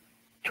another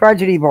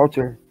tragedy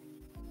vulture.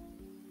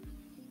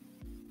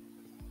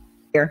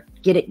 Here,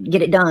 get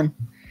it done.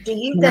 Do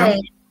you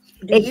think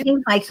it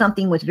seems like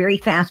something was very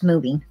fast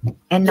moving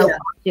and no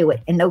thought to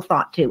it and no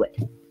thought to it.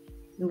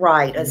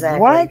 Right, exactly.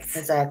 What?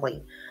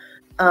 Exactly.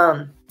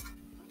 I'm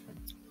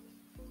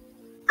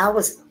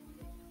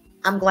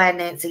glad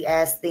Nancy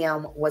asked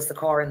them, was the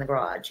car in the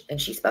garage? And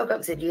she spoke up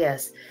and said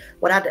yes.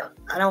 What I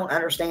don't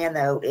understand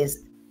though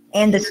is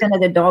And the scent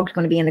of the dog's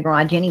going to be in the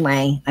garage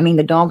anyway. I mean,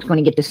 the dog's going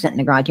to get the scent in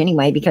the garage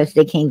anyway because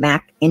they came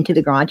back into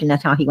the garage and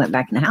that's how he went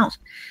back in the house.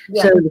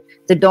 Yeah. So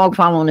the dog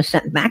following the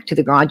scent back to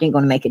the garage ain't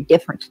going to make a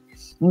difference.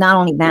 Not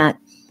only that,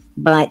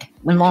 but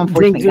when law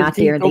enforcement got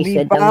there, they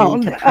said no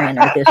need to print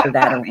or this or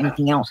that or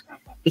anything else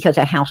because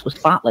that house was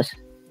spotless.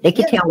 They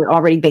could tell it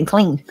already been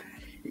cleaned.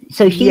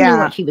 So she knew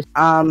what she was.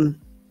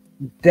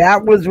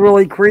 That was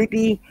really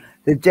creepy.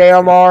 The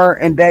JLR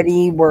and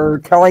Betty were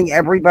telling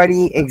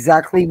everybody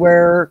exactly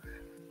where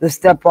the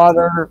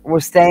stepfather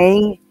was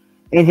staying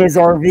in his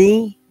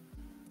RV.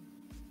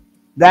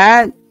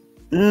 That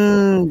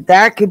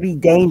could be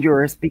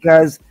dangerous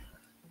because,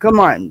 come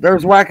on,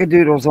 there's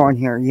wackadoodles on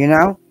here, you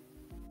know?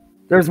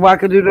 There's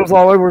wackadoodles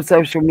all over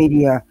social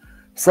media.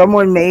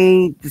 Someone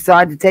may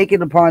decide to take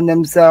it upon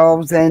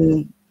themselves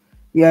and,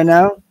 you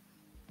know?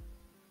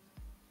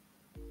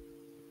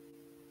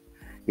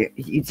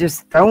 You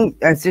just don't.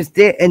 That's just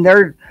it. And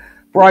they're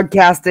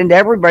broadcasting to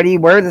everybody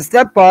where the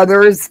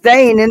stepfather is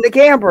staying in the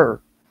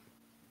camper.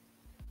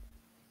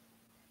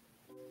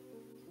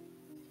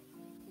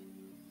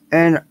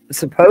 And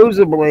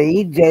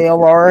supposedly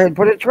JLR had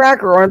put a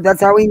tracker on it.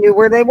 That's how he knew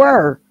where they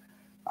were.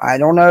 I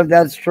don't know if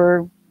that's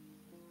true.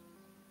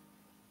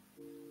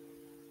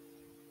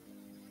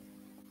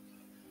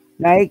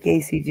 Night,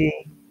 KCG.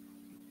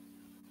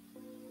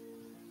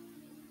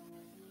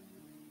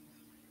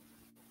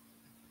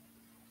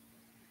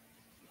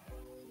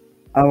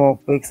 I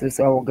will fix this.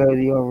 I will go to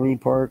the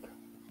RV park.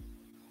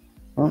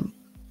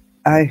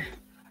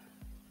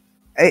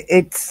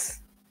 It's,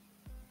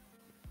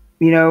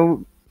 you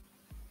know,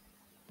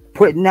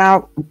 putting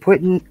out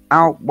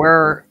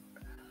where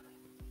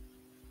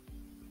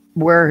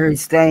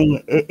he's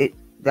staying.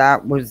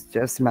 That was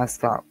just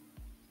messed up.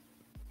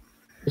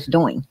 Was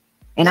doing,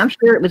 and I'm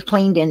sure it was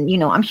cleaned, and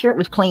I'm sure it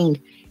was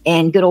cleaned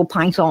and good old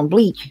pine sol and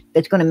bleach.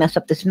 That's going to mess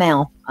up the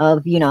smell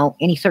of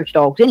any search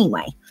dogs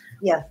anyway.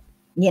 Yeah.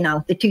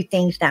 The two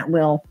things that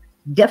will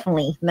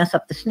definitely mess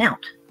up the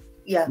snout.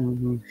 Yeah.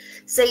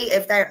 See,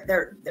 if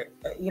they're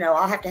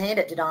I'll have to hand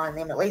it to Don and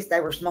them. At least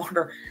they were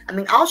smarter. I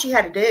mean, all she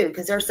had to do,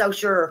 because they're so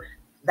sure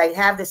they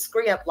have this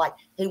script, like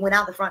he went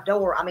out the front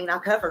door. I mean, I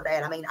covered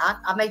that. I mean,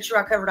 I made sure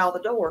I covered all the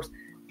doors,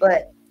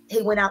 but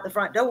he went out the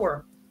front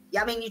door.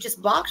 Yeah, I mean, you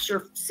just box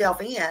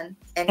yourself in,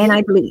 and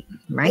I believe,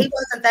 right? He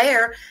wasn't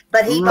there,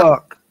 but he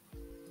look.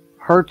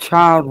 Her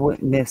child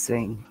went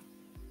missing.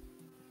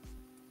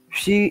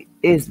 She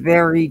is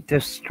very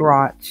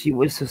distraught. She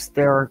was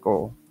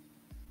hysterical.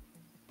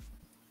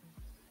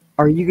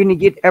 Are you going to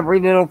get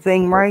every little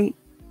thing right?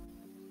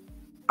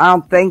 I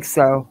don't think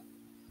so.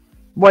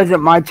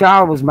 Wasn't my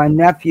child, it was my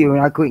nephew,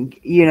 and I couldn't,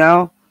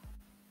 and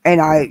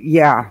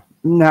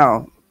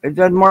no, it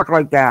doesn't work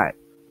like that.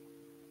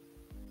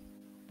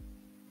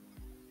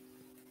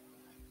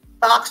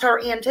 Boxed her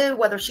in too,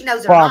 whether she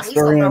knows it or not. He's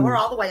going to throw her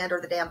all the way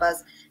under the damn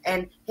bus,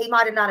 and he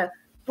might have not have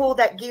pulled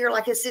that gear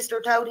like his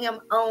sister told him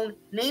on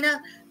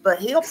Nina, but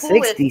he'll pull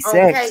 66. It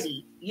on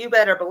Katie. You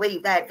better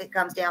believe that if it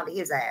comes down to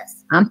his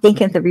ass. I'm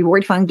thinking if the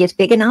reward fund gets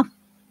big enough,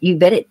 you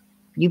bet it.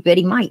 You bet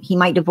he might. He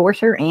might divorce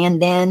her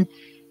and then,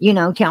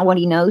 tell what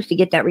he knows to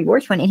get that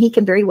reward fund, and he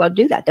can very well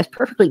do that. That's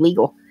perfectly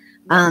legal.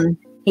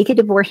 He could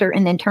divorce her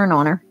and then turn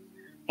on her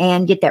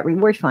and get that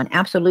reward fund.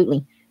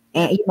 Absolutely.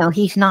 And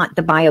he's not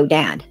the bio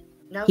dad.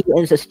 No. He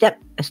is a step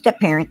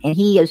parent, and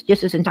he is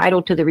just as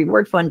entitled to the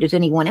reward fund as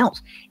anyone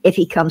else if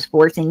he comes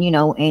forth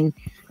and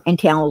and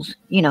tells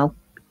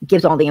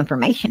gives all the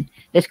information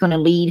that's going to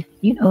lead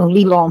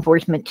law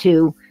enforcement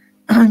to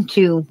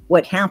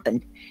what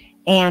happened.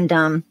 And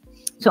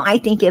so I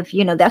think if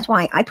that's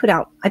why I put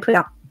out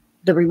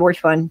the reward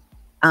fund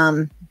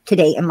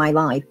today in my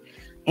live,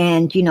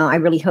 and I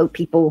really hope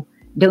people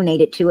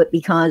donate it to it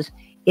because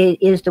it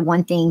is the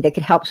one thing that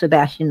could help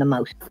Sebastian the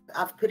most.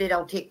 I've put it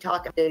on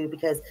TikTok too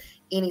because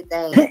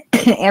anything,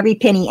 every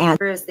penny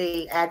is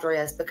the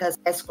address because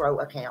escrow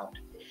account.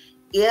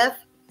 If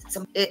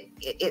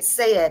it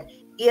said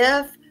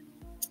if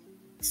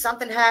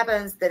something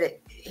happens that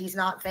he's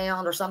not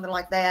found or something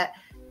like that,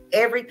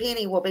 every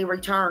penny will be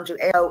returned to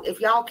Arrow. If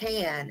y'all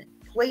can,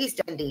 please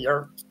donate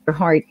your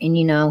heart,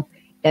 and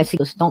that's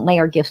don't lay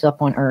our gifts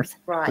up on earth.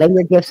 Right. Lay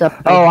your gifts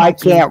up. Oh, I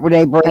can't. When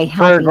they break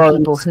helping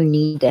people who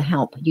need the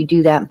help, you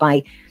do that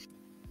by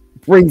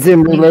brings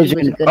in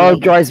religion. Oh, it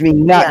drives me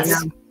nuts.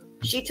 Yes.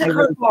 She took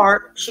her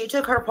part. She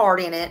took her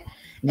part in it,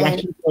 and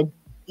she did.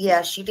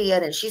 Yeah, she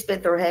did, and she's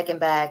been through heck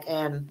and back.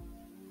 And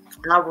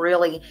I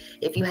really,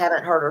 if you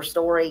haven't heard her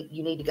story,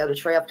 you need to go to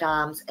Trev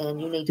Times, and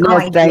you need to.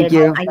 No, thank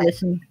you. I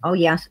listen. Oh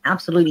yes,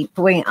 absolutely.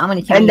 Boy, I'm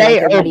going to tell you. And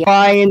they are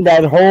buying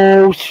that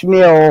whole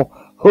schmill,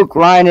 hook,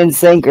 line, and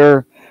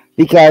sinker,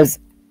 because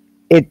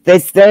if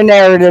it's their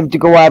narrative to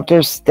go after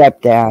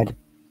stepdad,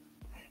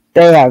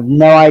 they have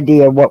no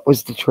idea what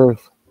was the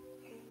truth.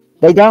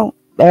 They don't.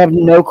 They have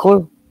no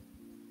clue.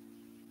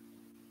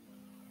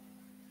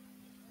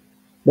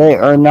 They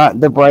are not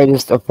the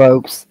brightest of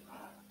folks.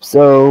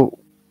 So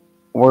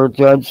were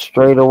judged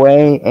straight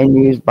away and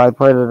used by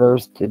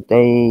predators. Did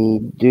they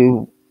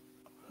do?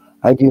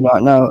 I do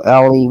not know.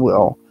 Ellie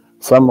will.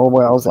 Summer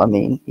Wells, I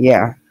mean,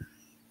 yeah.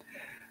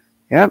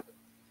 Yep.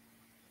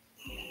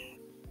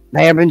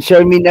 They haven't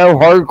shown me no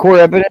hardcore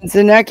evidence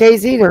in that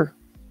case either.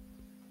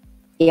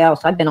 Yeah,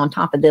 so I've been on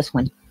top of this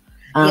one.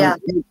 Yeah,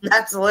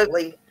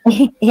 absolutely.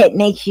 It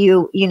makes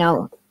you, you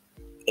know,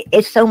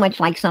 it's so much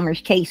like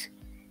Summer's case.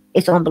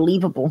 It's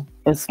unbelievable.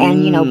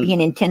 And, you know,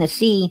 being in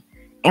Tennessee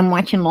and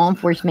watching law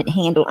enforcement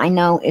handle, I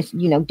know it's,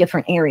 you know,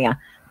 different area,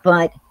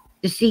 but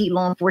to see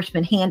law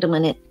enforcement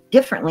handling it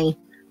differently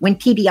when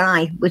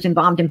TBI was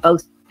involved in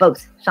both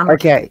Summer.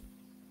 Okay.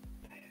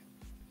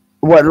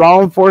 What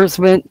law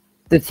enforcement,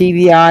 the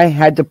TBI,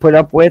 had to put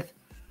up with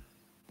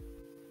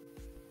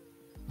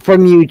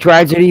from you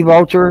tragedy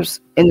vultures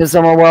in the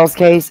Summer Wells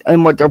case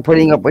and what they're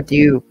putting up with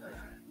you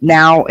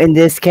now in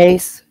this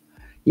case,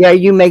 yeah,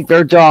 you make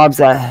their jobs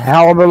a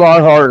hell of a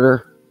lot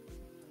harder.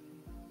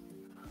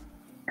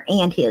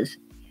 And his.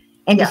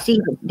 And to see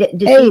that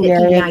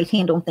TBI is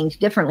handling things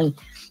differently,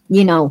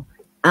 you know,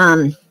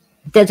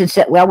 doesn't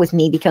sit well with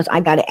me because I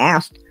got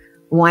asked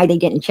why they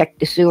didn't check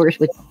the sewers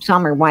with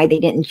Summer, why they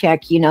didn't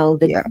check, you know,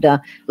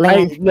 the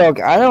land. Look,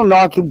 I don't know.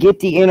 I can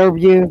get the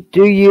interview.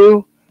 Do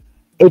you?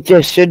 It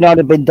just should not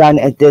have been done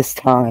at this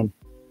time.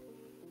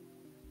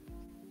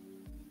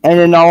 And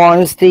in all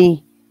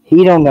honesty,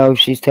 he don't know if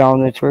she's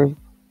telling the truth.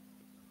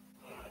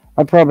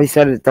 I probably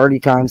said it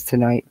 30 times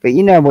tonight, but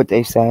you know what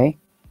they say.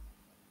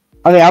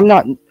 I mean,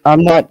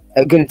 I'm not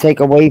going to take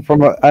away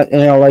from an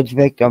alleged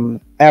victim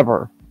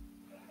ever.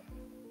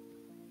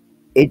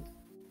 It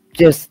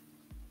just,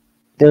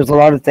 there's a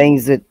lot of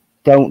things that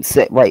don't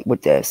sit right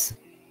with this.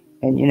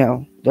 And, you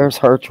know, there's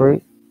her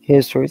truth,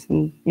 his truth,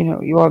 and, you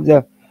know, you have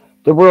the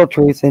real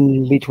truth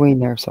in between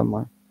there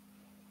somewhere.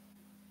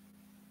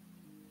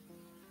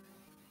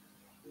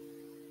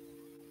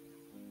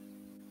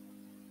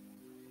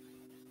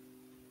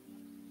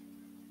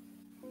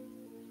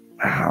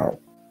 Wow.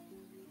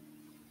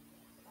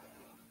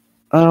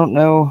 I don't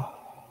know.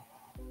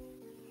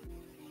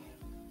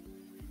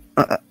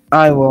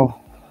 I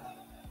will.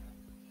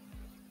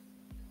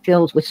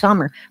 Feels with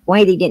Summer.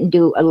 Why they didn't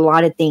do a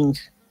lot of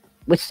things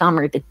with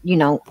Summer that, you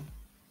know,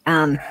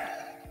 that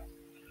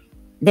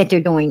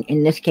they're doing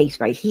in this case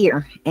right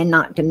here, and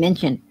not to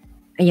mention,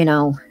 you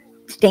know,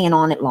 staying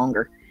on it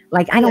longer.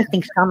 Like I don't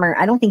think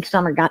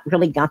Summer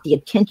really got the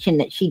attention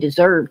that she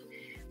deserved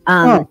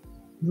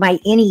by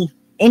any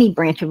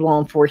branch of law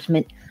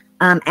enforcement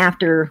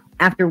after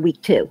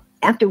week 2.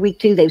 After week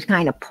 2, they was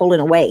kind of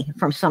pulling away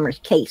from Summer's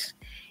case,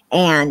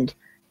 and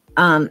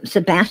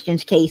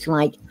Sebastian's case,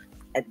 like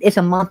it's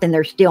a month and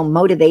they're still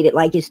motivated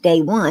like it's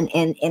day one,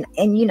 and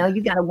you know,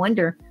 you got to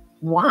wonder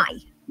why,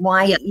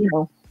 you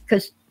know,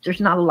 because there's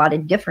not a lot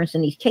of difference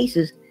in these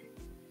cases.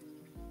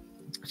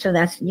 So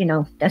that's, you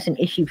know, that's an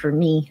issue for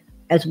me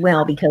as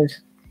well,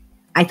 because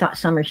I thought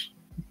Summer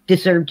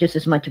deserved just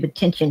as much of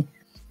attention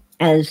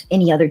as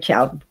any other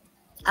child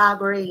I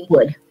agree.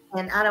 would.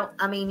 And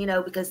I mean, you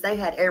know, because they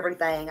had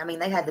everything. I mean,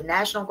 they had the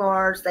National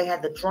Guards, they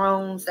had the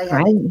drones, they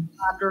had the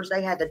helicopters,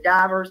 they had the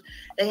divers,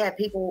 they had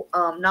people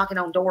knocking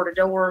on door to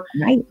door.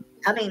 Right.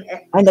 I mean,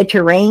 and the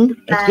terrain,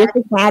 it's just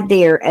as bad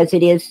there as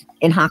it is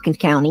in Hawkins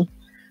County.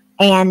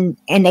 And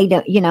they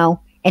don't, you know,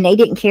 and they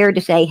didn't care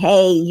to say,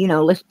 hey, you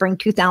know, let's bring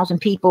 2,000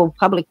 people,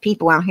 public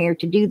people out here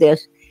to do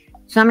this.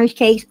 Summer's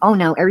case, oh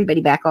no,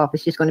 everybody back off.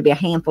 It's just going to be a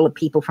handful of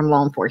people from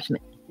law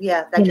enforcement.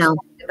 Yeah, they just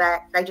wanted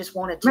back. They just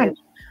wanted to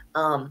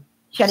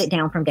shut it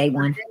down from day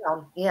one.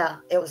 Yeah,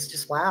 it was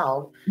just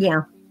wild.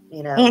 Yeah,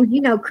 you know. And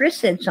you know, Chris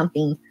said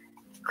something.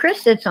 There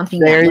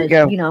that you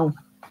go. You know,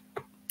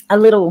 a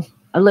little.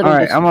 All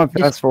right, I'm gonna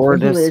fast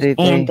forward this.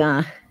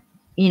 And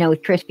you know,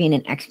 with Chris being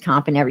an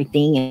ex-cop and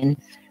everything,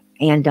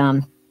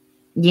 and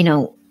you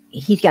know,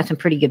 he's got some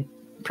pretty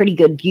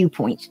good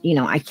viewpoints. You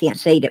know, I can't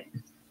say that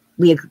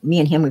me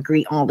and him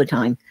agree all the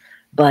time,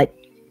 but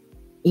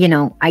you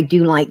know, I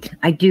do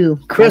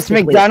Chris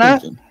like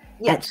McDonough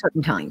at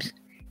certain times.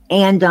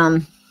 And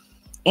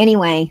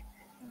anyway,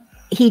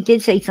 he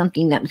did say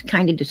something that was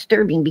kind of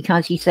disturbing,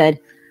 because he said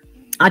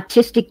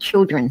autistic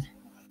children,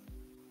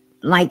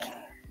 like,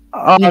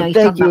 I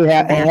think you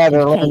have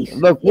it.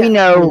 Look, we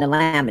know in the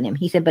lab in him.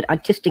 He said, but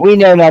autistic. We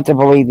know not to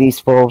believe these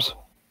fools.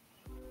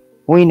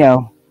 We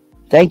know.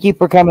 Thank you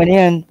for coming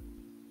in.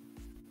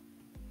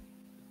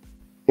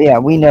 Yeah,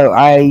 we know.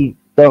 I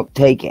don't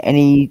take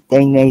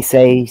anything they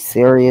say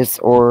serious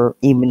or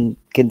even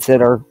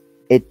consider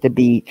it to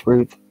be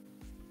truth.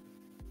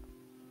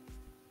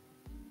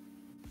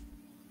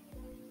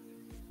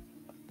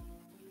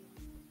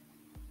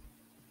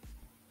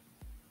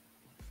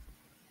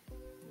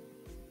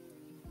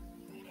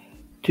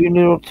 Too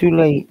little, too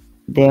late.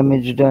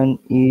 Damage done.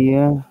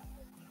 Yeah.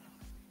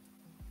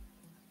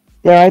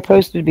 Yeah, I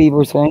posted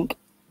Bieber's link.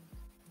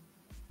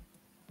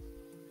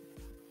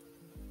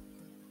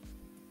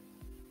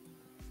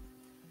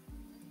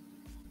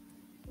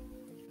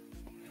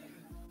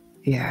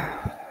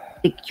 Yeah.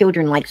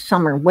 Children like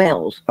Summer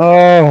Wells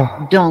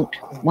don't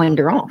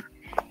wander off.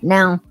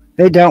 Now,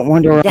 they don't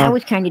wander off. That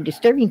was kind of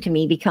disturbing to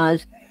me,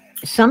 because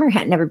Summer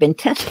had never been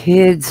tested.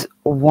 Kids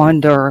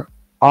wander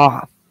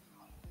off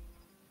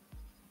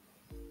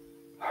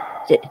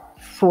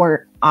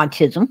for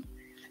autism,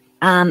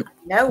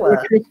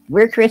 Noah.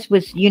 Where Chris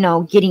was,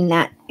 getting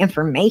that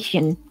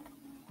information,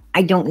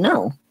 I don't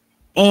know.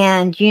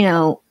 And,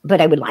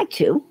 but I would like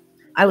to.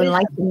 I would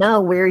like to know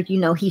where,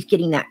 he's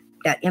getting that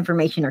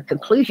information or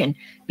conclusion,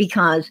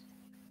 because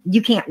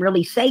you can't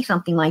really say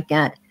something like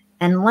that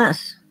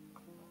unless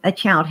a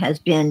child has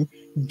been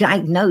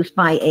diagnosed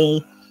by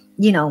a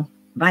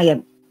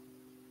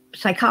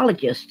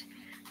psychologist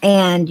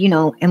and,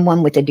 and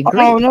one with a degree.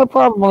 Oh, no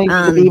problem.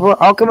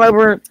 I'll come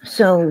over.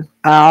 So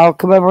I'll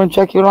come over and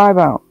check your live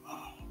out.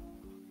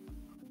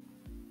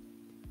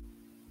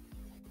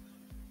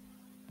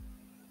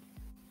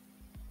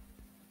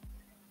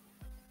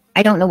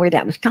 I don't know where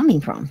that was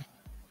coming from.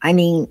 I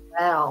mean,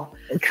 wow.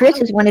 Chris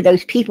is one of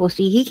those people.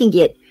 See,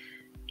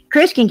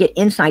 Chris can get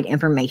inside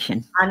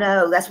information. I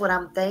know. That's what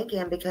I'm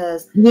thinking,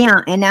 because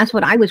yeah, and that's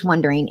what I was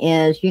wondering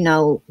is,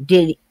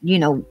 did he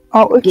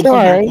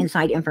have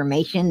inside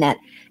information that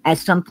at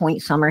some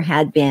point Summer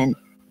had been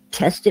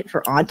tested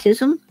for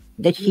autism,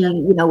 that she,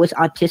 was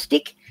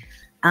autistic?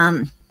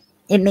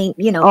 It may,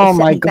 oh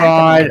my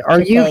God,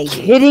 are you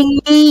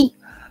kidding me?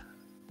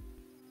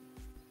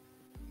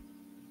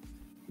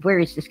 Where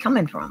is this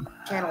coming from?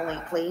 Channel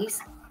link, please.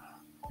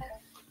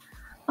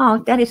 Oh,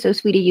 that is so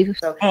sweet of you.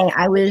 Hey,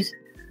 I was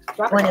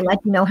want to let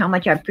you know how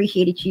much I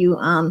appreciated you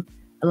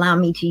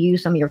allowing me to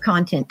use some of your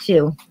content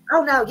too.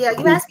 Oh no, yeah,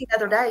 you asked me the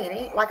other day,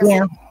 and like I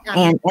said,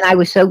 and I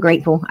was so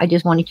grateful. I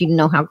just wanted you to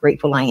know how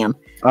grateful I am.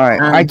 All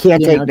right, I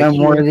can't take no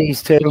more of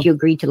these two. You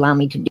agreed to allow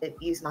me to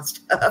use my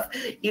stuff.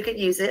 You can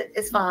use it.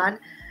 It's fine.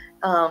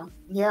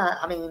 Yeah,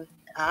 I mean,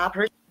 I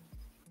appreciate.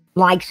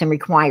 Likes and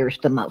requires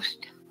the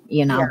most.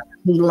 He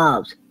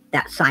loves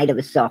that side of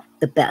himself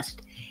the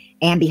best,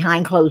 and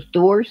behind closed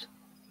doors,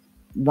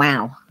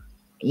 wow,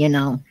 And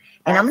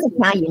I'm going to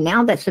tell you,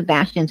 now that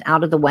Sebastian's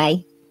out of the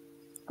way.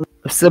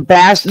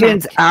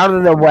 Sebastian's out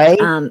of the way?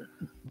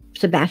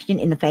 Sebastian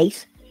in the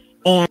face.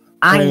 And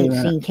I ain't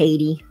seen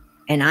Katie,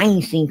 and I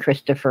ain't seen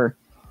Christopher.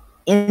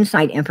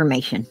 Inside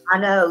information. I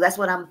know. That's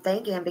what I'm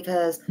thinking,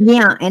 because.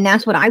 Yeah, and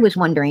that's what I was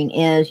wondering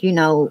is,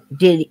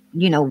 did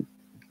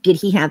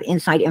he have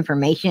inside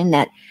information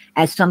that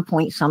at some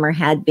point Summer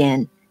had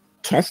been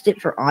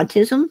tested for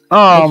autism?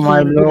 Oh,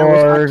 my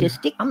Lord. Was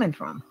autistic coming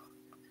from?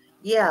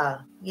 Yeah.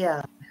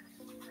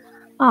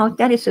 Oh,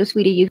 that is so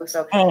sweet of you.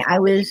 Hey, I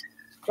was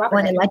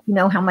want to let you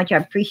know how much I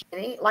appreciate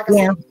it. Like I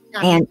said,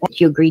 and that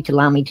you agreed to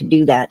allow me to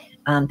do that.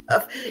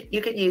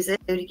 You can use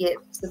it to get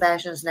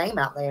Sebastian's name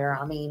out there.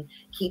 I mean,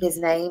 keep his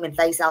name and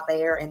face out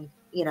there. And,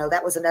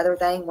 that was another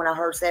thing when I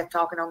heard Seth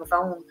talking on the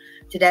phone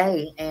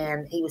today,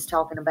 and he was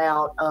talking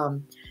about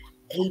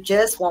he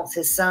just wants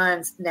his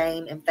son's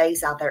name and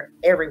face out there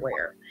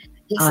everywhere.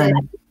 He said,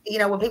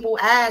 when people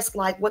ask,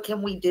 like, what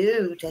can we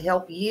do to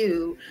help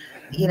you?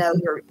 Then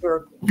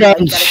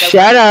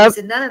shut up.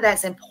 Said, none of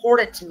that's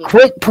important to me.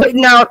 Quit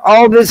putting out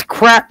all this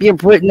crap you're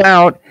putting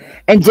out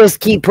and just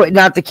keep putting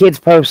out the kids'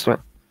 poster.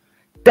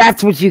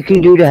 That's what you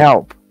can do to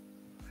help.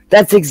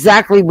 That's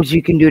exactly what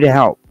you can do to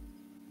help.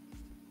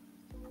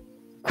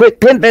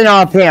 Quit pimping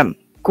off him.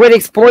 Quit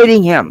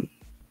exploiting him.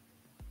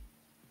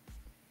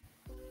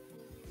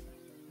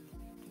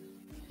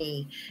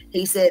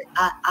 He said,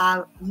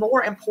 I'm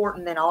more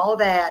important than all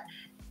that.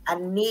 I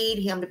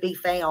need him to be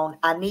found.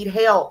 I need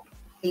help.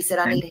 He said,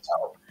 I need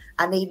help.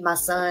 I need my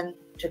son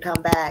to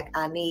come back.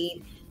 I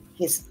need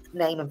his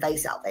name and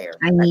face out there.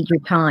 I need your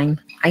time.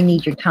 I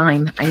need your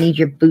time. I need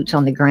your boots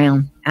on the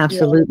ground.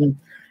 Absolutely.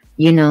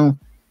 Yeah.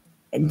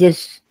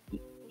 This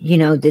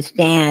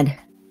dad,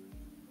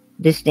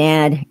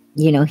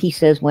 he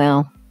says,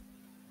 well,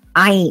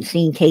 I ain't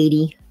seen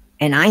Katie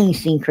and I ain't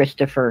seen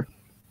Christopher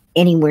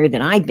anywhere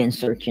that I've been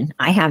searching.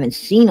 I haven't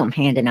seen them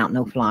handing out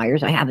no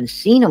flyers. I haven't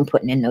seen them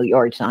putting in no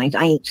yard signs.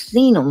 I ain't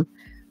seen them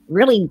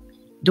really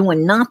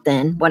doing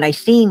nothing. What I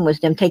seen was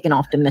them taking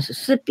off to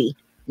Mississippi,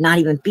 not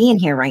even being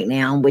here right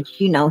now,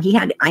 which, I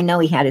know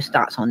he had his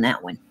thoughts on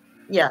that one.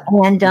 Yeah.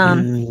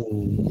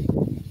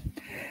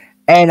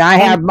 And I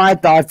have my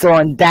thoughts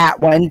on that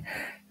one.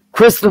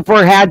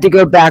 Christopher had to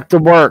go back to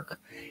work.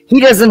 He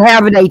doesn't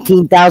have an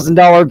 $18,000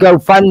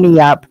 GoFundMe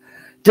up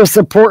to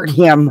support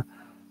him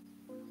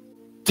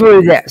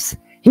through this.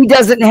 He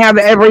doesn't have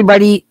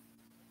everybody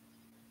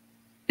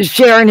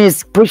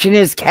pushing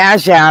his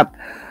cash app.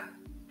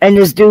 And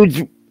this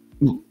dude's,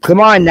 come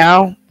on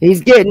now,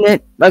 he's getting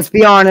it. Let's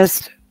be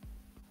honest.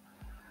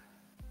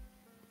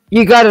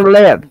 You got to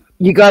live.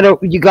 You got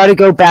to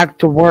go back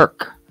to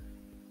work.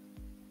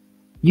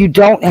 You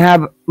don't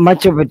have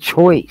much of a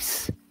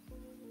choice.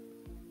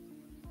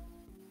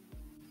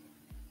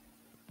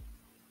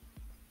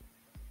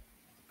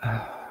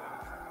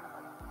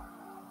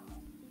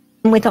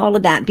 With all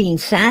of that being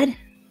said,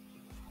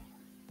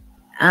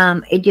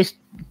 it just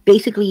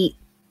basically,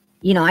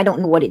 I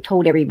don't know what it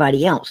told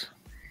everybody else.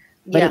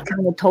 But it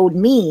kind of told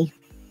me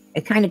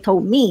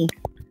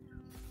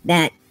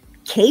that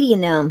Katie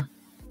and them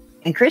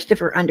and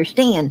Christopher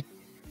understand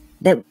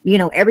that,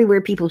 everywhere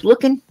people's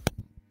looking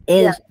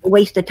is a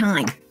waste of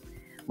time.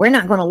 We're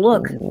not going to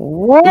look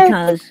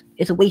because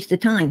it's a waste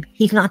of time.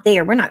 He's not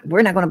there. We're not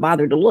going to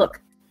bother to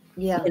look.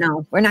 Yeah. You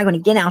know, we're not going to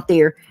get out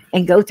there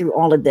and go through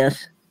all of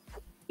this,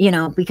 you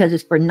know, because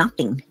it's for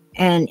nothing.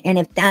 And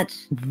if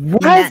that's,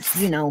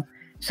 you know,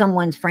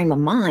 someone's frame of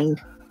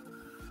mind,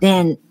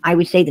 then I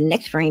would say the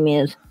next frame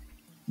is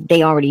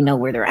they already know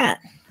where they're at.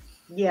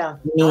 Yeah.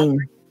 I mean,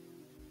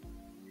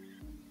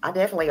 I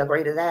definitely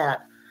agree to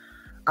that.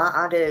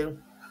 I do.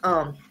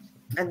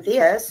 And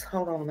this,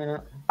 hold on a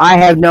minute. I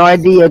have no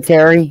idea,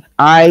 Terry.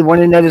 I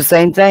want to know the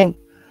same thing.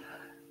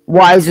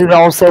 Why is it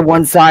all so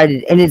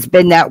one-sided? And it's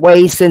been that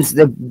way since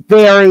the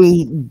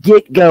very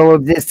get-go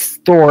of this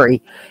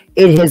story.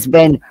 It has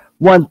been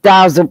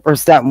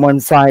 1,000%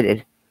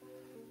 one-sided.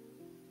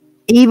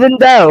 Even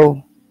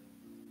though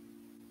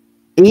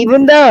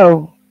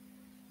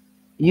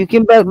you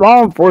can bet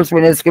law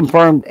enforcement has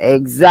confirmed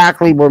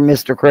exactly where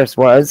Mr. Chris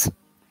was.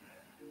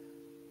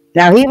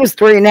 Now, he was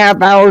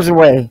 3.5 hours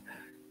away.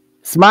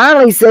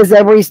 Smiley says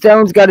every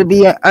stone's got to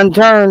be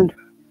unturned,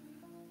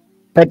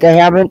 but they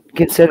haven't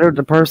considered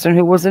the person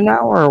who was an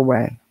hour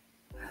away.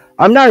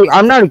 I'm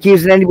not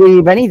accusing anybody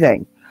of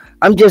anything.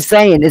 I'm just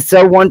saying it's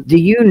so one. Do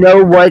you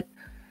know what?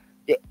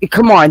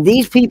 Come on,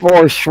 these people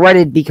are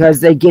shredded because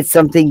they get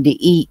something to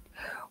eat,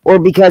 or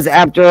because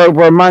after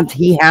over a month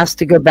he has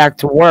to go back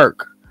to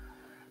work.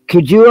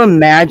 Could you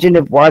imagine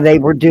if while they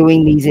were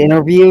doing these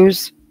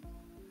interviews,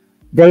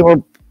 they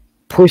were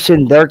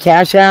pushing their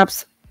cash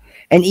apps?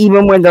 And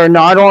even when they're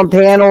not on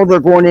panel,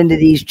 they're going into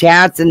these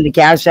chats and the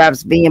cash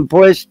apps being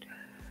pushed.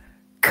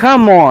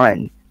 Come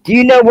on. Do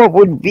you know what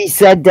would be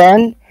said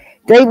then?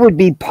 They would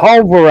be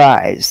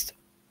pulverized.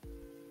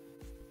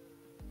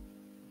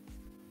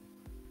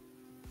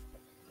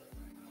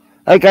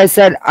 Like I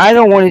said, I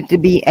don't want it to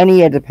be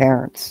any of the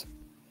parents.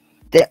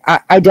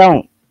 I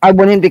don't. I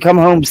want him to come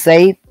home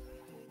safe.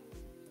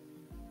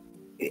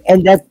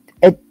 And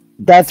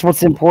that's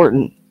what's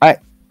important.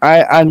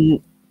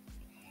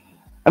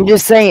 I'm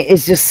just saying,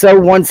 it's just so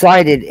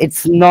one-sided.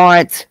 It's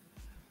not,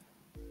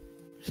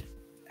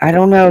 I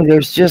don't know,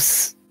 there's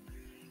just,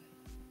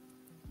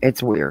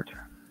 it's weird.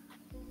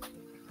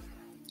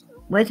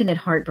 wasn't it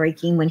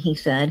heartbreaking when he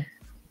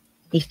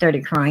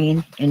started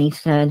crying and he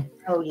said,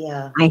 oh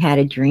yeah, I had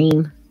a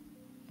dream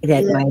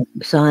that my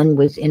son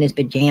was in his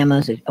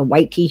pajamas, a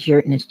white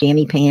t-shirt and his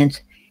jammy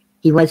pants.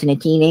 He wasn't a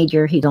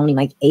teenager. He's only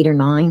like 8 or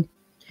 9.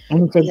 And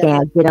he said,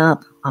 Dad, get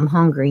up. I'm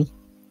hungry.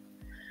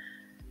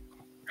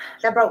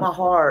 That broke my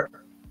heart.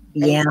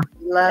 Yeah.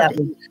 He loved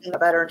peanut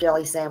butter and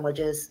jelly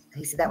sandwiches.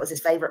 He said that was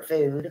his favorite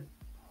food.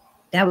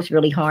 That was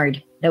really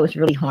hard. That was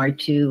really hard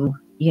to,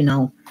 you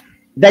know.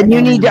 Then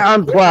you need to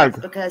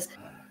unplug. Because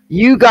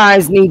you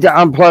guys need to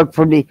unplug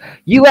from me.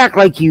 You act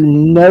like you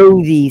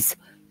know these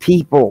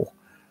people.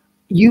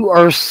 You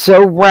are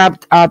so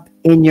wrapped up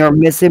in your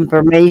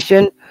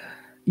misinformation.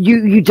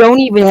 You don't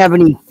even have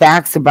any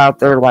facts about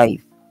their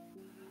life.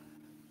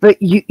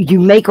 But you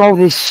make all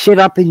this shit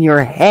up in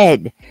your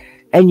head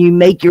and you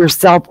make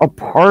yourself a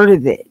part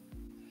of it.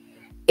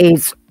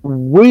 It's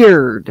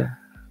weird.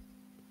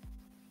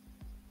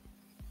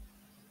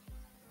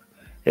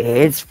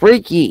 It's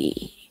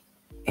freaky.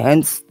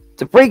 Hence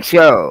the freak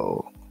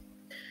show.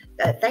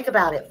 Think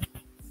about it.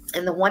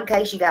 In the one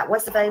case you got,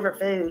 what's the favorite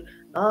food?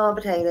 Oh,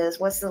 potatoes.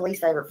 What's the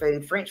least favorite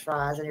food? French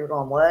fries. And you're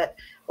going, what?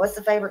 What's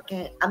the favorite?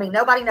 I mean,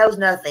 nobody knows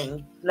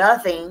nothing.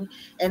 Nothing.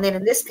 And then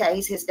in this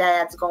case, his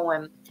dad's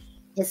going,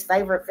 his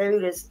favorite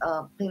food is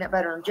peanut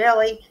butter and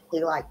jelly.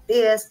 He liked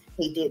this.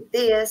 He did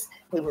this.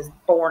 He was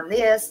born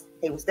this.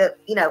 He was the,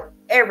 you know,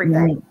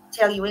 everything. Right.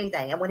 Tell you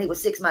anything. And when he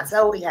was 6 months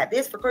old, he had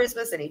this for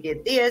Christmas and he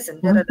did this and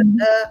da da da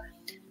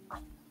da.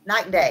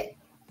 Night and day.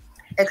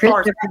 As far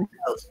as that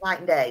goes, night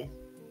and day.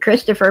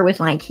 Christopher was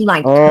like, he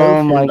liked Oh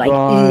tofu. my Like,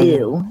 God.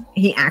 ew.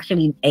 He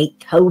actually ate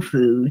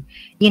tofu.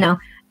 You know,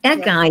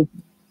 that guy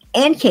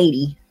and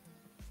Katie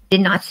did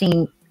not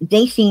seem,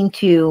 they seem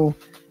to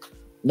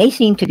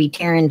be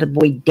tearing the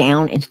boy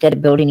down instead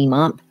of building him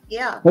up.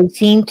 Yeah. They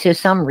seem to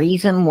some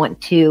reason want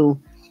to,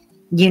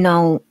 you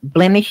know,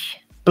 blemish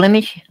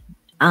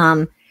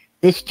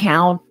this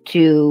child,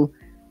 to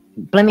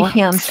blemish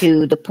him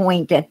to the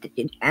point that,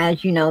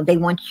 as you know, they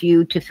want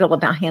you to feel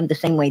about him the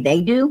same way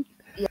they do.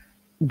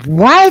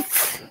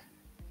 What?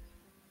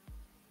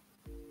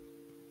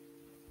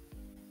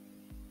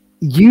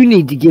 You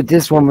need to get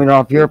this woman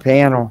off your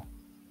panel.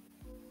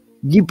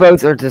 You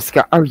both are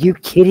disgusting. Are you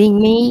kidding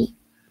me?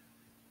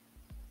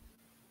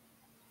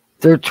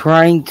 They're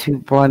trying to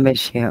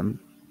blemish him.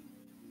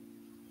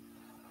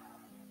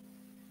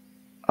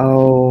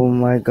 Oh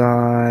my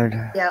God.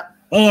 Yeah.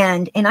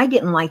 And I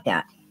didn't like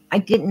that. I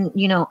didn't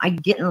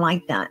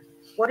like that.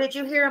 What did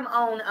you hear him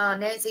on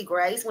Nancy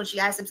Grace when she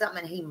asked him something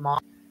and he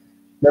mocked?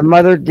 The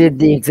mother did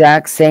the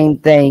exact same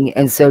thing,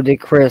 and so did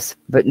Chris,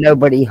 but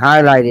nobody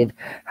highlighted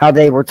how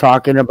they were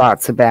talking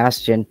about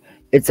Sebastian.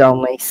 It's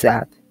only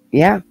Seth.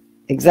 Yeah,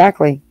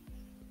 exactly.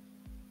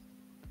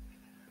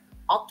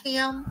 Mocked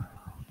him.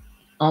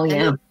 Oh,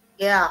 yeah. And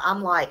yeah,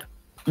 I'm like,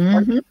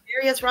 are you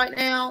serious right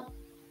now?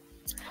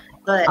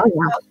 But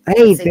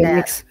Hey,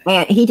 Phoenix.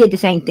 And he did the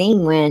same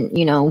thing when,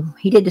 you know,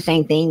 he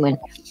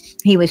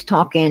was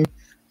talking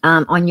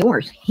on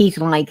yours. He's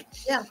like,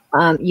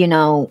 you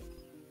know,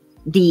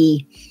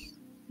 the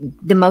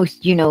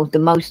most, you know, the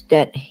most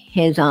that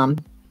his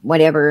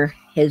whatever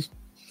his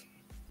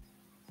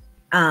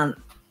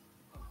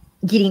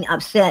getting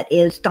upset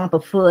is stomp a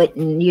foot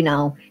and, you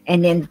know,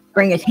 and then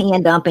bring his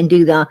hand up and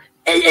do the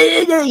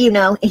you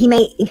know, he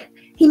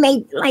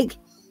made like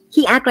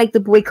he act like the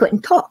boy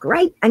couldn't talk,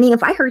 right? I mean,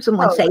 if I heard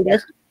someone say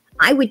this,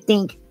 I would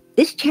think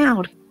this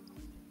child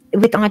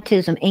with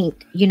autism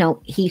ain't, you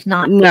know, he's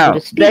not able to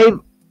speak. They've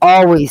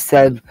always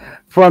said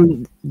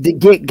from the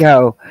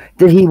get-go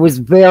that he was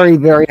very,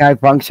 very high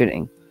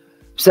functioning.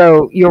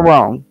 So you're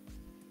wrong,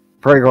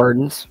 Prairie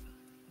Gardens.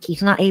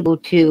 He's not able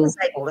to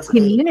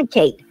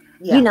communicate,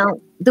 you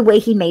know, the way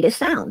he made it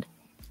sound.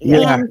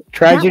 Yeah, And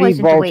tragedy that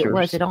wasn't the way it vultures.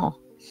 was at all.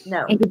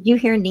 No. And did you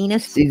hear Nina?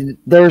 See,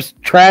 there's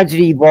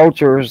tragedy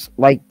vultures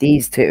like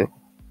these two.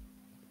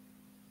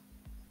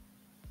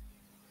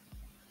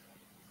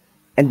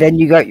 And then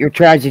you got your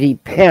tragedy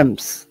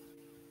pimps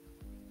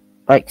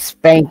like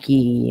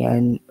Spanky,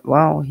 and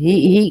well,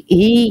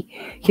 he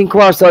can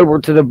cross over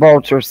to the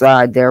vulture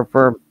side there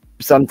for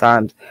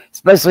sometimes,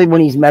 especially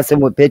when he's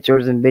messing with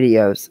pictures and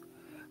videos,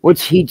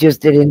 which he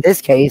just did in this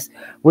case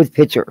with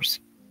pictures,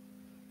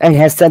 and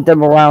has sent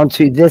them around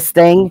to this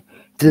thing,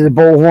 to the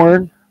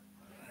Bullhorn.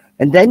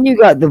 And then you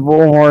got the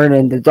Bullhorn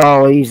and the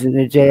Dollies and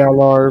the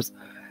JLRs.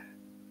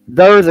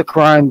 They're the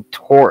crime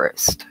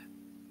tourist.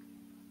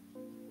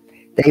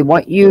 They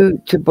want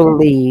you to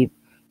believe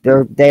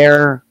they're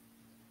there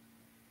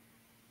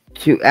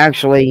to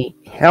actually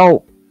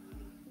help.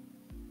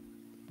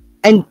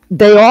 And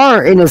they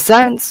are, in a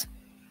sense,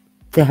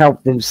 to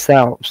help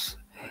themselves,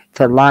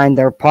 to line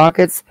their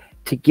pockets,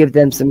 to give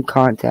them some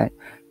content.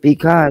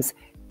 Because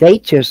they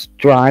just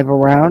drive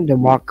around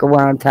and walk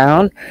around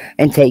town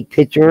and take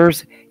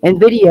pictures and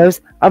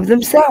videos of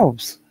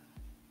themselves.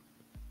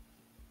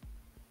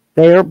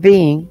 They are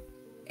being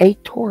a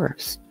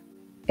tourist,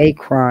 a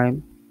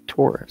crime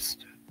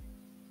tourist.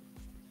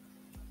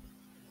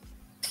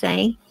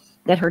 Say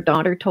that her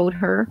daughter told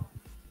her,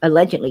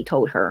 allegedly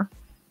told her,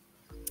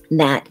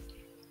 that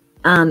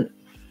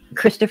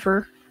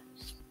Christopher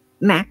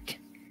smacked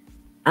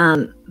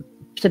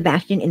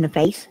Sebastian in the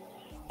face,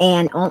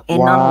 and not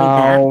only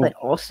that, but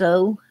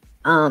also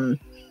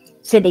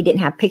said they didn't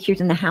have pictures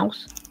in the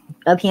house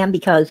of him,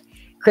 because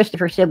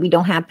Christopher said we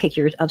don't have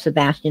pictures of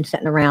Sebastian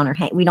sitting around, or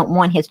we don't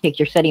want his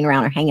picture sitting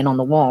around or hanging on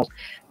the walls,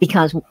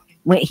 because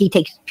when he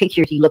takes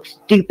pictures he looks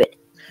stupid,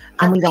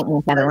 and we don't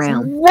want that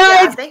around.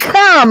 What?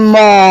 Come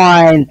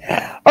on!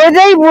 Are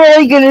they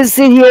really going to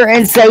sit here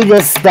and say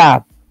this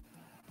stuff?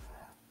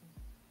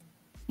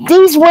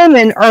 These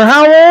women are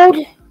how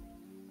old?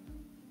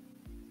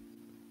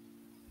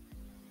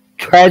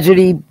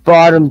 Tragedy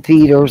bottom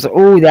feeders.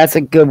 Oh, that's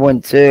a good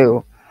one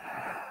too.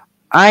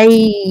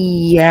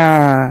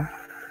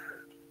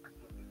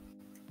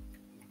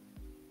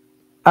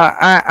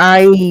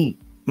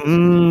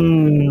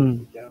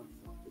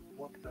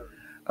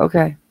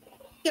 Okay.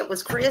 It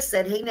was Chris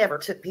said he never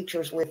took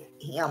pictures with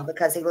him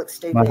because he looked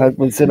stupid. My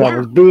husband said I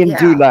was being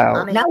too loud.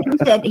 I mean, no,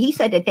 he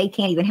said that they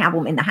can't even have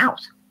them in the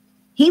house.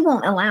 He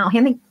won't allow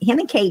him and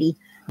Katie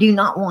do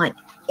not want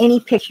any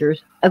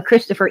pictures of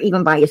Christopher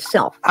even by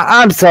himself.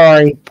 I'm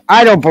sorry.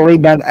 I don't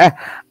believe that.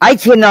 I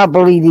cannot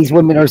believe these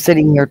women are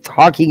sitting here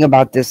talking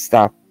about this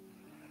stuff.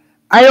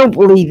 I don't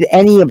believe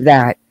any of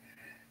that.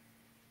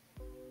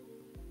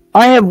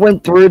 I have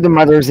went through the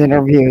mother's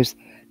interviews.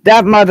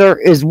 That mother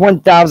is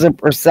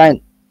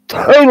 1000%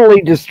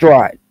 totally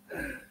distraught.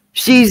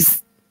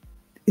 She's...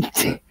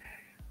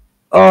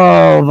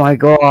 Oh my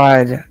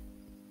God.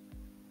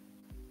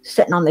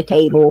 Sitting on the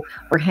table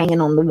or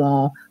hanging on the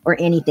wall or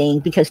anything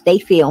because they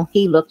feel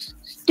he looks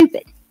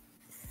stupid.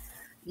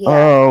 Yeah.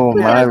 Oh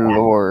my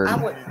Lord.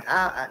 I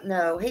wouldn't.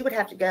 No, he would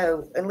have to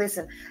go and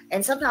listen.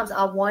 And sometimes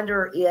I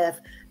wonder if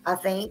I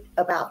think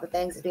about the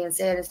things that's being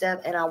said and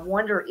stuff, and I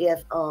wonder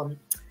if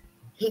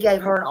he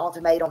gave her an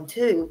ultimatum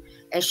too,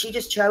 and she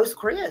just chose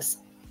Chris.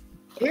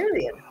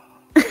 Period.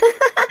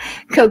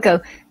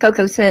 Coco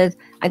says,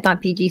 I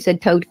thought PG said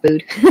toad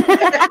food.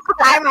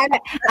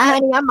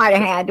 I might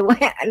have had to.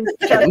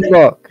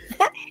 Look,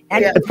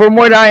 from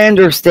what I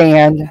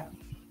understand,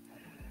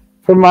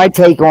 from my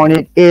take on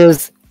it,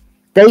 is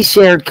they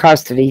shared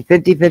custody,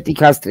 50-50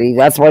 custody.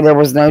 That's why there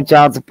was no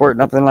child support,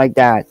 nothing like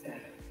that.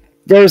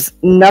 There's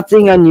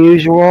nothing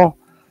unusual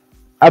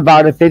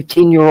about a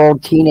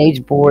 15-year-old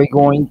teenage boy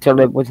going to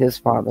live with his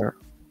father.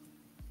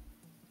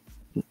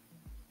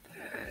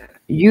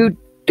 You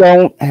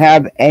don't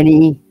have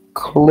any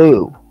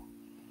clue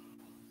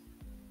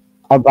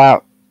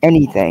about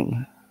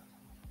anything.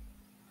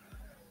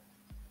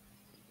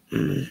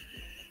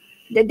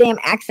 The damn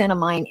accent of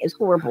mine is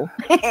horrible.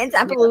 It's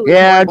absolutely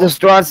horrible.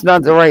 Distraught's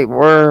not the right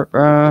word.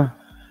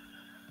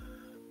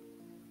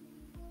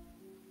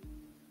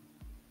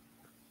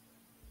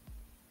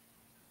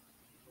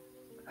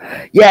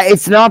 Yeah,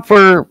 it's not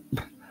for...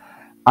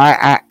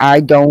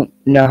 I don't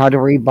know how to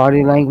read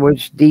body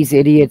language. These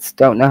idiots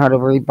don't know how to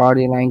read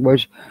body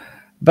language.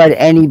 But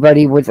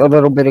anybody with a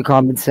little bit of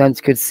common sense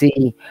could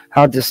see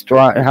how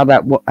distraught,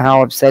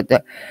 how upset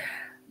that.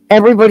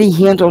 everybody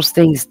handles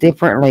things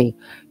differently.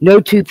 No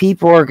two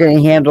people are going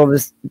to handle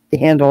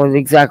it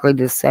exactly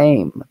the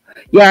same.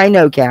 Yeah, I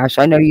know, Cash.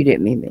 I know you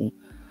didn't mean me.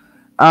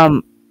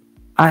 And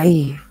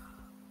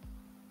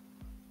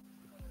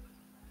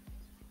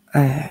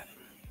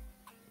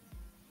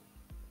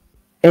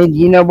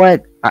you know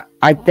what?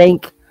 I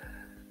think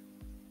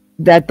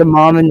that the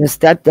mom and the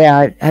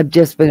stepdad have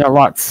just been a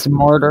lot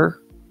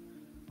smarter,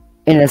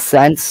 in a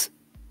sense,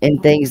 in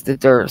things that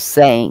they're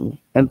saying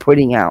and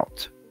putting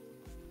out.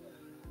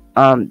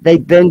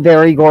 They've been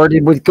very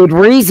guarded with good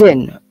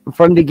reason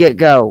from the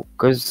get-go.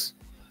 Because,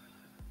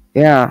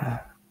 yeah,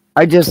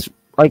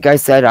 like I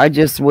said, I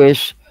just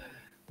wish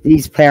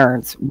these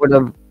parents would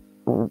have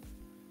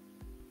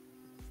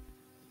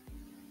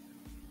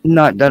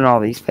not done all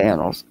these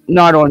panels.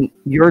 Not on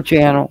your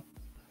channel,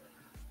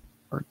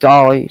 or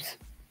Dolly's,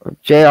 or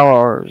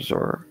JLR's,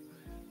 or...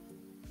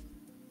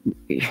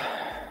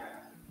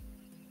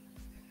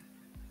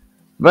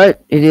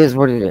 But it is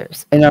what it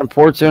is. And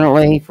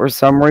unfortunately, for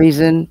some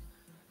reason,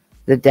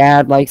 the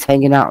dad likes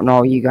hanging out in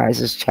all you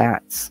guys'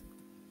 chats.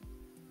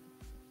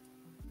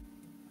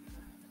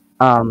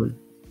 And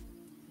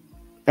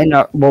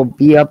we'll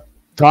be up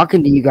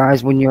talking to you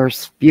guys when you're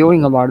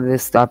spewing a lot of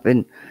this stuff.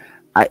 And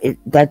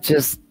that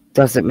just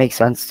doesn't make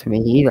sense to me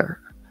either.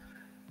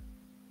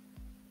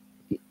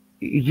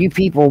 You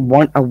people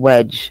want a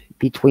wedge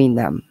between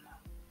them,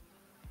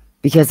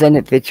 because then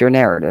it fits your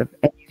narrative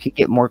and you can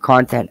get more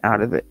content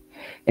out of it,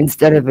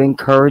 instead of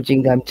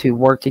encouraging them to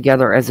work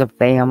together as a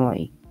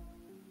family.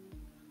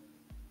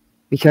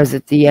 Because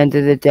at the end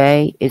of the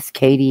day, it's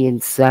Katie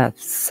and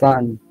Seth's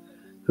son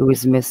who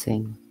is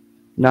missing,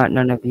 not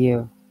none of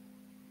you.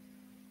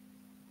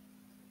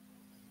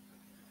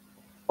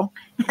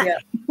 Yeah.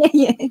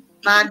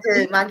 Mine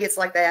too. Mine gets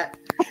like that.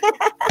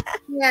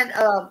 And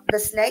the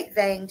snake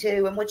thing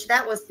too, in which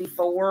that was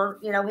before,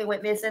 he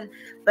went missing.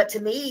 But to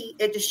me,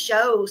 it just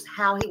shows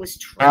how he was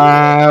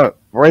treated.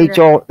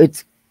 Rachel,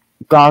 it's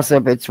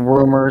gossip. It's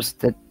rumors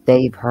that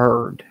they've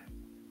heard.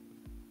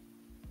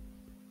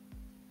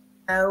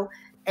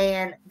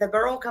 And the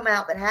girl come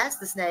out that has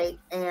the snake,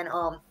 and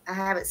I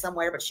have it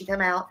somewhere, but she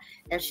come out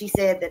and she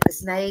said that the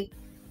snake,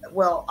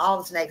 well, all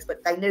the snakes,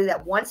 but they knew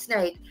that one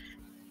snake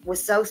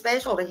was so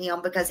special to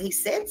him because he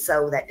said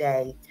so that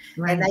day.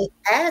 Right. And they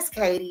asked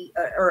Katie,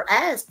 or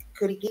asked,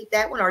 could he keep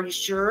that one? Are you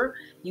sure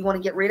you want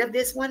to get rid of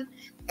this one?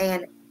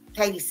 And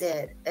Katie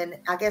said, and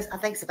I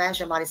think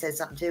Sebastian might have said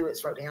something too,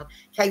 it's wrote down.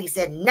 Katie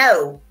said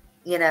no,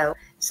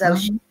 so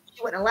she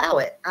wouldn't allow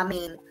it. I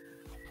mean,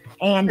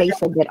 and they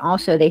said that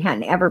also they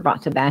hadn't ever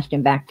brought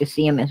Sebastian back to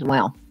see him as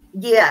well.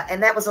 Yeah,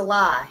 and that was a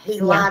lie.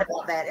 He lied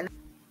about that. And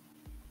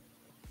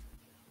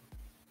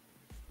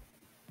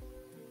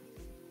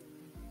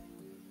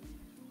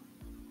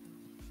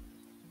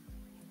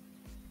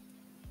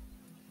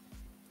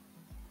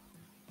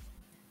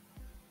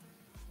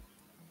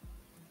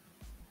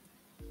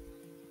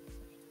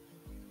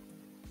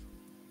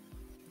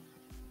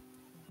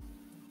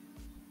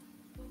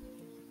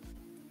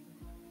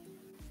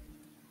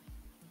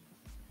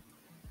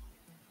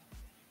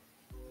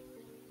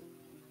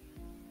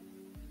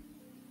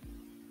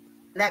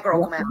that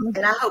girl come out,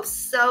 and I hope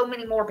so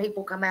many more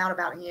people come out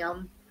about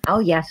him. Oh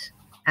yes,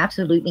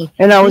 absolutely.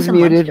 And I was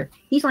muted. Monster.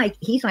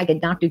 He's like a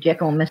Dr.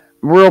 Jekyll and Mr.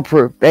 Real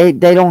proof. They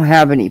don't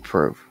have any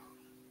proof.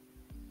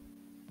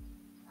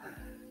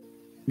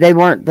 They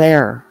weren't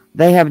there.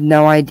 They have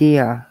no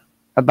idea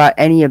about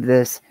any of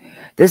this.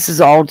 This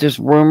is all just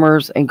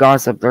rumors and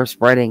gossip they're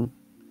spreading,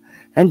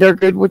 and they're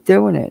good with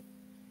doing it.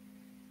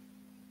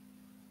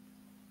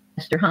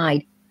 Mr.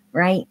 Hyde,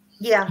 right?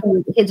 Yeah.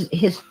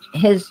 His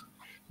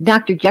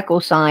Dr.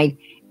 Jekyll side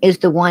is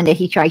the one that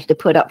he tries to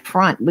put up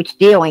front, which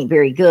still ain't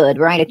very good,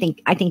 right?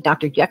 I think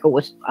Dr. Jekyll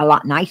was a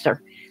lot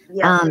nicer.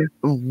 Yeah.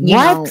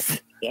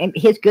 And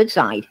his good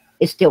side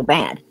is still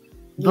bad.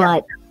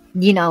 Yeah. But,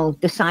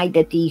 the side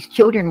that these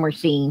children were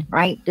seeing,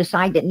 right? The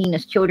side that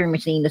Nina's children were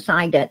seeing, the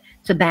side that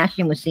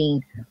Sebastian was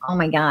seeing. Oh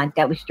my God,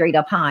 that was straight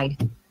up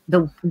Hyde.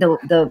 The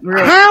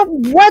real.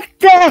 What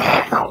the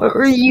hell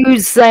are you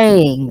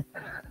saying?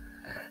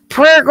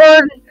 Prayer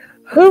Garden,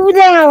 who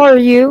the hell are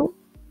you?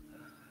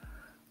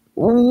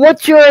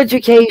 What's your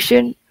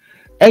education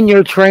and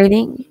your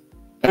training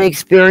and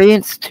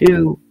experience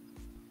to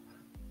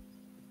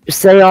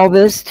say all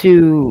this,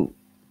 to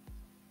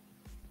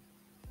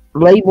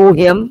label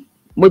him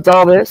with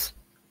all this?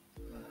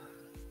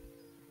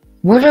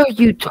 What are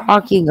you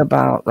talking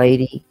about,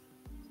 lady?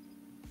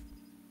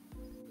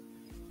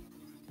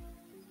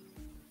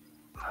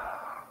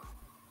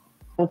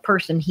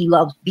 Person he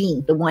loves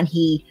being, the one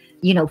he,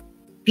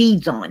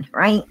 feeds on,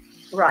 right?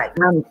 Right.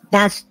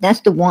 That's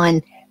the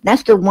one.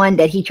 That's the one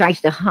that he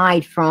tries to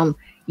hide from,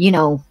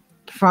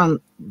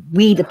 from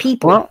we the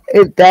people. Well,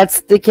 if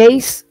that's the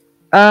case,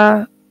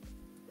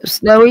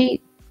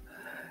 Snowy,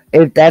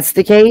 if that's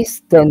the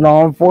case, then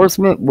law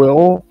enforcement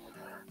will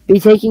be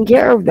taking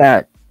care of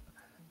that.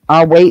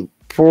 I'll wait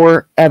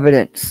for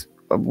evidence,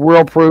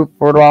 real proof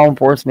for law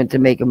enforcement to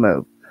make a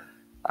move.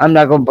 I'm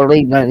not going to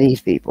believe none of these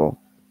people.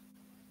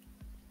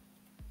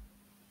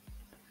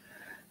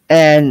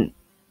 And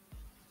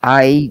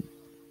I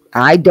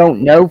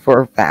don't know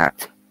for a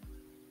fact.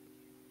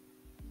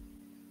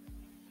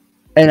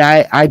 And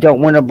I don't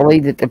want to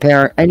believe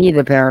that any of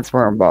the parents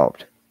were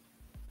involved.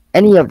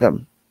 Any of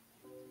them.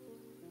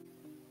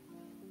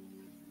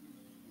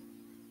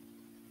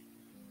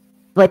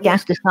 But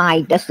that's the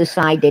side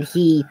that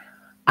he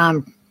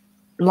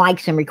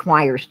likes and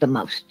requires the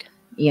most.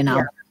 You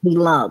know, he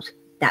loves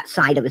that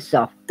side of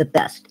himself the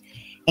best.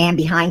 And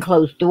behind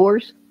closed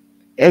doors,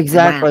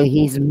 exactly, wow.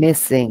 He's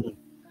missing.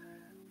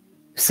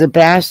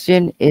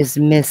 Sebastian is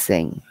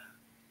missing.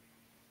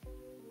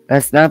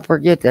 Let's not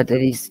forget that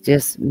he's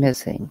just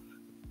missing.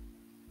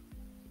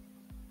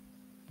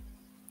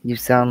 You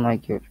sound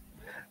like you're...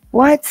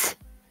 What?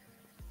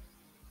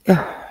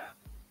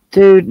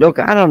 Dude, look,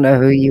 I don't know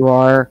who you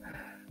are,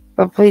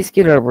 but please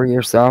get over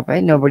yourself.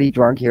 Ain't nobody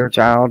drunk here,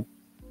 child.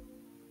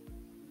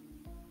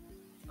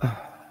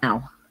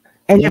 Ow.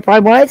 And if I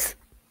was,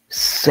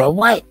 so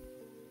what?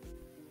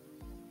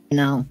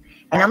 No.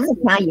 And I'm going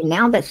to tell you,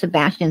 now that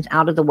Sebastian's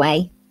out of the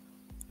way,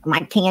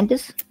 like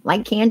Candace,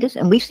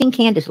 and we've seen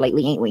Candace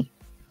lately, ain't we?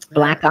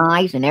 Black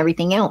eyes and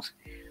everything else.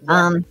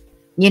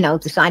 You know,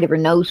 the side of her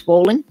nose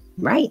swollen,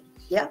 right?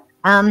 Yeah.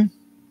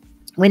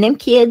 When them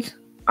kids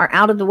are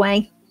out of the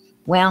way,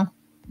 well,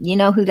 you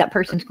know who that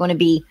person's going to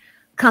be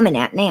coming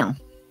at now.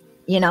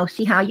 You know,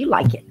 see how you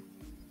like it.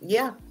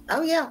 Yeah.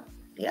 Oh, yeah.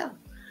 Yeah.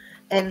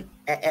 And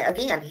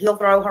again, he'll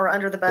throw her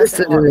under the bus.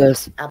 Listen to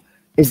this.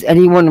 Is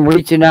anyone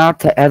reaching out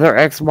to other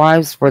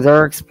ex-wives for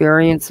their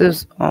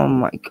experiences? Oh,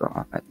 my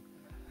God.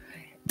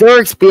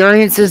 Their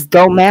experiences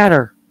don't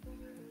matter.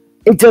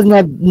 It doesn't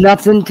have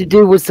nothing to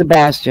do with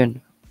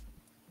Sebastian.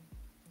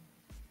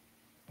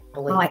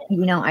 Well, I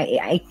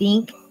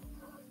think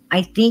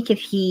if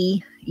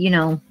he, you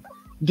know,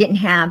 didn't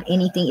have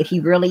anything, if he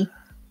really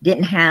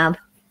didn't have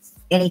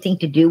anything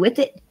to do with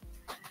it,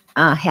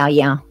 hell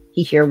yeah,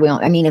 he sure will.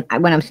 I mean,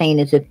 what I'm saying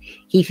is if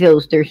he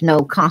feels there's no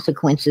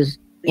consequences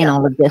in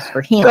all of this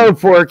for him. Go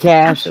for it,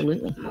 Cash.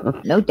 Absolutely.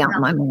 No doubt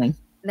in my mind.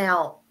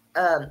 Now,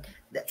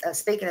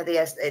 speaking of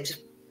this,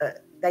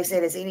 they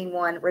said, is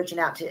anyone reaching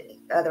out to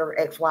other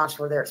ex-wives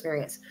for their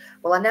experience?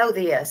 Well, I know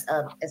this.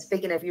 And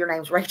speaking of, your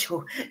name's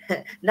Rachel,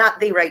 not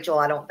the Rachel,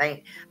 I don't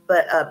think,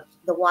 but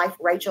the wife,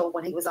 Rachel,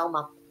 when he was on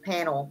my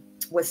panel,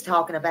 was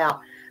talking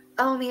about,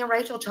 oh, me and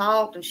Rachel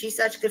talked, and she's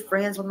such good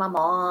friends with my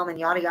mom, and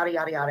yada, yada,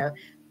 yada, yada.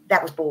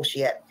 That was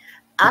bullshit.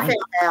 I found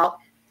out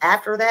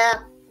after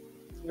that,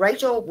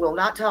 Rachel will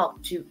not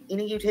talk to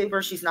any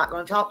YouTuber. She's not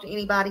going to talk to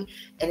anybody.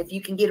 And if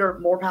you can get her,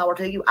 more power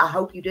to you. I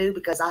hope you do,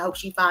 because I hope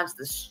she finds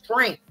the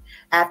strength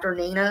after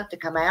Nina to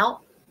come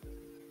out.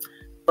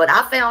 But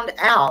I found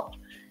out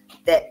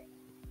that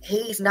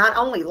he's not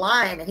only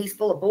lying and he's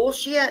full of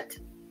bullshit,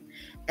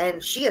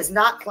 and she is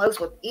not close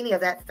with any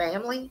of that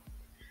family.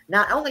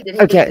 Not only did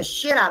he beat the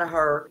shit out of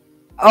her.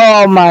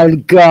 Oh, my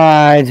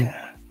God.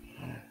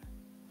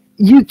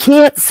 You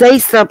can't say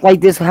stuff like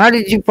this. How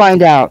did you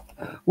find out?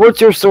 What's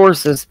your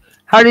sources?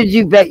 How did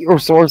you vet your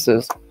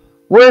sources?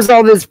 Where's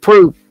all this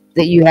proof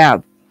that you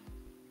have?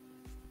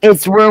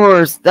 It's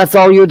rumors. That's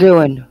all you're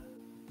doing.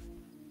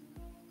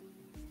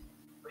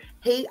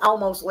 He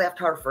almost left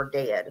her for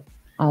dead.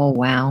 Oh,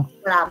 wow.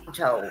 What I'm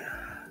told.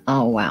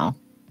 Oh, wow.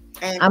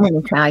 And I'm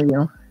going to tell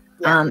you.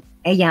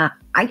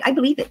 I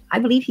believe it. I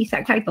believe he's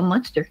that type of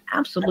monster.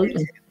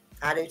 Absolutely.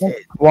 I do too.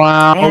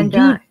 Wow. And,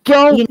 you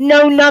don't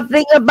know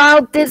nothing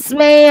about this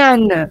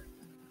man.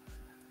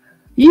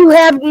 You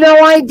have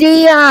no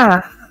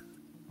idea.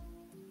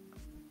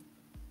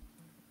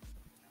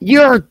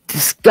 You're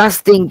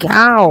disgusting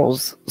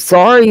cows.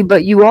 Sorry,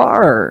 but you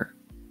are.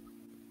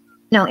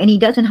 No, and he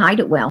doesn't hide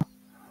it well.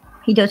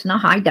 He does not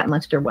hide that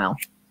monster well.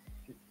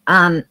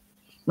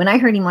 When I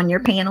heard him on your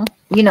panel,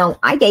 you know,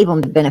 I gave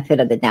him the benefit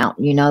of the doubt,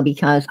 you know,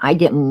 because I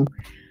didn't.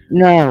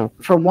 No.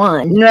 For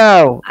one.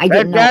 No. I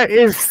didn't know.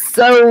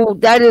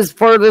 That is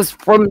furthest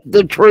from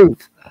the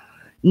truth.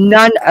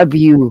 None of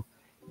you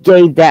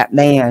gave that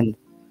man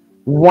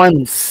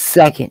 1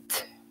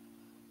 second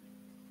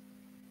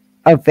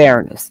of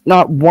fairness.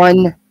 Not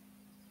 1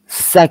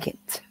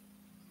 second.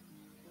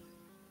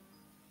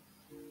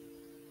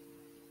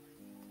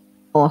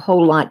 A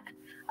whole lot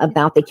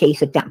about the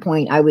case at that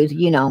point. I was,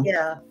 you know,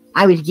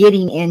 I was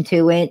getting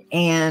into it,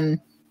 and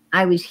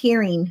I was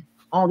hearing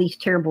all these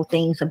terrible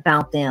things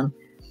about them.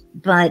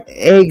 But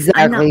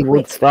exactly,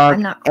 Woodstock,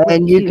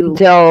 and you can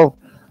tell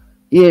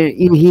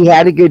he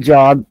had a good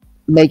job,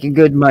 making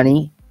good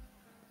money.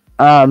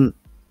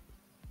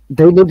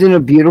 They lived in a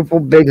beautiful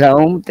big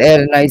home. They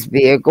had a nice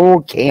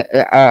vehicle,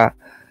 an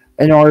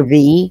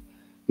RV.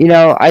 You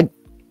know,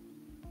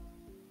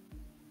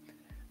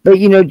 but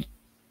you know,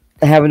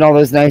 having all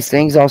those nice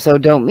things also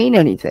don't mean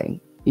anything.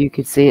 You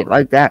could see it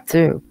like that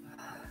too.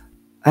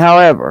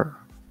 However,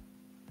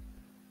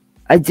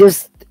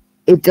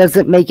 it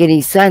doesn't make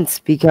any sense,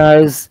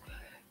 because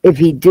if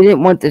he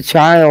didn't want the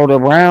child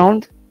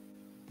around,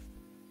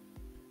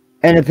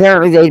 and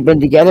apparently they'd been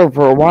together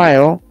for a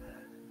while,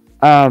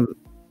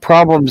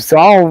 problem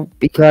solved,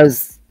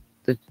 because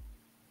the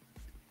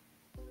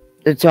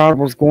child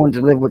was going to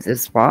live with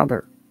his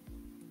father.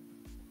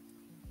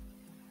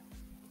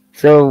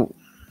 So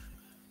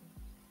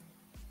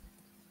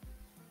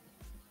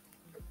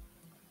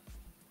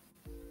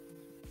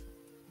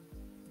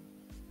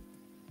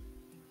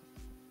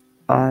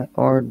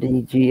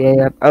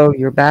IRDGAF. Oh,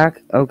 you're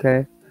back?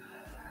 Okay.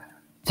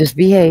 Just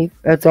behave.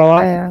 That's all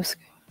I ask.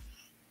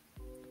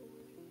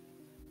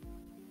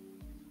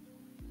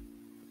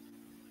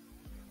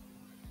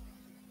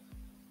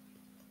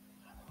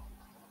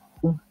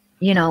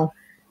 You know,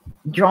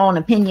 draw an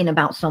opinion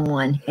about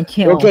someone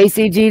until. Okay,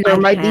 CG, there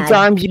might be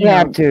times you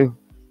have to.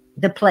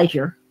 The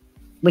pleasure,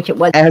 which it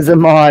was. As a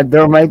mod,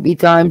 there might be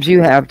times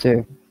you have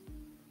to.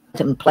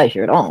 Some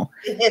pleasure at all.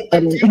 But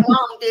too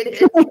long, did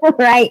it?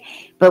 Right.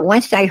 But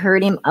once I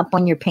heard him up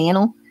on your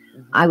panel,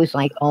 I was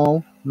like,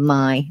 oh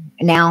my.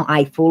 Now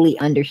I fully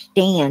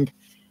understand,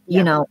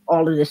 you know,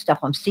 all of this stuff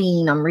I'm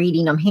seeing, I'm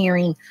reading, I'm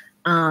hearing.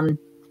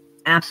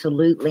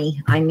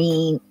 Absolutely. I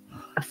mean,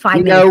 5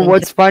 You minutes know into-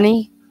 what's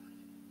funny?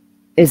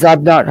 Is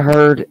I've not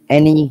heard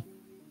anything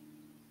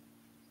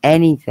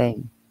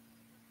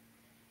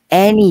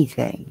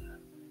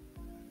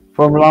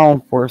from law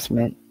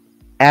enforcement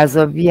as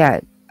of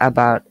yet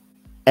about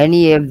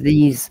any of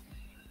these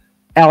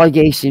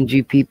allegations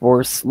you people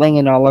are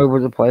slinging all over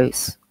the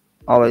place.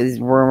 All of these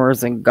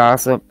rumors and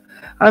gossip.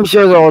 I'm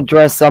sure they'll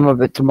address some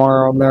of it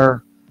tomorrow on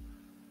their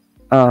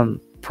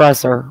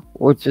presser,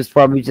 which is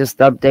probably just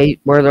update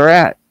where they're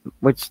at,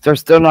 which they're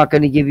still not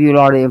going to give you a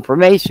lot of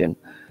information.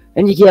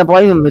 And you can't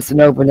blame them. It's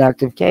an open,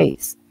 active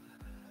case.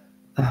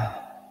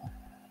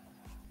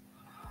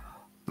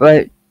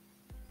 But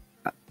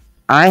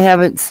I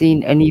haven't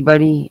seen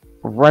anybody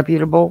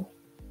reputable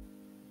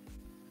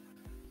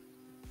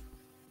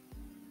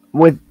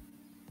with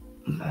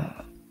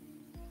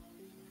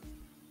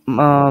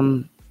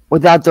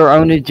without their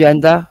own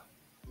agenda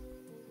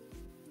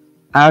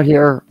out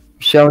here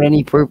showing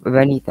any proof of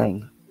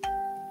anything.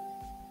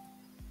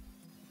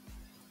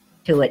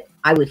 To it,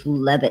 I was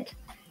livid.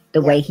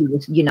 The way he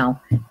was, you know,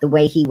 the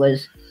way he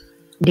was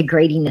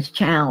degrading this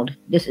child.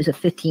 This is a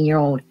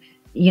 15-year-old,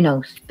 you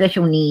know,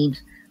 special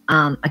needs,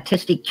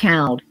 autistic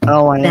child.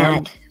 Oh, I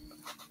am.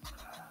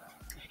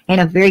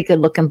 And a very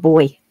good-looking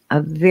boy.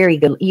 A very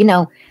good, you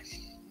know.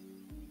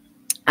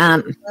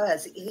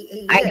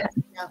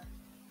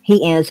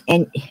 He is,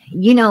 and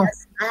you know,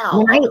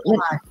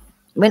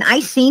 when I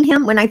seen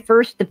him,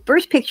 the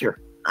first picture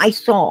I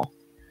saw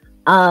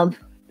of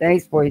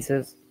thanks,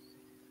 voices.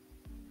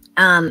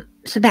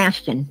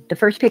 Sebastian, the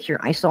first picture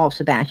I saw of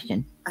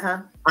Sebastian,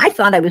 I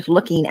thought I was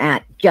looking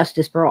at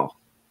Justice for All.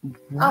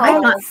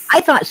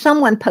 I thought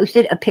someone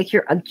posted a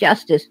picture of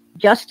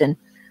Justin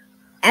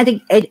as a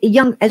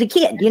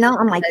kid, you know.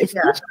 I'm like, is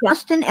this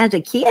Justin as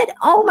a kid?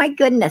 Oh my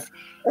goodness.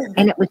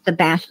 And it was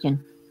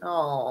Sebastian.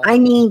 Oh, I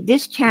mean,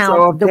 this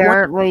child. So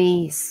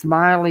apparently,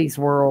 Smiley's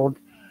World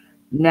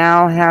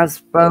now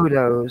has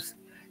photos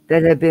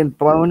that have been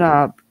blown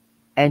up,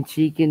 and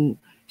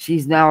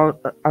she's now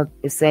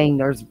saying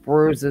there's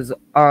bruises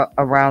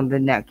around the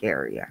neck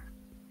area.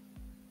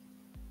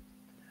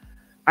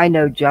 I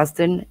know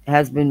Justin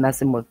has been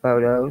messing with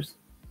photos.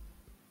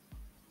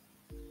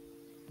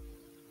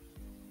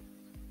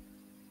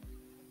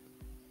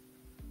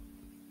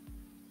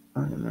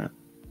 Wait a minute.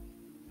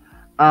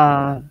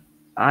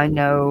 I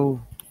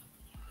know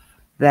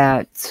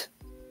that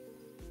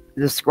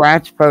the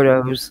scratch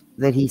photos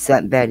that he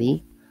sent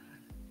Betty,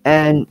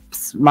 and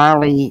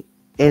Smiley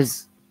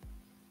is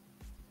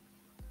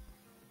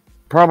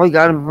probably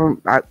got him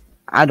from,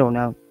 I don't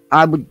know.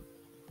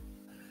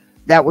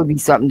 That would be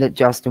something that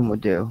Justin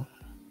would do.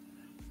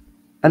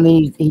 I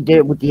mean, he did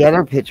it with the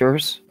other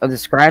pictures of the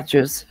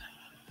scratches.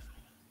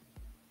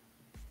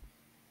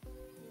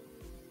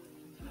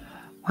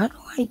 Why do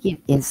I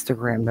get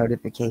Instagram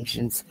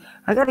notifications?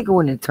 I gotta go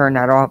in and turn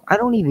that off. I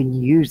don't even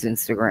use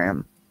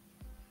Instagram.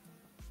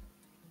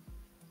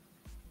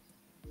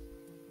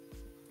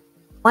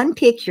 One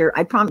picture,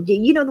 I promise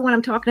you know the one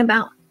I'm talking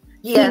about?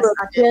 Yes, he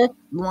looked just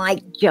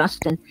like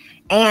Justin.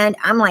 And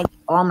I'm like,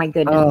 oh my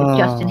goodness,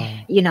 Justin,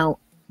 you know,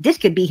 this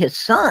could be his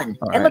son.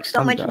 All It right, looks so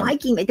I'm much done.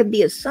 like him. It could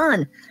be his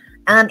son.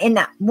 In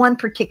that one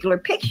particular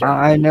picture.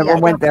 I never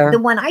went there. The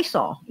one I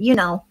saw, you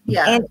know.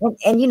 Yeah.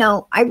 And you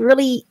know, I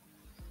really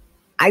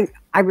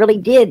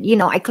did, you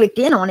know, I clicked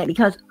in on it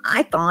because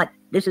I thought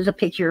this is a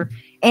picture,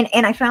 and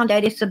I found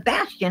out it's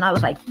Sebastian. I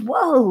was like,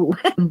 whoa,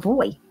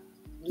 boy.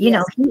 You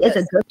know, he is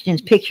a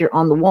Justin's picture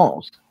on the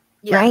walls,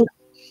 right?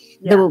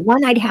 Yeah. The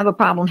one I'd have a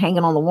problem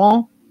hanging on the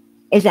wall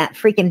is that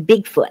freaking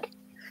Bigfoot.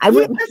 I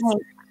would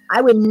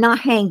not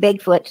hang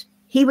Bigfoot.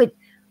 He would,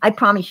 I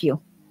promise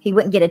you, he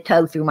wouldn't get a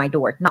toe through my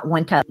door. Not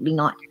one toe,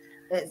 not.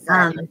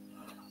 Exactly.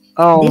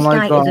 Oh This my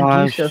guy is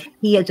gosh. abusive.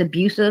 He is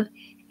abusive,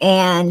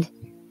 and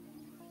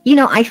you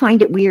know, I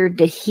find it weird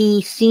that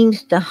he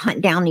seems to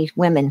hunt down these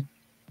women.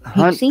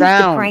 Hunt he seems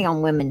down. to prey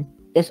on women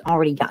that's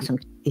already got some.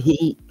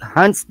 He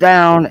hunts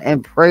down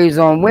and preys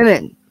on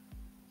women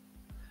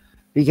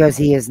because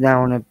he is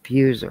now an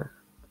abuser.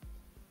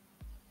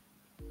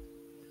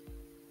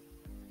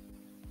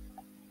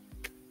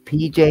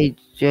 PJ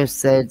just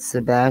said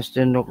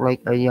Sebastian looked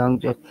like a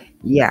young.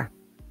 Yeah.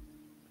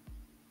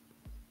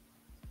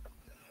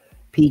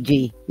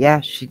 PG.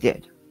 Yeah, she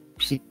did.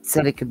 She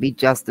said it could be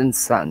Justin's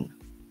son.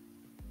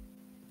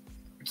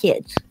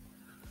 Kids.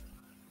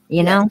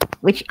 You know,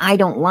 which I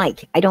don't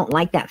like. I don't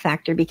like that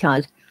factor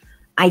because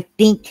I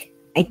think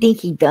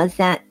he does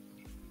that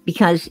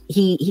because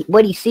he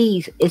what he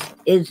sees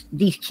is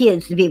these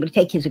kids to be able to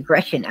take his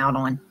aggression out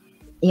on.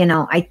 You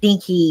know, I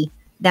think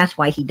that's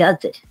why he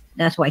does it.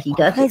 That's why he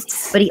does it.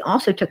 But he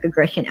also took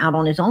aggression out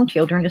on his own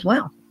children as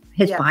well,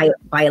 his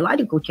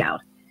biological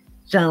child.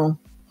 So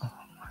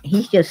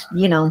he's just,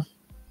 you know,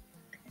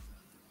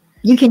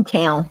 you can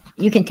tell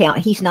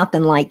he's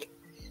nothing like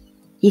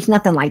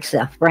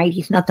Seth, right?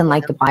 He's nothing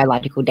like the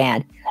biological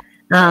dad.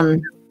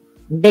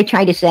 They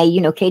try to say, you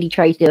know, Katie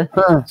tries to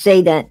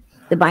say that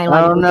the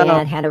biological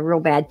dad had a real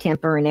bad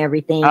temper and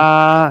everything.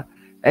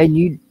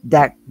 And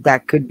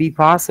that could be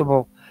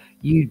possible.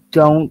 You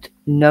don't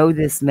know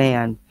this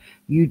man.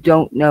 You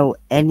don't know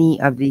any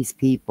of these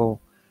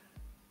people.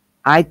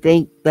 I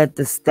think that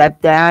the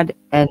stepdad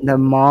and the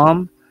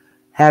mom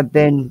have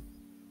been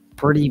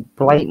pretty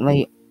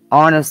blatantly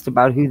honest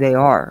about who they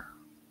are.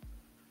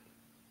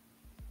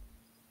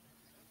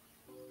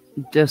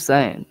 Just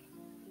saying.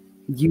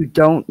 You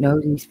don't know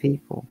these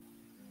people.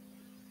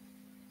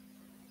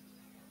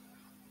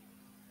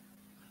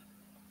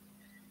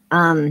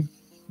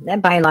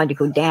 That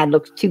biological dad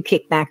looks too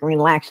kicked back and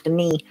relaxed to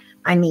me.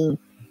 I mean,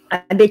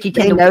 I bet you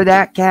they know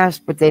that, Cash,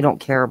 but they don't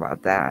care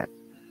about that.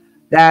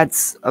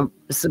 That's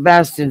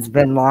Sebastian's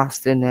been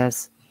lost in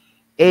this.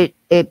 It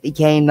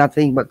became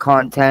nothing but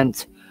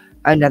content,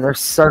 another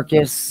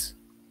circus,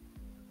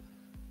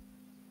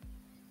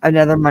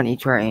 another money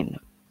train.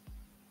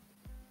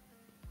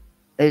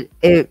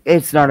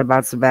 It's not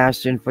about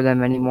Sebastian for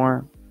them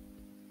anymore.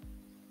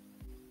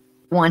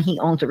 One, he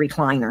owns a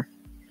recliner,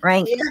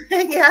 right?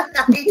 Yeah,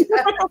 he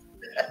does.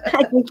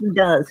 I think he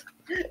does.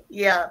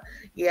 Yeah.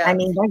 I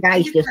mean, that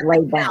guy's just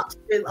laid back.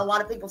 A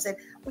lot of people said,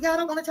 well, y'all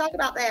don't want to talk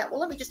about that. Well,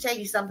 let me just tell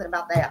you something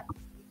about that.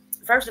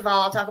 First of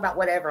all, I'll talk about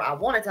whatever I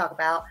want to talk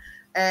about.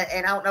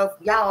 And I don't know if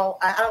y'all,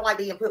 I don't like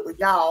being put with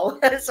y'all.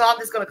 So I'm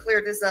just going to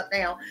clear this up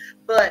now.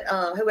 But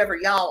whoever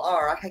y'all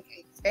are, I can't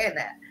stand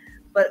that.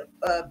 But,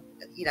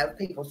 you know,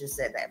 people just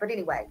said that. But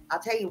anyway, I'll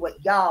tell you what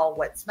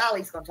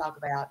Smiley's going to talk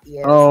about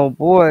is. Oh,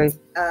 boy.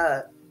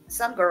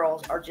 Some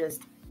girls are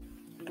just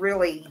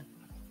really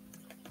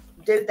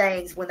do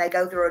things when they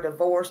go through a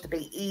divorce to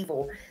be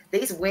evil.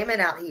 These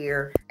women out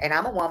here, and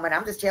I'm a woman,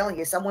 I'm just telling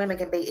you, some women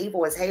can be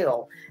evil as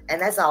hell.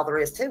 And that's all there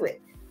is to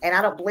it. And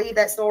I don't believe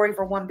that story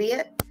for one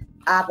bit.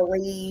 I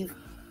believe,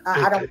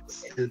 I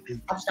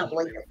just don't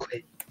believe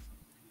it.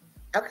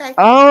 Okay.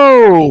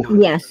 Oh.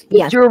 Yes.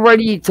 You're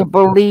ready to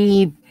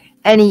believe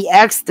any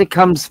ex that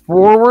comes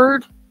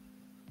forward?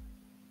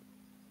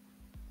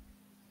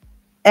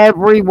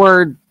 Every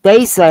word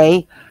they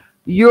say,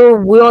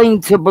 you're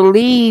willing to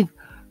believe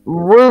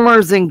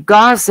rumors and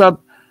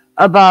gossip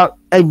about,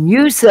 and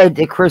you said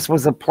that Chris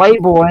was a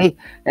playboy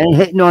and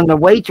hitting on the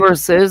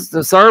waitresses,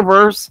 the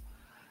servers,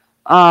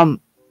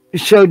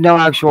 showed no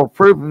actual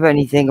proof of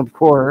anything, of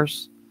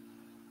course.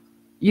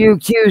 You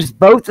accused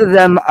both of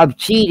them of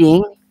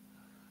cheating.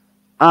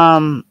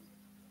 You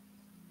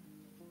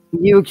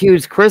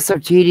accused Chris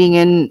of cheating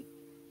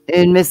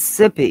in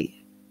Mississippi.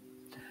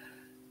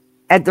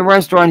 At the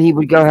restaurant he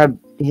would go have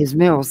his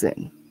meals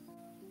in.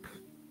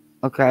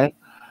 Okay.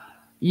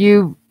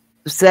 You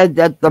said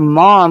that the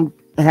mom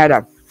had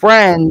a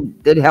friend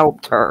that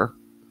helped her.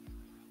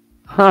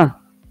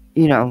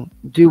 You know,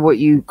 do what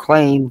you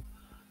claim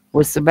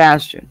with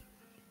Sebastian.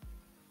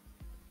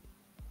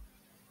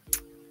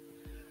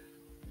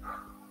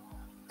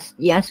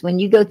 Yes, when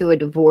you go through a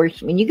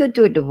divorce, but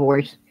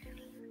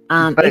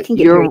it can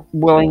get you're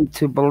willing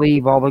to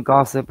believe all the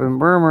gossip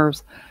and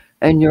rumors,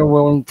 and you're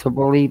willing to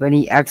believe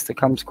any ex that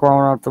comes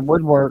crawling out the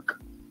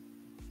woodwork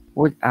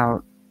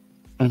without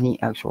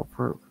any actual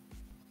proof.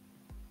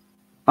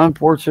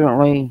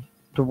 Unfortunately,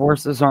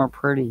 divorces aren't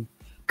pretty.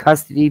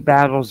 Custody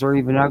battles are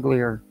even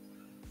uglier.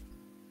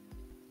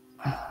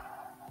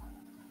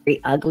 Very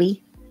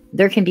ugly.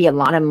 There can be a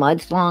lot of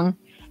mudslung,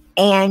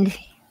 and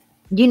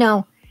you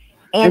know,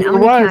 and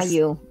I'm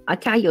gonna I'll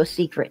tell you a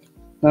secret.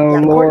 Oh,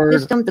 Lord.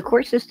 The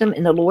court system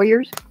and the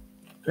lawyers,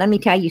 let me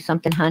tell you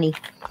something, honey.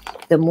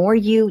 The more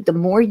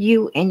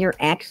you and your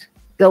ex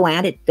go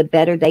at it, the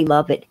better they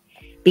love it.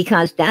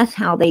 Because that's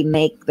how they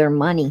make their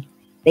money.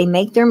 They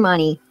make their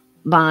money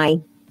by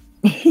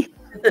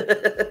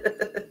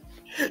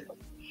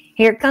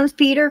here comes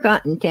Peter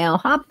Cottontail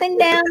hopping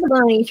down the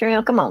bunny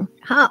trail. Come on,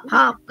 hop,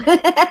 hop.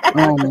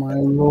 Oh my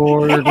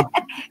Lord.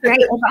 Right?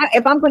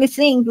 If I'm going to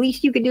sing, at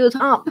least you could do is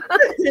hop.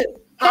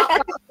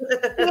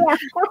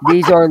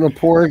 These are the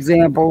poor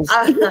examples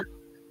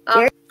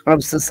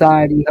of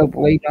society,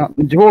 hopefully not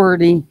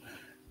majority,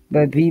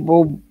 but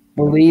people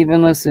believe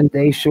in us, and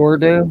they sure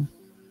do.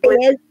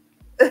 You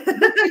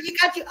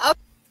got you up.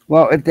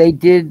 Well, if they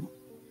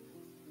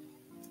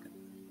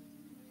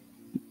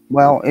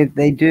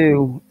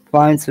do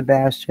find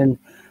Sebastian,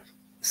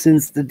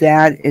 since the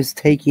dad is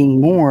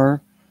taking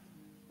more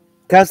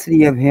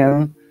custody of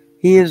him,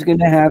 he is going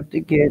to have to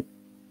get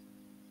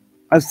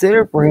a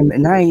sitter for him at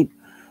night,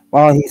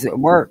 while he's at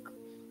work.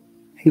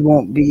 He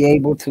won't be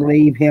able to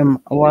leave him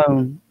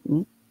alone.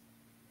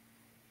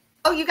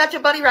 Oh, you got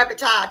your bunny rabbit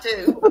tie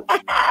too.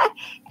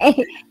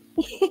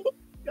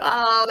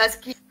 Oh, that's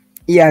cute.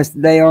 Yes,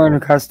 they are in a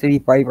custody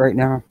fight right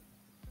now.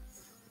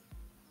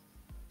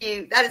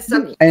 That is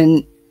so cute.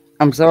 And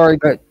I'm sorry,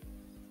 but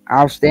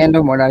I'll stand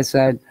on what I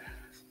said.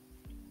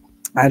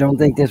 I don't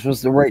think this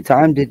was the right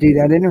time to do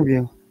that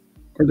interview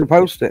or to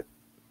post it.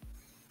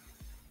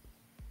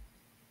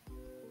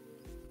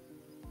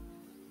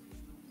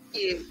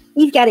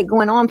 He's got it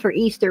going on for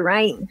Easter,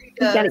 right?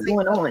 He's got it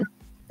going on.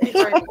 He's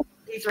ready.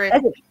 He's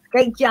ready.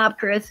 Great job,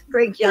 Chris.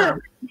 Great job.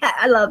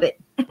 I love it.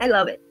 I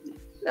love it.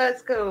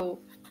 That's cool.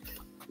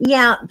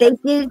 Yeah, they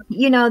did.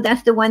 You know,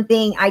 that's the one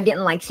thing I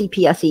didn't like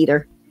CPS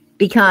either,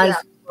 because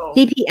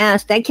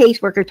CPS, that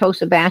caseworker told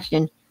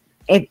Sebastian,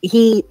 if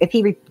he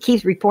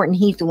keeps reporting,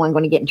 he's the one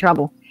going to get in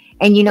trouble.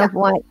 And you know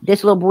what?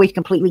 This little boy's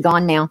completely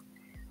gone now.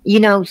 You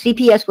know,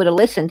 CPS would have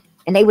listened,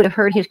 and they would have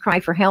heard his cry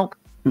for help.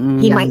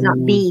 He might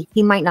not be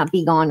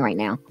gone right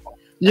now.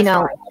 You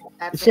know.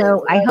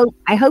 So I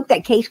hope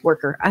that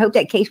caseworker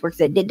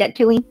that did that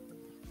to him,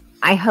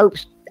 I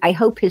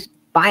hope his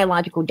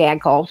biological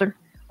dad calls her,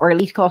 or at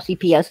least call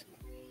CPS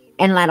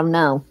and let them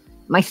know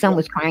my son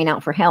was crying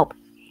out for help,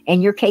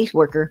 and your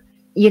caseworker,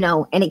 you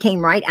know, and it came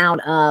right out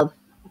of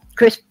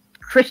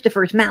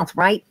Christopher's mouth,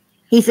 right?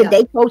 He said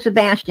they told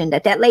Sebastian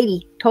that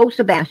lady told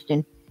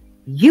Sebastian,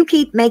 you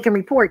keep making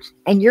reports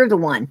and you're the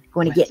one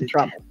going to get in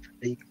trouble.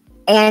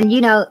 And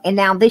you know, and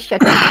now this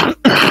shut down.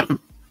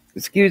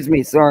 Excuse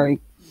me,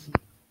 sorry.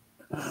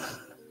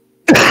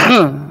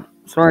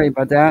 Sorry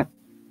about that.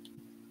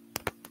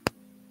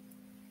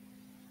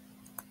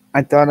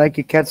 I thought I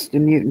could catch the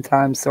mute in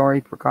time.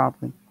 Sorry for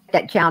coughing.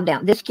 That child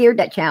down. This scared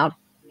that child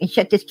and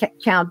shut this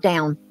child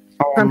down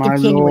from my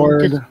continuing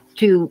Lord.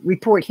 to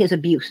report his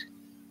abuse.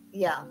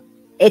 Yeah.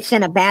 It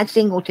sent a bad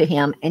signal to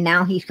him, and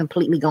now he's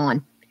completely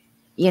gone.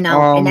 You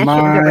know, and that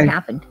shouldn't have ever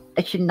happened.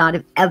 That should not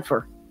have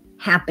ever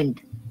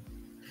happened.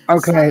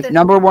 Okay,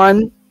 number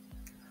one,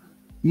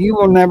 you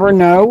will never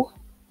know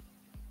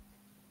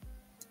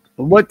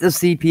what the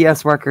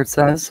CPS record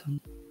says.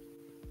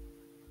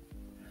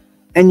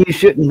 And you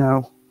shouldn't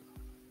know.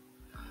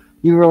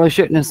 You really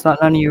shouldn't. It's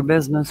not none of your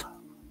business.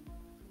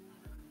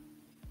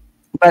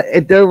 But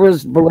if there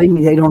was, believe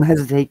me, they don't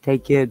hesitate to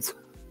take kids.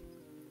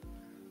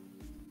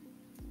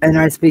 And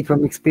I speak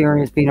from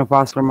experience being a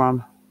foster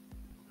mom.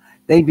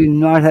 They do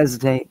not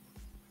hesitate.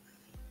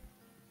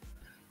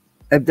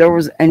 If there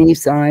was any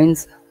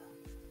signs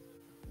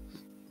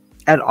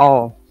at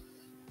all,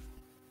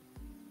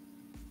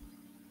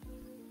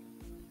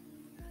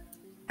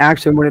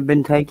 action would have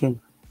been taken.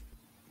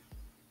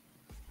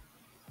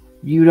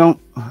 You don't,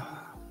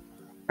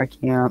 I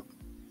can't.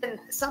 And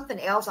something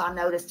else I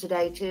noticed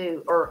today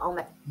too, or on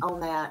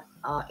that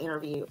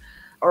interview,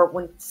 or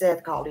when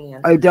Seth called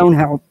in. I don't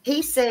help.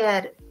 He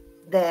said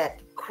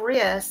that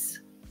Chris,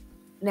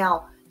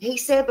 now he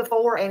said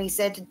before, and he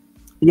said to,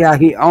 yeah,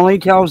 he only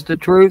tells the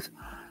truth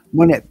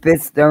when it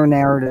fits their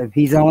narrative.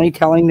 He's only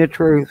telling the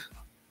truth.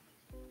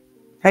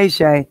 Hey,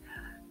 Shay,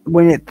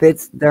 when it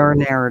fits their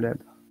narrative.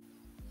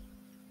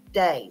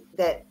 day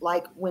that,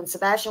 like, when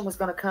Sebastian was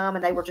going to come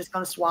and they were just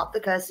going to swap the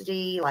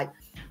custody, like,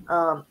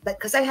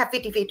 because they have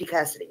 50-50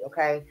 custody,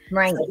 okay?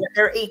 Right. So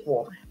they're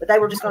equal, but they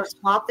were just going to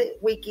swap the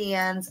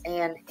weekends,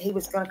 and he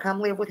was going to come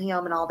live with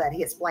him and all that.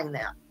 He explained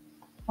that.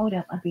 Hold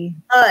up, Abby.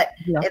 But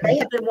they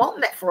have been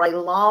wanting that for a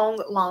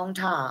long, long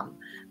time,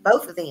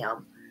 both of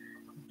them.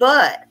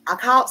 But I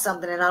caught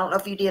something, and I don't know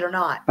if you did or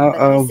not.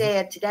 But he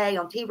said today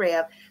on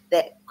T-Rev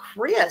that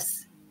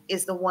Chris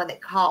is the one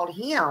that called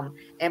him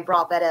and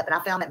brought that up. And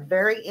I found that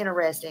very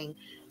interesting.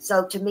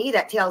 So to me,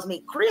 that tells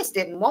me Chris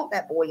didn't want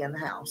that boy in the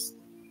house.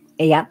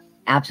 Yeah,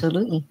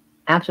 absolutely.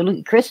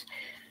 Absolutely.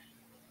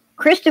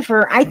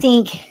 Christopher, I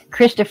think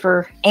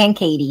Christopher and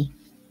Katie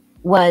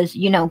was,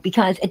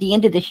 because at the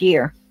end of this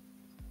year,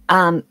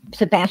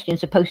 Sebastian's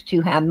supposed to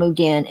have moved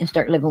in and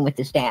start living with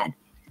his dad.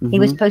 Mm-hmm. He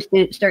was supposed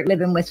to start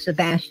living with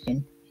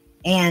Sebastian.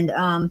 And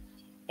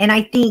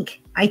I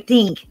think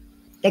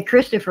that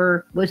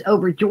Christopher was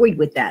overjoyed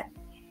with that.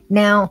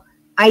 Now,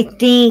 I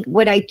think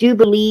what I do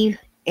believe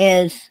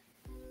is,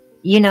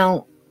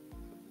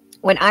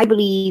 what I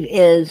believe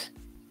is,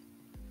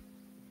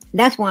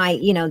 that's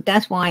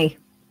why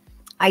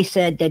I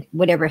said that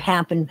whatever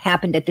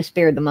happened at the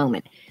spur of the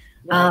moment.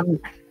 Right.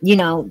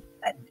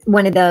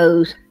 One of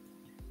those,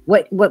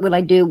 what will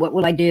I do? What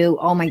will I do?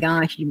 Oh my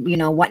gosh,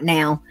 what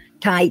now?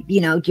 Type,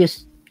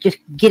 just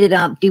get it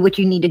up, do what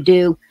you need to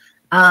do,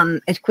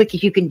 as quick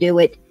as you can do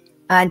it,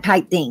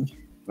 type thing,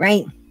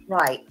 right?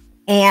 Right.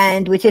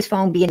 And with his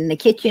phone being in the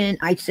kitchen,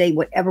 I'd say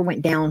whatever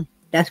went down,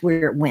 that's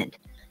where it went.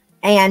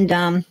 And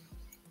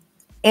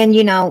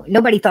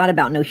nobody thought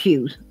about no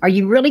shoes. Are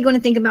you really going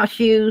to think about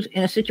shoes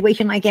in a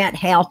situation like that?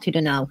 Hell to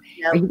the no.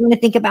 Yep. Are you going to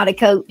think about a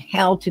coat?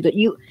 Hell to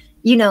the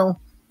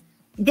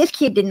this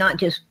kid did not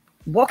just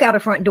walk out the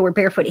front door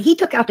barefoot. He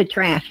took out the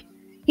trash.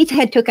 He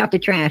took out the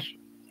trash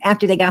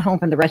after they got home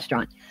from the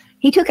restaurant.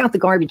 He took out the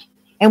garbage.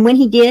 And when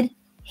he did,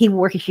 he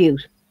wore his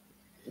shoes.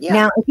 Yeah.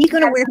 Now, if he's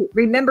going to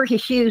remember his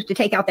shoes to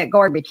take out that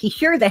garbage, he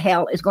sure the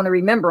hell is going to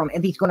remember them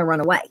if he's going to run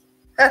away.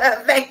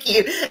 Thank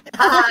you.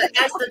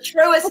 That's the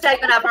truest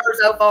statement I've heard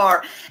so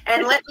far.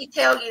 And let me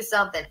tell you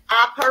something.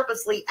 I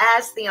purposely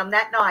asked them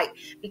that night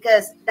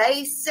because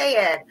they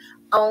said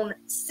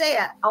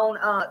Seth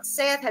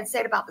had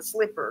said about the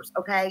slippers,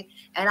 okay?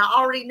 And I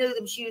already knew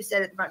them shoes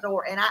said at the front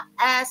door. And I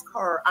asked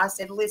her, I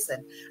said,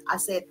 listen, I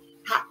said,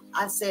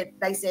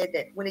 they said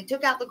that when he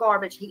took out the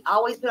garbage, he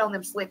always put on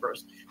them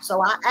slippers.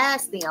 So I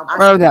asked them.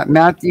 That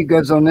Matthew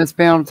goes on this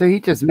panel too.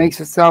 He just makes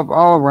himself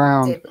all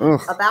around.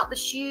 About the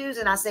shoes,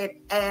 and I said,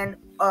 and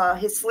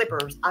his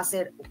slippers. I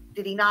said,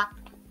 did he not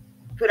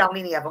put on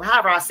any of them?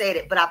 However, I said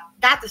it, but I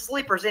got the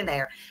slippers in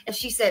there. And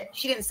she said,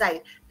 she didn't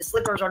say the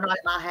slippers are not at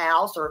my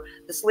house or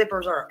the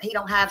slippers are, he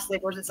don't have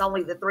slippers. It's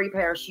only the 3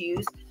 pair of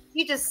shoes.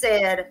 You just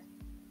said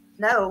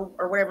no,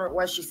 or whatever it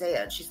was she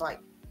said. She's like,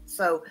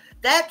 so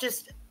that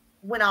just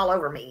went all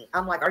over me.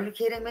 I'm like, are you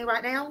kidding me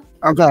right now?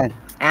 Okay.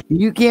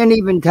 You can't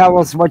even tell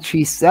us what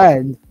she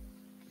said,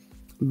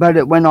 but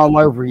it went all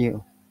over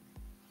you.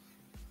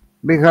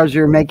 Because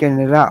you're making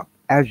it up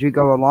as you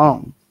go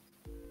along.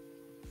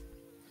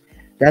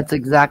 That's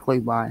exactly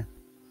why.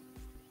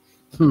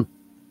 I'm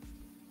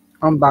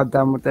about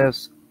done with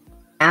this.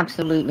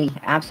 Absolutely.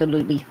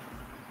 Absolutely.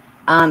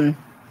 Hey,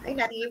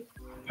 Matthew.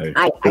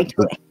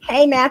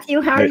 Hey,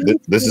 Matthew, how are you?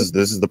 This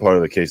is the part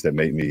of the case that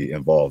made me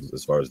involved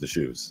as far as the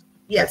shoes.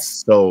 Yes.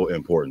 That's so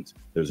important.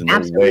 There's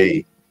no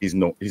way he's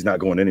not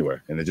going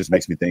anywhere. And it just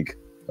makes me think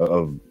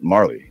of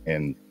Marley.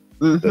 And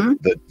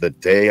the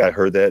day I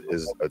heard that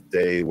is a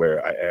day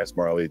where I asked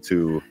Marley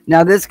to.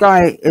 Now, this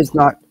guy is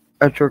not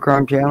a true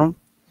crime channel.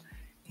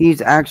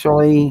 He's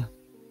actually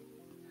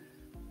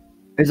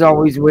is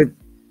always with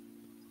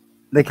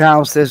the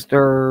Cow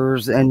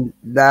Sisters and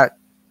that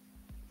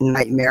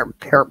Nightmare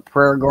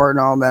Prayer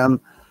Garden, all them.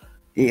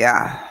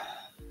 Yeah.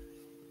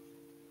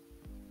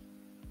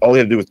 All he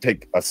had to do was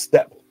take a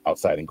step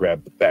outside and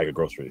grab the bag of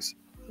groceries.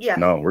 Yeah.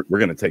 No, we're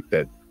going to take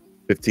that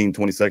 15,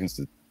 20 seconds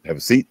to have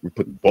a seat. We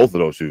put both of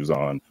those shoes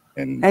on.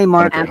 And hey,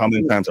 Mark, I don't care how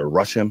many times I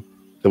rush him,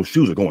 those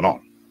shoes are going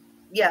on.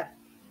 Yeah.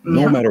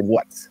 No matter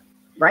what.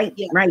 Right.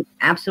 Yeah. Right.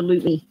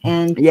 Absolutely.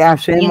 And yeah,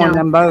 shame on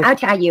them both. I'll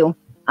tell you,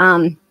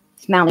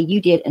 Smiley, you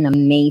did an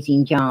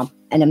amazing job.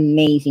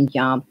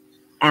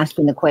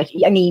 Asking the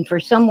question. I mean, for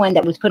someone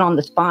that was put on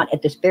the spot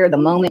at the spur of the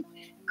moment,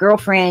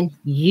 girlfriend,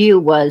 you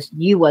was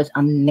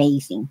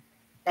amazing.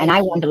 And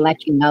I wanted to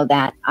let you know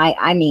that.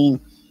 I mean,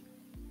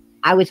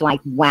 I was like,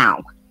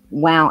 wow.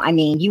 I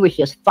mean, you was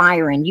just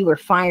firing. You were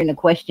firing the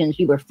questions.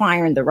 You were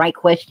firing the right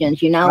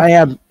questions, you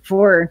know.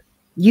 For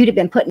you to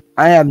been putting.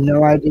 I have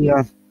no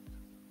idea.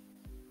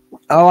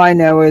 All I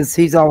know is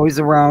he's always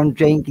around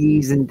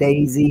Jankies and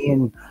Daisy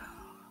and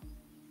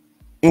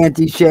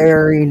Auntie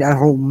Sherry, that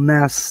whole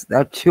mess,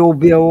 that Chill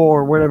Bill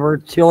or whatever,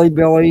 Chili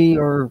Billy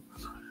or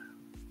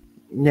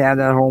yeah,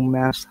 that whole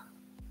mess.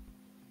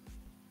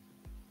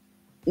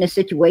 In a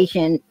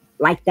situation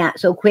like that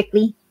so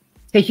quickly,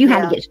 because you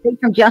had to get straight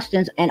from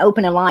Justin's and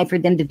open a line for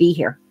them to be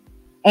here,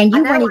 and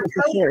you weren't even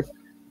prepared.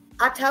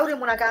 I told him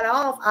when I got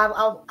off,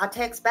 I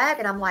text back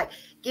and I'm like,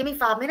 give me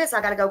 5 minutes.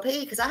 I got to go pee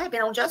because I had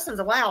been on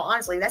Justin's a while.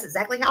 Honestly, that's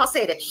exactly how I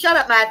said it. Shut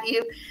up,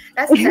 Matthew.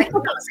 That's exactly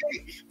how I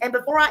said it. And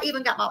before I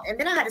even got and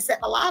then I had to set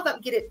my live up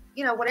and get it,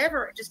 you know,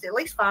 whatever, just at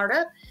least fired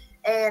up.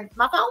 And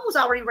my phone was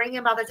already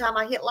ringing by the time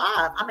I hit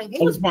live. I mean,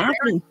 he was ready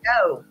to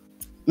go.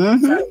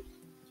 So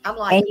I'm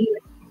like,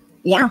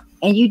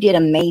 and you did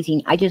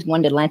amazing. I just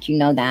wanted to let you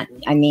know that.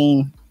 I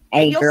mean,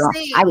 hey, girl,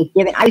 I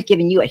was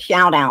giving you a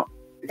shout out.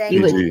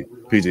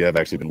 PG, I've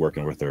actually been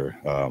working with her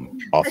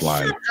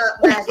offline.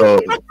 So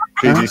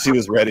PG, she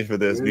was ready for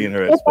this, being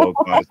her spoke.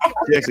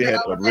 She actually had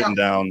written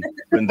down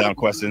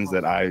questions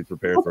that I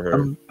prepared for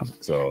her.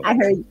 So I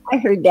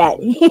heard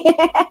that.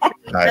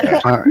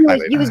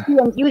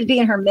 You was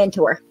being her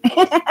mentor.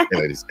 Hey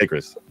ladies, hey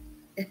Chris.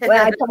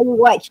 Well, I tell you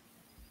what.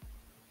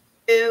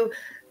 To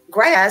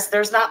grass,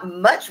 there's not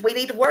much we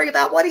need to worry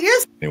about what he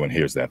is. Anyone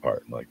hears that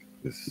part, like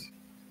this.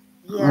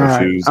 Yeah. All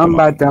right, I'm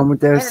about done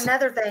with this. And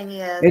another thing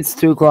is, it's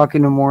 2 o'clock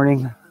in the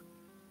morning.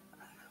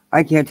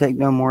 I can't take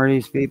no more of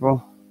these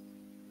people.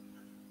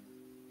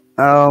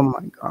 Oh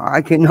my God,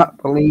 I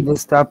cannot believe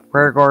this stuff.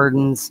 Prayer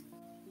Gardens.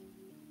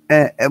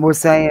 It was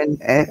saying,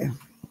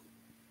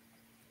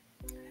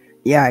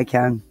 yeah, I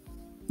can.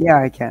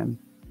 Yeah, I can.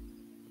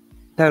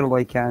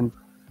 Totally can.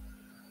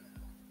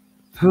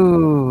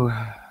 Whew.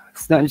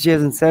 It's nothing she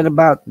hasn't said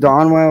about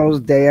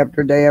Donwell's day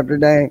after day after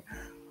day.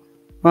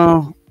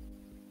 Well,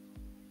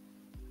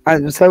 I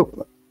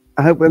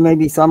hope it may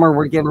be summer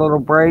we get a little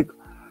break,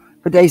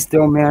 but they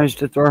still manage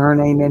to throw her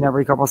name in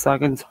every couple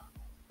seconds.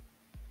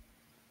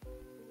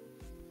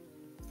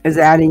 Is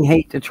adding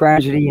hate to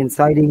tragedy,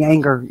 inciting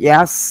anger.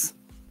 Yes.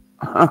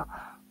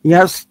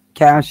 Yes,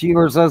 Cash, you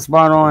are so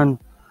spot on.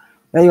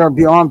 They are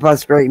beyond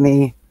frustrate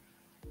me.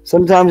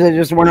 Sometimes I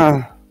just want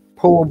to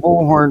pull a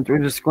bullhorn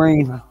through the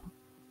screen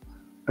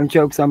and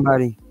choke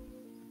somebody.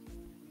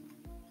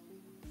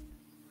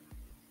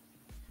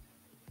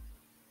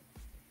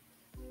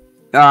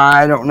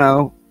 I don't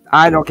know.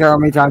 I don't care how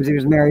many times he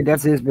was married.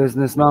 That's his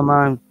business, not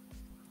mine.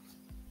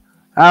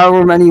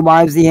 However many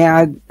wives he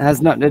had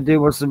has nothing to do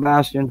with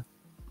Sebastian.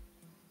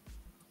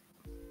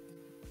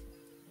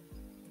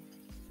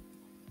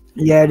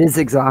 Yeah, it is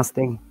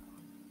exhausting.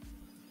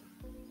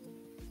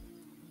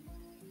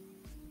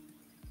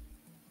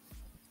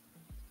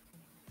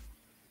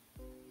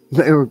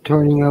 They were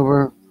turning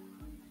over.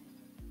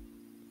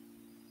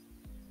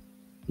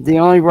 The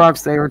only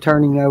rocks they were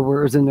turning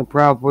over is in the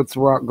Proudfoots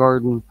rock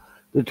garden.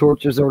 The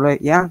torches are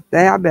lit. Yeah,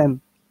 they have been.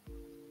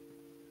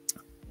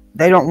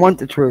 They don't want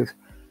the truth.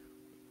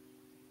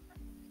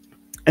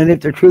 And if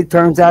the truth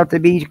turns out to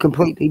be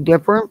completely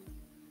different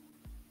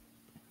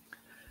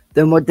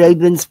than what they've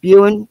been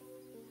spewing,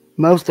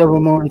 most of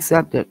them won't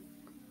accept it.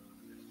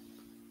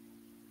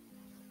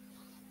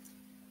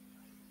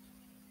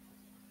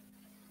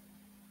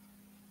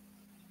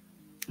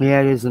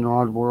 Yeah, it is an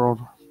odd world.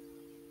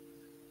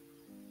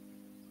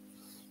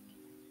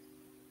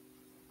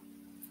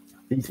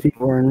 These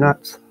people are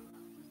nuts.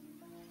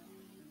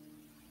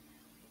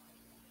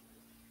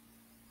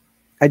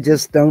 I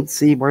just don't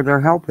see where they're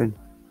helping.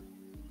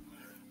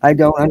 I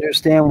don't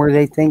understand where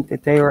they think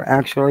that they are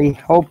actually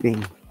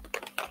helping.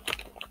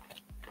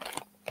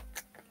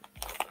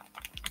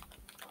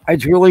 I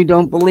truly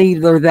don't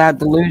believe they're that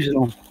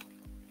delusional.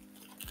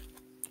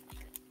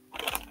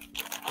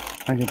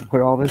 I need to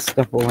put all this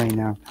stuff away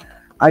now.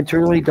 I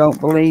truly don't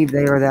believe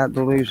they are that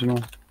delusional.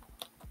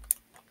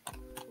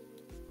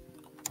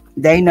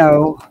 They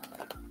know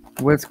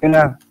what's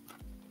gonna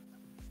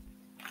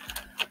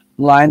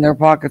line their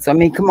pockets. I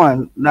mean, come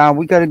on. Now,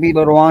 we got to be a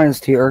little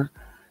honest here.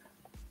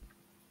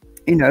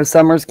 You know,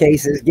 Summer's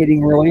case is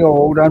getting really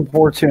old,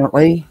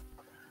 unfortunately.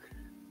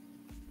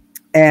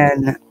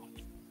 And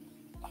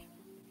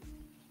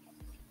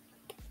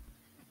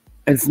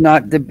it's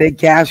not the big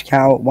cash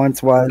cow it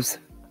once was.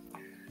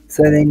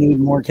 So they need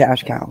more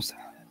cash cows.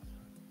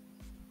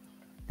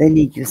 They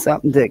need you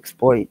something to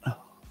exploit.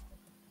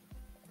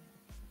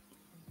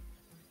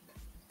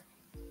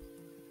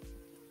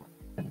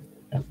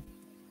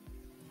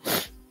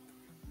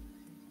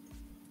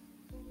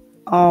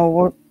 Oh,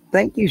 well,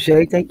 thank you,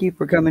 Shay. Thank you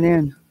for coming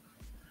in.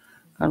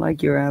 I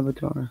like your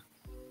avatar.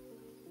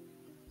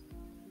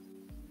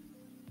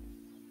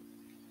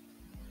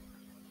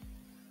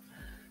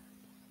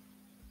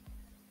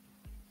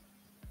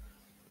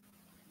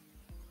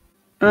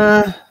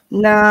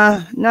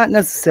 Nah, not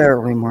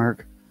necessarily,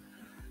 Mark.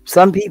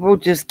 Some people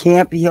just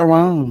can't be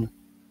alone.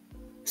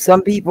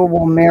 Some people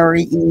will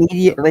marry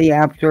immediately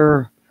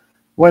after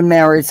one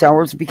marriage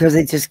hours because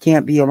they just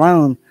can't be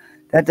alone.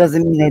 That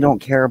doesn't mean they don't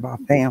care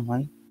about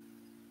family.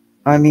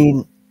 I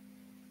mean,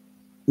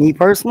 me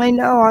personally,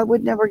 no, I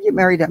would never get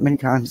married that many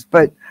times.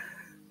 But,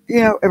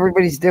 you know,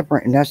 everybody's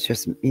different. And that's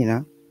just, you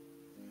know,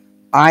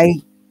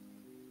 I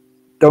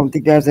don't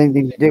think that has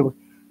anything to do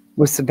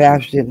with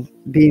Sebastian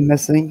being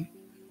missing.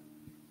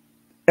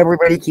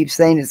 Everybody keeps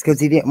saying it's because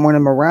he didn't want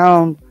him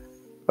around.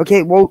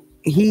 Okay, well,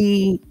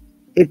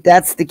 if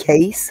that's the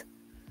case,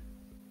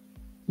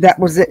 that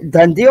was it.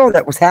 Done deal.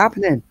 That was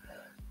happening.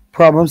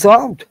 Problem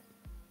solved.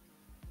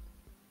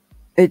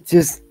 It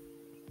just,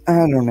 I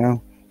don't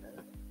know.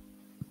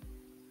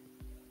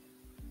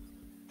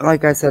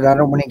 Like I said, I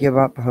don't want to give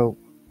up hope.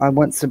 I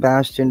want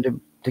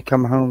Sebastian to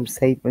come home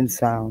safe and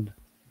sound.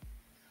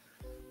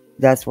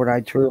 That's what I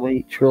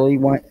truly, truly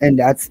want. And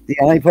that's the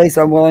only place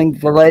I'm willing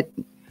to let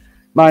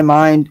my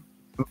mind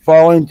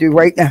fall into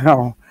right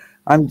now.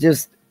 I'm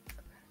just,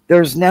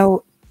 there's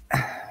no,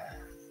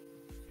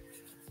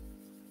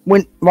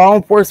 when law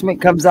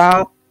enforcement comes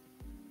out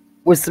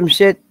with some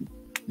shit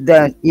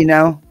that, you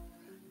know,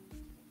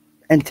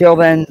 until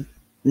then,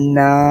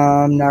 no,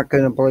 I'm not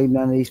going to believe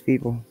none of these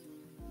people.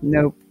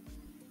 Nope.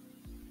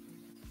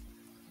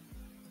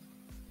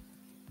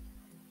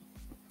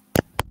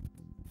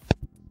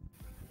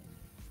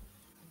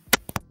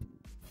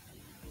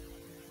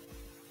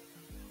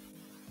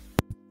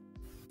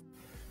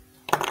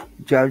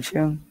 Judge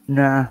him?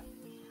 Nah.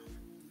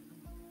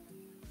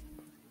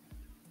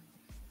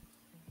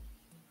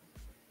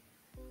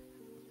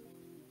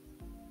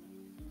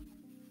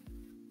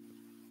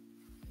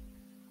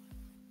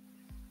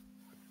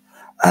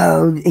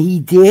 Oh, he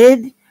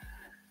did?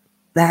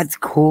 That's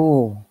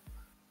cool.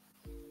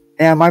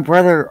 Yeah, my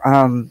brother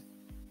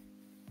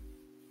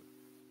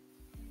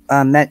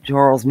met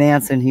Charles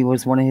Manson. He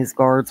was one of his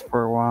guards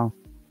for a while.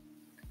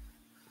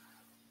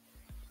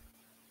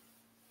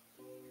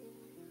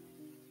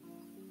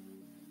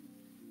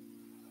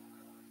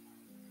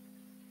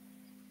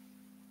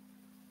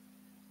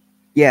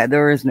 Yeah,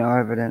 there is no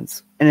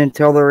evidence. And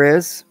until there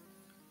is,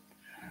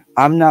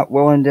 I'm not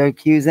willing to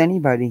accuse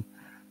anybody.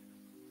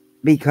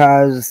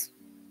 Because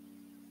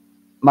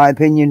my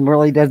opinion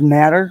really doesn't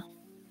matter.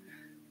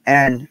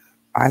 And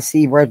I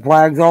see red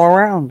flags all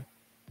around.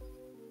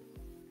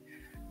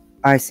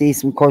 I see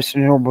some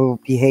questionable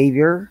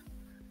behavior.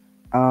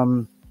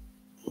 You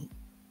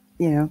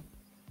know,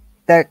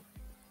 that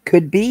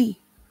could be.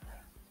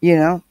 You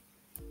know,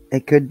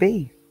 it could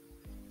be.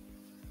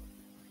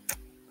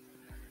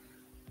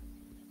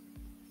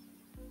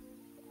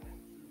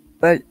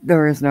 But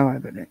there is no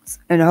evidence.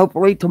 And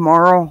hopefully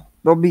tomorrow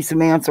there'll be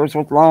some answers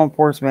with law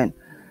enforcement.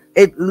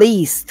 At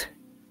least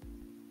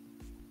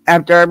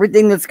after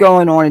everything that's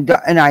going on,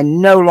 and I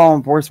know law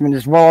enforcement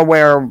is well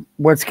aware of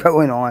what's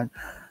going on,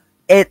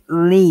 at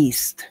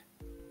least,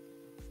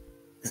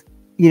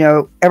 you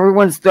know,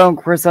 everyone's throwing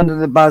Chris under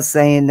the bus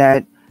saying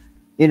that,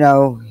 you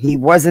know, he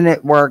wasn't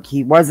at work,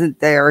 he wasn't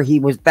there, he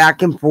was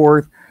back and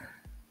forth.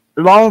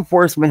 Law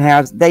enforcement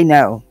they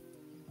know.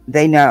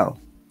 They know.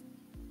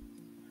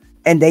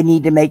 And they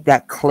need to make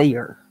that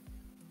clear.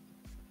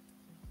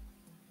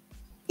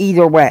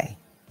 Either way.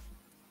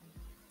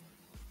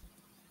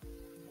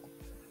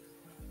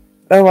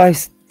 Though I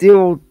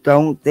still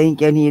don't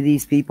think any of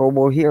these people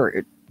will hear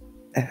it.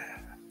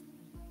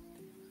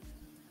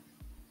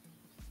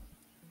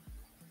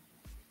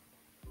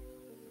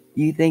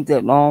 You think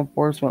that law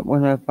enforcement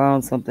would have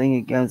found something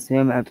against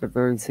him after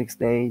 36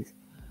 days?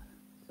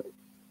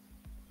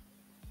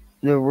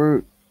 The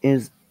root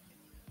is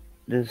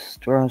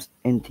distrust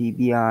in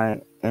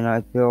TBI, and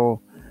I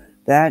feel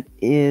that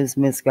is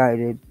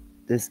misguided.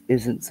 This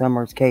isn't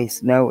Summer's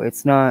case. No,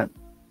 it's not.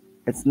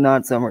 It's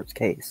not Summer's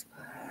case.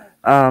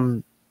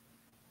 You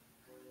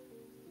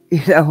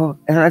know,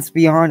 and let's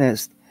be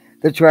honest.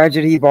 The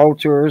tragedy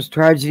vultures,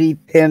 tragedy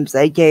pimps,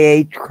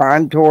 aka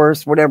crime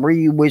tourists, whatever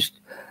you wish.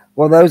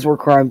 Well, those were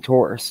crime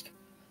tourists,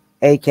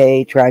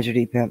 aka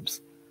tragedy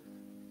pimps,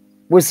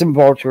 with some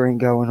vulturing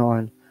going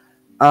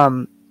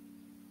on.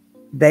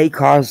 They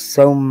caused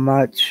so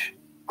much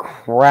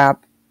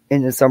crap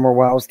in the Summer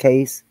Wells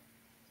case.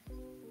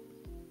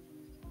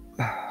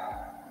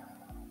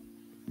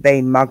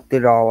 They mucked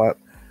it all up.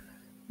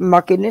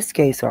 Mucking this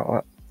case all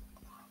up.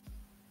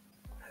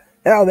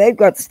 Hell, they've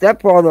got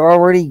stepfather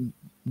already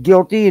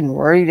guilty and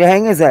ready to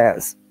hang his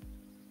ass.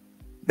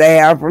 They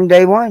have from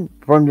day one,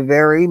 from the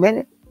very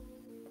minute.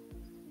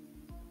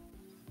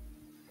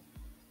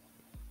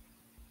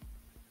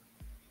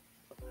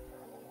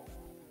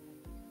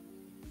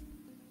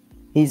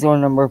 He's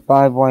on number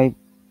 5 wife.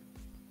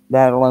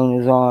 That alone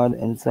is odd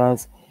and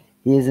sus.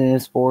 He is in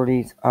his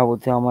 40s. I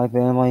would tell my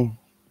family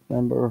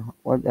member,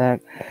 what the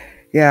heck.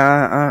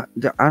 Yeah,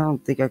 I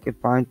don't think I could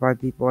find 5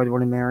 people I'd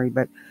want to marry,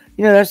 but,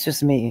 you know, that's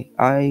just me.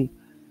 I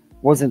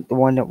wasn't the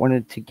one that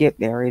wanted to get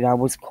married. I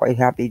was quite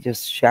happy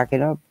just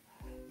shacking up,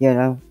 you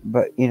know,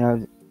 but, you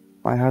know,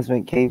 my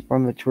husband came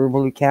from a true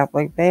blue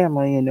Catholic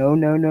family, and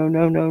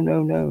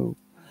no.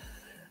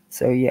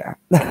 So, yeah.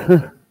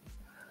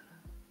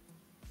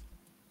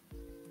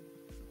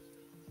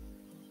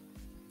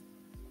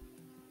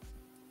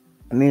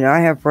 I mean, I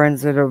have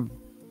friends that have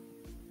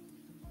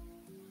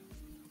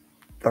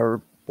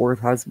 3rd, 4th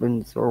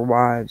husbands or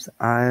wives.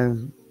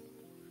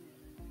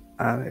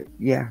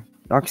 Yeah,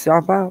 knock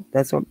yourself out.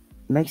 That's what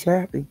makes you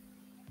happy.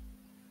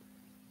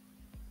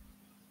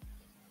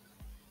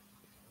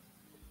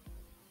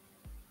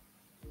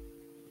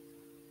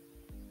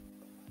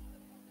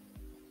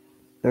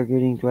 They're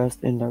getting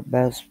dressed in their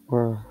best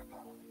for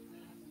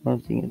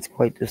something. It's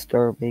quite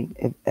disturbing.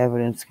 If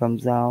evidence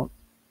comes out,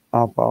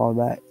 I'll follow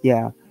that.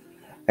 Yeah.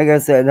 Like I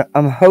said,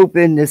 I'm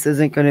hoping this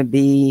isn't going to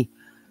be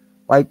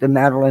like the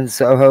Madeline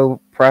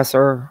Soho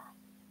presser,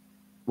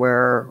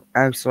 where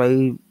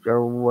actually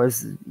there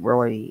was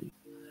really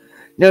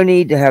no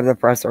need to have the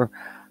presser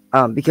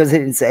because they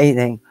didn't say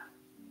anything.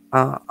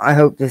 I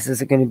hope this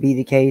isn't going to be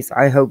the case.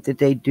 I hope that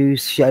they do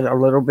shed a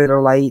little bit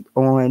of light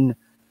on,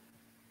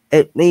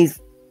 at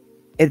least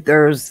if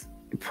there's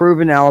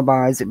proven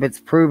alibis, if it's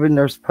proven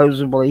there's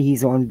supposedly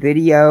he's on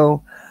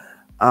video,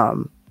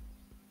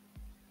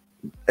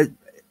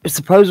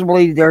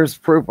 supposedly there's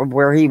proof of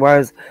where he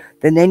was,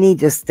 then they need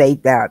to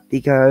state that,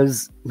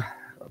 because,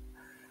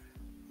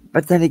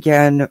 but then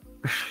again,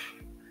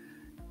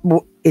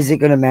 is it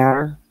going to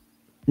matter?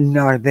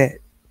 Not a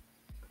bit.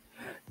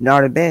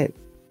 Not a bit.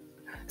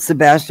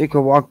 Sebastian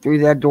could walk through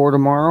that door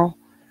tomorrow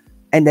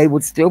and they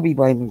would still be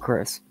blaming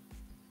Chris.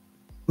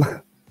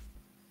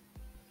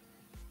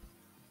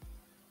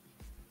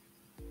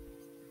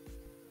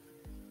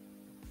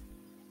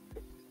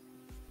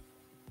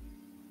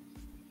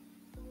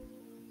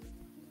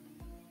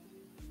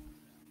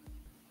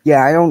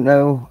 Yeah, I don't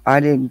know. I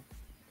didn't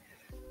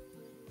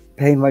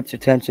pay much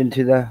attention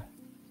to the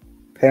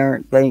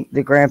parent thing,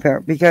 the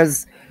grandparent,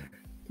 because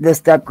the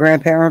step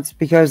grandparents,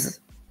 because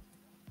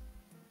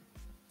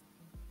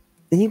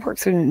he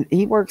works in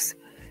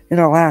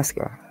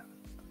Alaska.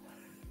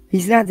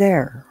 He's not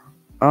there.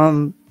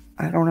 I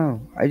don't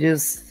know.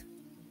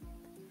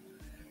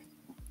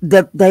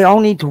 They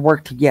all need to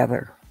work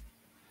together.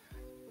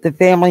 The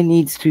family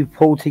needs to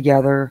pull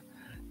together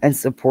and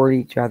support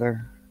each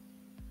other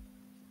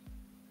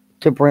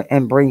to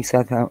bring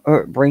Seth home,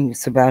 or bring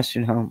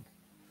Sebastian home.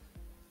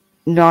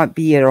 Not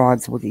be at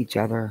odds with each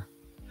other.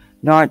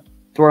 Not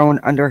throwing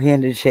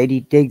underhanded, shady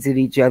digs at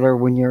each other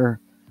when you're,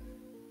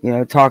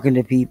 talking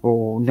to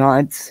people.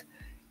 Not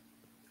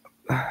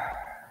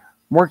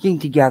working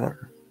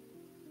together.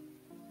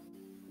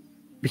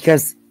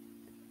 Because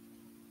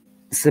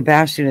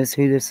Sebastian is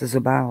who this is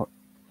about.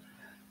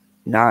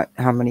 Not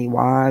how many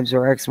wives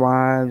or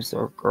ex-wives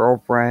or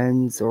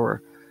girlfriends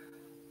or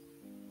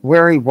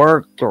where he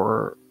worked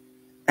or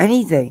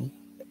anything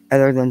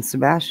other than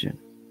Sebastian.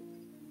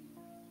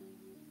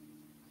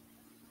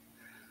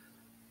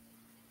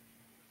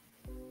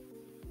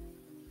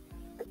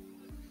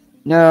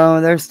 No,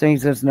 there's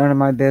things that's none of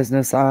my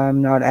business.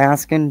 I'm not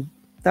asking.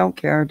 Don't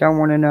care. Don't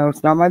want to know.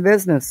 It's not my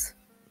business.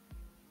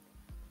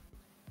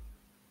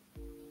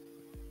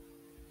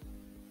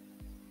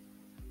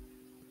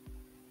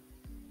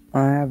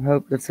 I have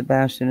hope that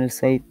Sebastian is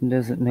safe and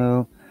doesn't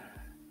know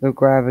the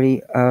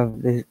gravity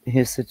of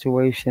his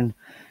situation.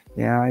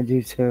 Yeah, I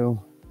do too.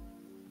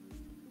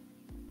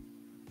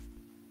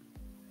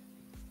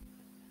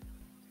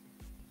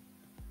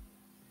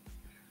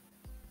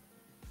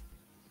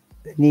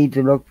 They need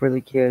to look for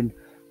the kid.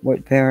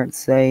 What parents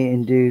say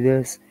and do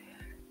this.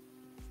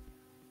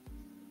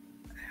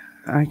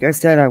 Like I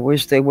said, I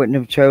wish they wouldn't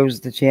have chose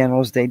the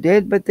channels they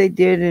did, but they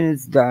did and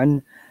it's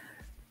done.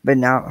 But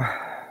now,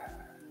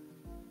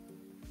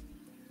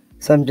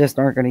 some just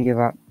aren't going to give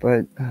up.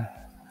 But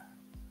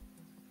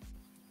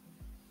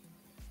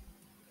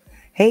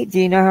hey,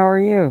 Gina, how are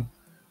you?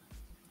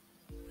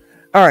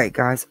 All right,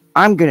 guys,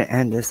 I'm going to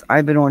end this.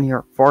 I've been on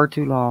here far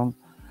too long,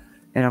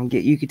 and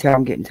you can tell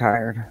I'm getting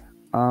tired.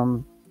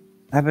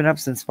 I've been up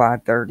since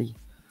 5:30.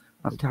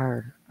 I'm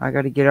tired. I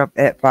got to get up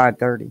at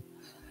 5:30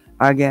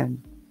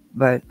 again.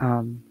 But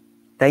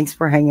thanks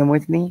for hanging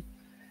with me.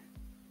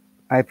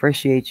 I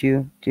appreciate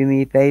you. Do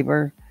me a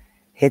favor,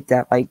 hit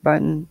that like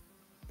button,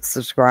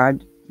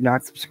 subscribe,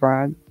 not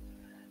subscribe.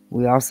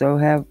 We also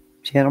have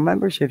channel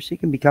memberships. You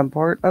can become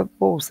part of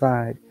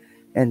Poolside,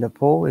 and the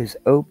pool is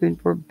open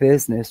for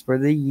business for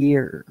the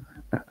year.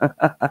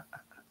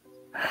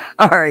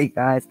 All right,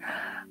 guys.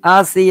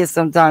 I'll see you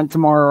sometime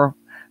tomorrow.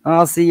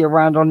 I'll see you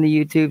around on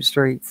the YouTube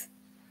streets.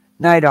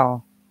 Night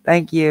all.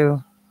 Thank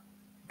you.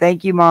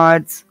 Thank you,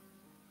 mods.